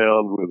it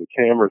around with a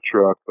camera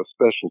truck, a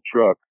special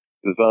truck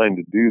designed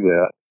to do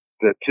that,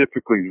 that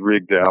typically is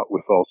rigged out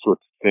with all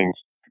sorts of things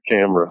the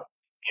camera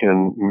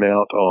can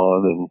mount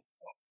on and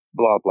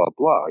blah, blah,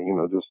 blah,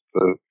 just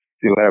the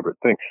elaborate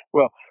thing.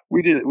 Well,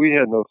 we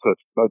had no such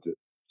budget.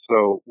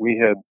 So we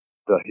had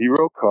the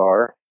hero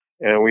car,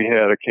 and we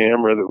had a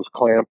camera that was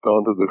clamped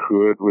onto the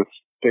hood with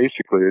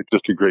basically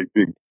just a great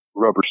big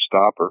rubber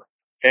stopper.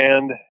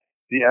 And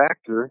the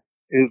actor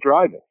is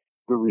driving.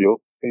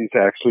 He's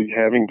actually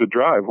having to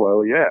drive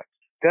while he acts.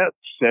 That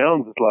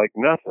sounds like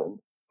nothing,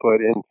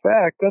 but in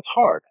fact, that's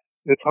hard.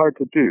 It's hard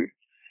to do.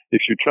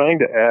 If you're trying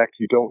to act,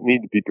 you don't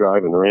need to be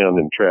driving around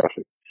in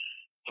traffic.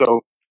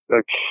 So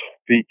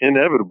the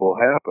inevitable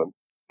happened.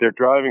 They're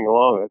driving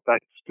along. I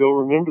still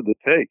remember the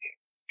take.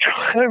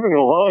 Driving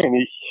along, and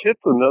he hits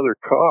another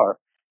car.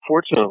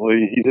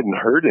 Fortunately, he didn't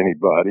hurt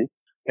anybody,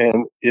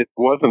 and it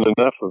wasn't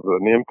enough of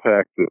an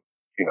impact that,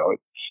 it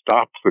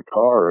stopped the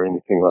car or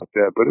anything like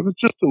that. But it was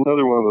just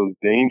another one of those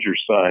danger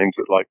signs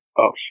that,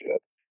 oh, shit,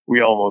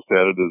 we almost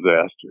had a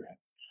disaster.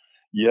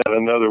 Yet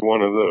another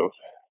one of those.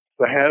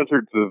 the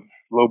hazards of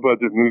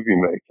low-budget movie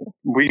making.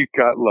 We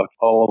got lucky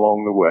all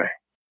along the way.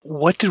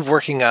 What did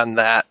working on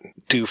that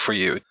do for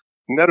you?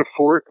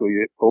 Metaphorically,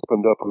 it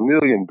opened up a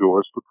million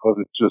doors because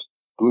it just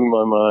blew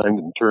my mind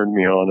and turned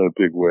me on in a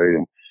big way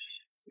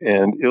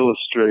and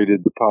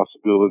illustrated the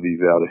possibilities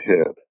out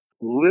ahead.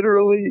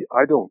 Literally,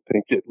 I don't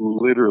think it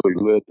literally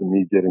led to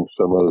me getting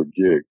some other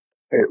gig.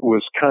 It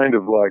was kind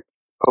of like,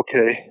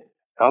 okay,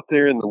 out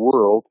there in the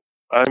world,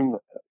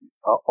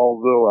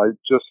 although I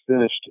just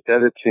finished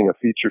editing a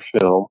feature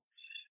film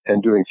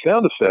and doing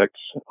sound effects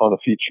on a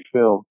feature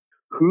film,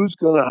 who's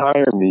going to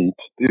hire me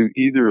to do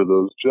either of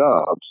those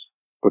jobs?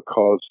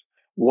 Because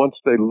once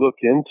they look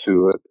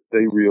into it,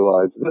 they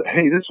realize that,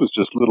 hey, this was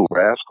just little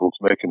rascals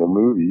making a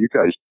movie. You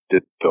guys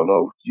don't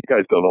know. You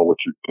guys don't know what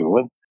you're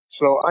doing.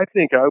 So I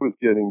think I was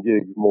getting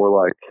gigs more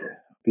like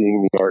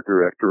being the art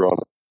director on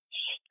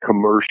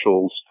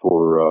commercials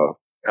for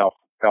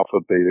Alpha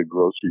Beta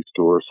grocery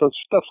store, so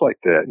stuff like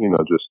that,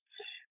 just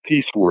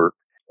piecework.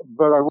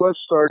 But I was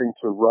starting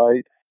to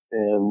write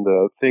and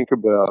think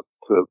about,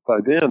 by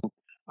then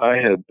I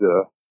had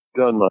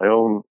done my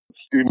own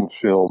student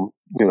film,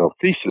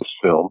 thesis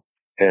film,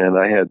 and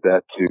I had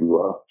that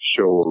to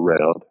show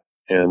around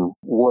and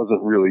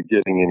wasn't really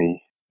getting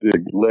any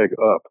big leg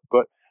up.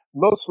 But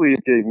mostly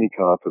it gave me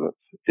confidence.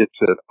 It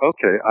said,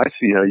 okay, I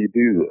see how you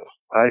do this.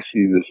 I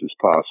see this is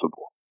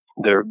possible.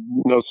 There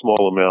no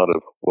small amount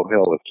of, well,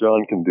 hell, if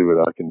John can do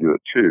it, I can do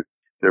it too.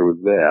 There was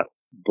that.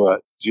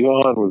 But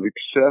John was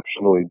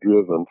exceptionally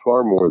driven,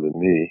 far more than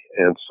me,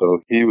 and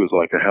so he was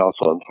like a house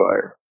on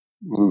fire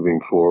moving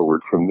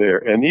forward from there.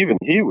 And even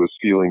he was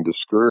feeling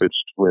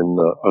discouraged when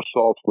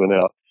Assault went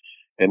out.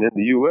 And in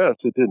the U.S.,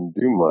 it didn't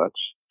do much.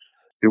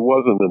 It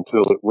wasn't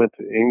until it went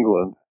to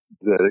England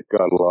that it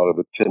got a lot of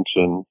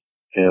attention.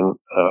 And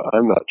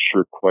I'm not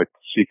sure quite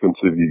the sequence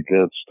of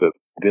events that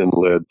then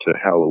led to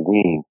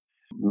Halloween.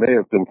 May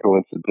have been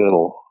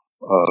coincidental.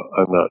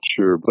 I'm not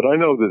sure. But I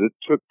know that it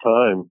took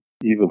time,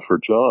 even for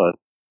John,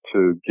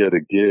 to get a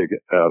gig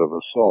out of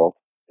Assault.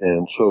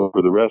 And so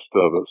for the rest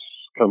of us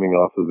coming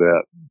off of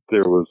that,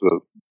 there was a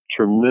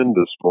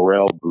tremendous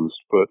morale boost,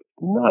 but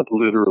not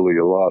literally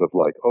a lot of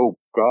like, oh,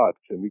 God,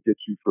 can we get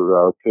you for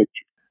our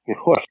picture? It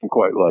wasn't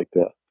quite like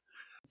that.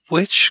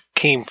 Which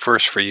came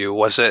first for you?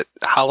 Was it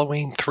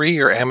Halloween 3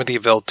 or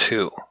Amityville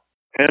 2?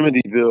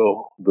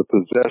 Amityville, The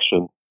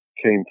Possession,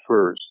 came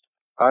first.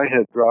 I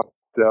had dropped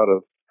out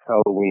of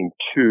Halloween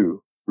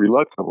 2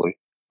 reluctantly,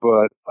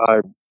 but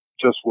I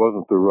just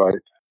wasn't the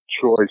right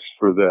choice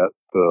for that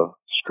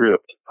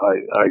script.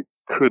 I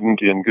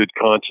couldn't, in good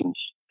conscience,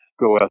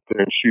 go out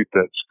there and shoot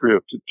that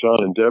script.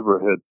 John and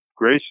Deborah had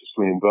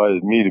graciously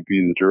invited me to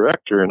be the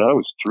director, and I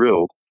was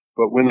thrilled.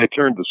 But when they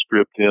turned the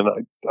script in,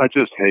 I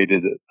just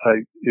hated it.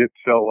 It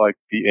felt like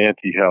the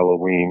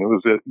anti-Halloween.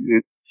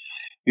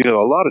 A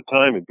lot of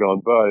time had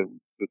gone by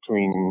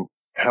between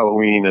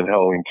Halloween and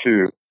Halloween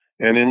 2,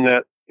 and in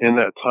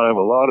that time,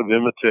 a lot of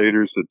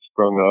imitators had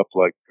sprung up,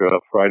 like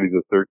Friday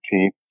the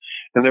 13th,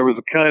 and there was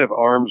a kind of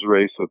arms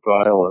race of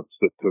violence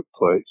that took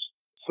place.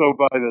 So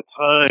by the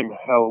time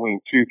Halloween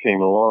 2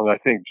 came along, I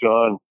think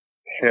John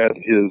had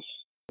his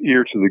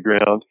ear to the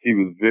ground. He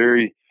was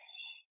very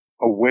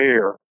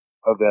aware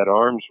of that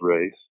arms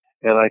race.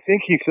 And I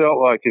think he felt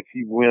like if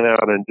he went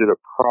out and did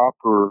a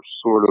proper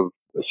sort of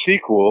a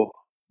sequel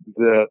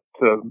that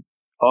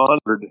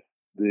honored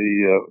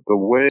the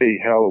way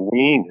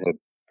Halloween had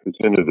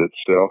presented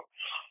itself,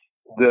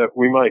 that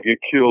we might get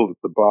killed at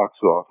the box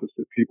office,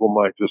 that people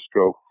might just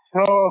go,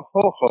 oh,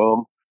 ho,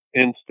 hum.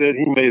 Instead,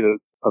 he made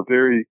a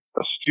very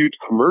astute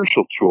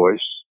commercial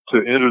choice to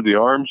enter the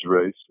arms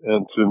race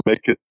and to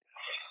make it,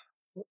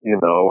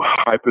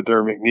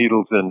 hypodermic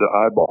needles into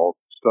eyeballs,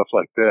 stuff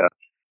like that.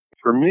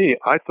 For me,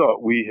 I thought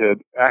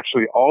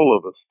all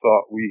of us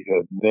thought we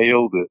had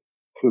nailed it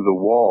to the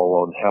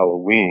wall on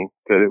Halloween,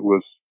 that it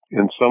was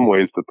in some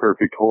ways the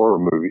perfect horror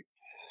movie.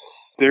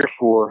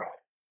 Therefore,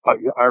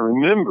 I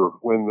remember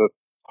when the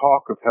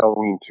talk of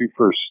Halloween 2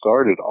 first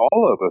started,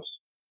 all of us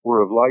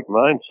were of like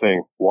mind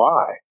saying,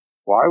 why?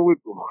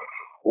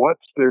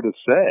 What's there to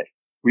say?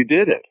 We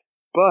did it.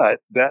 But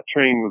that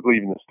train was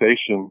leaving the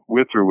station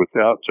with or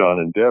without John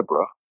and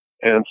Deborah.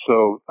 And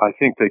so I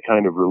think they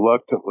kind of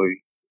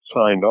reluctantly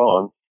signed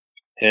on.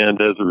 And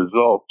as a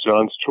result,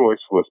 John's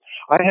choice was,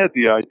 I had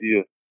the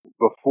idea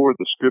before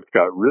the script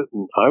got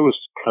written, I was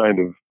kind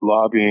of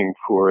lobbying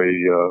for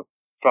a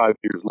 5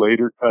 years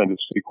later kind of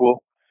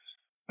sequel.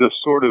 The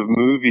sort of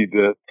movie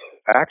that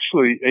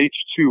actually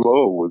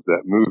H2O was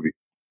that movie.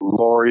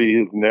 Laurie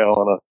is now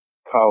on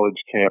a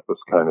college campus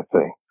kind of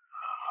thing.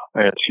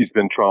 And she's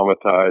been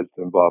traumatized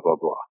and blah, blah,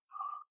 blah.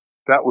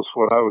 That was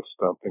what I was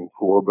stumping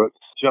for. But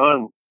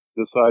John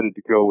decided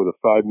to go with a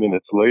 5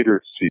 minutes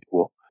later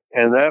sequel.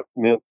 And that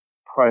meant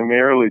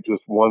primarily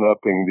just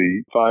one-upping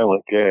the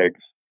violent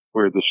gags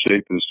where the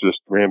shape is just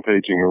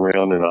rampaging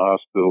around in a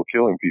hospital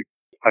killing people.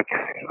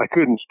 I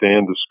couldn't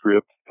stand the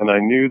script. And I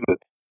knew that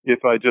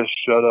if I just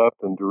shut up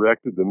and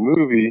directed the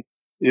movie,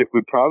 it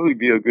would probably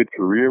be a good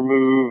career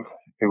move.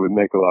 It would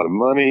make a lot of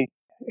money.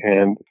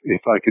 And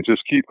if I could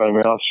just keep my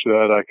mouth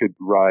shut, I could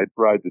ride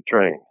the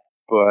train.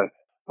 But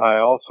I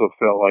also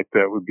felt like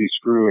that would be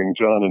screwing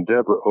John and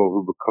Deborah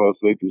over because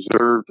they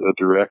deserved a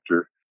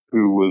director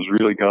who was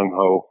really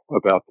gung-ho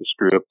about the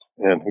script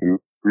and who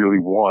really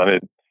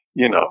wanted,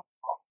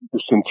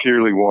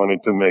 sincerely wanted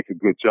to make a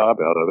good job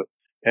out of it.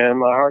 And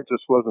my heart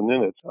just wasn't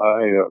in it.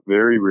 I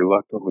very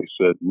reluctantly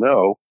said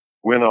no,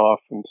 went off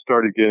and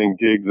started getting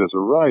gigs as a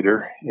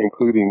writer,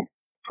 including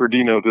for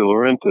Dino De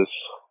Laurentiis.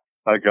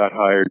 I got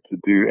hired to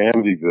do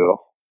Amityville.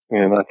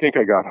 And I think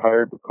I got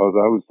hired because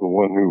I was the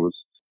one who was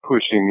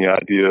pushing the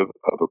idea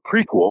of a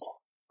prequel,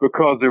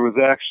 because there was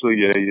actually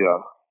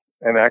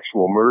an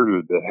actual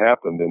murder that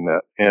happened in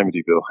that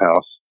Amityville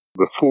house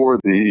before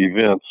the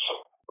events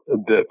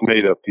that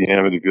made up the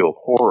Amityville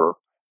horror.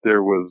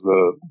 There was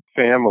a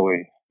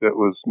family that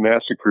was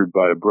massacred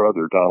by a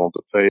brother, Donald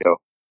DeFeo,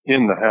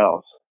 in the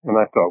house. And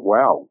I thought,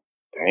 wow,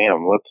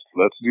 damn,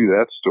 let's do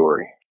that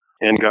story,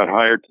 and got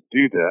hired to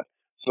do that.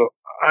 So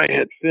I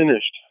had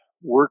finished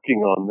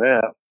working on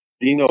that.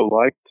 Dino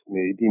liked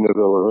me. Dino De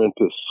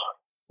Laurentiis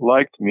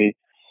liked me.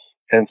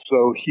 And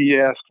so he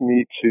asked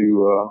me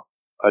to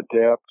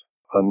adapt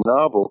a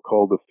novel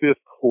called The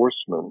Fifth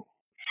Horseman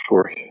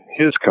for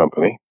his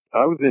company.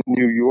 I was in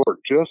New York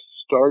just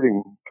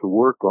starting to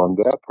work on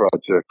that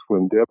project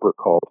when Deborah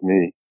called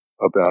me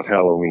about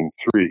Halloween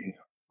 3,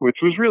 which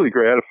was really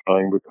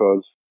gratifying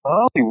because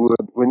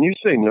Hollywood, when you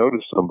say no to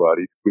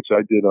somebody, which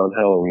I did on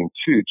Halloween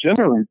 2,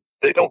 generally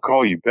they don't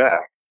call you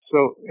back.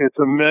 So it's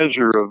a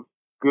measure of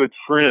good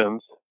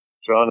friends.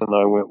 John and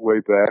I went way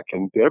back,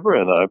 and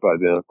Deborah and I, by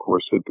then, of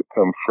course, had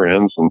become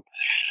friends and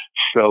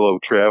fellow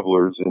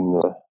travelers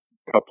in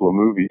a couple of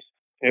movies.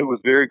 It was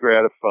very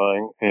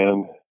gratifying,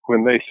 and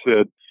when they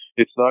said,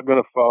 it's not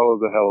going to follow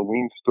the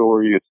Halloween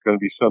story, it's going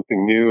to be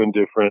something new and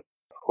different,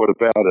 what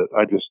about it?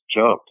 I just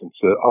jumped and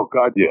said, oh,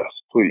 God, yes,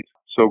 please.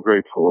 So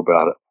grateful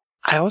about it.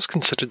 I always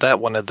considered that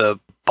one of the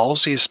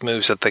ballsiest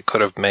moves that they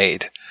could have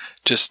made,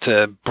 just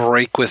to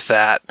break with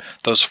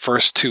those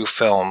first two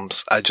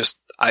films.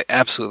 I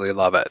absolutely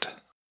love it.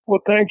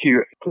 Well, thank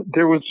you.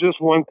 There was just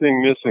one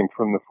thing missing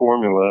from the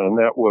formula, and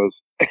that was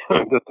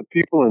that the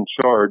people in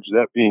charge,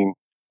 that being,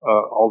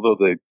 although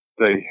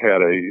they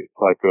had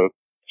a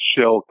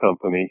shell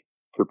company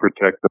to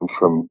protect them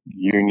from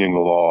union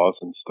laws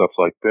and stuff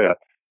like that,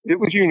 it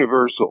was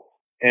Universal,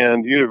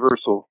 and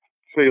Universal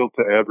failed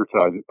to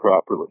advertise it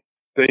properly.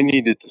 They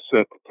needed to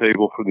set the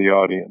table for the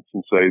audience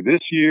and say, this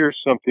year,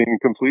 something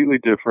completely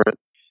different.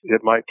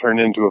 It might turn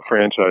into a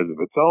franchise of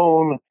its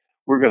own.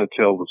 We're going to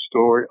tell the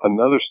story,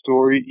 another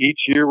story. Each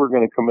year, we're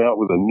going to come out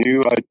with a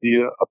new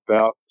idea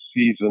about the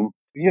season.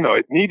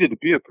 It needed to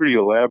be a pretty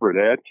elaborate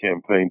ad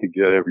campaign to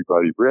get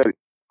everybody ready.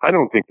 I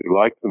don't think they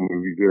liked the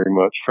movie very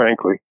much,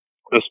 frankly,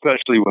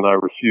 especially when I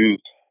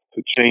refused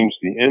to change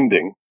the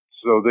ending.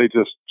 So they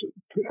just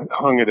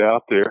hung it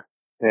out there.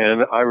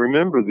 And I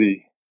remember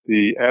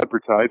the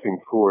advertising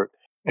for it.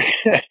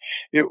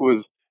 It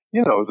was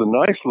a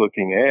nice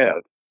looking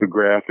ad, the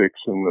graphics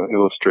and the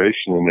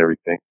illustration and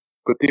everything.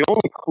 But the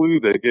only clue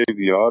they gave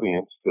the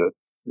audience that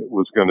it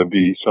was going to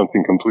be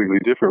something completely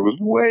different was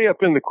way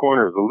up in the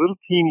corner, a little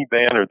teeny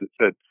banner that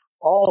said,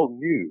 all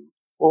new.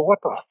 Well, what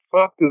the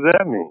fuck does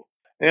that mean?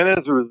 And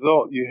as a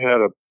result, you had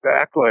a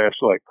backlash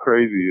like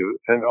crazy,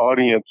 an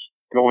audience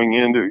going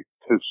in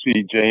to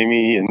see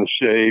Jamie in the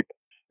shape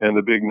and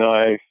the big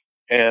knife.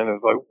 And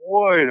it's like,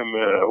 wait a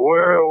minute,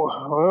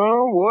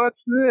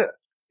 what's this?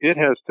 It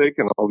has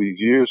taken all these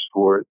years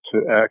for it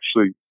to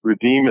actually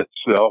redeem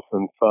itself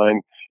and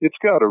find it's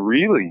got a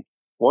really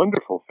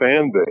wonderful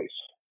fan base.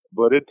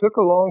 But it took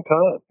a long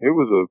time. It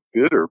was a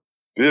bitter,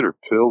 bitter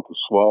pill to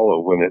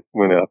swallow when it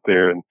went out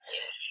there and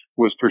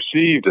was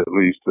perceived, at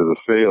least, as a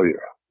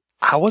failure.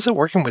 How was it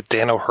working with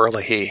Dan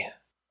O'Herlihy?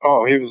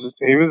 Oh, he was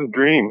a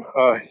dream.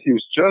 He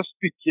was just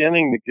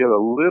beginning to get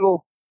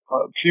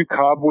a few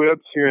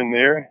cobwebs here and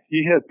there.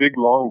 He had big,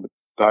 long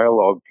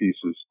dialogue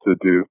pieces to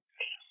do.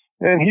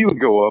 And he would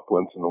go up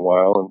once in a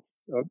while and,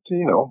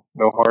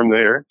 no harm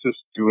there, just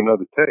do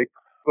another take.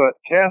 But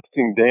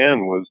casting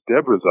Dan was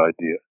Deborah's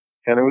idea.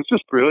 And it was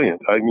just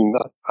brilliant. I mean,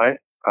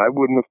 I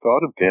wouldn't have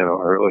thought of Dan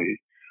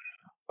O'Herlihy,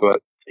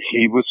 but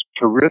he was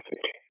terrific,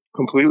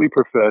 completely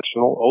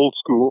professional, old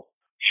school,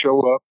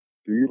 show up,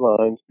 do your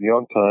lines, be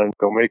on time,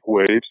 don't make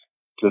waves,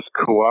 just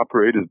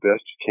cooperate as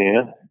best you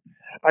can.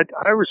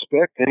 I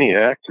respect any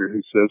actor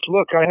who says,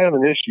 look, I have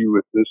an issue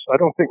with this. I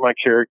don't think my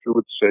character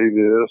would say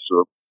this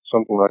or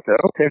something like that.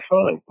 Okay,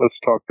 fine. Let's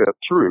talk that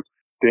through.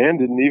 Dan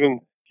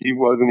he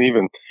wasn't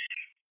even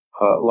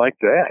like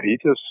that. He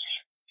just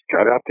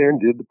got out there and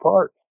did the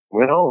part,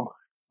 went home.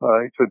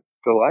 He's a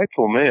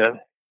delightful man.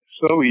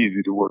 So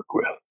easy to work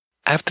with.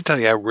 I have to tell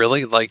you, I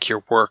really like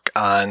your work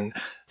on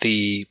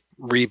the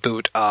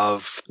reboot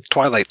of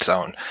Twilight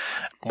Zone.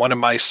 One of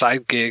my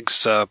side gigs,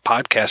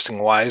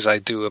 podcasting wise, I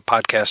do a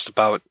podcast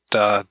about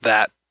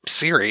that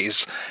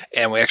series,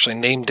 and we actually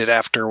named it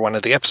after one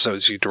of the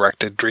episodes you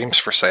directed, Dreams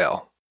for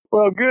Sale.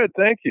 Well, good.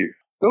 Thank you.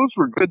 Those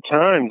were good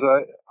times.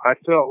 I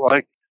felt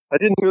like I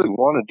didn't really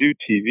want to do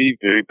TV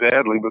very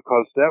badly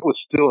because that was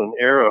still an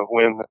era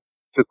when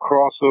to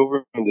cross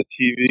over into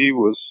TV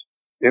was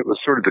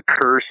sort of the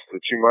curse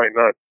that you might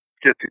not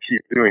get to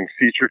keep doing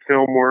feature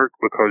film work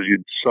because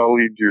you'd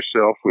sullied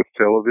yourself with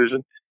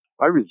television.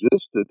 I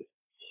resisted.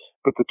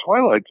 But the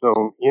Twilight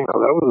Zone,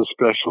 that was a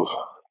special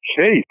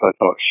case. I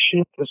thought,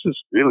 shit, this is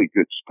really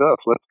good stuff.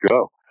 Let's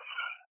go.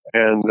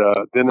 And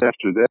then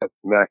after that,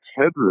 Max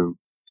Headroom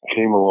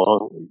came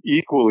along,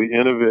 equally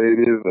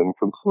innovative and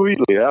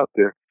completely out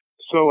there.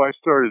 So I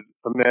started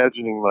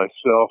imagining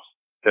myself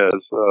as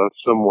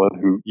someone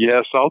who,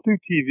 yes, I'll do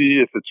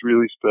TV if it's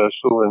really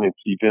special and it's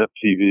event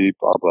TV,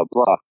 blah, blah,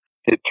 blah.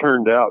 It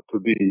turned out to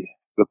be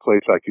the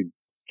place I could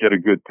get a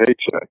good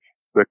paycheck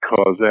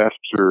because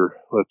after,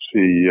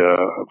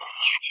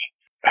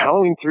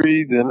 Halloween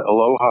 3, then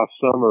Aloha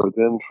Summer,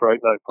 then Fright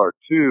Night Part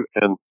 2,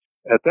 and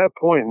at that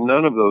point,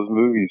 none of those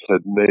movies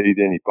had made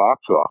any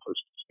box office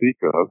to speak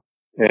of,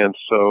 and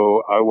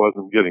so I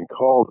wasn't getting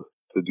called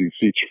to do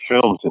feature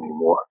films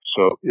anymore.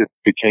 So it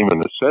became a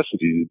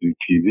necessity to do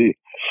TV.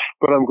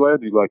 But I'm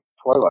glad you liked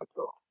Twilight,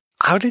 though.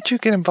 How did you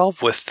get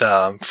involved with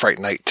Fright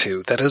Night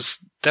 2? That is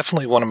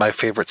definitely one of my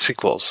favorite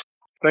sequels.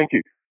 Thank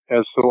you.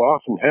 As so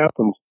often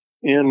happens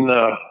in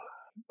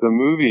the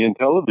movie and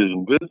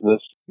television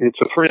business, it's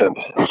a friend,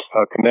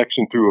 a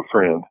connection through a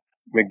friend.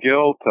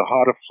 Miguel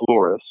Tejada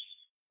Flores,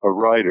 a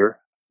writer,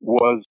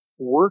 was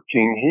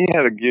working. He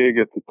had a gig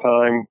at the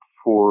time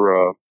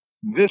for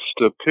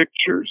Vista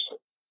Pictures,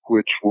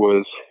 which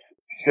was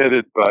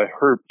headed by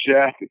Herb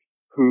Jaffe,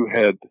 who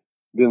had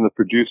been the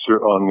producer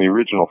on the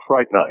original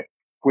Fright Night.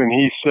 When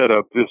he set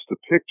up Vista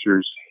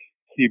Pictures,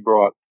 he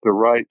brought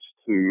the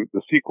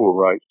sequel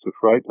rights to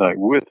Fright Night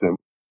with him.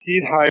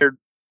 He'd hired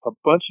a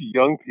bunch of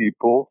young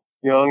people,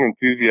 young,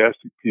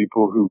 enthusiastic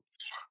people who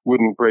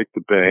wouldn't break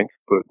the bank,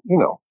 but,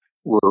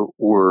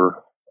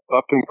 were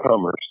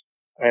up-and-comers.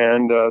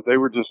 And they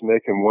were just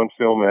making one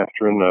film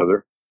after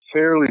another.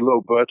 Fairly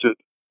low budget,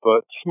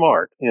 but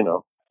smart,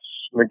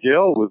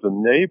 Miguel was a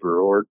neighbor,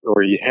 or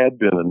he had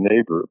been a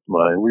neighbor of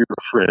mine. We were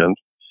friends.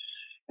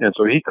 And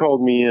so he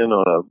called me in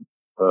on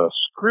a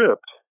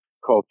script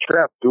called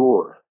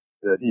Trapdoor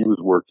that he was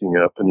working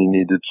up and he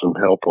needed some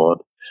help on.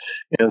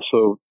 And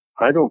so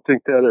I don't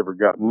think that ever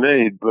got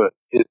made, but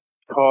it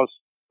caused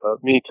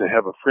me to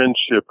have a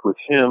friendship with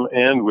him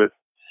and with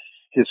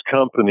his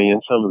company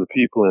and some of the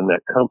people in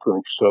that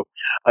company. So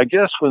I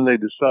guess when they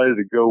decided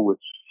to go with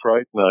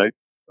Fright Night,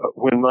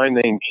 when my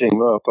name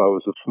came up, I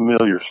was a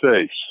familiar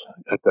face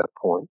at that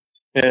point.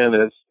 And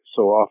as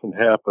so often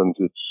happens,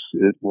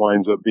 it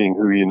winds up being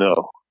who you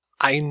know.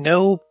 I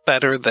know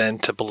better than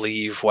to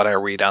believe what I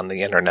read on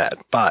the internet,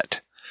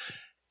 but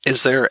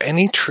is there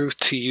any truth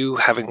to you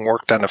having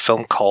worked on a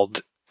film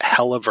called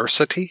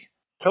Helliversity?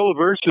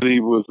 Helliversity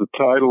was the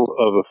title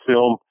of a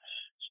film,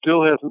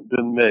 still hasn't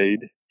been made.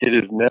 It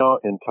is now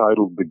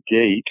entitled The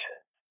Gate.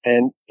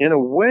 And in a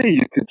way,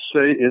 you could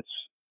say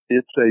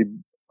it's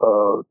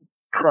a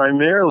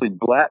primarily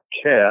black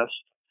cast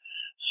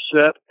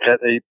set at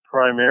a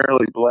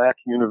primarily black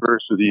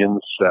university in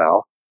the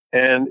South.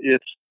 And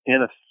it's,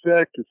 in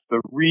effect, it's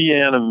the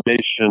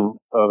reanimation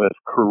of a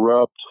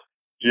corrupt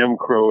Jim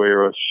Crow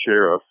era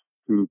sheriff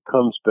who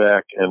comes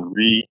back and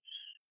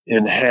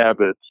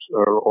re-inhabits,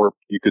 or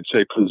you could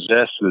say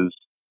possesses,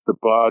 the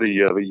body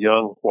of a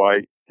young,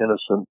 white,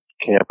 innocent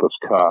campus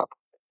cop.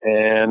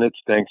 And it's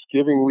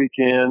Thanksgiving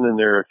weekend, and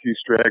there are a few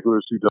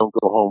stragglers who don't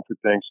go home for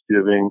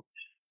Thanksgiving.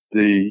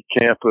 The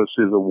campus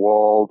is a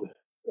walled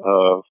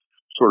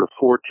sort of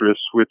fortress,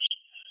 which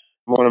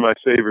one of my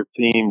favorite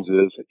themes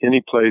is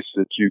any place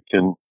that you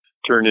can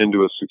turn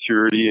into a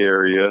security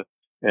area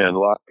and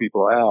lock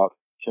people out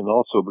can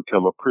also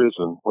become a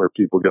prison where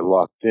people get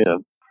locked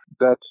in.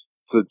 That's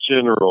the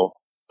general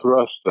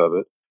thrust of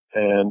it.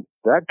 And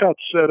that got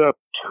set up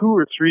 2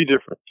 or 3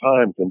 different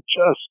times and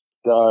just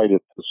died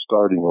at the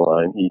starting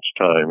line each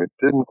time. It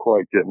didn't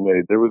quite get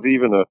made. There was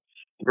even a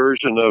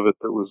version of it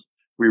that was,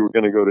 we were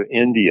going to go to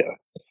India.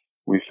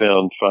 We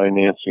found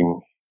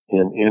financing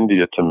in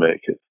India to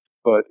make it.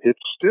 But it's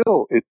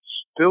still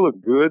a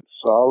good,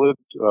 solid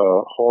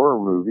horror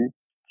movie,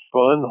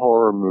 fun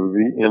horror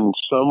movie. In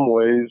some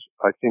ways,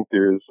 I think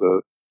there's a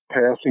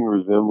passing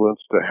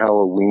resemblance to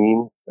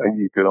Halloween.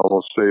 You could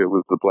almost say it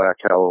was the Black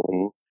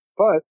Halloween.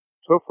 But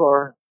so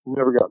far,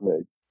 never got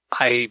made.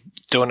 I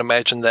don't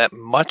imagine that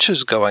much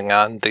is going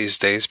on these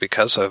days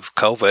because of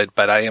COVID,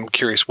 but I am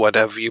curious, what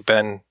have you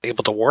been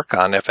able to work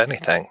on, if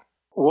anything?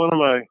 One of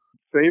my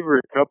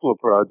favorite couple of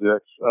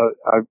projects,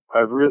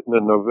 I've written a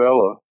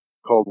novella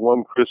called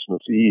One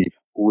Christmas Eve,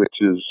 which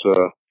is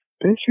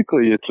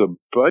basically it's a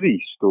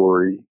buddy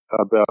story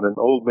about an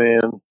old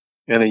man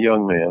and a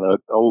young man, an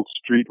old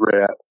street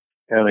rat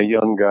and a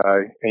young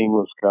guy,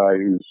 aimless guy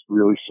who's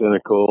really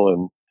cynical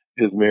and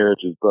his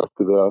marriage is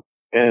busted up.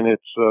 And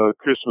it's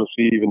Christmas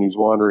Eve and he's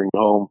wandering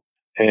home.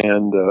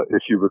 And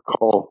if you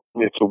recall,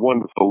 It's a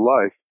Wonderful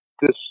Life.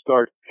 This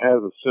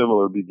has a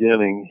similar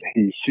beginning.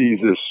 He sees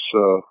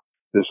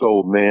this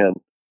old man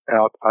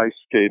out ice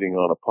skating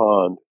on a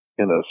pond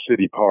in a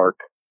city park,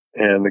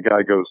 and the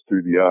guy goes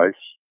through the ice,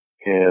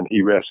 and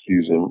he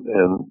rescues him,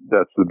 and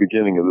that's the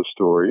beginning of the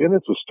story. And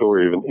it's a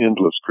story of an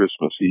endless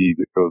Christmas Eve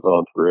that goes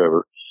on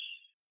forever.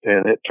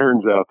 And it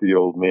turns out the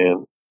old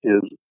man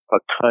is a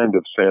kind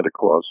of Santa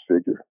Claus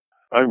figure.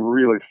 I'm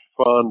really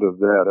fond of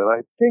that, and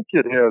I think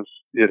it has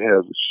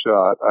a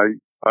shot.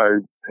 I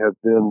have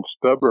been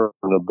stubborn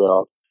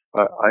about.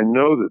 I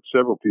know that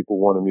several people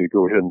wanted me to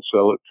go ahead and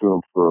sell it to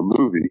them for a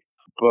movie,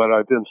 but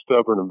I've been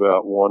stubborn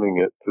about wanting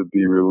it to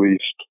be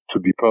released, to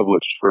be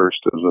published first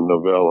as a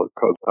novella,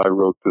 because I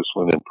wrote this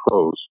one in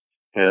prose,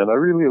 and I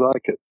really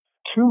like it.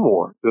 Two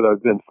more that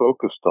I've been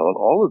focused on.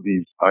 All of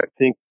these, I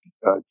think,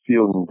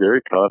 feeling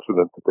very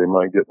confident that they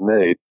might get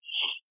made.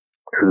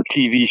 There's a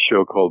TV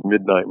show called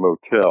Midnight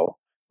Motel,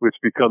 which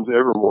becomes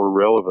ever more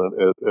relevant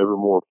as ever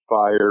more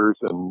fires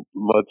and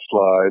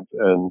mudslides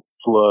and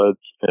floods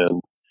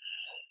and,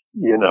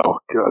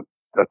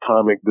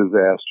 atomic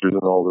disasters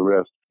and all the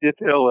rest.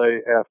 It's LA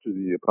after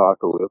the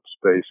apocalypse,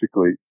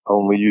 basically,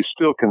 only you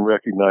still can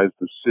recognize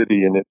the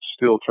city and it's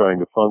still trying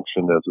to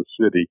function as a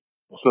city.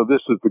 So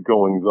this is the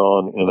goings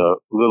on in a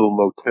little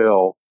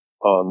motel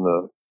on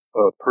the,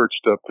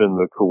 perched up in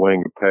the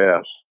Cahuenga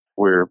Pass,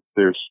 where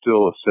there's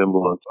still a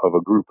semblance of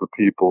a group of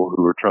people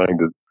who are trying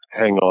to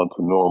hang on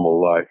to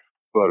normal life.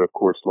 But of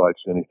course,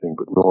 life's anything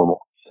but normal.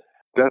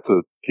 That's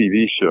a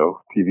TV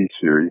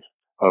series,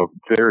 a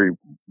very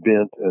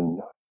bent and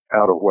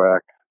out of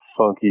whack,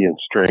 funky and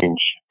strange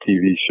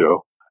TV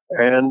show.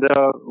 And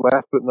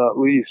last but not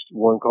least,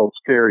 one called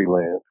Scary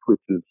Land,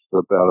 which is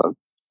about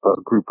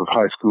a group of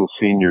high school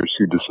seniors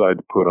who decide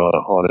to put on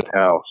a haunted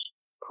house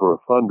for a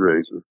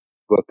fundraiser.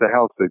 But the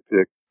house they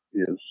pick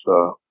is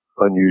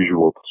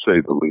unusual, to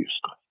say the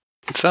least.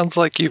 It sounds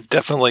like you've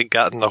definitely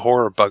gotten the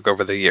horror bug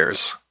over the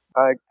years.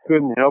 I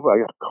couldn't help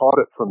it. I caught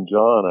it from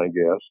John, I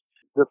guess.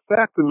 The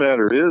fact of the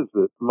matter is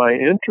that my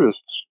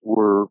interests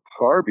were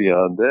far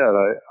beyond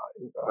that.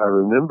 I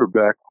remember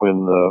back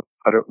when,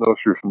 I don't know if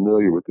you're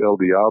familiar with El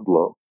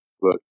Diablo,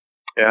 but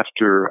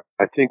after,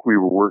 I think we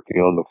were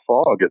working on The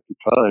Fog at the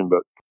time,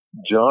 but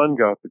John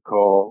got the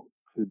call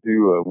to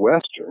do a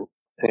Western,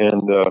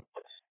 and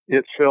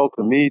it fell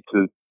to me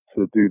to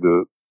do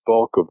the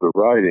bulk of the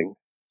writing.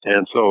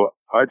 And so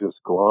I just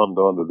glommed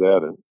onto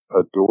that and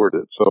adored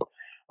it. So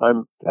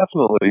I'm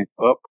definitely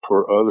up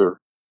for other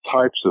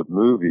types of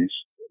movies,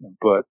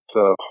 but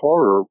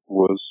horror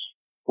was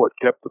what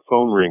kept the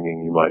phone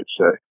ringing, you might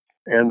say.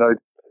 And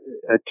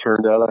it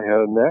turned out I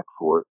had a knack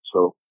for it.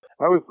 So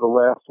I was the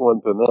last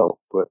one to know,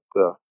 but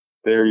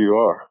there you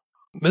are.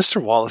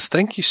 Mr. Wallace,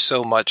 thank you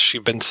so much.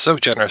 You've been so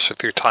generous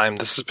with your time.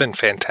 This has been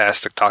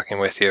fantastic talking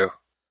with you.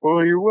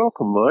 Well, you're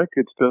welcome, Mike.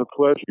 It's been a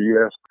pleasure.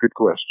 You asked good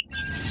questions.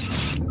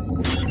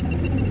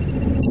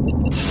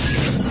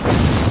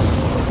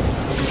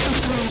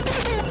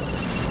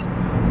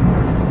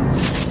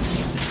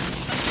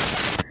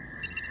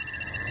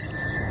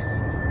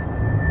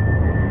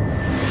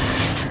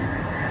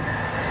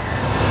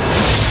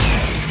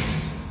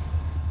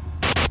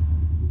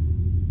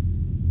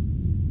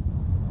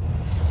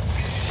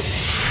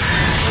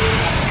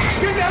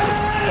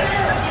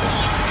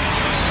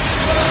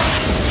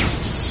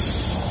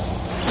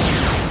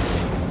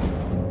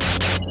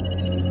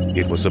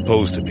 It was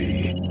supposed to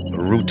be a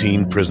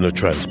routine prisoner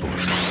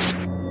transport.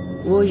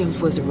 Williams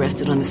was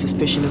arrested on the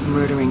suspicion of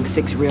murdering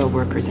 6 rail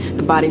workers.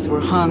 The bodies were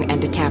hung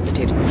and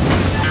decapitated.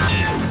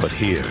 But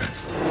here,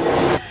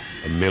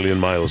 a million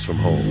miles from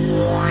home.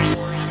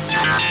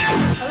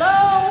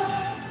 Hello?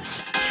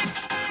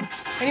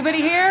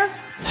 Anybody here?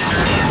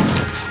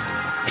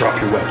 Drop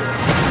your weapon.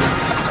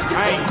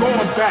 I ain't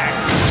going back.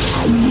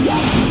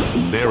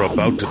 They're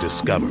about to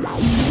discover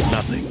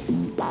nothing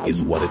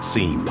is what it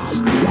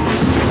seems.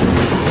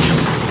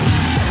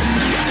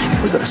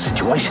 We got a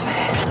situation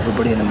here.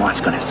 Everybody in the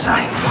mine's gone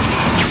insane.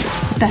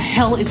 What the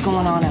hell is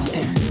going on out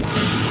there?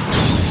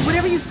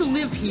 Whatever used to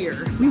live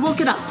here, we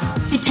woke it up.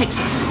 It takes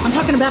us. I'm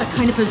talking about a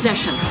kind of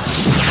possession.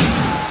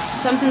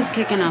 Something's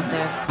kicking out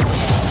there.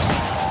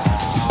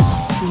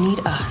 We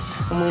need us,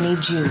 and we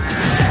need you.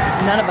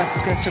 None of us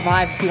is going to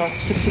survive if we don't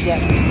stick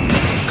together.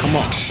 Come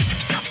on.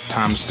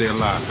 Time to stay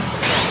alive.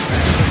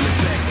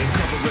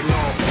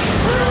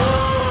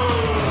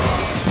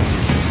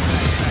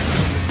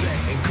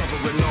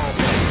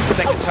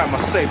 Second time I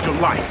saved your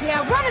life.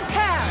 Yeah, run a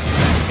tab.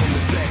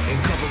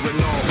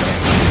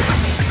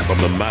 From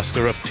the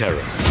master of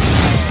terror.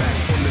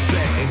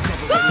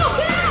 Go,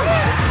 get out!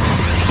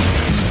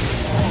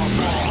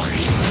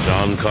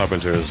 John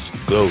Carpenter's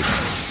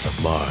Ghosts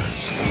of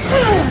Mars.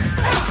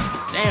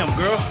 Damn,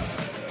 girl.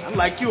 I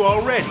like you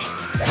already.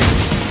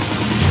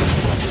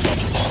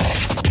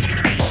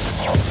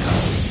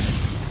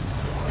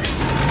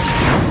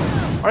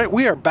 All right,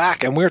 we are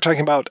back, and we're talking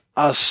about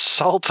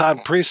Assault on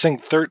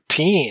Precinct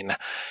 13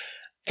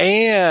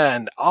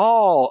 and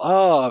all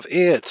of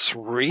its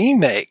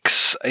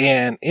remakes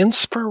and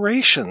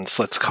inspirations,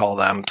 let's call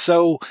them.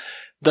 So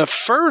the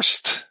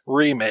first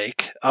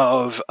remake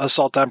of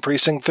Assault on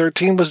Precinct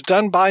 13 was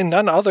done by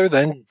none other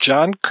than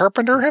John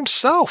Carpenter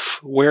himself,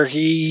 where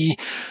he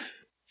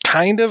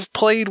kind of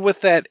played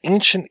with that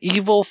ancient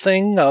evil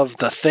thing of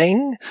The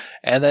Thing,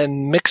 and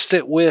then mixed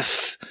it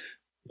with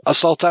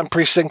Assault on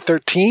Precinct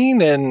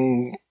 13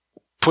 and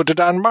put it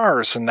on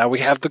Mars. And now we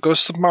have the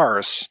Ghosts of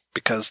Mars,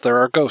 because there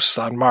are ghosts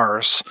on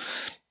Mars.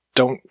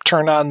 Don't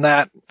turn on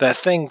that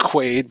thing,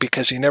 Quaid,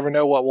 because you never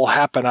know what will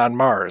happen on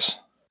Mars.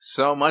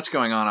 So much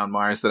going on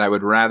Mars that I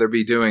would rather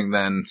be doing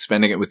than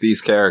spending it with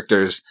these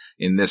characters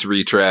in this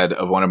retread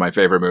of one of my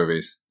favorite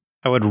movies.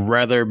 I would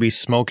rather be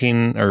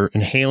smoking or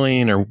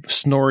inhaling or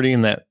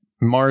snorting that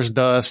Mars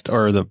dust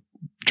or the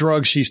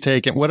drugs she's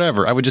taking,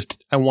 whatever. I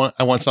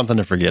want something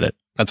to forget it.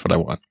 That's what I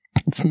want.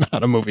 It's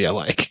not a movie I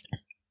like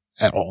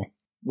at all.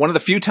 One of the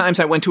few times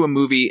I went to a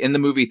movie in the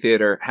movie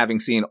theater,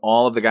 having seen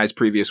all of the guy's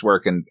previous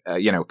work and,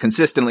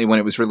 consistently when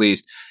it was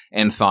released,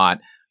 and thought,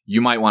 you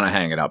might want to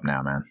hang it up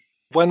now, man.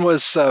 When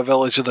was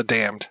Village of the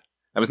Damned?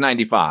 That was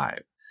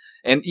 95.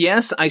 And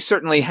yes, I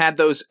certainly had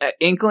those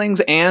inklings,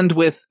 and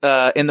with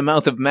In the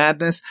Mouth of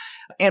Madness,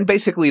 and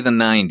basically the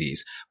 90s.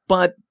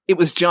 But it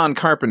was John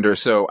Carpenter,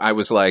 so I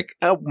was like,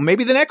 oh,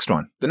 maybe the next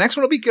one. The next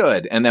one will be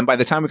good. And then by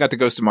the time we got to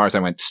Ghost of Mars, I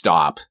went,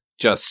 stop.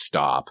 Just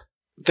stop.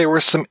 There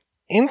were some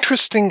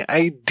interesting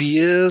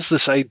ideas.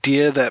 This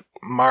idea that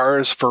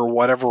Mars, for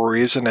whatever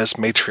reason, is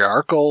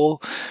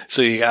matriarchal.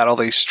 So you got all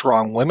these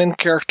strong women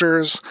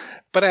characters.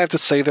 But I have to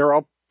say, they're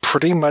all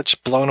pretty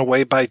much blown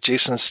away by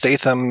Jason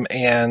Statham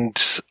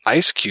and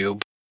Ice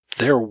Cube.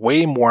 They're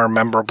way more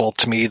memorable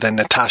to me than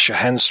Natasha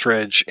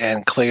Henstridge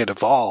and Clea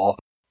Duvall.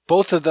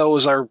 Both of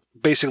those are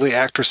basically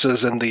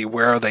actresses in the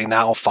Where Are They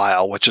Now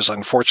file, which is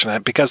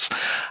unfortunate because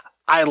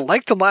I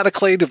liked a lot of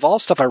Clea Duvall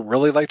stuff. I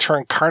really liked her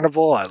in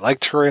Carnival. I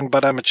liked her in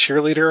But I'm a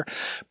Cheerleader.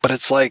 But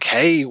it's like,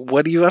 hey,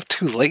 what are you up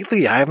to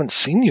lately? I haven't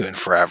seen you in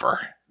forever.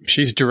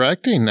 She's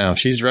directing now.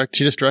 She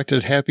just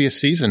directed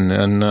Happiest Season.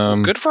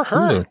 And good for her.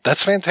 Hulu.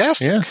 That's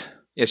fantastic.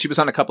 Yeah, she was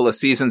on a couple of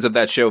seasons of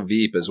that show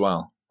Veep as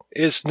well.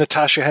 Is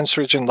Natasha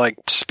Henstridge in like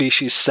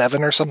Species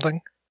 7 or something?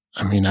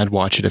 I mean, I'd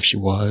watch it if she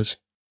was.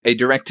 A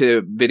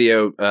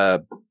direct-to-video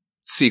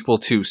sequel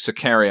to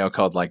Sicario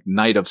called like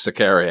Night of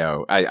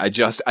Sicario. I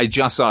just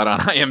saw it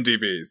on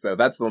IMDb, so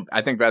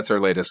I think that's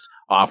her latest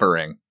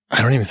offering.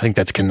 I don't even think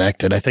that's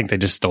connected. I think they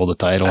just stole the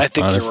title. I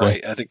think honestly. You're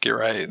right. I think you're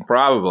right.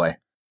 Probably.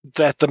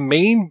 That the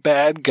main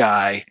bad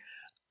guy,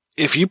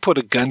 if you put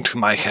a gun to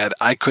my head,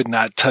 I could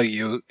not tell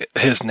you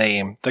his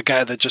name. The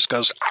guy that just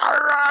goes,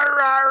 "Arr, arr,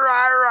 arr,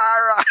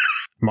 arr, arr."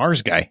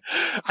 Mars guy.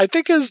 I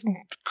think his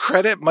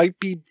credit might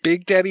be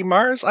Big Daddy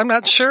Mars. I'm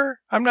not sure.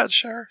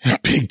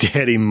 Big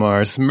Daddy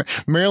Mars.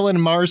 Marilyn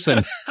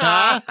Marson.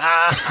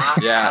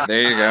 Yeah,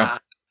 there you go.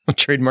 I'm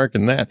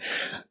trademarking that.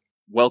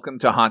 Welcome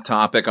to Hot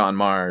Topic on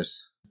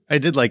Mars. I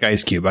did like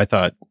Ice Cube. I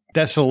thought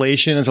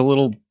Desolation is a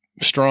little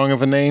strong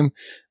of a name,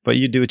 but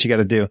you do what you got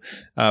to do.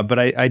 But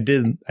I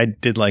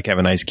did like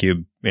having Ice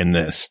Cube in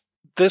this.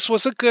 This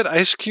was a good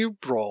Ice Cube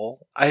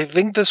role. I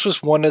think this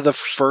was one of the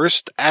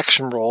first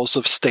action roles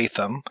of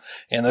Statham,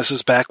 and this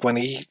is back when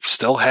he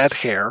still had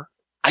hair.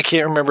 I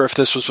can't remember if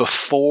this was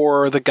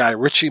before the Guy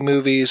Ritchie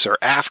movies or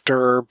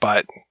after,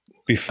 but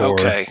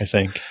before, okay. I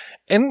think.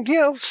 And,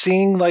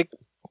 seeing like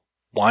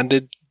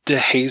Wanda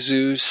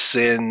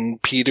DeJesus and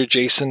Peter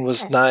Jason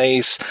was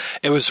nice.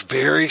 It was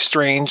very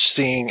strange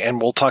seeing, and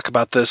we'll talk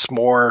about this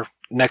more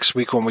next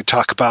week when we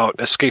talk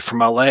about Escape from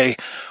LA.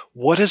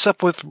 What is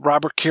up with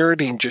Robert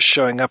Carradine just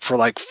showing up for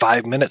like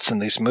 5 minutes in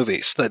these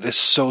movies? That is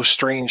so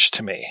strange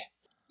to me.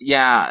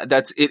 Yeah,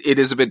 it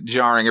is a bit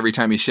jarring every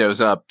time he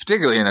shows up,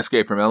 particularly in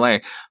Escape from LA.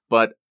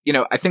 But,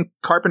 I think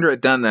Carpenter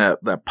had done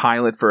the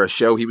pilot for a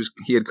show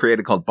he had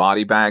created called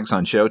Body Bags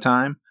on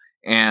Showtime.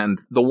 And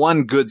the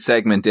one good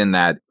segment in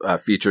that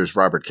features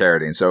Robert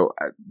Carradine. So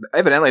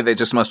evidently they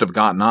just must have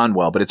gotten on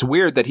well. But it's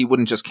weird that he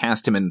wouldn't just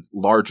cast him in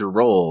larger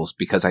roles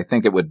because I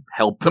think it would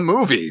help the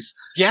movies.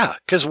 Yeah,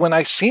 because when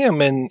I see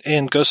him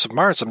in Ghosts of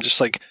Mars, I'm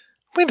just like,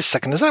 wait a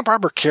second, is that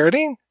Robert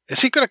Carradine? Is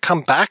he going to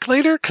come back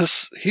later?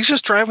 Because he's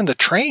just driving the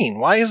train.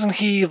 Why isn't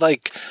he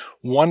like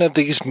one of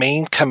these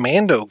main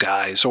commando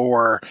guys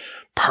or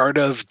part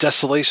of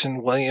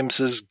Desolation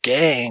Williams's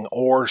gang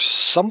or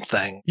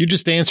something? You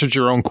just answered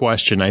your own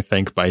question, I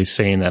think, by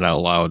saying that out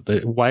loud.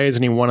 Why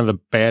isn't he one of the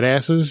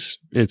badasses?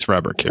 It's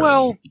Robert Carradine.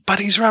 Well, but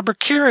he's Robert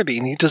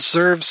Carradine. He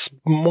deserves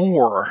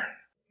more.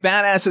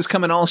 Badasses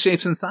come in all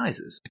shapes and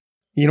sizes.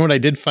 You know what I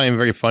did find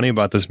very funny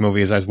about this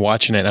movie is I was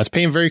watching it, and I was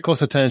paying very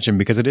close attention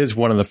because it is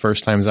one of the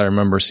first times I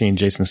remember seeing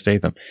Jason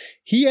Statham.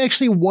 He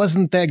actually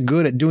wasn't that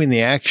good at doing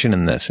the action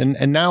in this, and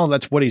now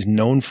that's what he's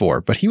known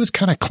for, but he was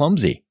kind of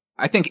clumsy.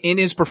 I think in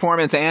his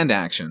performance and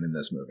action in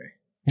this movie.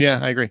 Yeah,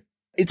 I agree.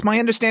 It's my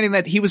understanding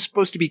that he was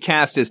supposed to be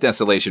cast as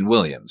Desolation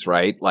Williams,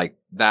 right? Like,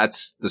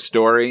 that's the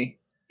story.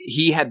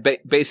 He had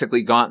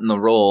basically gotten the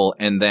role,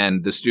 and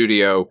then the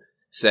studio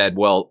said,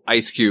 well,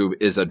 Ice Cube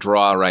is a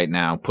draw right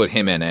now. Put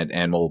him in it,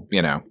 and we'll,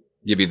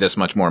 give you this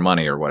much more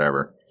money or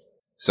whatever.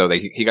 So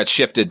he got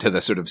shifted to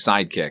the sort of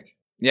sidekick.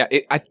 Yeah,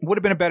 it would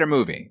have been a better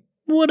movie.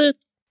 Would it?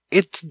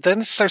 It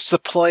then starts to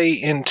play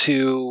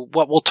into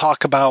what we'll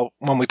talk about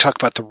when we talk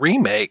about the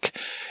remake.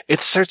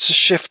 It starts to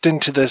shift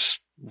into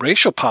this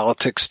racial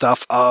politics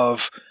stuff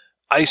of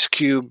Ice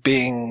Cube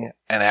being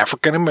an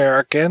African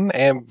American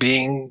and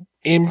being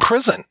in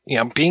prison,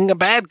 being a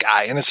bad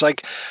guy. And it's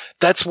like,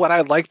 that's what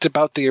I liked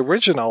about the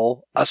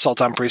original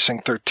Assault on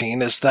Precinct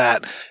 13 is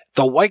that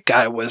the white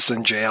guy was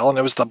in jail and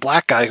it was the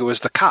black guy who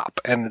was the cop.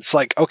 And it's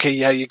like, okay,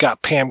 yeah, you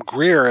got Pam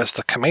Grier as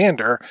the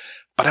commander,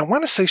 but I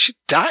want to say she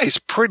dies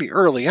pretty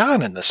early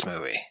on in this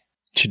movie.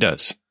 She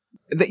does.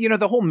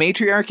 The whole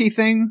matriarchy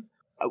thing,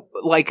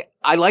 like,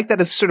 I like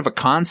that as sort of a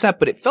concept,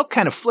 but it felt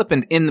kind of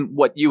flippant in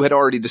what you had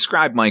already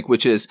described, Mike,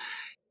 which is,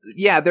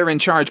 yeah, they're in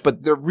charge,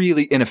 but they're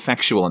really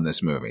ineffectual in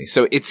this movie.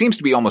 So it seems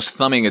to be almost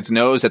thumbing its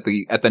nose at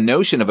the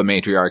notion of a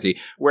matriarchy,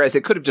 whereas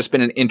it could have just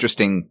been an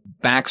interesting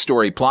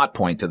backstory plot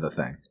point to the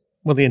thing.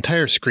 Well, the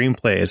entire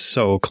screenplay is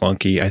so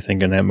clunky, I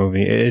think, in that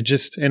movie.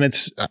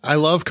 I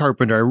love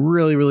Carpenter, I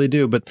really, really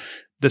do, but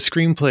the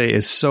screenplay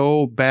is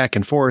so back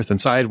and forth and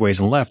sideways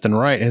and left and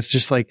right. It's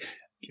just like,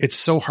 it's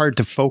so hard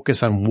to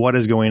focus on what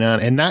is going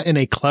on, and not in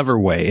a clever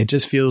way. It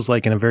just feels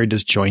like in a very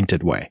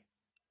disjointed way.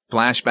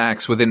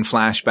 Flashbacks within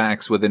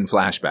flashbacks within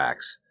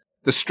flashbacks.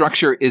 The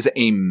structure is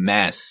a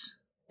mess.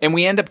 And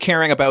we end up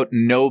caring about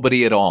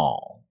nobody at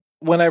all.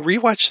 When I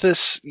rewatched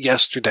this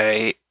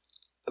yesterday,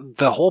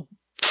 the whole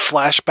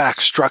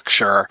flashback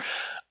structure,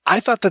 I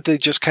thought that they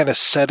just kind of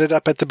set it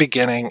up at the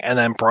beginning and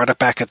then brought it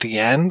back at the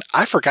end.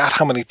 I forgot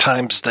how many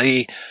times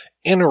they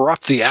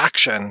interrupt the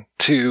action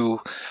to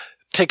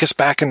take us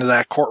back into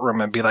that courtroom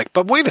and be like,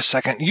 but wait a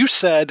second, you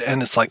said,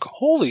 and it's like,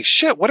 holy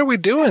shit, what are we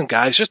doing,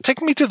 guys? Just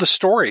take me to the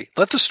story.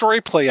 Let the story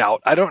play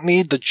out. I don't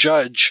need the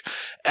judge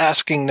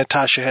asking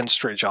Natasha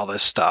Henstridge all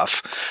this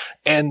stuff.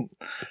 And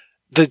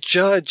the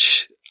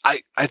judge,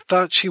 I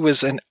thought she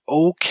was an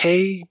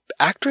okay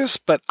actress,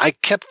 but I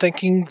kept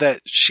thinking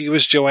that she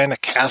was Joanna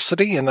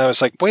Cassidy. And I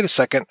was like, wait a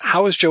second,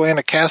 how is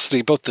Joanna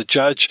Cassidy both the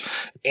judge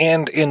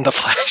and in the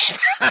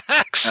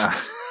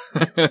flashbacks?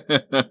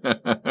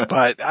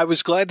 But I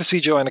was glad to see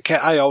Joanna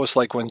I always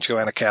like when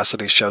Joanna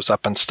Cassidy shows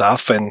up and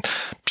stuff, and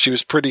she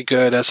was pretty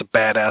good as a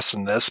badass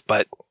in this.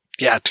 But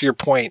yeah, to your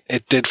point,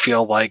 it did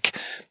feel like,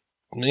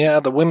 yeah,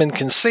 the women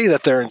can say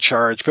that they're in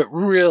charge, but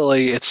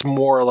really it's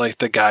more like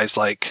the guys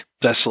like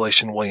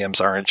Desolation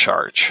Williams are in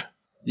charge.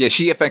 Yeah,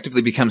 she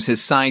effectively becomes his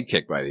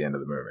sidekick by the end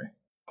of the movie.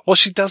 Well,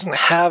 she doesn't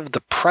have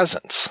the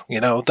presence,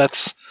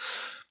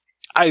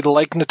 I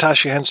like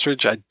Natasha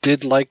Henstridge. I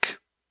did like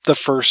the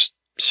first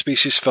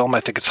Species film. I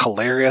think it's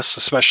hilarious,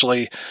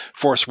 especially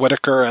Forrest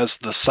Whitaker as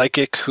the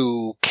psychic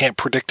who can't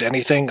predict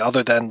anything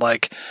other than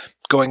like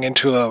going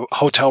into a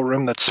hotel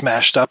room that's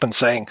smashed up and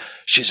saying,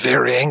 she's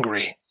very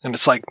angry. And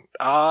it's like,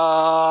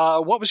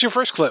 what was your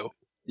first clue?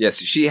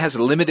 Yes, she has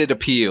limited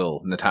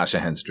appeal, Natasha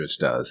Henstridge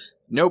does.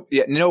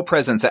 No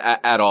presence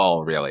at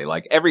all, really.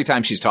 Like, every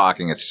time she's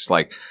talking, it's just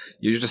like,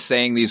 you're just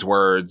saying these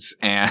words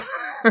and,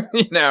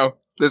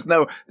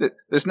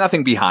 there's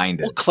nothing behind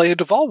it. Well, Clea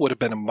Duvall would have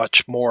been a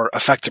much more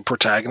effective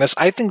protagonist.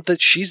 I think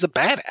that she's a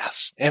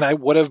badass. And I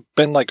would have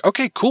been like,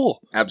 okay,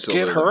 cool.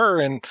 Absolutely. Get her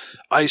and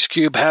Ice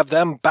Cube, have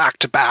them back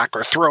to back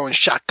or throwing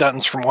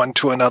shotguns from one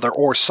to another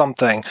or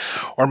something.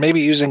 Or maybe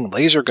using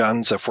laser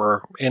guns if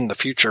we're in the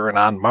future and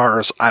on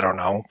Mars. I don't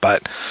know.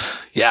 But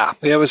yeah,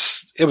 it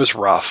was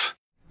rough.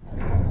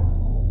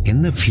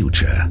 In the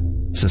future,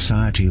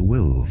 society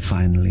will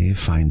finally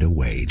find a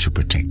way to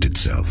protect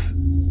itself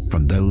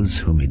from those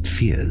whom it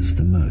fears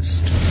the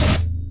most.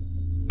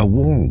 A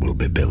wall will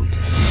be built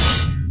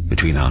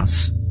between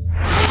us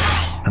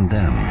and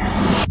them,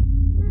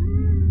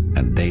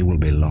 and they will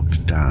be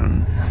locked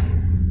down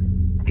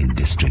in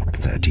District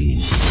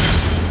 13.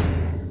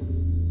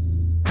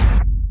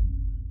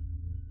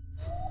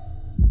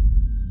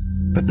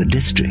 But the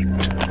district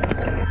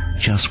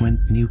just went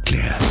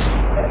nuclear.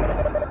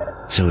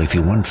 So if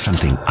you want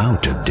something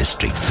out of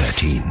District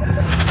 13,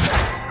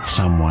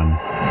 someone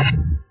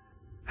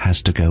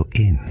has to go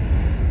in.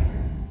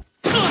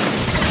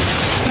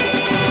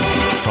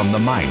 From the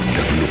mind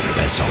of Luc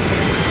Besson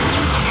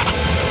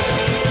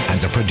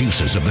and the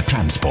producers of The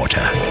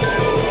Transporter,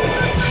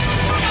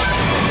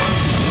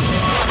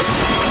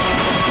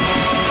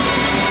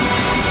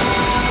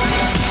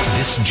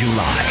 this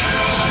July,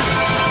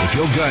 if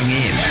you're going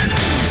in,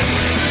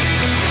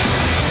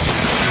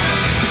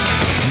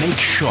 make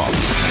sure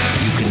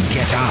you can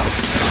get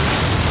out.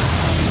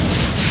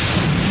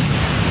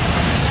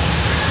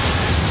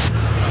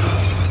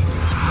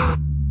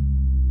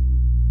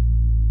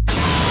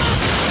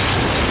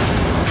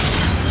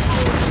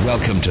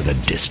 Welcome to the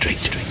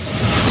district.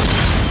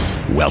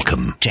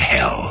 Welcome to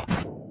hell.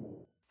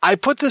 I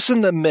put this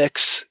in the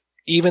mix,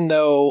 even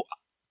though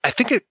I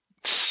think it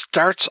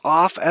starts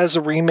off as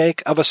a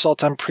remake of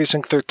Assault on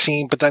Precinct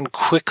 13, but then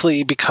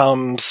quickly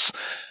becomes,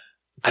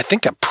 I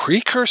think, a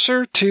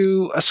precursor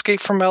to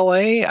Escape from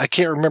LA. I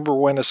can't remember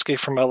when Escape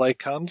from LA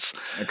comes.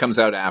 It comes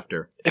out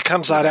after. It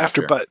comes out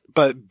after, but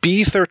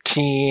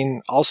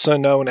B13, also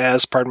known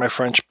as, pardon my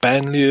French,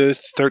 Banlieue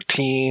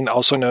 13,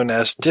 also known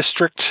as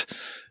District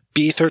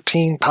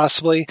B13,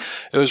 possibly.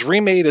 It was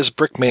remade as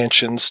Brick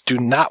Mansions. Do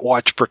not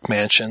watch Brick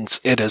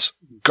Mansions. It is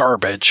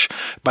garbage.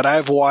 But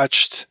I've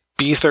watched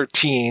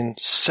B13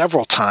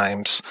 several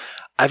times.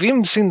 I've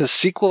even seen the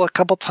sequel a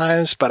couple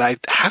times, but I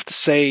have to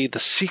say the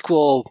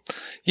sequel,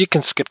 you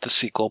can skip the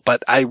sequel,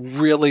 but I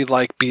really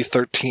like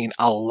B13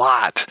 a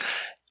lot,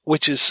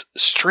 which is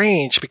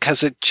strange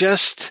because it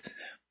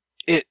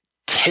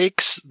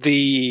takes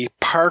the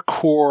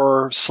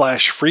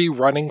parkour / free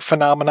running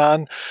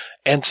phenomenon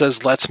and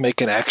says, let's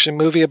make an action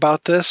movie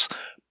about this.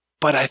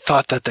 But I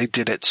thought that they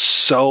did it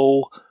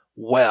so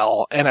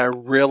well, and I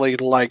really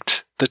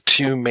liked the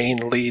two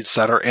main leads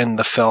that are in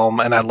the film,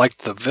 and I liked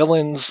the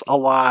villains a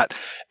lot,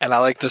 and I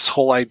like this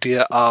whole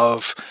idea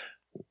of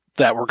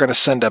that we're going to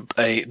send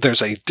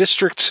there's a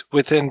district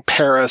within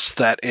Paris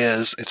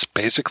it's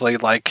basically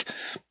like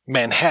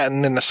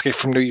Manhattan and Escape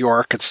from New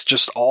York. It's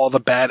just all the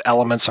bad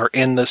elements are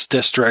in this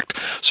district.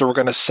 So we're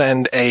going to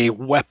send a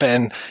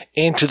weapon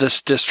into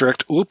this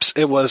district. Oops,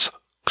 it was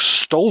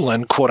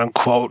stolen, quote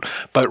unquote,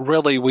 but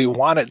really we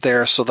want it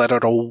there so that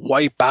it'll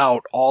wipe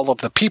out all of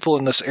the people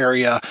in this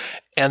area,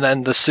 and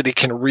then the city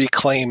can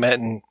reclaim it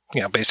and,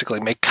 basically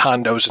make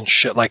condos and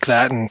shit like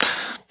that and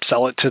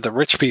sell it to the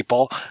rich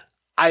people.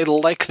 I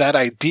like that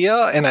idea,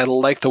 and I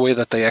like the way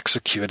that they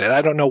execute it.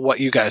 I don't know what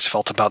you guys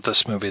felt about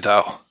this movie,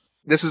 though.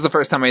 This is the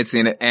first time I had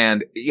seen it,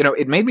 and,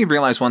 it made me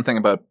realize one thing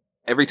about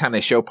every time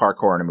they show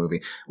parkour in a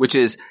movie, which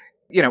is,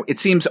 it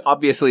seems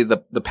obviously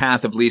the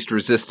path of least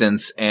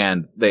resistance,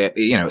 and they,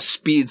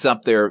 speeds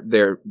up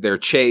their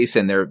chase,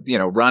 and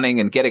they're, running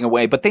and getting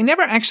away, but they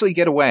never actually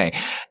get away.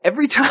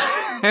 Every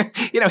time,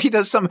 he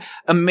does some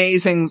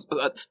amazing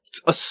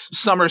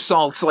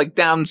somersaults, like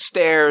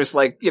downstairs,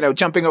 like,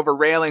 jumping over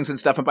railings and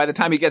stuff. And by the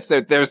time he gets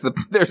there, there's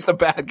the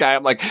bad guy.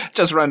 I'm like,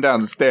 just run down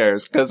the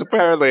stairs. Cause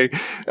apparently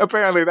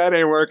that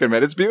ain't working,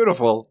 man. It's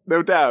beautiful.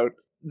 No doubt.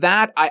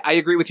 That, I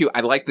agree with you. I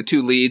like the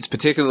two leads,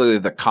 particularly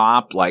the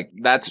cop. Like,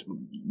 that's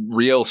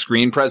real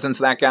screen presence,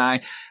 that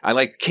guy. I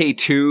like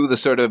K2, the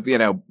sort of,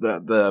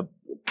 the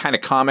kind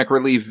of comic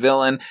relief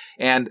villain.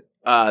 And,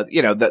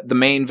 the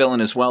main villain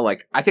as well.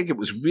 Like, I think it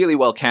was really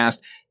well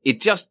cast.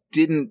 It just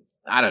didn't,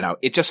 I don't know.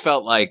 It just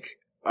felt like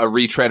a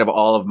retread of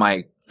all of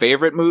my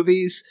favorite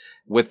movies,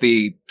 with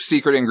the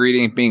secret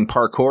ingredient being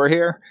parkour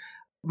here.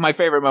 My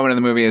favorite moment in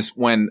the movie is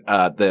when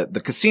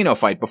the casino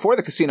fight, before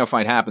the casino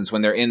fight happens,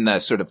 when they're in the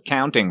sort of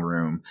counting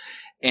room,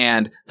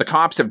 and the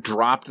cops have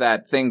dropped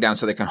that thing down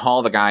so they can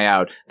haul the guy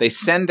out. They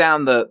send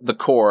down the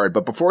cord,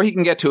 but before he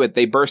can get to it,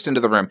 they burst into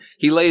the room.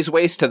 He lays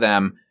waste to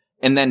them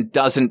and then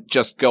doesn't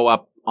just go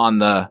up on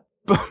the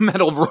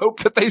metal rope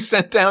that they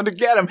sent down to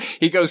get him.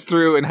 He goes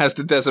through and has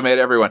to decimate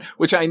everyone,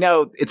 which I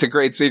know it's a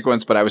great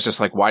sequence, but I was just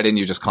like, why didn't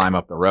you just climb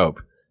up the rope?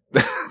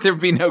 There'd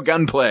be no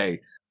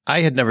gunplay.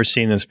 I had never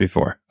seen this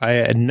before. I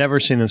had never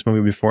seen this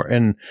movie before.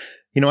 And,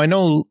 I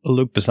know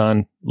Luc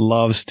Besson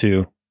loves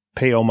to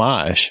pay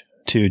homage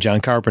to John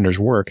Carpenter's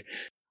work.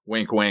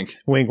 Wink, wink.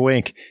 Wink,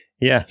 wink.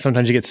 Yeah,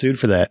 sometimes you get sued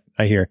for that,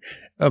 I hear.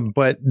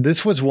 But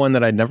this was one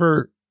that I'd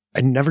never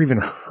even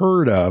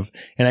heard of.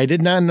 And I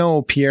did not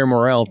know Pierre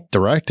Morel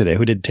directed it,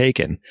 who did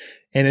Taken.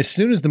 And as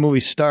soon as the movie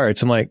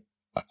starts, I'm like,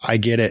 I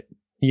get it.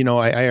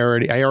 I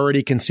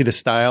already can see the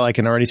style. I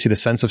can already see the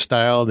sense of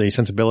style, the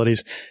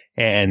sensibilities,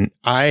 and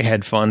I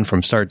had fun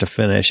from start to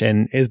finish.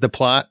 And is the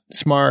plot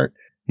smart?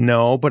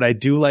 No, but I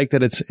do like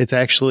that it's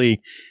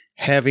actually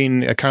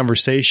having a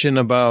conversation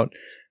about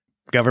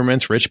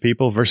governments, rich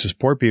people versus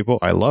poor people.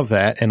 I love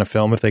that in a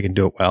film if they can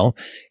do it well.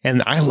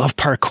 And I love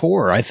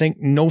parkour. I think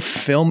no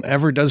film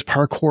ever does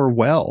parkour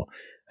well.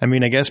 I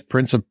mean, I guess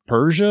Prince of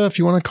Persia, if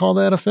you want to call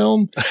that a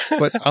film,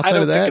 but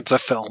outside of that, think it's a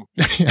film.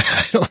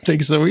 I don't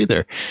think so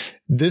either.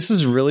 This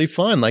is really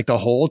fun. Like the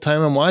whole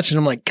time I'm watching,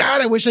 I'm like, God,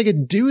 I wish I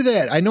could do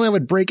that. I know I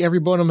would break every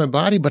bone in my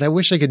body, but I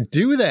wish I could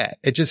do that.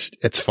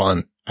 It's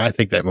fun. I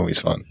think that movie's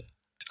fun.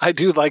 I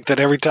do like that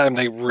every time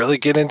they really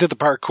get into the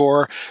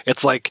parkour,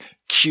 it's like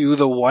cue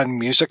the one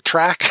music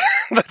track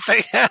that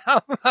they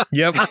have.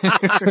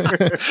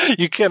 Yep.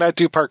 You cannot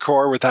do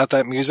parkour without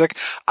that music.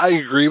 I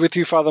agree with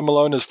you, Father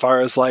Malone, as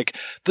far as like,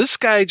 this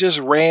guy just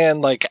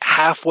ran like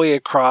halfway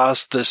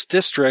across this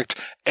district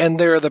and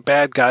there are the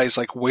bad guys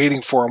like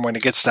waiting for him when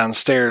he gets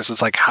downstairs.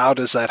 It's like, how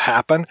does that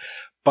happen?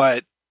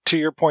 But to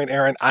your point,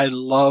 Aaron, I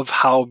love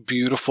how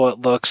beautiful it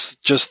looks,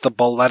 just the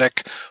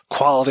balletic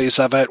qualities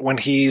of it when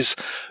he's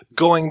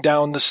going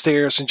down the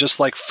stairs and just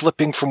like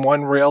flipping from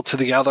one rail to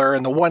the other.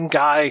 And the one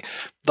guy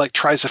like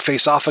tries to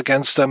face off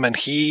against him and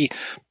he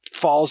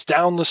falls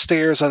down the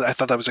stairs. I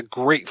thought that was a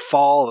great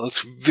fall. It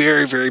was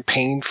very, very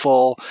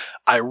painful.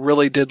 I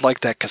really did like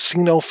that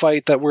casino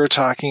fight that we were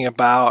talking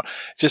about.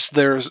 Just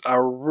there's a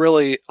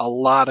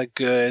lot of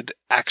good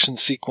action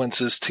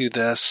sequences to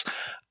this.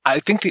 I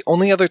think the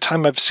only other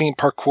time I've seen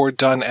parkour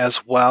done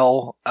as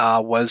well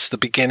was the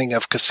beginning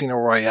of Casino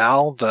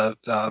Royale,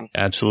 the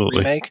absolutely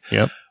remake.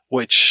 Yep.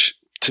 Which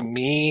to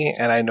me,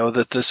 and I know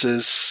that this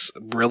is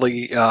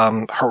really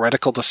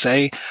heretical to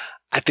say,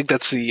 I think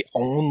that's the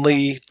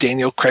only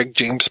Daniel Craig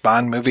James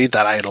Bond movie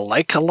that I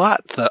like a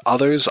lot. The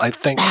others, I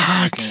think you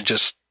can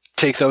just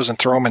take those and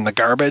throw them in the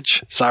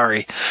garbage.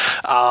 Sorry.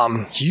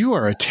 You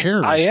are a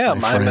terrorist. I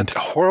am. I'm a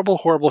horrible,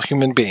 horrible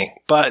human being.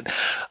 But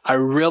I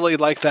really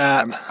like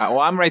that.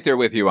 I'm right there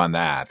with you on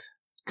that.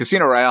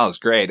 Casino Royale is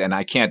great, and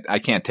I can't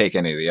take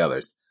any of the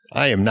others.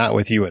 I am not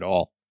with you at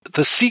all.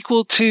 The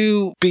sequel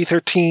to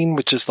B13,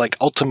 which is like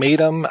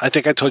Ultimatum, I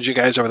think I told you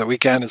guys over the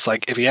weekend, it's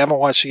like, if you haven't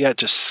watched it yet,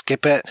 just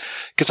skip it.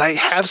 Because I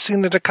have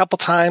seen it a couple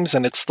times,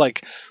 and it's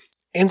like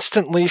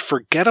instantly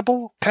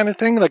forgettable kind of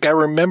thing. Like, I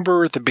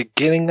remember the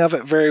beginning of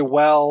it very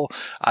well.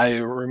 I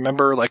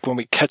remember like when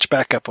we catch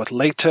back up with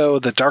Leto,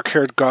 the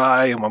dark-haired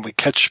guy, and when we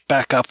catch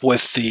back up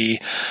with the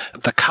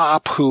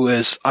cop who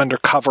is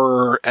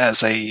undercover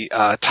as a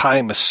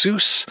Thai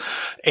masseuse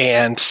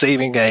and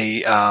saving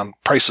a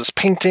priceless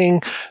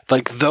painting.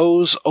 Like,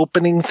 those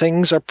opening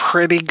things are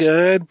pretty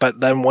good,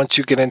 but then once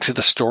you get into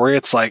the story,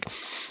 it's like,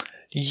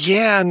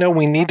 yeah, no,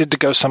 we needed to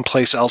go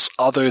someplace else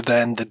other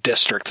than the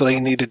district. They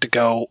needed to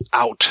go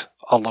out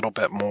a little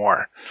bit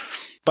more.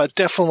 But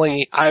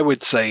definitely, I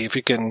would say if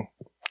you can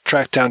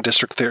track down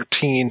District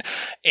 13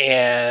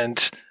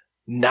 and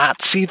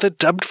not see the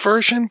dubbed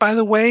version, by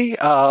the way,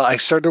 I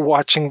started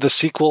watching the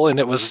sequel and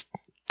it was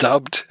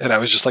dubbed and I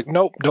was just like,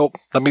 nope,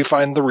 let me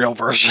find the real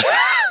version.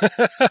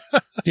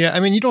 Yeah, I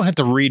mean, you don't have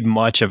to read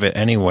much of it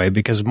anyway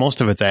because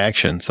most of it's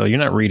action, so you're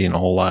not reading a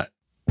whole lot.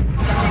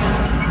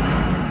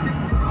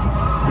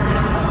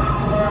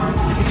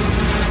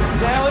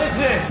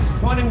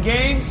 Fun and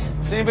games?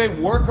 Does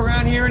anybody work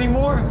around here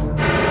anymore?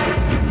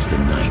 It was the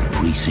night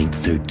Precinct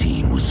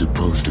 13 was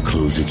supposed to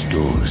close its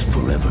doors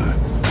forever.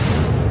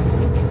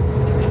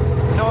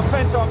 No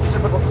offense, officer,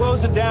 but we're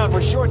closing down.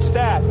 We're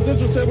short-staffed.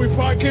 Central said we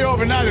park here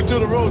overnight until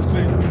the road's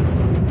clear.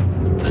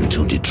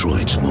 Until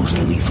Detroit's most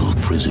lethal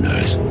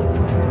prisoners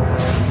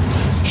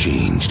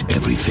changed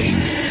everything.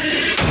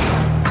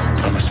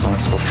 I'm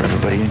responsible for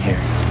everybody in here.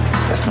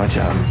 That's my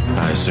job.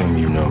 I assume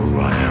you know who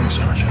I am,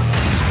 Sergeant.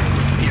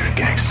 You're a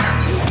gangster.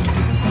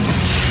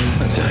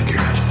 That's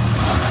accurate.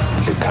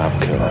 He's a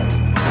cop killer.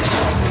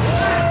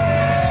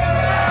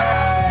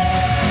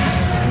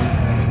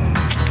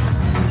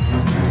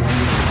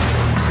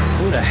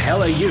 Who the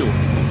hell are you?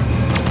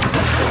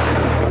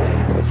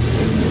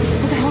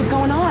 What the hell's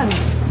going on?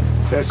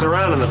 They're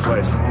surrounding the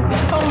place.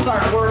 Phones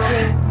aren't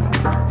working.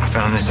 I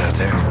found this out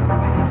there.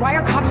 Why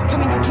are cops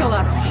coming to kill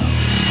us?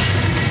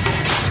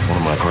 One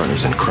of my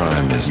partners in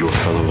crime is your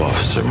fellow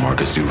officer,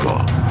 Marcus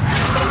Duval.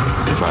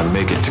 If I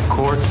make it to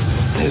court,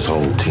 his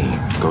whole team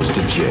goes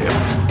to jail.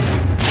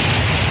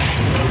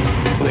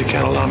 They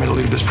can't allow me to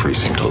leave this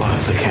precinct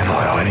alive. They can't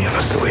allow any of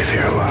us to leave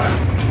here alive.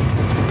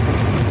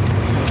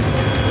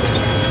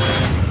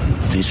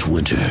 This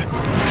winter,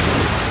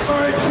 All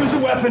right, choose a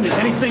weapon.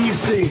 Anything you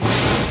see.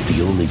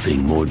 the only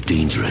thing more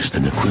dangerous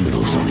than the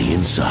criminals on the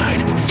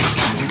inside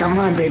I got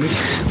mine, baby.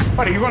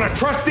 What, are you gonna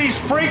trust these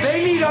freaks?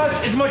 They need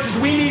us as much as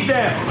we need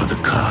them. are the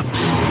cops.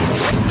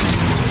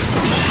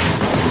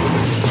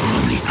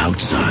 On the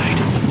outside.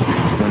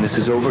 When this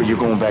is over, you're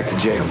going back to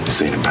jail.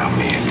 This ain't about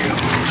me and you.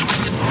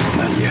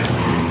 Not yet.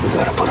 We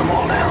gotta put them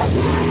all down.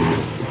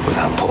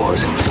 Without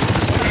pause.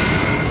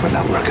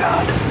 Without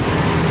regard.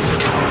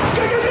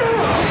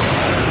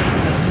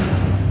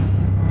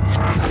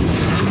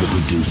 From the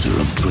producer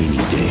of Training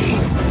Day,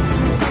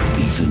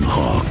 Ethan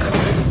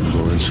Hawke,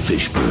 Lawrence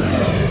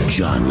Fishburne,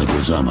 John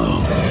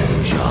Leguizamo,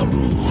 Ja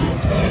Rule,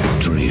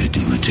 Drea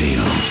Di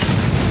Matteo.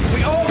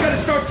 We all gotta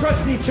start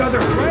trusting each other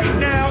right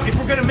now if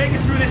we're gonna make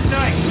it through this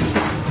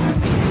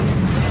night.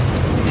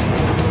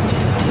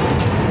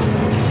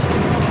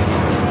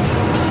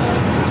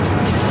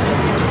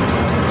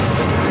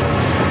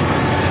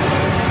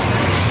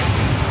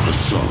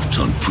 Assault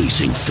on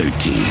Precinct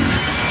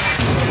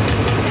 13.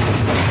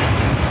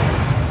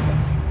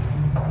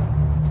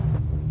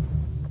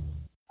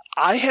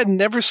 I had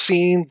never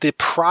seen the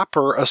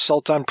proper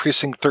Assault on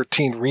Precinct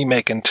 13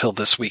 remake until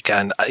this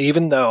weekend,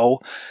 even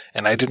though,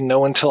 and I didn't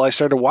know until I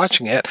started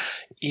watching it,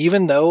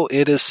 even though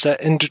it is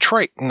set in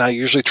Detroit. And I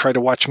usually try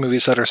to watch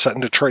movies that are set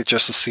in Detroit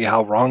just to see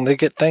how wrong they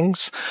get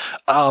things.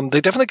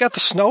 They definitely got the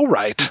snow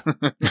right.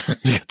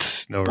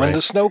 When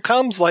the snow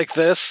comes like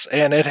this,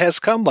 and it has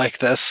come like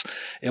this,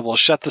 it will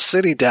shut the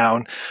city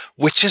down,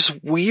 which is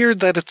weird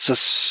that it's a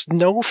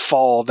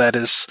snowfall that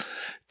is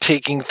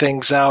taking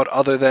things out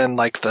other than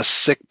like the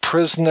sick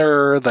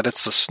prisoner, that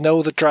it's the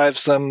snow that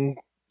drives them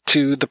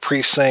to the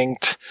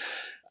precinct.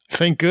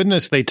 Thank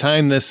goodness they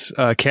timed this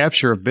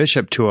capture of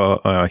Bishop to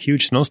a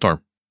huge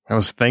snowstorm. I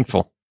was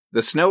thankful.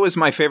 The snow is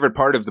my favorite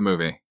part of the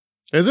movie.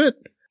 Is it?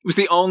 It was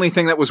the only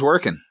thing that was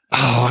working.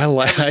 Oh,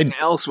 Everything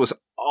else was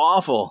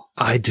awful.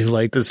 I do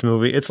like this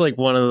movie. It's like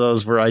one of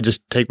those where I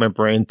just take my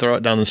brain, throw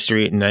it down the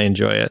street, and I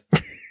enjoy it.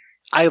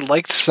 I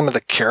liked some of the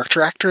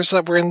character actors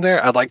that were in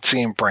there. I liked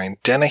seeing Brian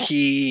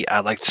Dennehy. I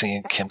liked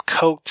seeing Kim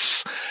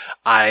Coates.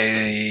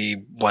 I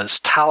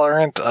was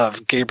tolerant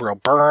of Gabriel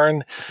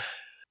Byrne.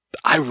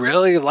 I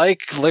really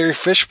like Larry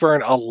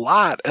Fishburne a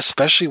lot,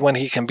 especially when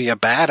he can be a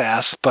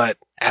badass, but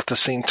at the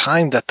same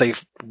time that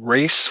they've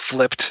race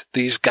flipped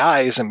these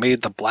guys and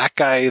made the black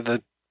guy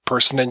the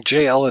person in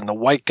jail and the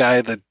white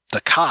guy the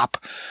cop.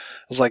 I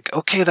was like,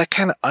 okay, that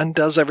kind of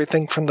undoes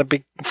everything from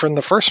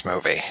the first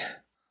movie.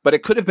 But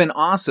it could have been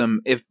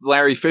awesome if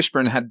Larry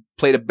Fishburne had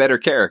played a better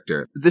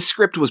character. This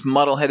script was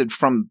muddle-headed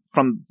from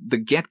the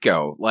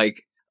get-go.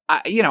 Like,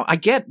 I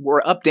get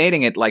we're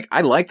updating it. Like,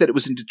 I like that it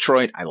was in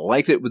Detroit. I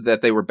liked it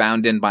that they were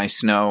bound in by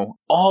snow.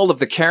 All of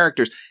the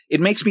characters.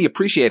 It makes me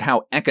appreciate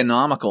how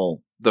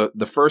economical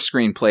the first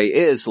screenplay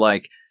is.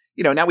 Like,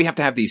 now we have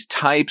to have these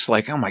types.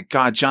 Like, oh my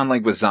God, John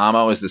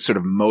Leguizamo is this sort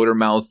of motor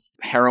mouth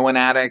heroin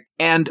addict.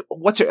 And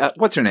what's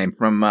her name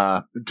from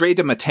Dre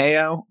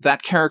DiMatteo?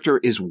 That character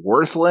is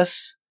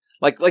worthless.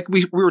 Like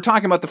we were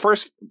talking about the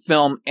first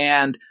film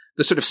and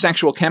the sort of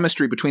sexual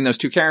chemistry between those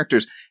two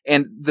characters.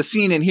 And the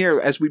scene in here,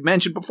 as we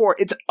mentioned before,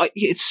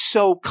 it's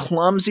so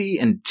clumsy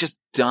and just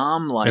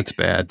dumb. Like, it's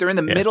bad. They're in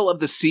the middle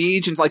of the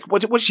siege, and like,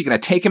 what is she going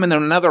to take him in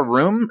another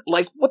room?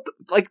 Like,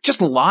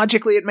 just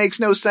logically, it makes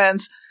no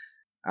sense.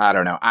 I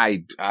don't know.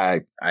 I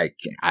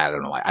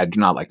don't know. I do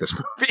not like this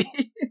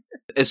movie.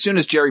 As soon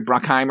as Jerry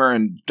Bruckheimer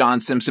and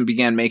Don Simpson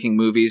began making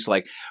movies,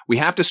 like, we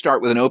have to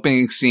start with an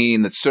opening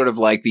scene that's sort of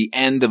like the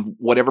end of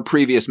whatever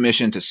previous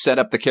mission to set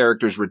up the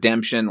character's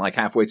redemption, like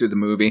halfway through the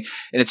movie.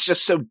 And it's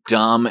just so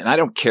dumb. And I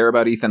don't care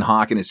about Ethan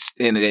Hawke and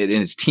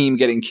his team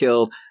getting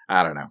killed.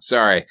 I don't know.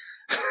 Sorry.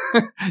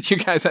 You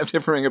guys have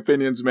differing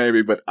opinions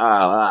maybe, but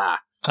I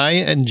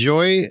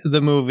enjoy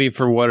the movie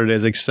for what it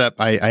is, except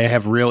I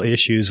have real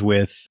issues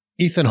with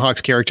Ethan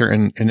Hawke's character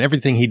and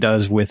everything he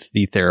does with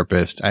the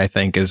therapist, I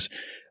think is,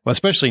 well,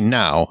 especially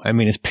now, I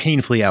mean, it's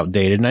painfully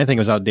outdated. And I think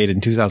it was outdated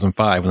in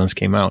 2005 when this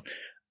came out.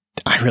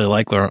 I really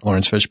like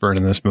Lawrence Fishburne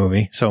in this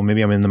movie. So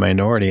maybe I'm in the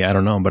minority. I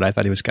don't know, but I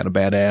thought he was kind of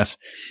badass.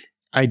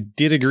 I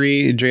did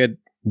agree, Drea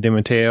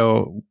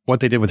DiMatteo, what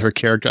they did with her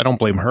character. I don't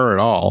blame her at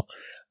all.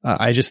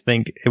 I just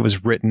think it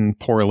was written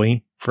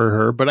poorly for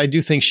her, but I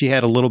do think she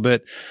had a little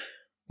bit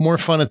more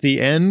fun at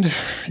the end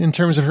in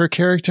terms of her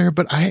character,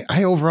 but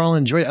I overall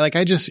enjoyed it. Like,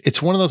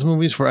 it's one of those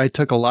movies where I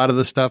took a lot of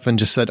the stuff and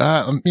just said,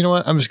 you know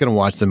what? I'm just going to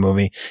watch the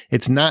movie.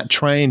 It's not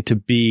trying to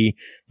be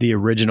the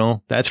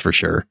original. That's for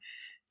sure.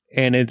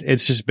 And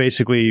it's just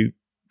basically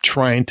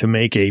trying to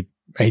make a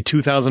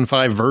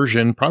 2005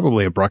 version,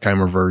 probably a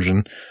Bruckheimer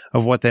version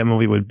of what that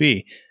movie would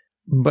be.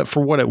 But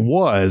for what it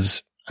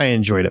was, I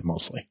enjoyed it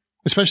mostly,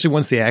 especially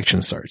once the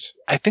action starts.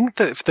 I think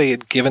that if they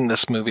had given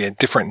this movie a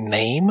different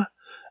name,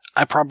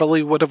 I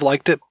probably would have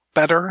liked it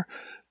better,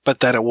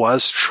 but that it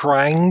was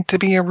trying to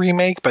be a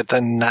remake, but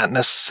then not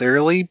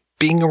necessarily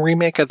being a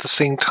remake at the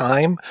same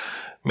time.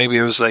 Maybe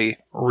it was a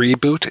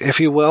reboot, if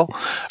you will,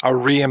 a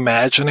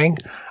reimagining.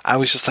 I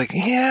was just like,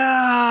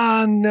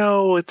 yeah,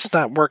 no, it's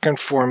not working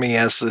for me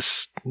as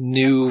this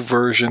new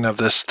version of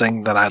this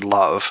thing that I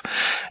love.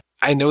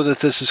 I know that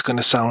this is going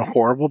to sound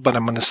horrible, but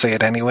I'm going to say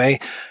it anyway.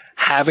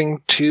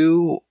 Having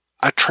two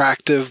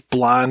attractive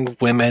blonde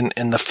women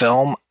in the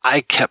film,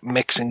 I kept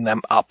mixing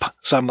them up.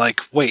 So I'm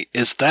like, wait,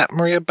 is that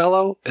Maria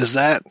Bello? Is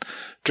that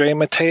Drea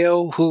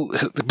Matteo? Who?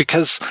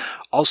 Because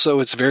also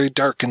it's very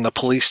dark in the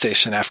police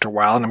station after a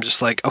while, and I'm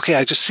just like, okay,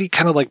 I just see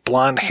kind of like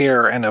blonde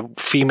hair and a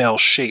female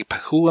shape.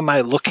 Who am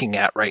I looking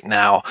at right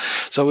now?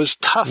 So it was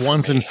tough.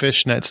 One's in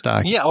fishnet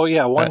stockings.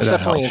 Yeah, one's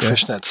definitely in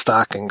fishnet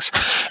stockings.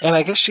 And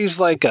I guess she's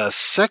like a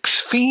sex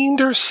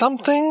fiend or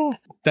something.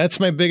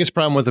 That's my biggest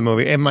problem with the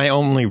movie, and my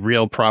only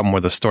real problem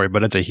with the story,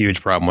 but it's a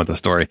huge problem with the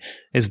story,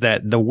 is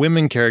that the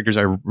women characters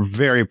are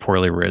very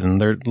poorly written.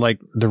 They're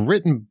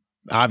written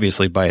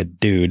obviously by a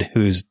dude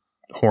who's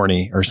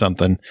horny or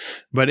something,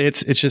 but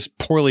it's just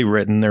poorly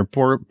written. They're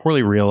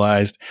poorly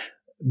realized.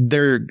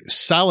 They're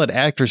solid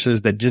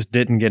actresses that just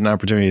didn't get an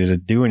opportunity to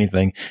do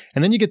anything.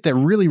 And then you get that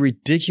really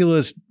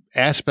ridiculous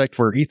aspect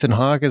where Ethan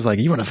Hawke is like,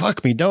 you want to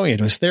fuck me, don't you?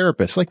 To his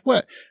therapist. Like,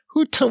 what?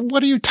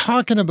 What are you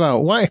talking about?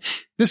 Why?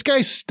 This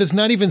guy does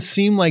not even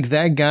seem like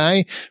that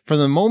guy. From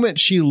the moment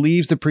she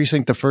leaves the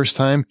precinct the first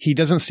time, he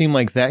doesn't seem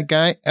like that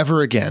guy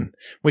ever again,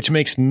 which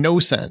makes no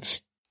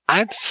sense.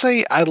 I'd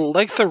say I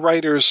like the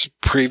writer's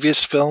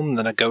previous film,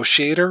 The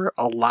Negotiator,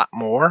 a lot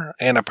more.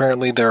 And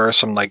apparently there are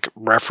some like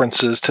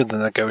references to The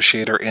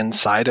Negotiator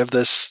inside of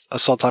this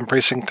Assault on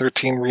Precinct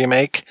 13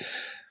 remake.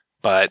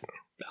 But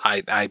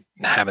I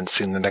haven't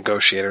seen The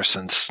Negotiator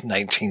since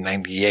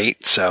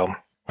 1998, so...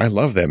 I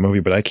love that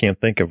movie, but I can't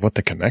think of what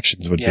the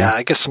connections would be. Yeah,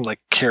 I guess some like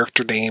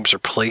character names or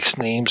place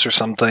names or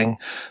something.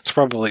 It's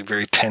probably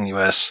very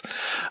tenuous.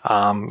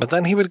 But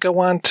then he would go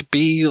on to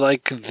be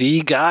like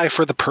the guy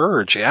for The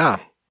Purge, yeah.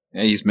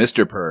 Yeah, he's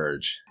Mr.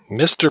 Purge.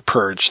 Mr.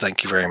 Purge,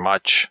 thank you very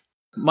much.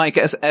 Mike,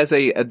 as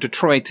a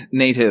Detroit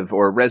native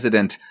or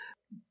resident,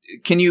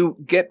 can you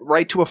get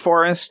right to a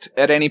forest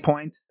at any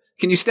point?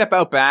 Can you step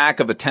out back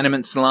of a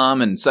tenement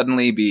slum and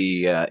suddenly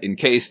be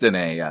encased in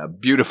a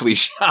beautifully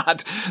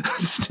shot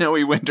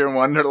snowy winter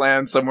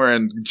wonderland somewhere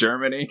in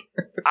Germany?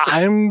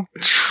 I'm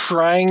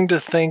trying to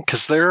think,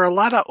 because there are a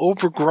lot of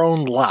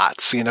overgrown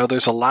lots. You know,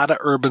 there's a lot of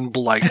urban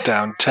blight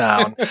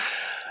downtown.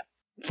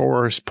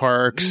 Forest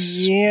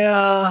parks.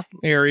 Yeah.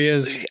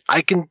 Areas. I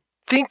can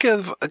think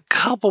of a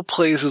couple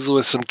places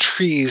with some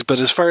trees, but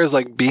as far as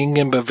like being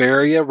in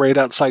Bavaria right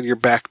outside your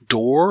back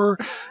door,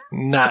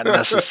 not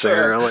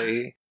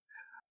necessarily.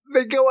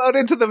 They go out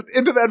into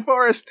that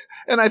forest,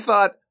 and I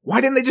thought,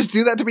 why didn't they just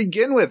do that to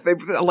begin with? They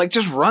like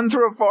just run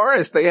through a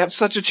forest. They have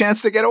such a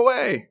chance to get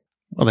away.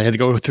 Well, they had to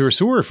go through a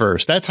sewer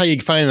first. That's how you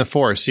find the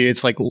forest. See,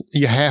 it's like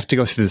you have to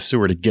go through the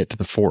sewer to get to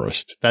the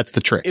forest. That's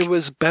the trick. It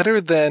was better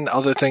than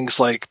other things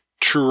like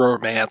True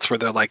Romance, where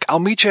they're like, I'll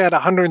meet you at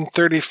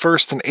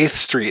 131st and 8th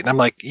Street. And I'm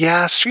like,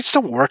 yeah, streets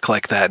don't work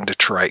like that in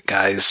Detroit,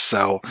 guys.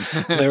 So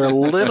they're a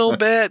little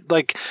bit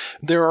like,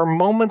 there are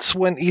moments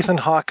when Ethan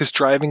Hawke is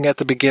driving at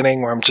the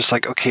beginning where I'm just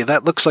like, okay,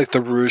 that looks like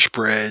the Rouge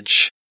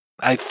Bridge.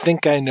 I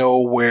think I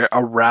know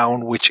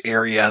around which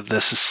area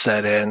this is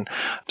set in.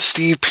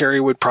 Steve Perry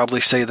would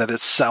probably say that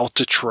it's South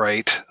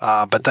Detroit,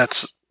 but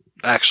that's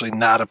actually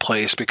not a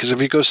place, because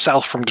if you go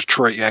south from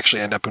Detroit, you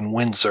actually end up in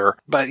Windsor.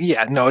 But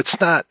yeah, no, it's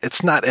not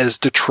as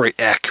Detroit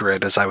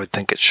accurate as I would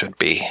think it should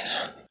be.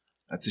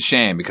 That's a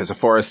shame, because a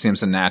forest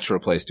seems a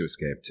natural place to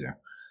escape to.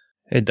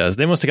 It does.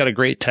 They must have got a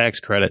great tax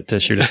credit to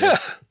shoot it.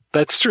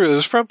 That's true. It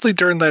was probably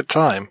during that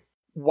time.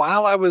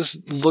 While I was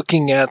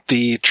looking at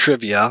the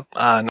trivia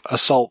on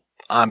Assault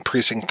on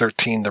Precinct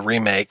 13, the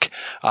remake,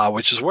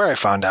 which is where I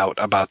found out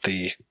about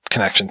the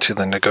connection to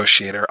The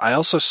Negotiator, I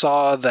also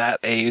saw that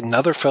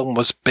another film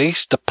was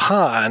based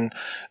upon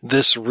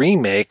this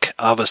remake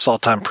of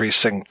Assault on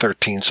Precinct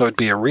 13. So it'd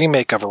be a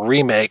remake of a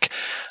remake.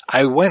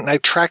 I went and I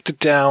tracked it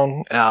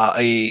down,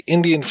 a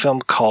Indian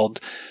film called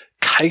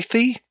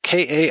Kaithi,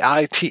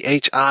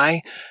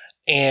 Kaithi.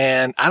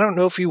 And I don't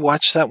know if you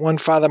watched that one,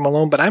 Father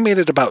Malone, but I made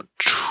it about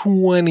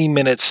 20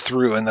 minutes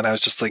through, and then I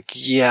was just like,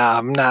 yeah,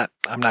 I'm not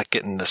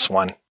getting this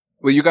one.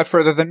 Well, you got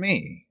further than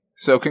me,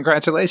 so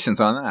congratulations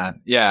on that.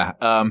 Yeah,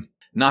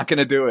 not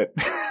gonna do it.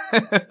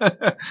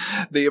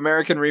 The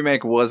American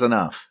remake was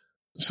enough.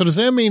 So does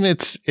that mean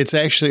it's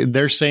actually,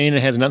 they're saying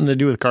it has nothing to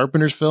do with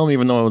Carpenter's film,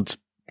 even though it's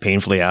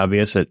painfully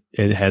obvious that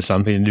it has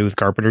something to do with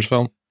Carpenter's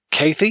film?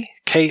 Kaithi?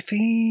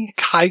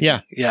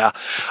 Yeah.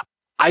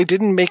 I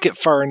didn't make it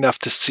far enough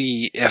to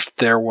see if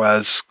there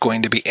was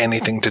going to be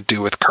anything to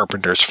do with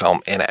Carpenter's film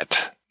in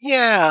it.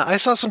 Yeah, I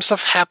saw some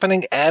stuff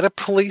happening at a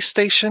police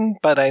station,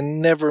 but I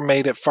never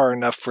made it far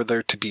enough for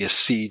there to be a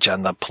siege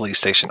on the police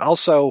station.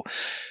 Also,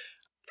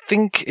 I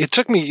think it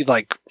took me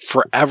like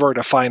forever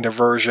to find a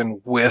version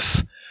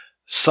with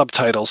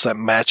subtitles that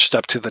matched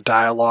up to the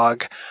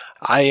dialogue.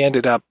 I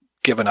ended up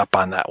giving up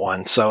on that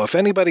one. So if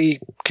anybody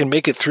can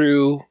make it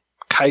through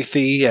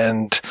Kaithi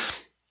and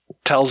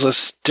tells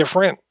us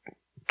different,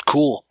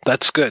 cool.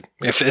 That's good.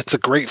 If it's a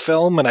great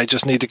film and I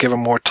just need to give him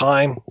more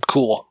time,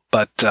 cool.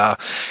 But,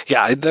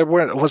 yeah, there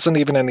wasn't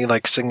even any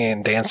like singing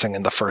and dancing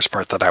in the first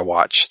part that I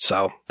watched.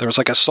 So there was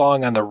like a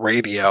song on the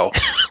radio.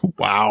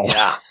 Wow.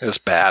 Yeah, it was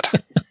bad.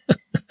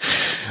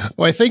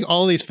 Well, I think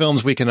all these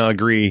films, we can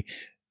agree,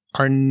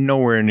 are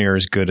nowhere near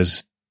as good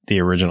as the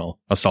original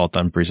Assault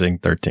on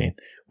Precinct 13,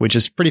 which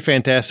is pretty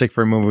fantastic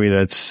for a movie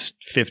that's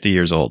 50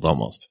 years old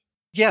almost.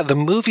 Yeah, the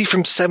movie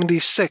from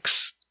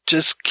 76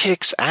 just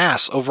kicks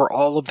ass over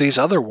all of these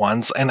other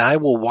ones, and I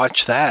will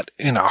watch that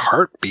in a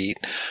heartbeat.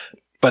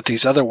 But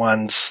these other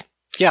ones,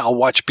 yeah, I'll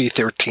watch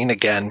B-13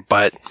 again,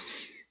 but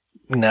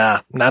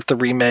nah, not the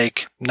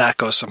remake, not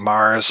Ghosts of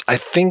Mars. I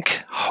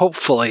think,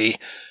 hopefully,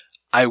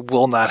 I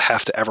will not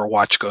have to ever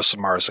watch Ghosts of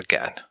Mars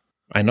again.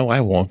 I know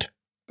I won't.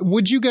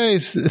 Would you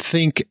guys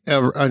think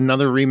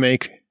another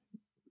remake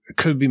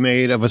could be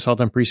made of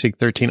Assault on Precinct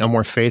 13, a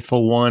more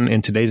faithful one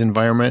in today's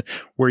environment,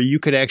 where you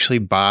could actually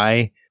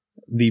buy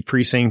the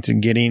precinct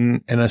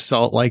getting an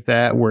assault like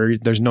that, where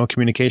there's no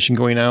communication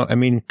going out? I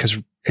mean,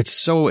 because it's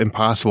so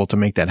impossible to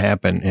make that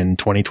happen in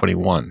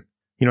 2021.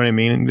 You know what I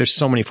mean? There's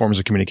so many forms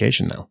of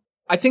communication now.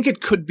 I think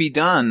it could be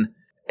done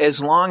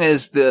as long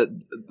as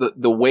the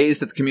ways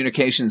that the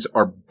communications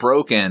are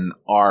broken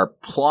are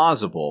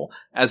plausible,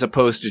 as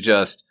opposed to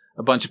just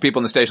a bunch of people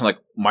in the station like,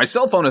 my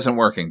cell phone isn't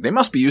working. They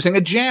must be using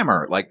a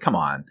jammer. Like, come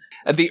on.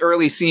 At the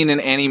early scene in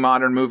any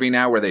modern movie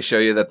now where they show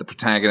you that the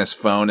protagonist's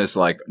phone is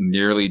like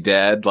nearly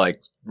dead,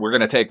 like, we're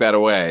going to take that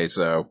away.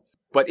 So,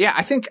 but yeah,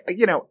 I think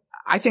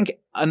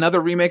another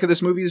remake of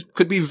this movie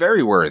could be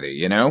very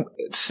worthy,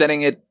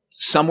 setting it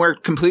somewhere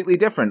completely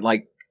different.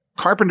 Like,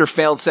 Carpenter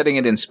failed setting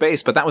it in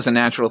space, but that was a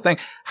natural thing.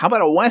 How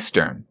about a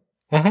Western?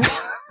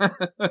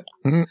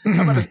 Mm-hmm.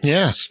 How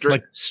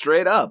about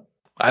straight up?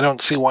 I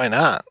don't see why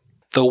not.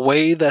 The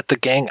way that the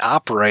gang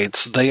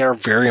operates, they are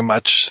very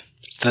much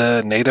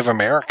the Native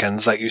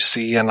Americans that you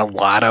see in a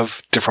lot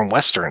of different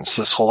Westerns.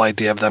 This whole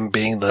idea of them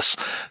being this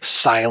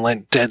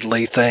silent,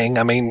 deadly thing.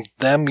 I mean,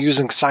 them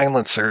using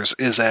silencers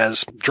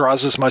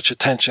draws as much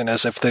attention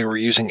as if they were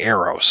using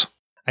arrows.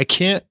 I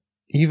can't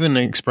even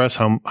express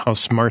how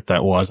smart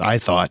that was, I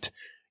thought,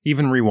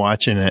 even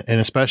rewatching it.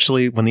 And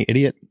especially when the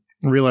idiot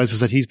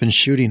realizes that he's been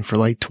shooting for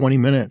like 20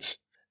 minutes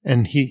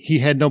and he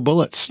had no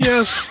bullets.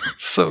 Yes.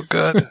 So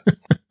good.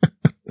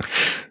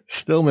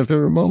 Still my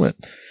favorite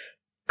moment.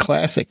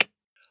 Classic.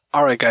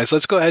 All right, guys,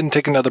 let's go ahead and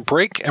take another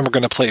break, and we're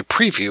going to play a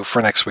preview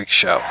for next week's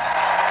show.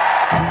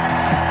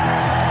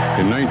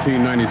 In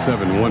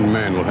 1997, one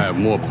man will have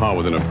more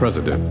power than a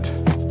president,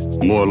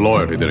 more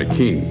loyalty than a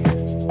king.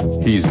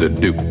 He's the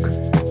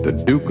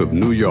Duke of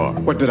New York.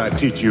 What did I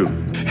teach you?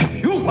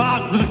 You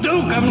Tupac, the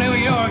Duke of New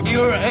York.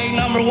 You're a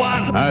number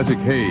one. Isaac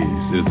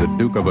Hayes is the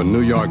Duke of a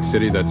New York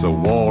City that's a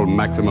walled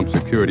maximum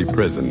security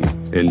prison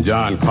in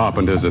John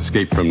Carpenter's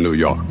Escape from New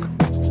York.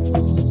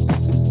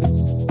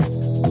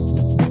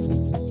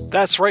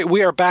 That's right.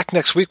 We are back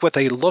next week with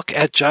a look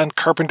at John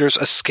Carpenter's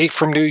Escape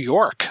from New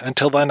York.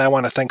 Until then, I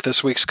want to thank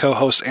this week's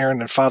co-hosts,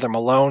 Aaron and Father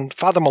Malone.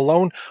 Father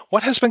Malone,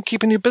 what has been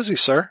keeping you busy,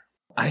 sir?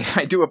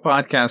 I do a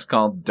podcast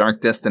called Dark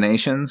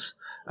Destinations,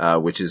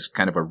 which is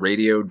kind of a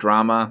radio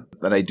drama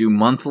that I do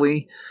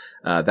monthly.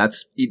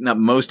 That's eaten up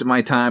most of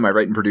my time. I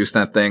write and produce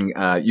that thing.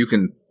 You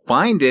can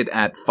find it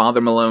at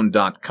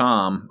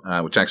fathermalone.com,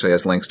 which actually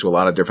has links to a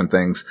lot of different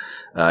things,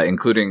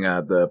 including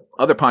the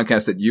other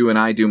podcast that you and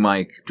I do,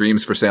 Mike,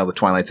 Dreams for Sale, the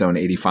Twilight Zone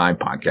 85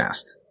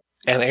 podcast.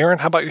 And Aaron,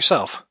 how about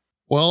yourself?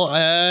 Well,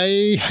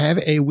 I have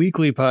a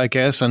weekly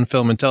podcast on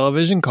film and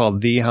television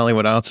called The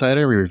Hollywood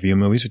Outsider. We review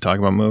movies. We talk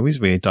about movies.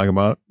 We talk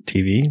about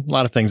TV. A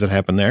lot of things that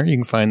happen there. You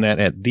can find that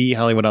at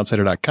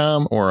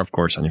thehollywoodoutsiders.com or, of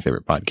course, on your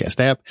favorite podcast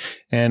app.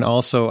 And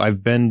also,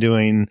 I've been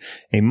doing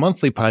a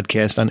monthly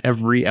podcast on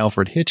every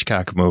Alfred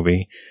Hitchcock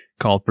movie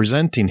called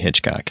Presenting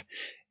Hitchcock.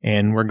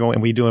 And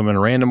we do them in a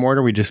random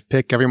order. We just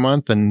pick every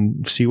month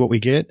and see what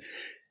we get,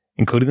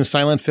 including the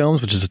silent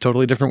films, which is a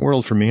totally different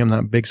world for me. I'm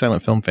not a big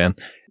silent film fan.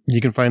 You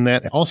can find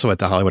that also at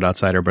The Hollywood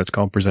Outsider, but it's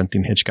called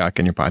Presenting Hitchcock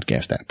in your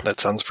podcast app. That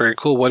sounds very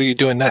cool. What are you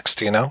doing next?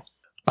 Do you know?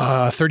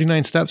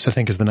 39 Steps, I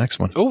think, is the next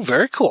one. Oh,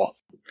 very cool.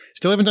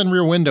 Still haven't done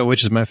Rear Window,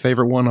 which is my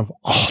favorite one of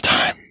all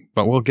time,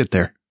 but we'll get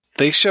there.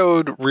 They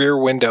showed Rear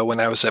Window when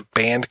I was at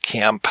band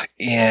camp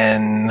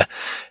in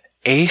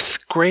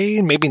 8th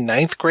grade, maybe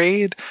 9th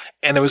grade,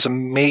 and it was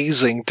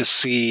amazing to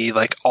see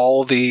like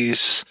all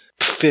these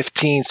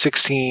 15,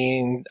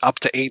 16, up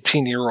to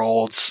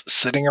 18-year-olds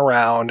sitting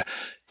around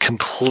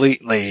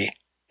completely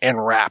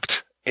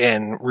enwrapped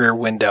in Rear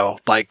Window.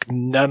 Like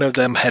none of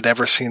them had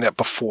ever seen it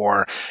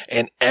before,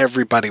 and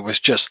everybody was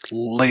just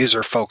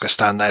laser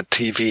focused on that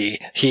TV.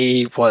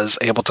 He was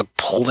able to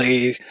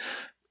play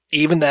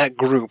even that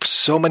group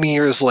so many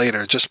years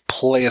later, just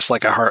play us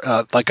like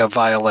a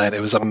violin. It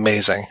was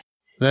amazing.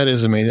 That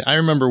is amazing. I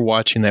remember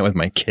watching that with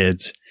my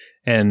kids.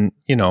 And,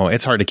 you know,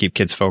 it's hard to keep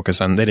kids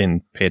focused on. They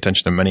didn't pay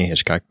attention to many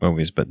Hitchcock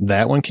movies, but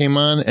that one came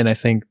on, and I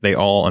think they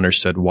all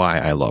understood why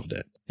I loved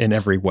it in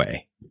every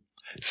way.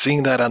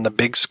 Seeing that on the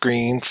big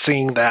screen,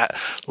 seeing that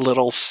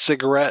little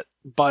cigarette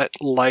butt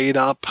light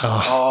up. In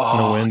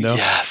the window.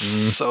 Yes,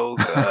 so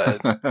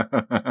good.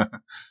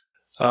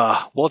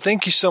 Well,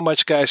 thank you so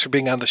much, guys, for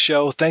being on the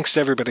show. Thanks to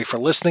everybody for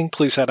listening.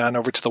 Please head on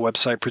over to the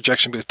website,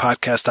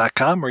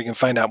 projectionboothpodcast.com, where you can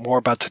find out more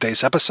about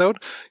today's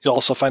episode. You'll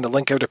also find a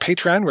link over to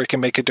Patreon, where you can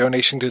make a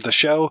donation to the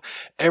show.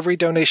 Every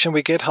donation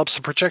we get helps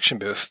the Projection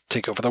Booth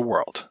take over the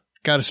world.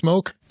 Got a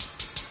smoke?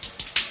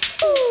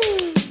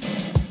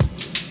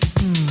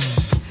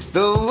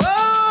 The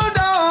world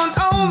don't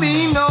owe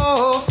me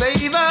no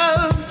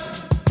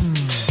favors,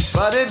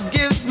 but it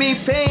gives me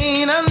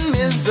pain and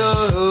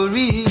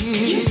misery.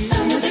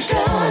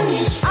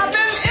 I've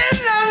been in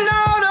and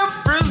out of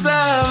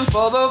prison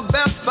for the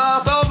best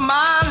part of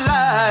my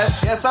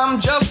life. Yes, I'm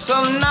just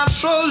a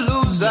natural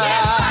loser.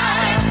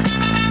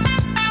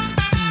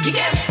 You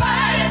can't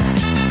fight it.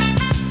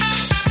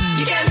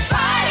 You can't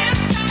fight it.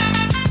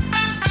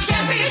 You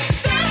can't beat the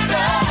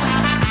system.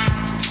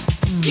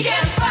 You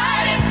can't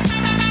fight it.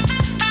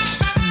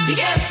 You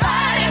can't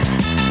fight it.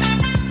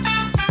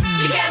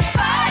 You can't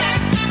fight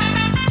it.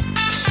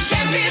 You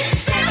can't beat the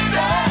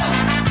system.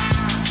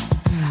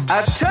 I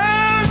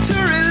turn to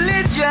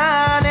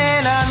religion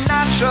in a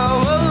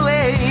natural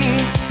way.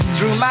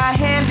 Threw my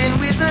hand in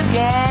with the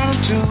gang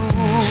too.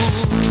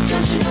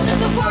 Don't you know that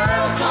the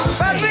world's gone crazy?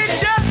 But we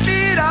just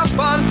beat up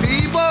on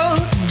people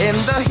in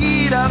the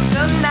heat of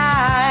the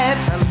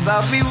night and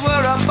thought we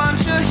were a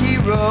bunch of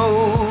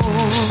heroes.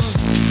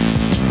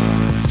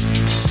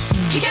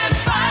 You can't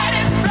fight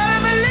it. Better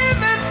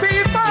believe it,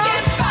 people. You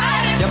can't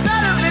fight it. You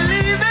better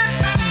believe it.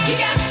 You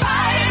can't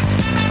fight it.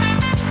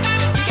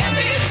 You can't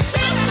beat the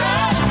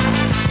system.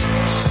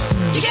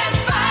 You can't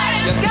fight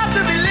it. You got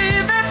to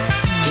believe it.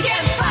 You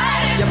can't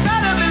fight it. You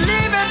better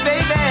believe it,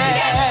 baby. You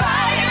can't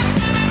fight it.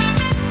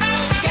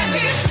 You can't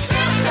beat the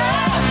system.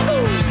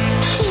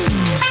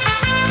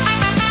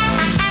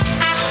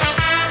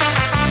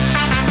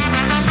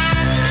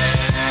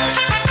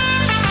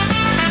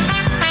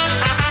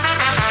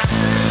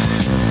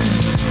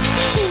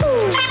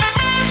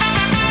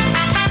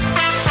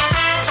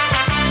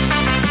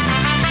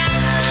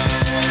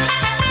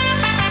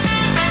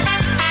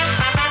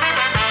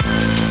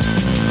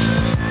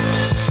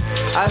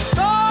 I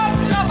thought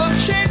love would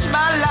change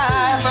my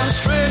life and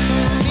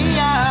straighten me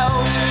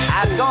out.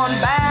 I'd gone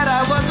bad,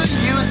 I was a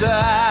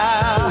user.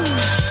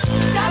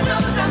 God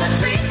knows I'm a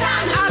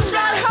three-time loser. I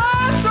tried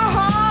hard, so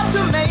hard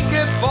to make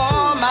it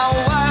for my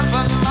wife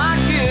and my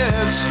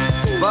kids,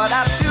 but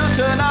I still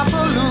turn up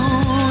a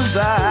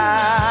loser.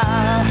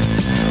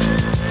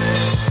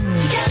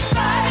 You can't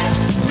fight it.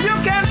 You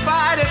can't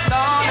fight it,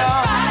 no, no.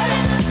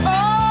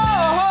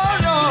 Oh,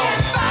 no. You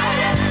can't fight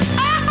it.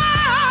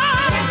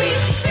 Can't beat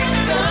the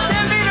system.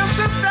 Can't beat the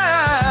system.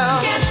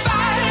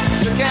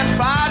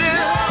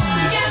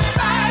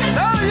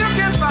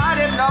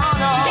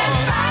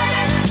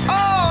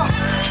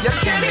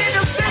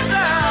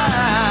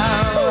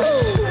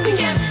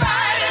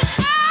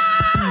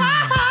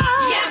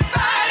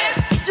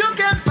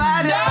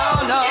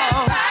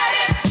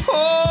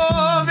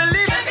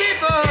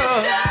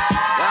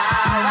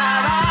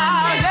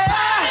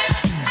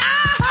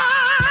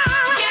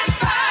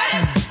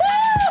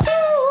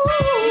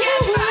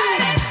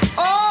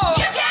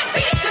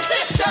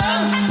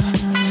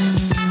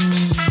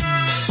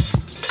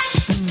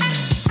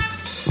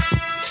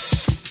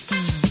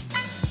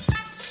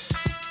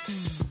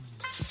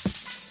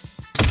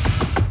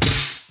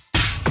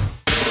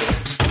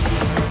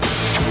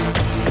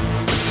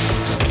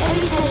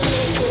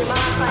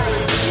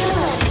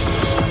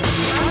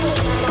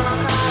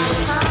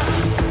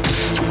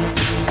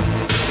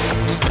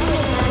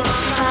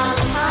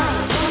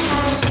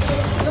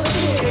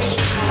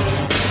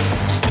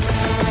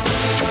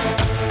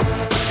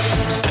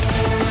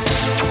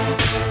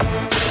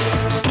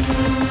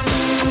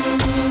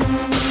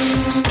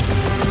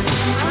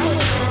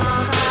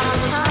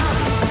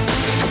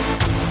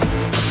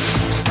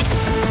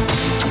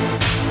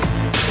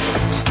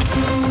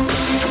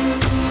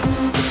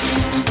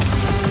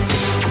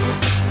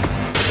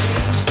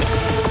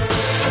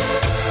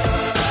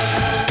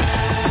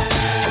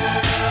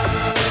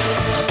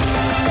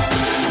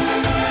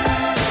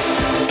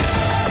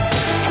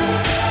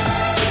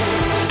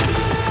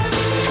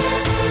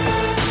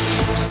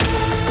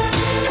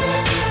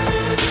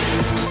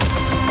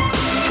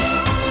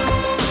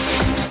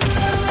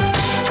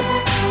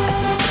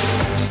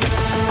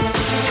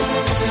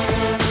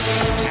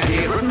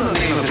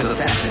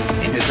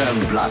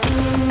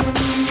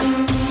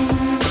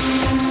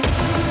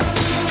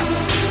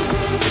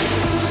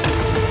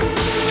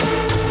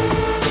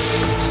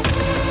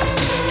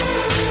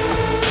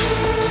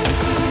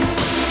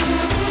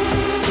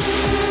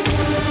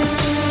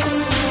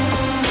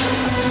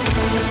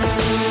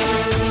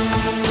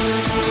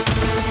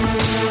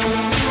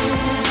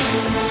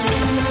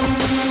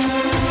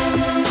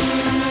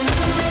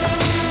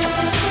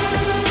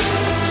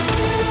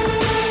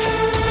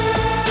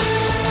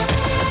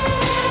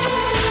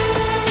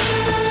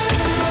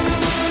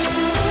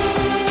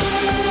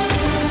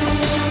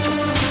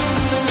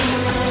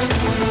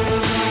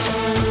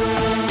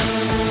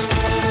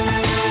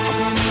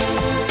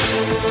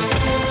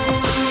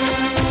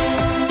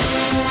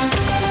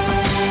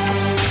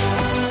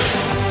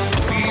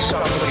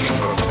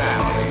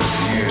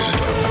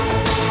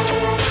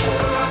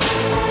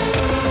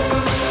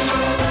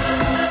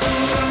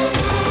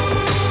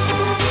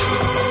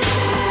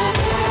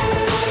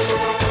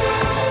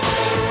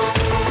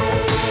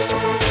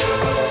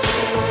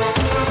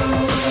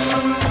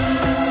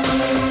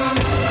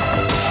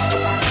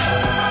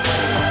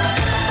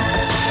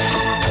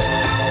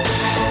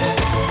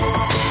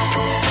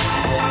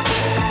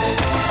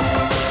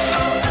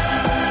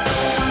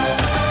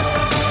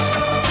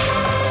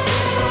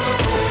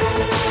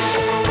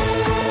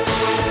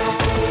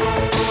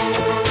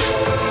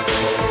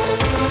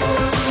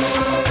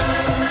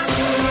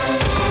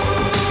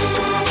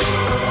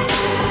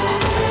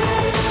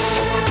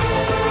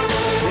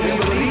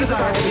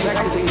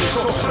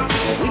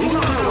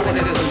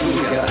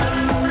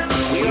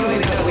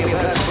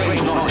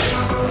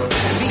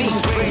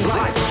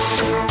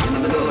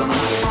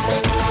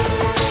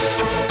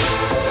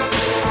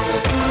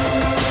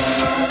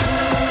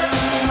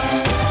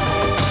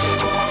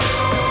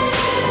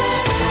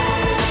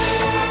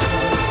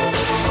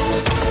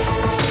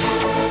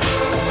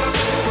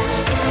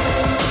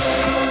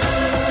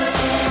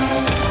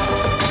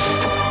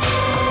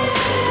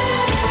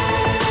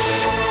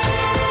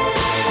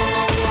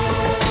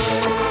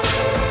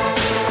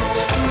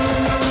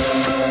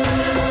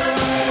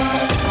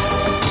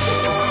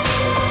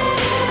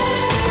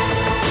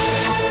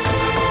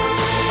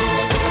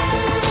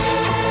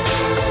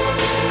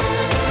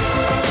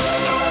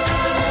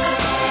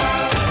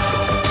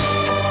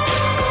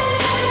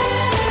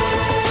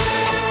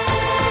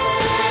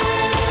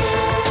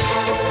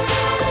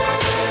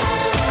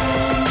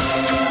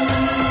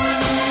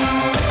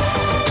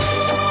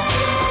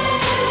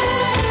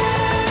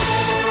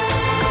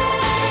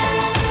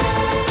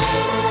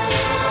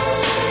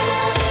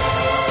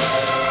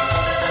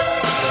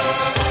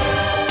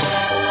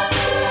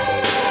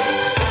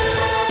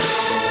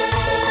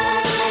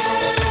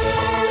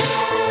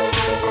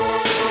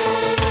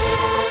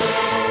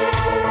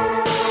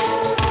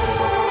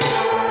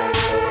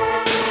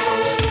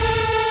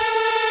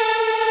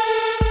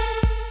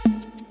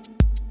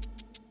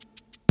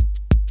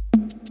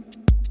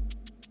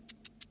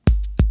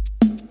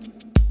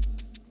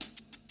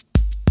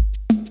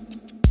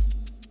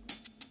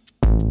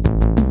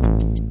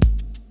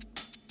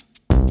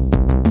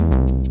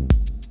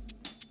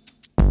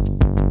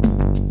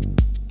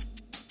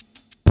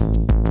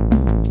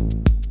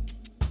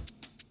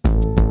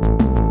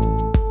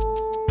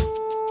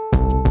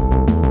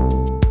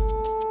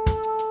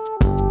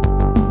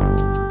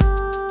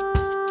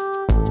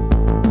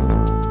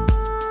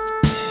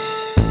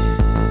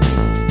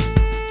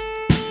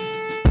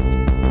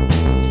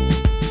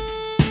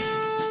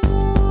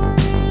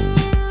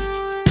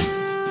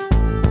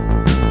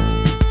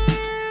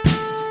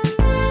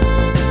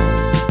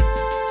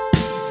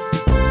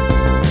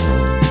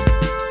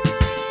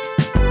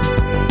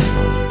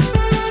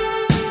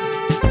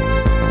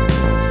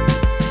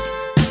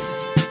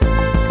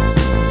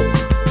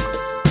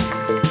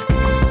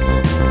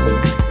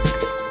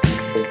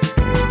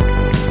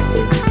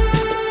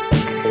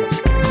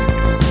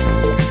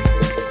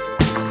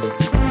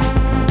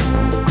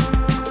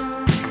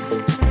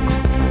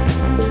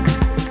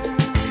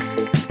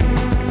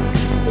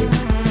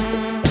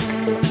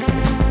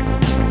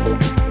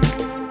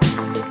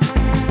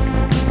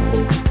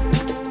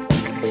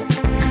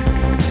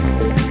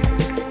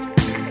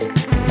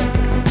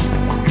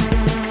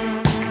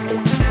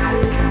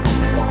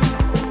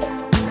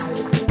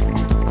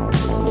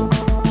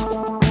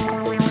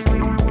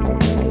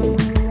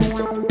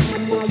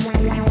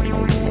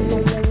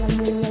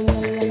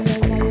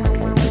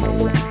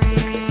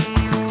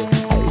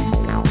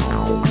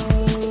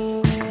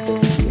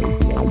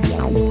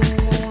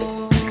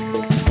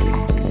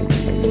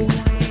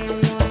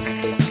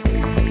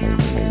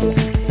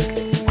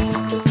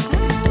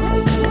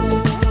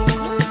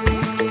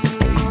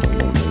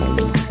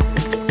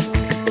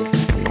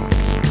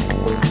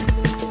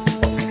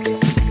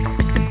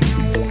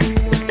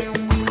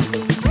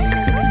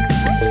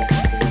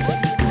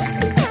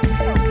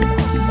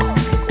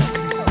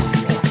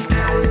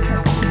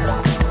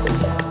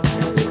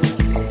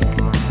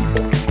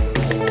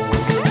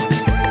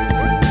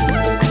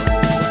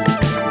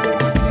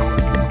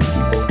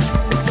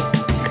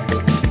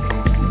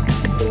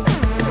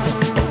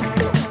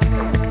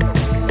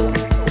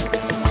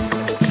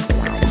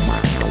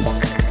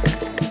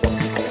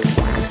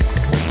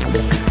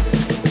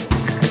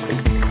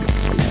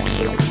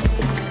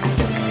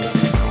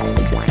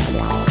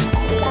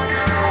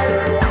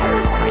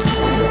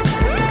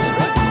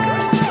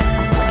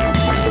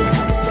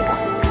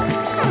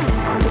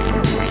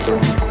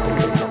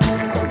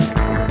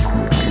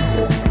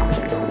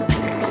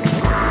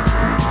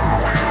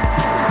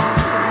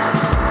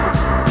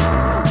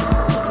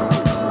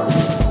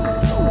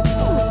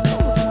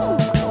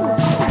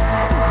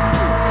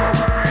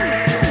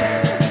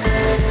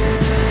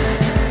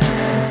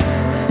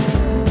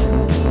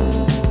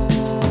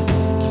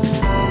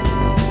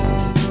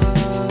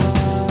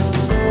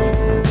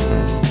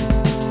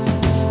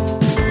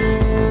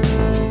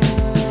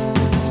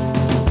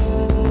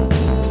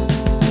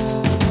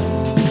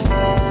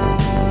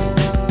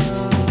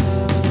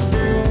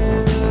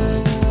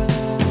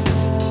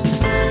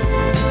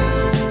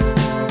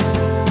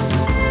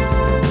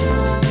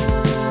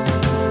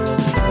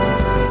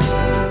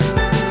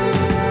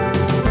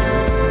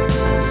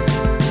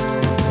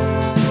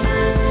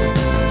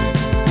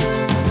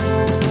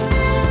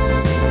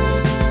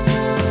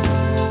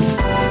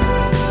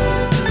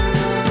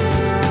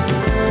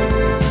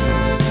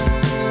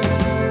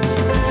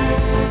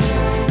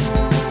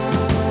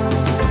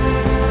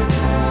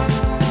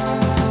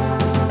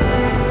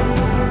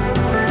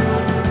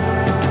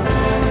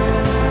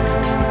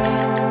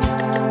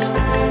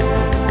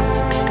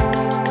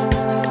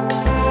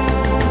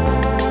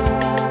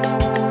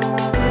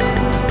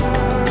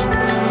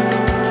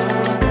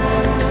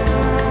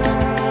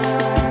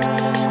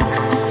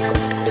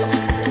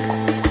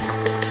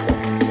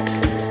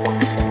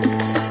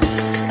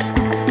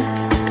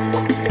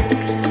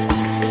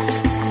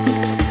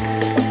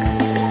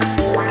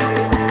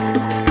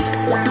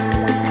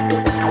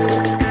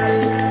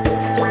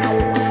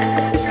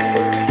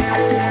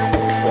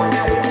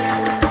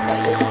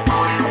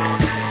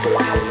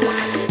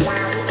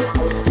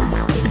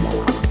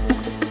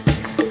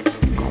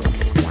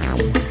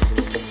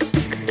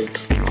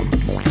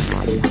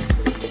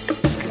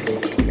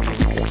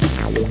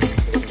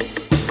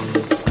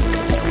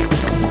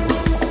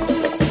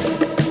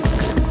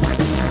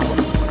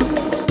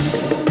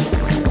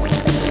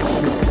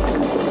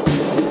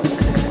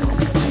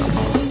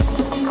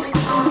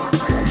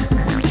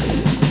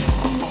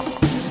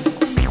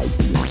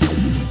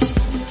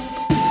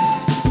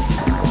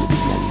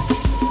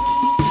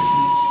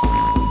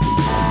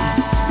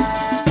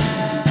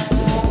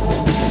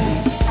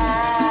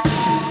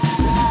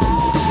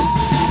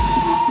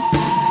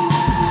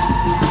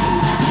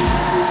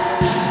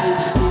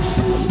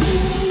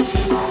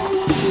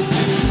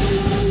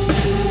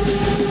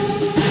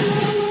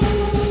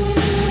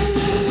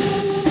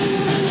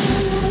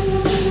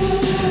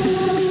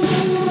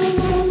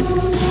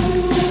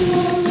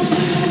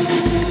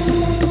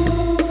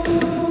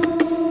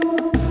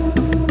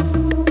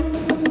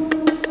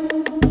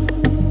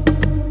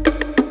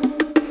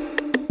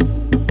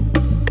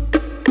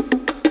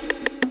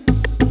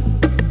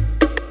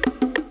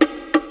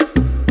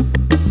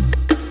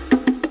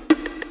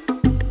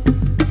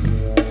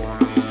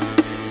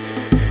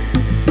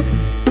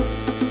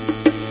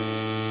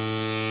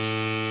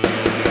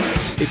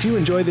 If you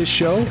enjoy this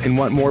show and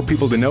want more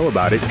people to know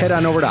about it, head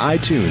on over to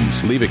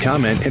iTunes, leave a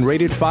comment, and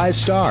rate it 5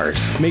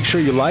 stars. Make sure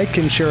you like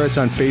and share us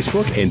on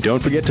Facebook, and don't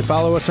forget to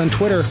follow us on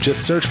Twitter.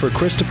 Just search for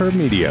Christopher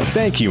Media.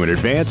 Thank you in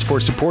advance for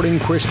supporting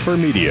Christopher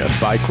Media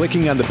by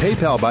clicking on the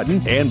PayPal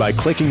button and by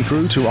clicking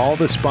through to all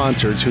the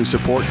sponsors who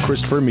support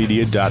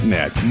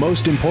ChristopherMedia.net.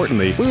 Most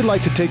importantly, we would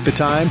like to take the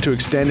time to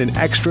extend an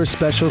extra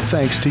special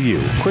thanks to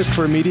you.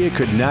 Christopher Media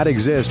could not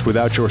exist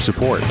without your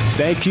support.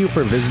 Thank you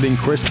for visiting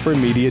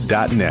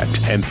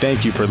ChristopherMedia.net, and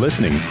thank you for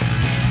listening.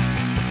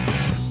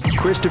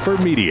 Christopher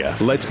Media.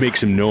 Let's make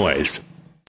some noise.